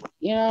Donnie,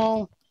 you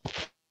know,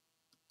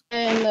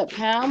 and that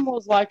Pam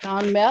was like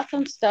on meth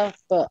and stuff,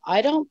 but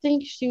I don't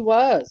think she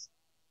was.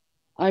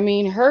 I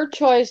mean, her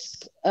choice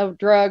of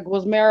drug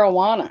was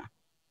marijuana,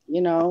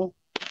 you know,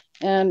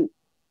 and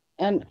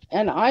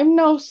I'm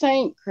no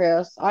saint,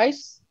 Chris. I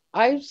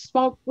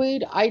smoke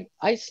weed.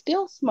 I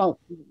still smoke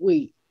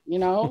weed, you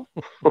know.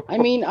 I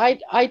mean,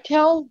 I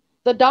tell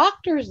the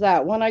doctors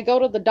that when I go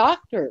to the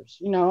doctors,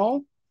 you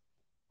know,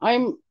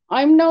 I'm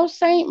no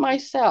saint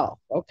myself,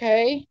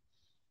 okay?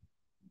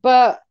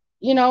 But,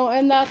 you know,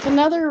 and that's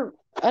another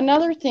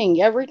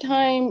thing. Every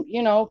time,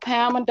 you know,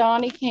 Pam and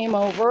Donnie came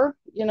over,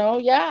 you know,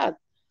 yeah,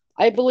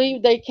 I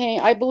believe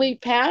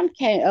Pam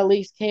at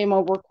least came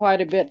over quite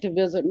a bit to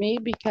visit me,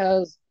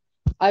 because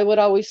I would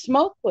always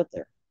smoke with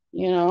her,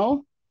 you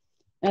know,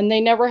 and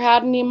they never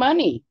had any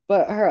money.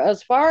 But her,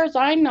 as far as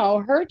I know,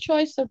 her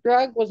choice of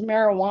drug was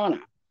marijuana.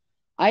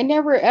 I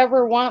never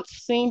ever once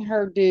seen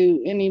her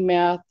do any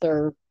meth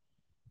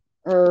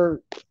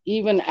or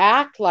even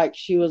act like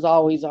she was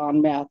always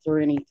on meth or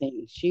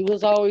anything. She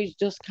was always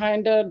just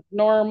kind of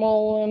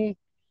normal and,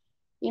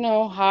 you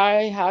know,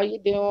 hi, how you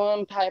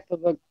doing type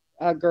of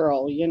a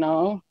girl, you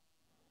know.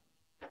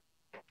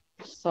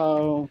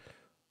 So,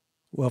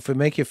 well, if it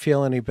make you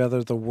feel any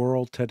better, the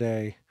world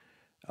today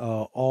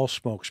all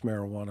smokes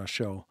marijuana.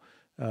 So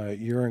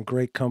you're in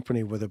great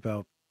company with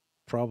about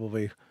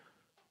probably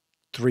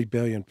 3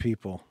 billion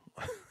people.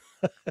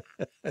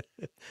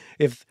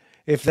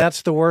 If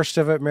that's the worst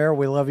of it, Mayor,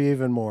 we love you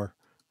even more.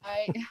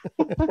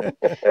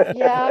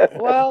 yeah,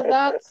 well,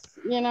 that's,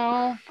 you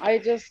know,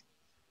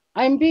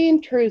 I'm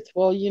being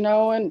truthful, you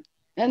know, and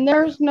And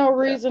there's no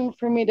reason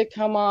for me to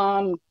come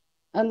on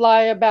and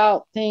lie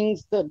about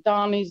things that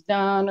Donnie's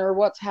done or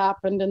what's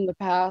happened in the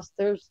past.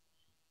 There's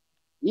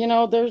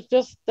no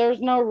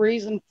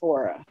reason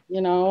for it,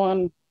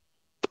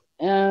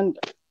 and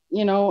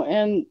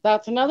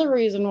that's another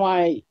reason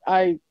why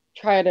I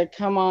try to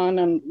come on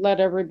and let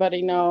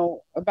everybody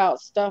know about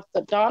stuff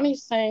that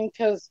Donnie's saying,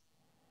 because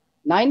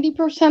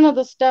 90% of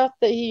the stuff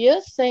that he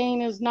is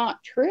saying is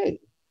not true,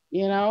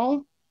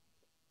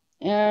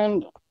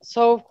 and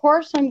so of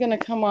course I'm going to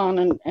come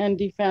on and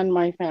defend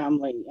my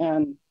family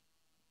and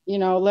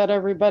let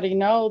everybody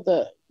know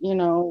that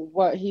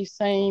what he's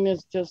saying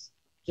is just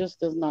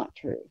is not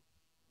true,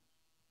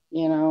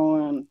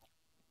 and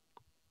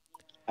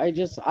I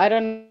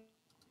don't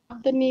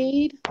have the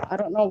need. I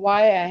don't know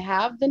why I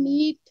have the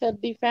need to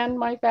defend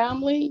my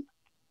family.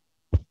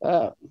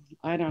 I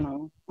don't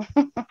know.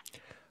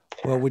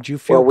 Well, would you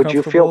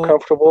feel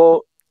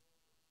comfortable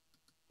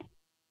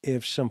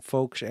if some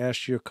folks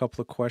asked you a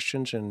couple of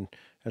questions, and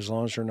as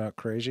long as they're not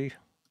crazy?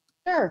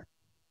 Sure.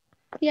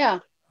 Yeah.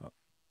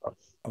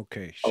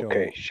 Okay.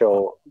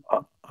 So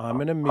I'm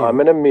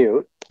gonna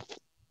mute.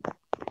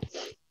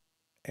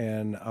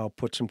 And I'll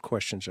put some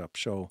questions up.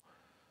 So,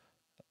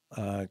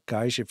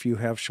 guys, if you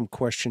have some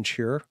questions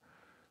here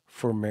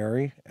for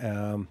Mary,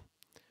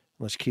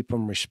 let's keep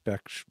them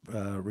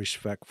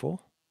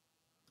respectful.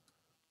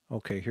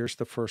 Okay, here's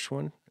the first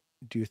one.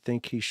 Do you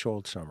think he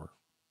sold Summer?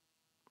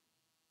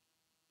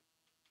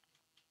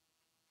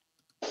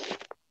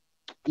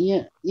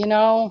 Yeah,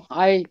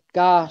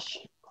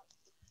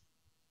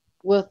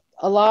 with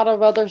a lot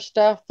of other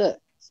stuff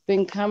that's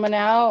been coming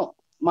out,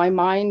 my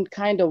mind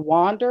kind of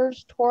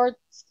wanders towards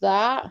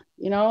that,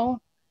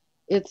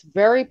 It's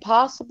very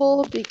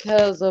possible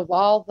because of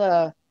all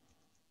the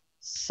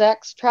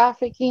sex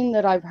trafficking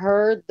that I've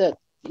heard, that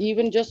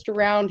even just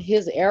around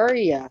his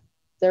area,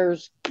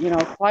 there's,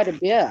 quite a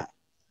bit.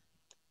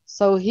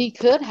 So he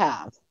could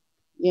have,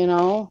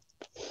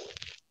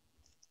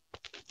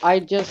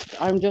 I'm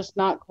just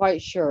not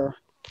quite sure.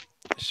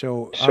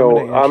 So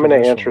I'm going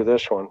to answer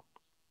this one.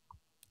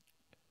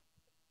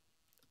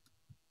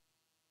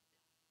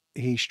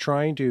 He's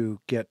trying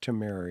to get to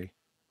Mary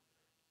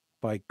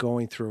by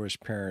going through his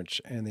parents,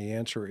 and the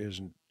answer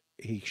is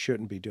he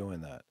shouldn't be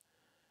doing that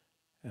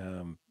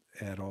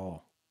at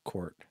all,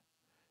 Court.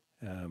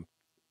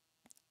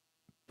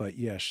 But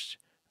yes,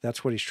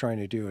 that's what he's trying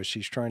to do. Is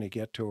he's trying to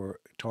get to her,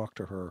 talk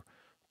to her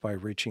by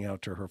reaching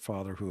out to her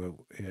father,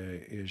 who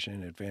is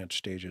in advanced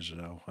stages of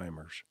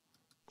Alzheimer's.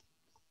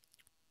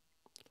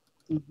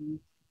 Mm-hmm.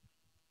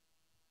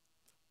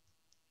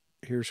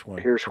 Here's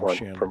one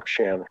from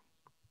Shannon.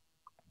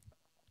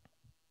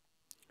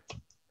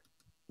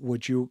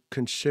 Would you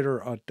consider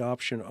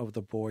adoption of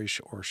the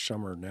boys or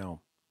Summer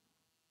now?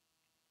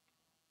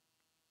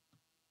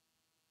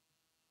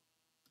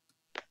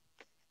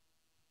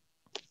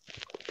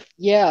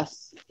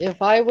 Yes.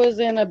 If I was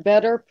in a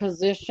better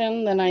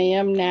position than I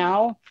am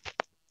now,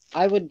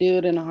 I would do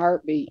it in a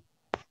heartbeat.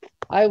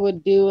 I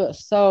would do it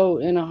so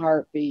in a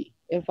heartbeat.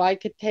 If I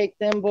could take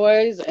them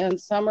boys and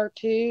Summer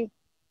too,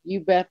 you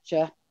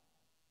betcha.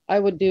 I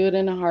would do it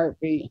in a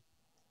heartbeat.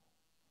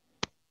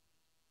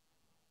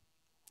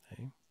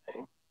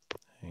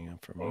 Hang on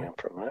for a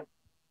minute.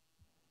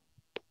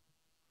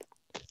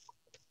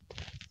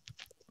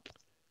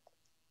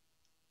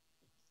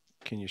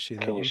 Can you see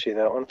that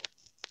one?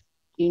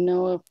 Do you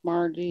know if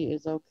Margie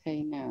is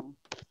okay now?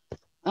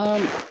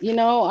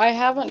 I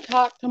haven't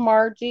talked to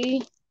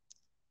Margie.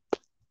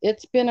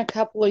 It's been a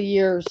couple of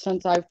years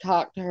since I've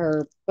talked to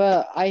her,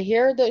 but I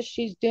hear that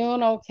she's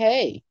doing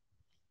okay.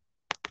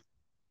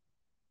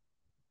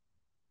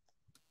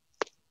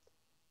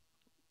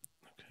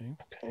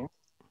 Okay.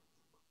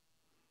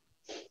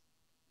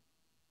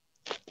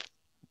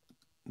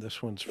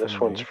 This one's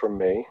from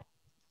me.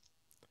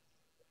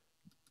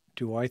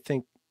 Do I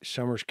think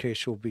Summer's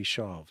case will be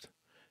solved?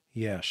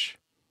 Yes.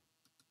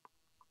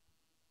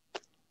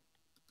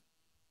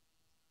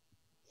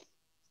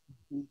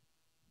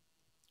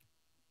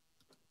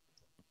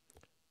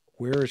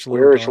 Where is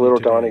little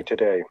Donnie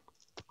today?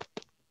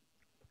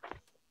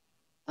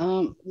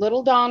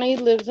 Little Donnie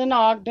lives in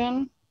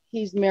Ogden.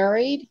 He's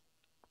married.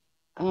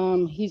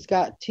 He's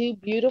got 2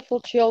 beautiful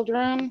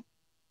children.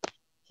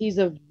 He's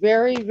a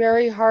very,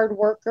 very hard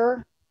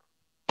worker.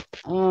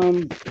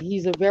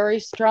 He's a very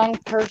strong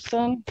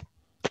person.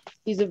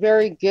 He's a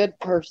very good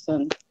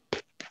person.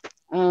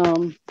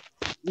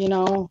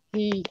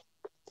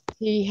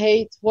 He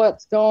hates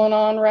what's going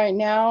on right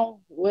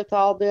now with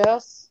all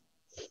this.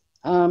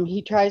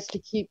 He tries to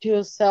keep to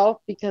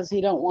himself because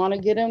he don't want to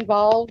get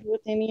involved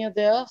with any of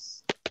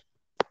this.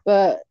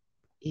 But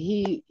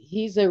he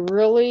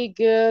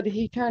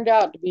turned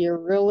out to be a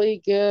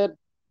really good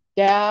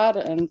dad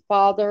and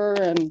father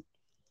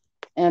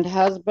and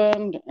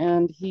husband,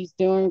 and he's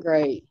doing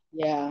great.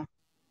 Yeah.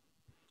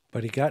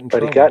 But he got in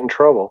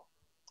trouble.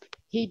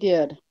 He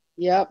did.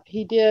 Yep,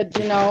 he did,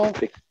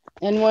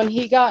 And when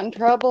he got in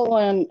trouble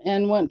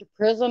and went to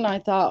prison, I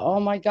thought, oh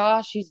my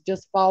gosh, he's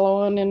just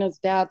following in his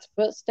dad's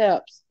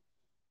footsteps.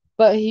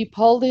 but he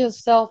pulled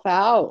himself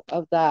out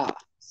of that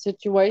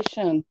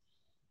situation.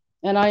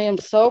 And I am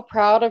so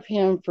proud of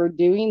him for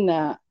doing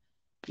that.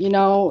 You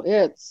know,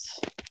 I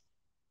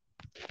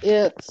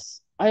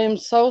am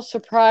so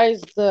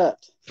surprised that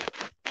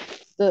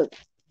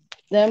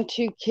them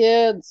two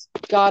kids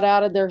got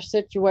out of their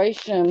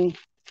situation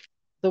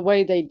the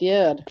way they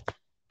did,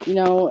 you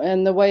know,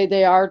 and the way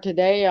they are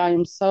today.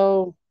 I'm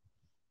so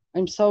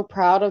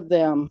proud of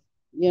them,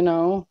 you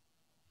know.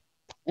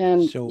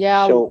 And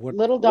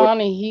little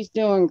Donnie, he's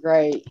doing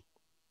great.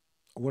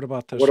 What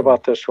about this What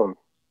about this one?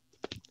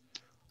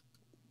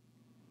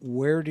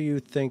 Where do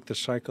you think the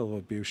cycle of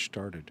abuse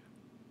started?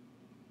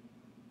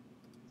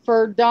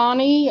 For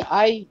Donnie,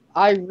 I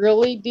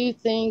really do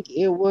think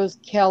it was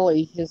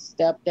Kelly, his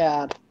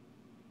stepdad.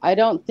 I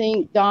don't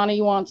think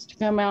Donnie wants to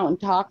come out and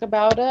talk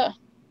about it,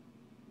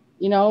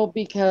 you know,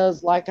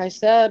 because like I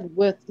said,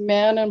 with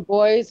men and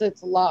boys,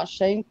 it's a lot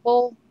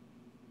shameful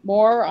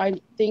more,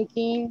 I'm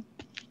thinking,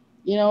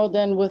 you know,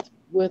 than with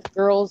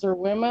girls or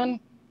women.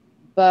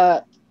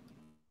 But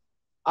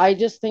I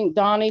just think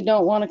Donnie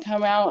don't want to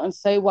come out and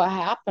say what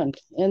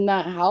happened in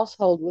that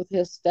household with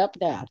his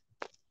stepdad.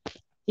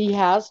 He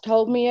has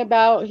told me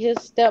about his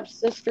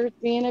stepsisters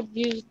being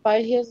abused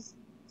by his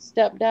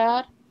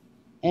stepdad,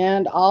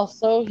 and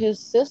also his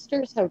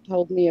sisters have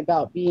told me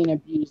about being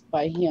abused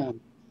by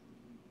him.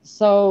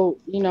 So,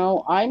 you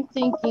know, I'm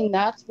thinking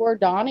that's where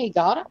Donnie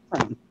got it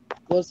from,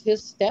 was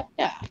his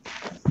stepdad.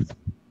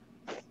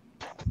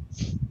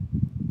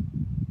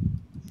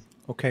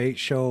 Okay,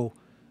 so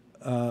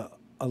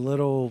a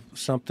little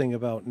something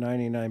about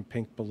 99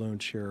 pink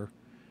balloons here.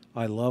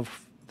 I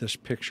love this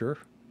picture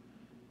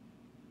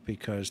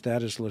because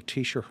that is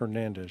Leticia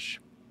Hernandez.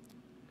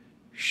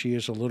 She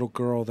is a little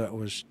girl that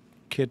was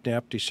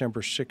kidnapped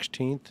December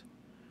 16th,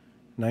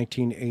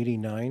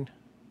 1989,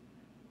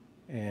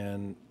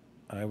 and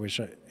I was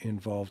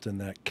involved in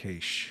that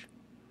case.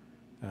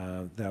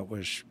 That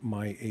was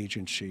my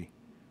agency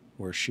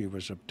where she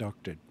was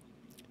abducted.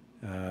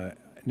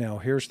 Now,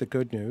 here's the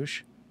good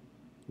news.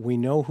 We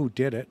know who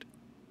did it.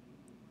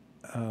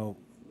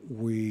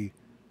 We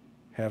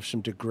have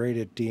some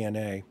degraded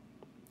DNA,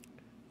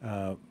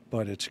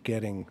 but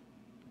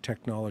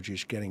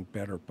technology's getting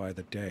better by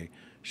the day.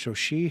 So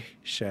she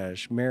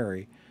says,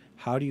 Mary,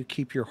 how do you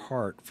keep your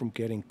heart from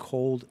getting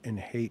cold and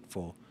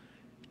hateful?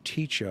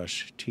 Teach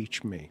us,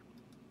 teach me.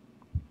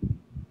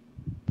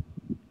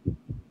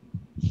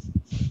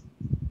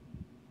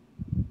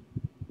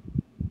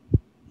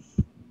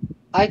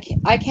 I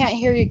can't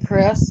hear you,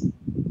 Chris.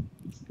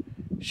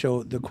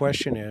 So the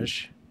question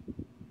is,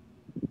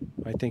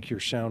 I think your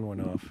sound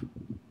went off.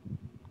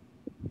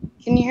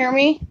 Can you hear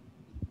me?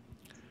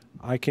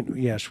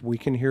 Yes, we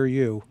can hear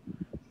you.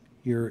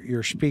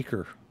 Your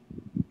speaker.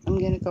 I'm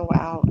gonna go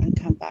out and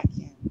come back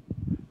in.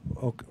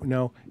 Okay,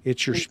 no,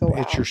 it's your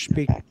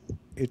speaker.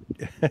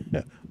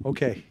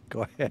 Okay,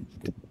 go ahead.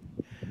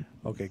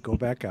 Okay, go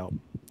back out.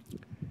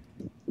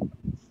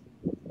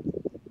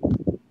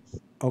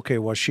 Okay,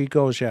 well, she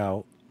goes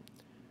out.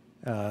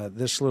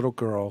 This little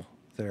girl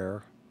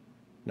there,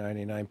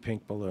 99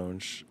 pink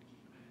balloons.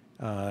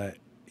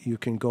 You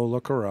can go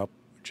look her up.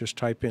 Just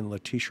type in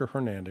Leticia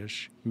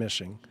Hernandez,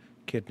 missing,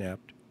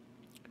 kidnapped.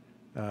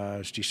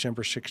 It's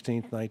December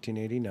 16th,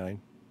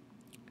 1989.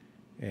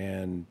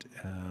 And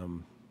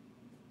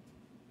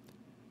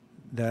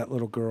that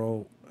little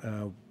girl,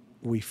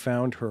 we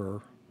found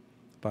her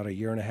about a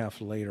year and a half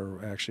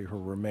later, actually her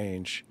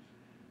remains.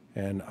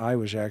 And I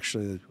was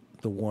actually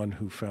the one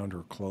who found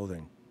her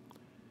clothing,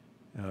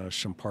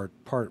 some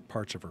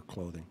parts of her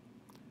clothing.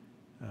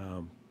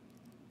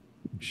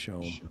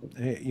 So,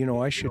 you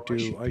know, I should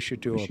do a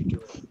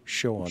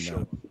show on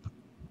that.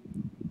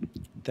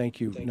 Thank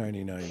you,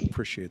 99.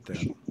 Appreciate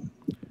that.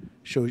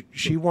 So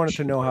she wanted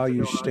to know how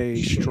you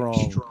stay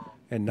strong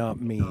and not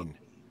mean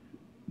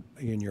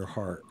in your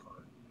heart.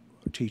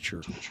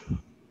 Teacher.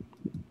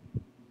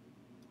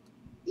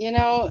 You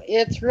know,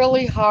 it's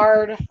really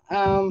hard.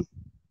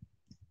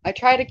 I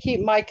try to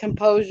keep my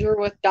composure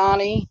with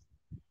Donnie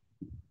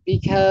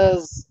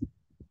because,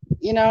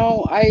 you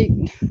know,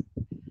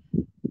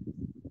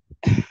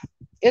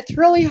 it's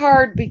really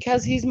hard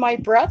because he's my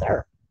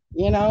brother,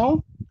 you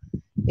know.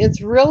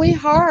 It's really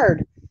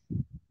hard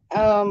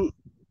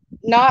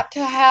not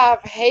to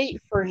have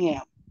hate for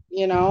him,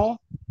 you know.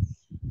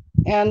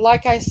 And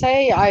like I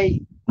say, I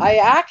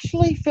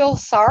actually feel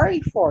sorry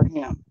for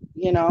him,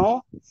 you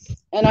know.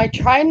 And I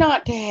try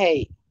not to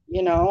hate,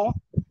 you know,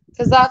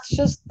 because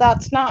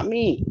that's not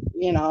me,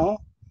 you know.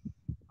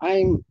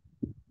 I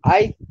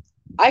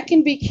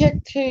can be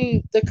kicked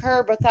to the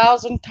curb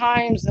 1,000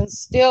 times and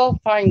still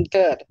find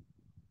good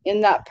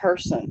in that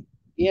person,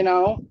 you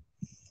know.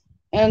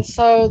 And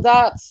so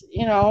that's,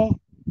 you know,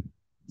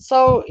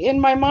 so in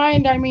my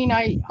mind, I mean,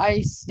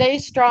 I stay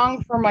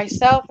strong for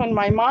myself and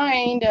my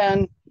mind,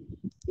 and,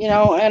 you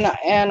know,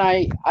 and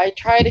I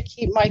try to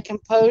keep my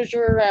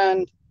composure,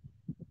 and,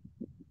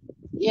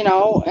 you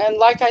know, and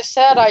like I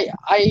said,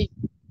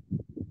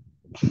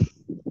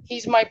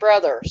 he's my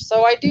brother,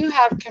 so I do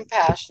have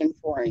compassion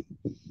for him.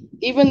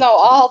 even though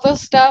all the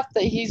stuff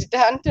that he's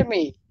done to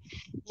me,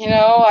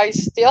 I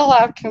still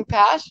have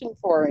compassion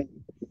for him,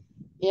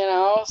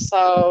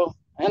 so,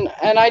 and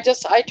I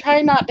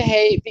try not to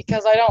hate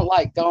because I don't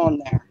like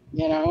going there,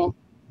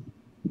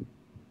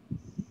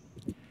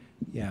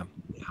 Yeah.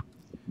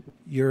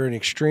 You're an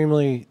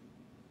extremely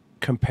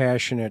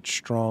compassionate,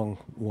 strong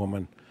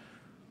woman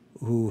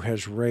who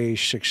has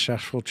raised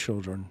successful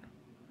children.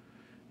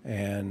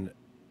 And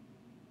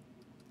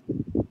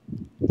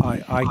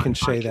I can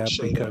say that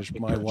because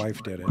my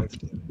wife did it.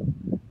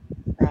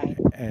 Right.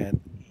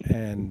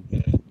 And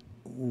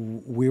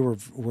we're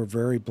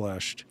very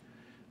blessed.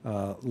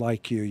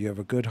 Like you have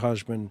a good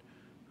husband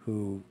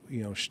who,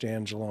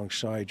 stands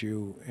alongside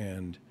you.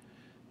 And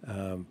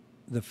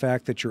the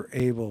fact that you're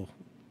able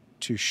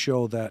to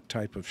show that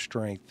type of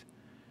strength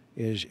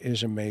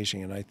is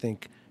amazing. And I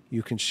think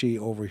you can see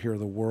over here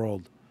the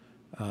world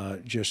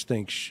just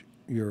thinks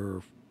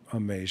you're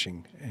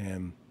amazing.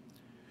 And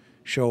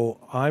so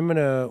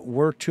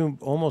we're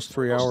almost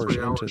 3 hours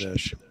into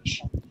this.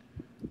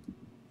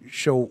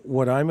 So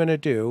what I'm going to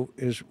do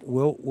is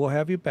we'll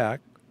have you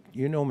back.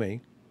 You know me.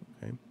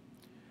 Okay?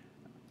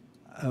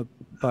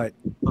 But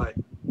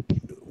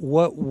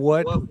what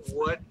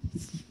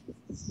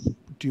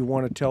do you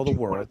want to tell the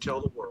world?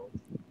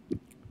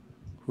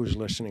 Who's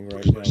listening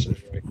right now? There's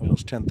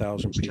almost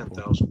 10,000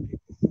 people.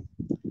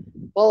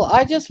 Well,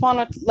 I just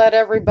want to let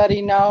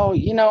everybody know,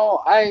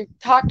 I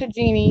talk to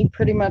Jeannie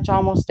pretty much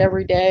almost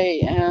every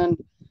day,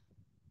 and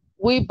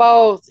we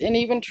both, and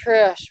even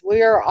Trish,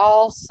 we are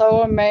all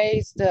so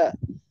amazed at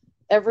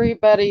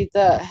everybody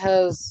that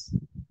has,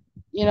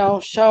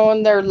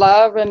 shown their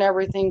love and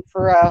everything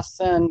for us.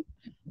 And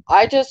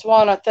I just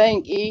want to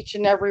thank each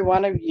and every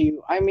one of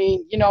you. I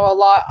mean,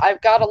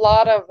 I've got a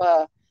lot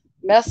of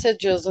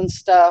messages and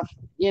stuff,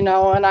 and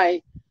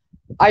I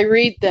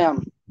read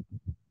them.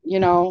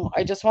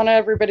 I just want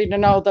everybody to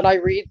know that I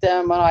read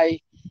them, and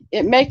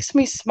it makes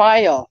me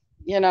smile,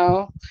 to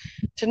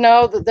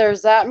know that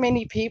there's that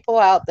many people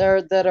out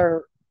there that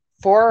are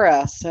for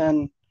us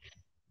and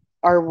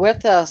are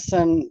with us,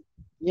 and,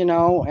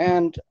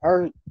 and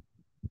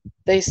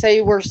they say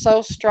we're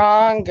so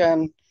strong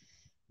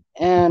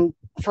and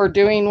for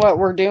doing what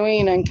we're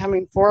doing and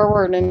coming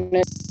forward. And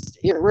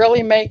it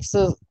really makes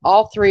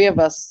all three of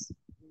us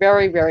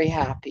very, very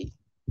happy.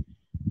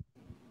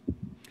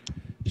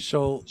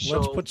 So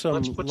let's put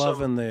some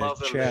love in the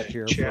chat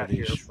here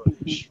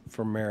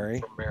for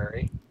Mary.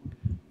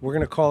 We're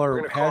going to call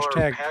her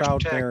hashtag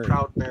Proud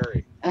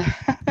Mary.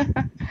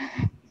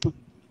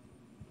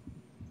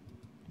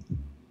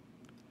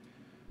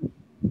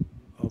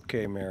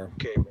 Okay, Mary.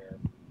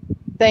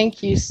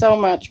 Thank you so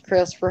much,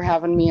 Chris, for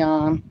having me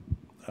on.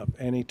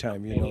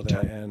 Anytime, know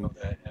that. And,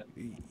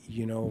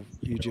 you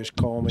just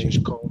call me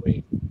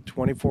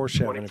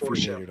 24/7 if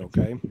you need it,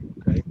 okay?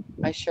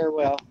 I sure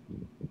will.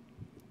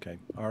 Okay.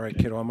 All right,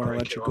 kiddo, I'm going to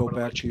let you go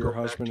back to your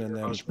husband and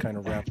then kind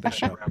of wrap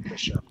this up.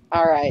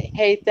 All right.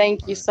 Hey,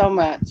 thank you so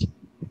much.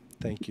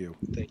 Thank you.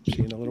 See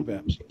you in a little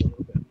bit.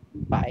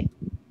 Bye.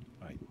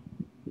 Bye.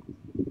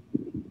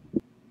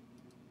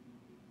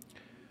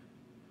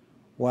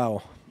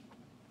 Wow.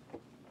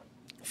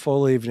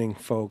 Full evening,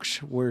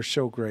 folks. We're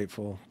so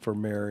grateful for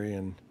Mary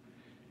and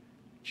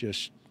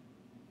just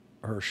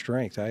her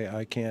strength.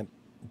 I can't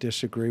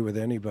disagree with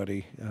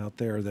anybody out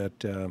there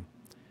that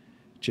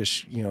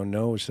just,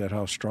 knows that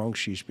how strong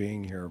she's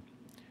being here.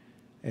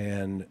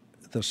 And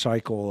the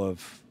cycle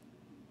of,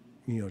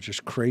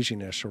 just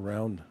craziness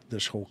around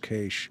this whole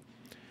case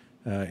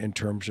in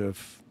terms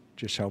of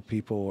just how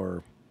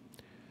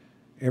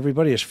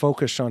everybody is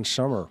focused on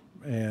Summer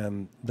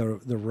and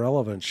the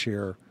relevance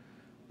here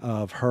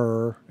of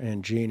her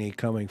and Jeannie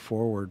coming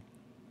forward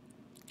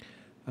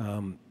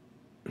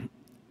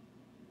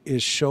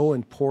is so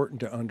important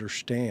to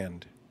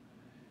understand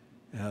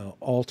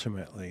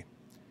ultimately,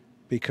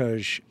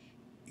 because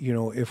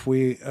if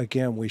we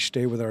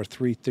stay with our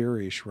three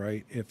theories,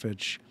 right? If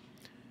it's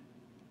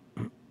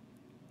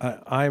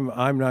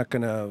I'm not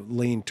going to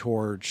lean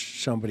towards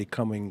somebody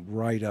coming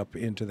right up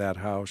into that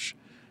house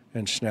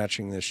and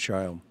snatching this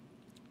child.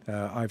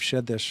 I've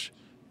said this,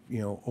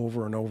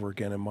 over and over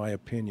again. In my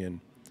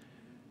opinion,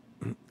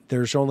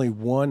 there's only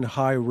one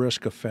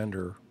high-risk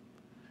offender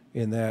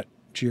in that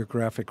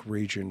geographic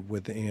region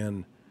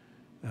within,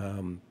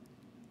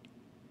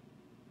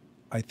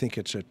 I think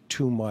it's a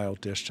 2-mile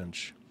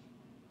distance.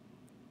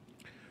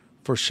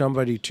 For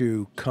somebody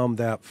to come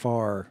that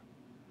far,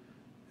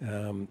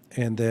 and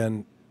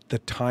then the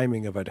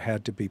timing of it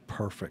had to be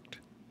perfect.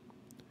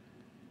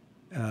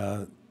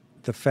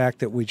 The fact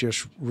that we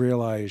just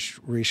realized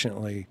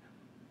recently,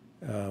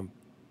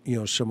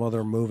 some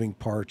other moving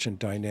parts and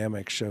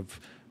dynamics of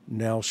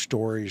now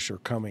stories are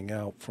coming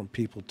out from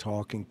people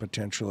talking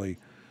potentially.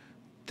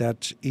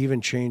 That's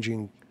even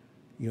changing,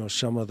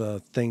 some of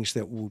the things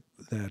that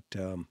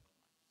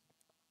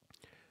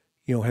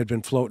had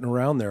been floating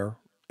around there.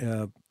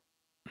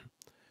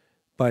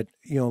 But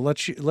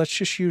let's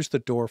just use the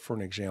door for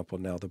an example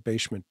now, the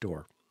basement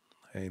door.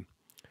 Okay?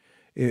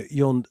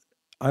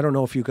 I don't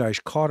know if you guys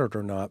caught it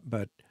or not,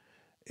 but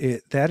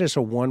that is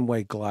a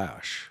one-way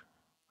glass.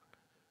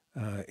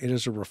 It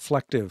is a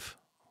reflective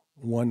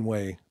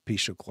one-way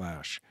piece of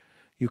glass.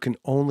 You can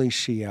only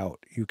see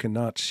out. You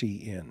cannot see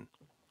in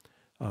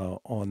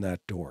on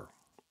that door.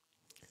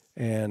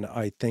 And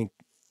I think,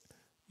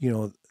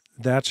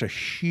 that's a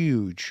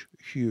huge,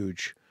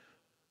 huge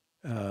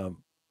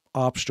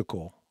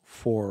obstacle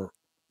for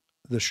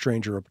the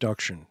stranger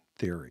abduction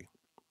theory.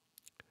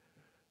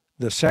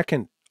 The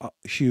second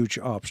huge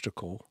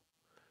obstacle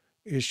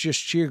is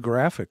just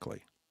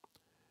geographically.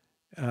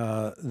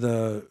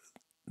 The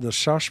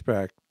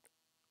suspect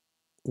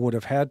would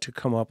have had to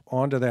come up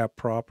onto that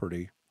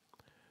property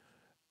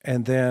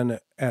and then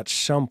at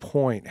some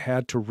point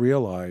had to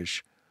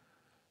realize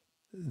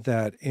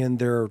that in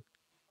their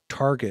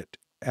target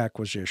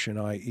acquisition,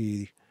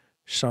 i.e.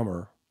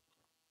 Summer,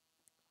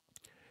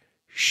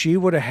 she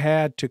would have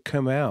had to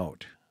come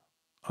out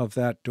of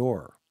that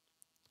door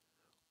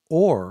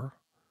or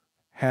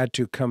had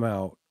to come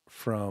out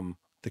from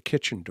the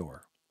kitchen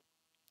door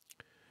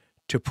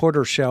to put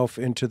herself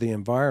into the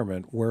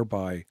environment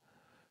whereby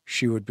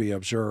she would be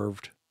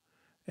observed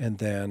and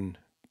then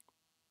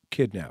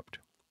kidnapped.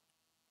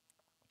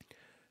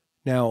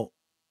 Now,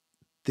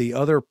 the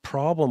other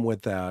problem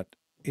with that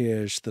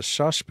is the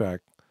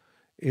suspect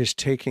is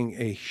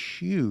taking a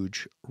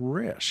huge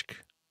risk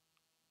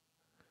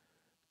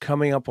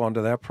coming up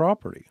onto that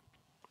property,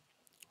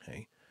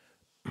 okay,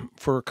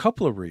 for a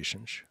couple of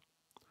reasons.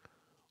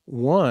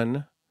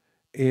 One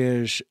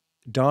is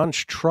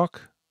Don's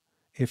truck,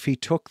 if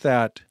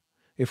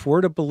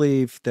we're to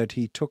believe that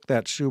he took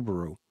that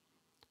Subaru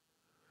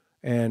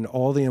and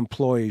all the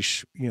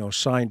employees,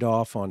 signed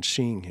off on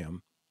seeing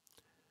him,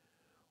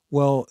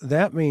 well,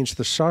 that means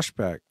the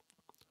suspect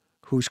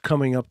who's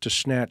coming up to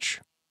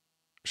snatch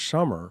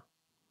Summer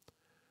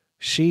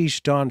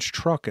sees Don's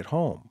truck at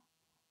home.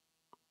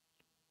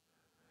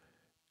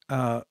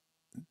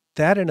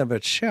 That in of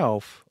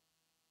itself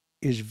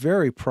is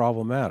very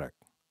problematic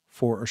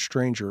for a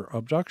stranger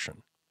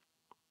abduction.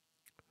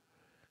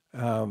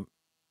 And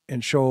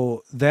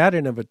so that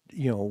in of it,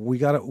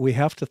 we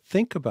have to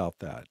think about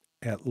that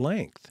at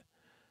length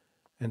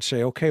and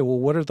say, okay, well,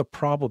 what are the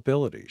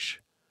probabilities?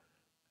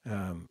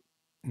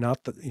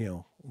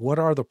 What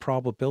are the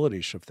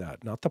probabilities of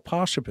that? Not the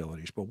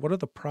possibilities, but what are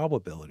the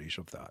probabilities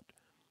of that?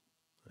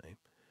 Right?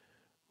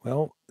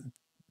 Well,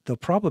 the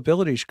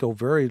probabilities go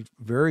very,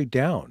 very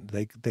down.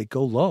 They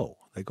go low.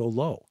 They go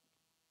low.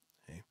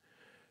 Okay?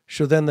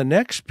 So then the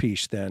next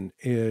piece then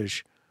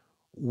is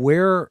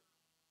where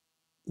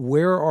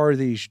are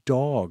these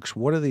dogs?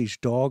 What are these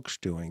dogs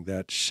doing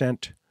that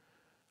scent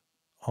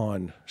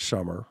on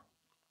Summer?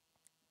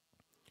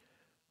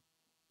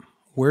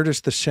 Where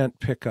does the scent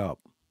pick up?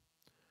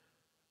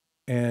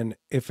 And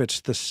if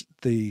it's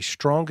the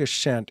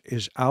strongest scent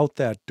is out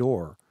that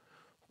door,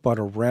 but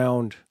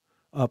around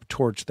up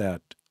towards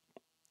that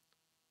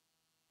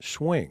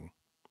swing,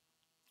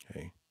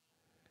 okay,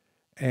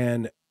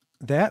 and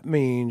that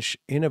means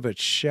in of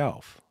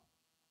itself,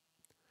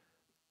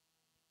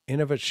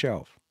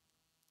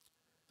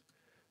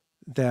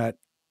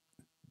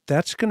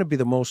 that's going to be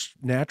the most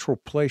natural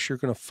place you're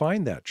going to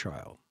find that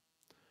child,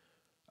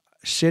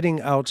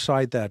 sitting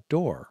outside that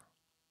door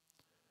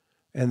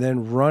and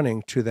then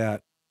running to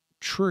that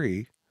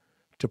tree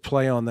to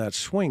play on that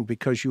swing,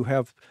 because you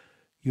have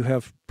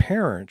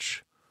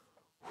parents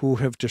who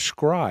have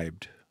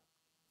described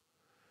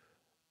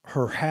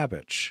her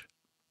habits.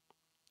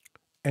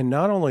 And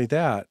not only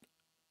that,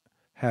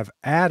 have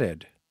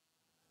added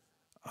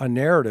a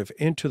narrative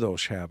into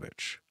those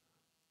habits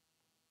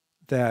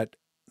that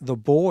the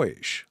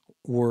boys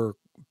were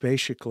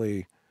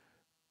basically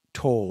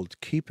told,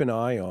 keep an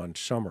eye on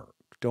Summer.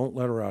 Don't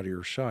let her out of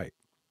your sight.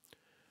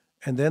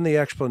 And then the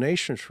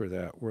explanations for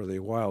that were the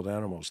wild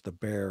animals, the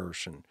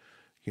bears, and,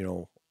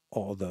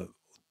 all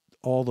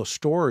the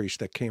stories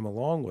that came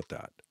along with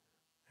that.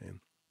 Okay?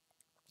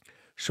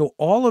 So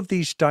all of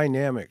these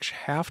dynamics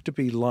have to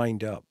be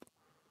lined up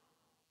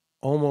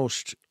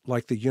almost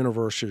like the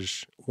universe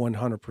is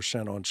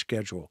 100% on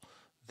schedule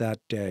that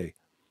day,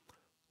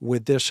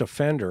 with this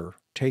offender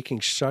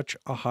taking such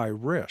a high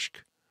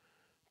risk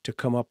to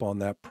come up on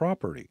that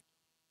property.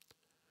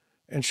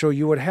 And so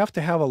you would have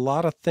to have a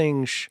lot of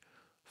things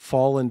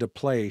fall into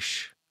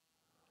place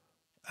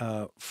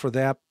for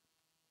that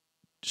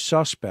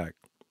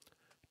suspect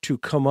to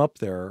come up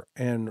there,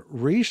 and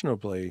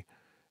reasonably,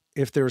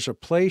 if there's a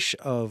place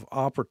of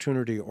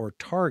opportunity or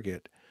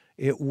target,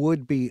 it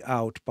would be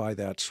out by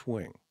that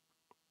swing.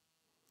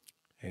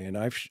 And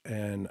I've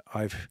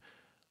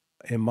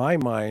in my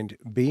mind,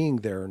 being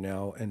there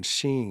now and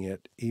seeing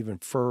it even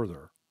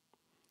further,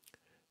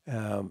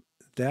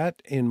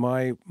 that in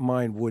my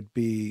mind would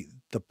be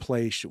the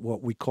place,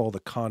 what we call the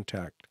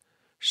contact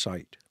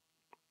site.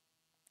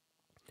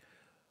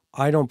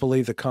 I don't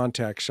believe the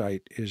contact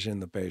site is in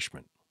the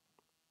basement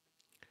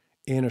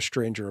in a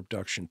stranger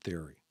abduction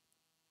theory.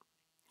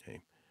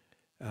 Okay.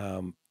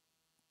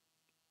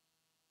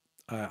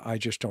 I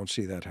just don't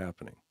see that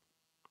happening.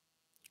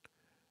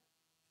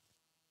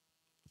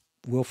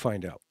 We'll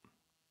find out,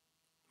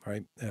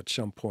 right? At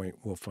some point,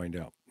 we'll find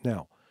out.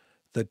 Now,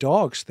 the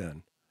dogs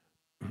then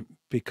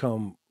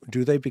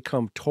do they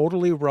become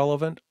totally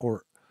relevant,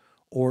 or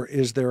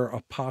is there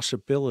a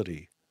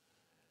possibility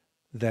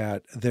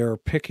that they're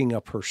picking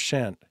up her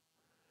scent?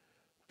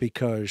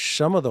 Because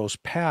some of those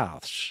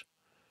paths,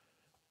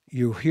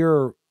 you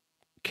hear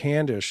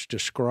Candace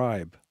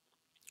describe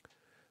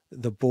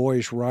the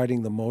boys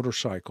riding the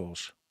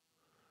motorcycles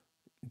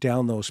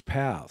down those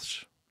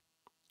paths.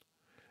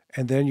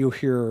 And then you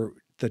hear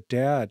the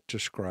dad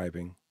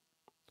describing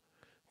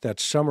that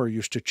Summer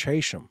used to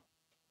chase him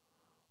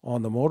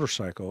on the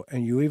motorcycle,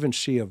 and you even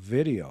see a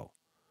video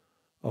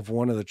of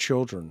one of the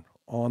children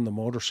on the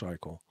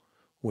motorcycle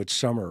with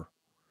Summer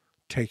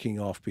taking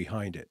off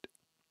behind it.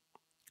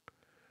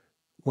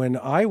 When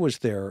I was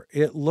there,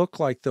 it looked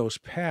like those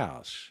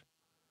paths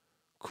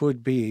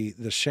could be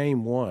the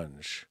same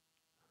ones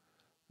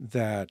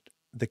that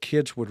the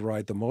kids would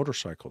ride the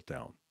motorcycle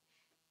down.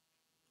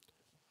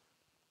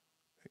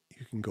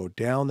 You can go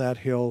down that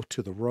hill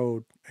to the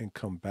road and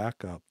come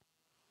back up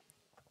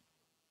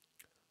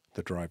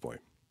the driveway.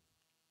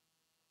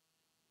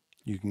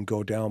 You can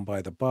go down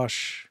by the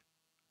bus.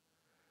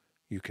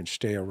 You can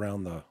stay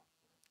around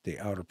the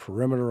outer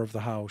perimeter of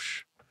the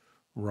house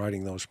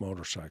riding those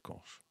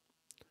motorcycles.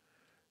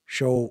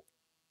 So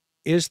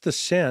is the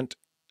scent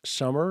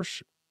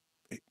Summer's?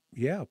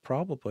 Yeah,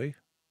 probably.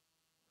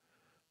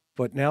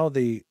 But now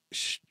the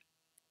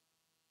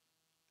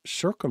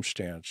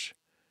circumstance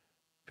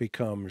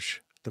becomes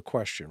the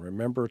question.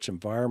 Remember, it's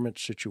environment,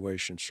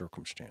 situation,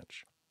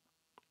 circumstance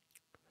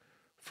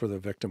for the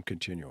victim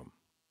continuum.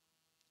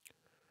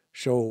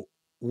 So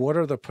what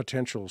are the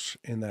potentials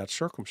in that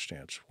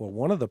circumstance? Well,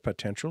 one of the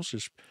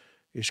potentials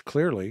is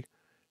clearly,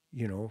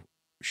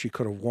 she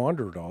could have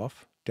wandered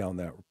off down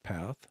that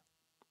path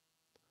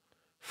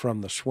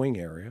from the swing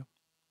area.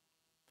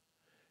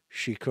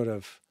 She could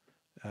have,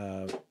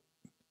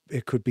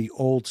 it could be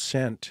old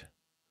scent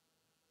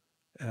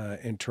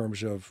in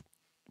terms of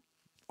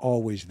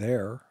always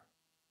there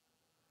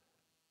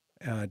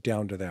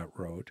down to that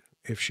road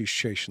if she's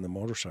chasing the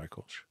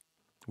motorcycles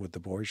with the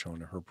boys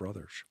on her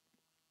brothers.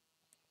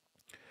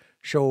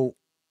 So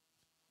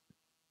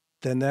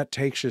then that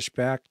takes us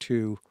back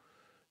to,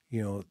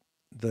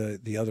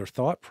 the other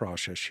thought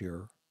process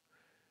here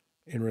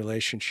in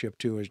relationship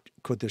to,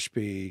 could this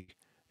be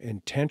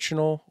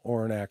intentional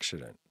or an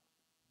accident?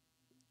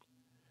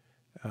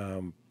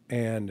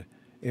 And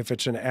if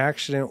it's an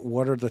accident,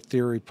 what are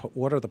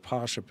the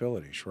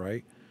possibilities,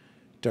 right?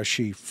 Does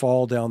she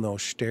fall down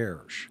those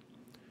stairs?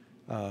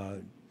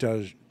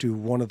 Do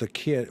one of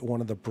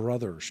the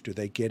brothers, do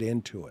they get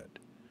into it?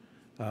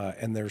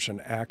 And there's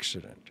an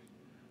accident.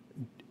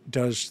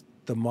 Does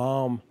the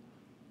mom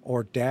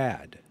or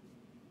dad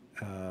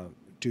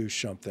do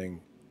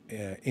something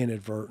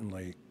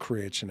inadvertently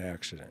creates an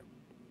accident?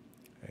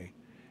 Okay.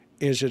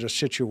 Is it a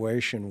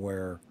situation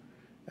where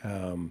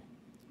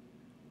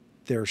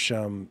there's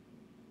some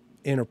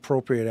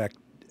inappropriate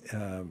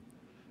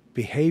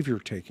behavior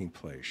taking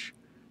place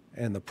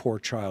and the poor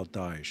child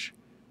dies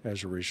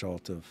as a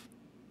result of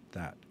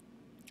that?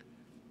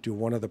 Do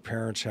one of the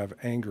parents have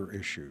anger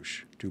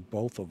issues? Do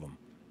both of them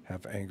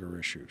have anger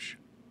issues?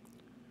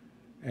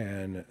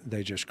 And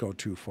they just go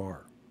too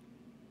far.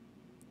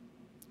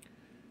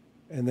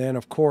 And then,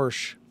 of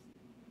course,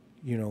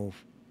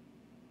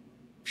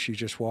 she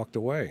just walked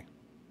away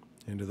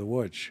into the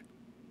woods.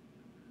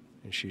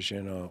 And she's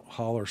in a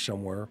holler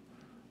somewhere.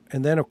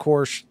 And then, of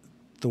course,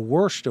 the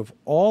worst of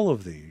all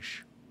of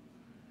these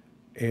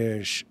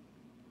is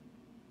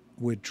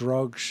with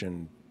drugs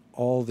and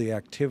all the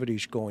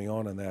activities going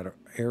on in that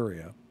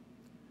area,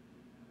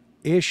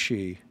 is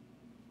she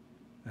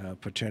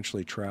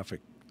potentially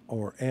trafficked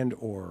or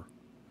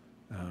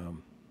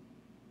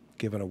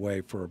given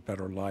away for a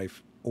better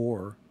life,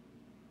 or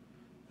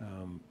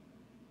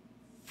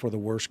for the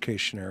worst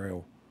case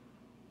scenario,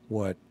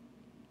 what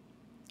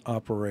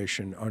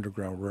Operation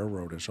Underground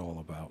Railroad is all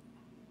about?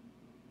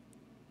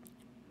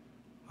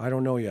 I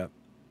don't know yet.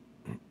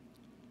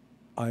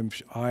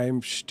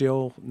 I'm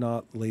still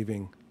not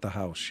leaving the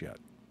house yet.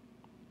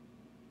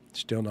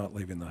 Still not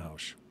leaving the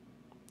house,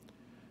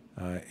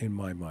 in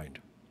my mind.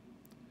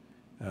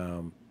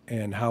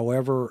 And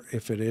however,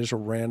 if it is a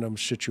random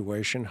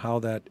situation, how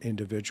that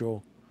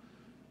individual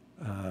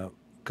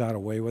got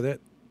away with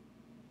it,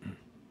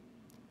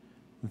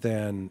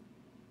 then,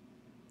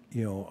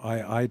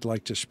 I'd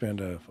like to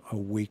spend a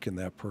week in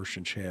that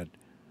person's head,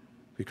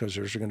 because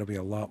there's going to be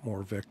a lot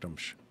more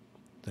victims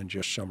than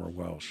just Summer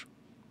Wells.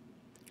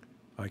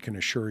 I can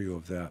assure you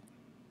of that.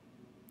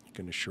 I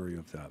can assure you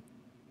of that.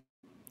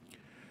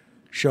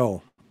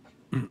 So,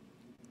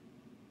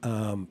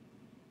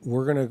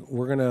 we're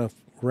gonna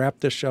wrap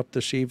this up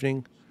this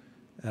evening.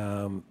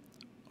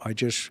 I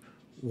just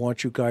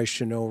want you guys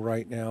to know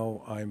right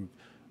now, I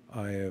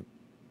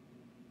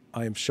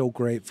am so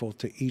grateful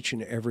to each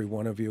and every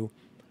one of you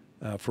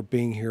for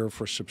being here,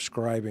 for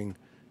subscribing.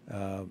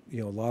 A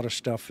lot of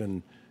stuff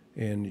in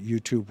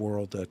YouTube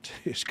world that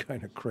is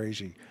kind of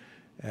crazy,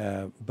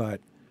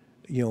 but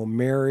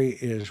Mary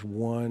is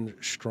one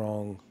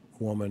strong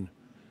woman.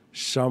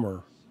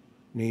 Summer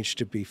needs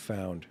to be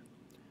found.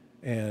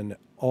 And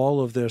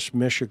all of this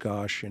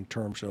mishigosh in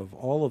terms of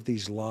all of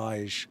these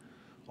lies,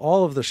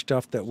 all of the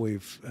stuff that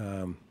we've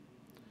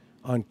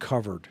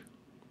uncovered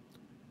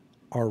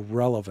are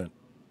relevant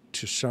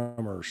to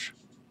Summer's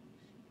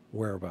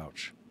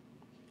whereabouts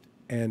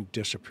and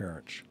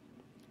disappearance.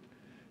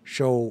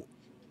 So,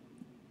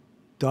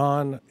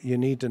 Don, you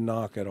need to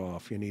knock it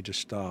off. You need to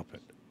stop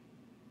it.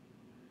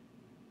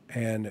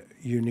 And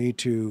you need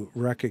to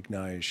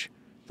recognize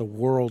the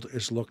world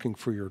is looking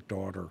for your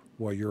daughter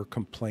while you're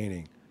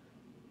complaining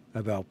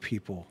about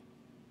people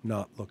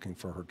not looking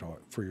for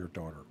your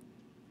daughter.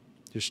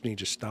 Just need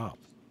to stop.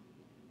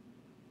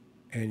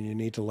 And you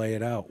need to lay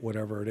it out,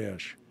 whatever it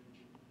is.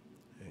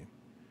 Okay.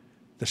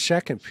 The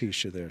second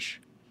piece of this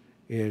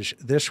is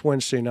this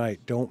Wednesday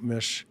night, don't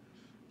miss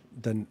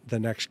the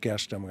next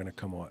guest I'm going to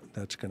come on.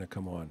 That's going to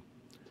come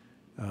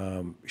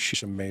on.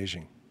 She's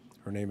amazing.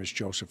 Her name is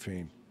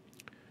Josephine.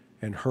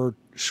 And her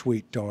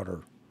sweet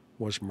daughter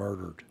was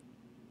murdered.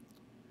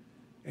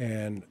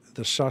 And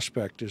the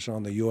suspect is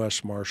on the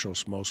U.S.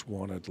 Marshal's most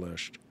wanted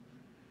list.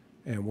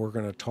 And we're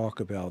going to talk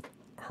about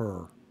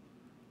her.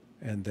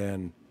 And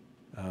then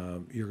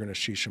you're going to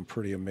see some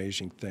pretty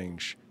amazing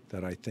things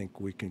that I think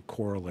we can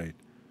correlate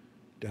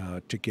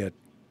to get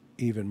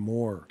even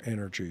more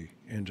energy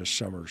into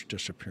Summer's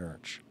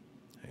disappearance.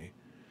 Okay?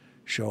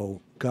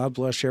 So God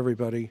bless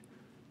everybody.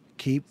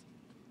 Keep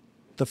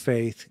the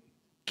faith.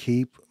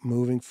 Keep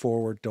moving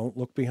forward. Don't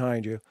look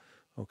behind you.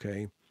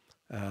 Okay?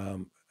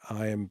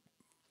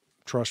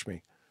 Trust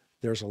me,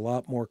 there's a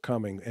lot more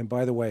coming. And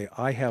by the way,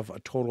 I have a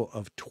total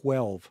of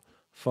 12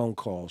 phone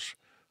calls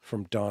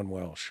from Don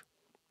Welsh.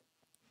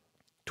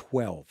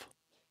 12.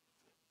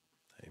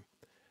 Okay?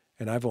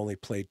 And I've only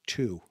played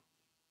 2.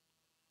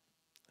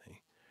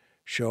 Okay?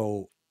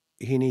 So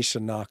he needs to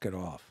knock it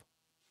off.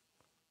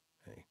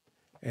 Okay?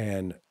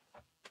 And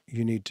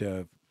you need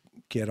to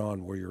get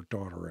on where your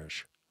daughter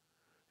is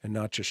and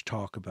not just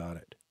talk about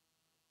it.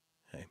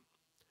 Okay?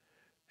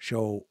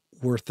 So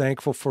we're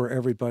thankful for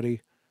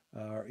everybody.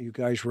 Are you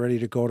guys ready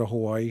to go to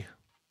Hawaii?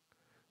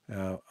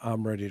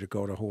 I'm ready to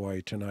go to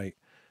Hawaii tonight.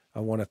 I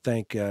want to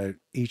thank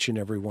each and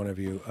every one of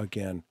you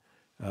again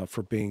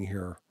for being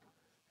here.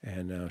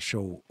 And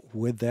so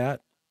with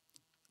that,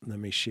 let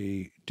me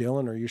see.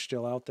 Dylan, are you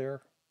still out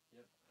there?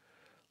 Yep.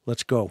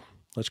 Let's go.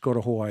 Let's go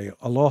to Hawaii.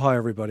 Aloha,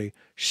 everybody.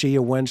 See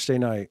you Wednesday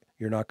night.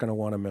 You're not going to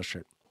want to miss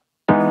it.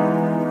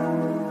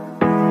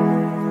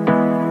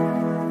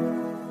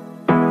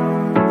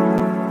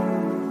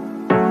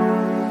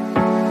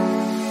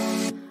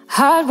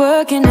 Hard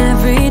working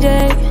every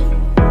day,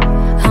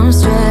 I'm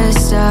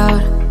stressed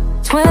out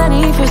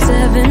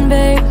 24/7,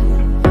 babe.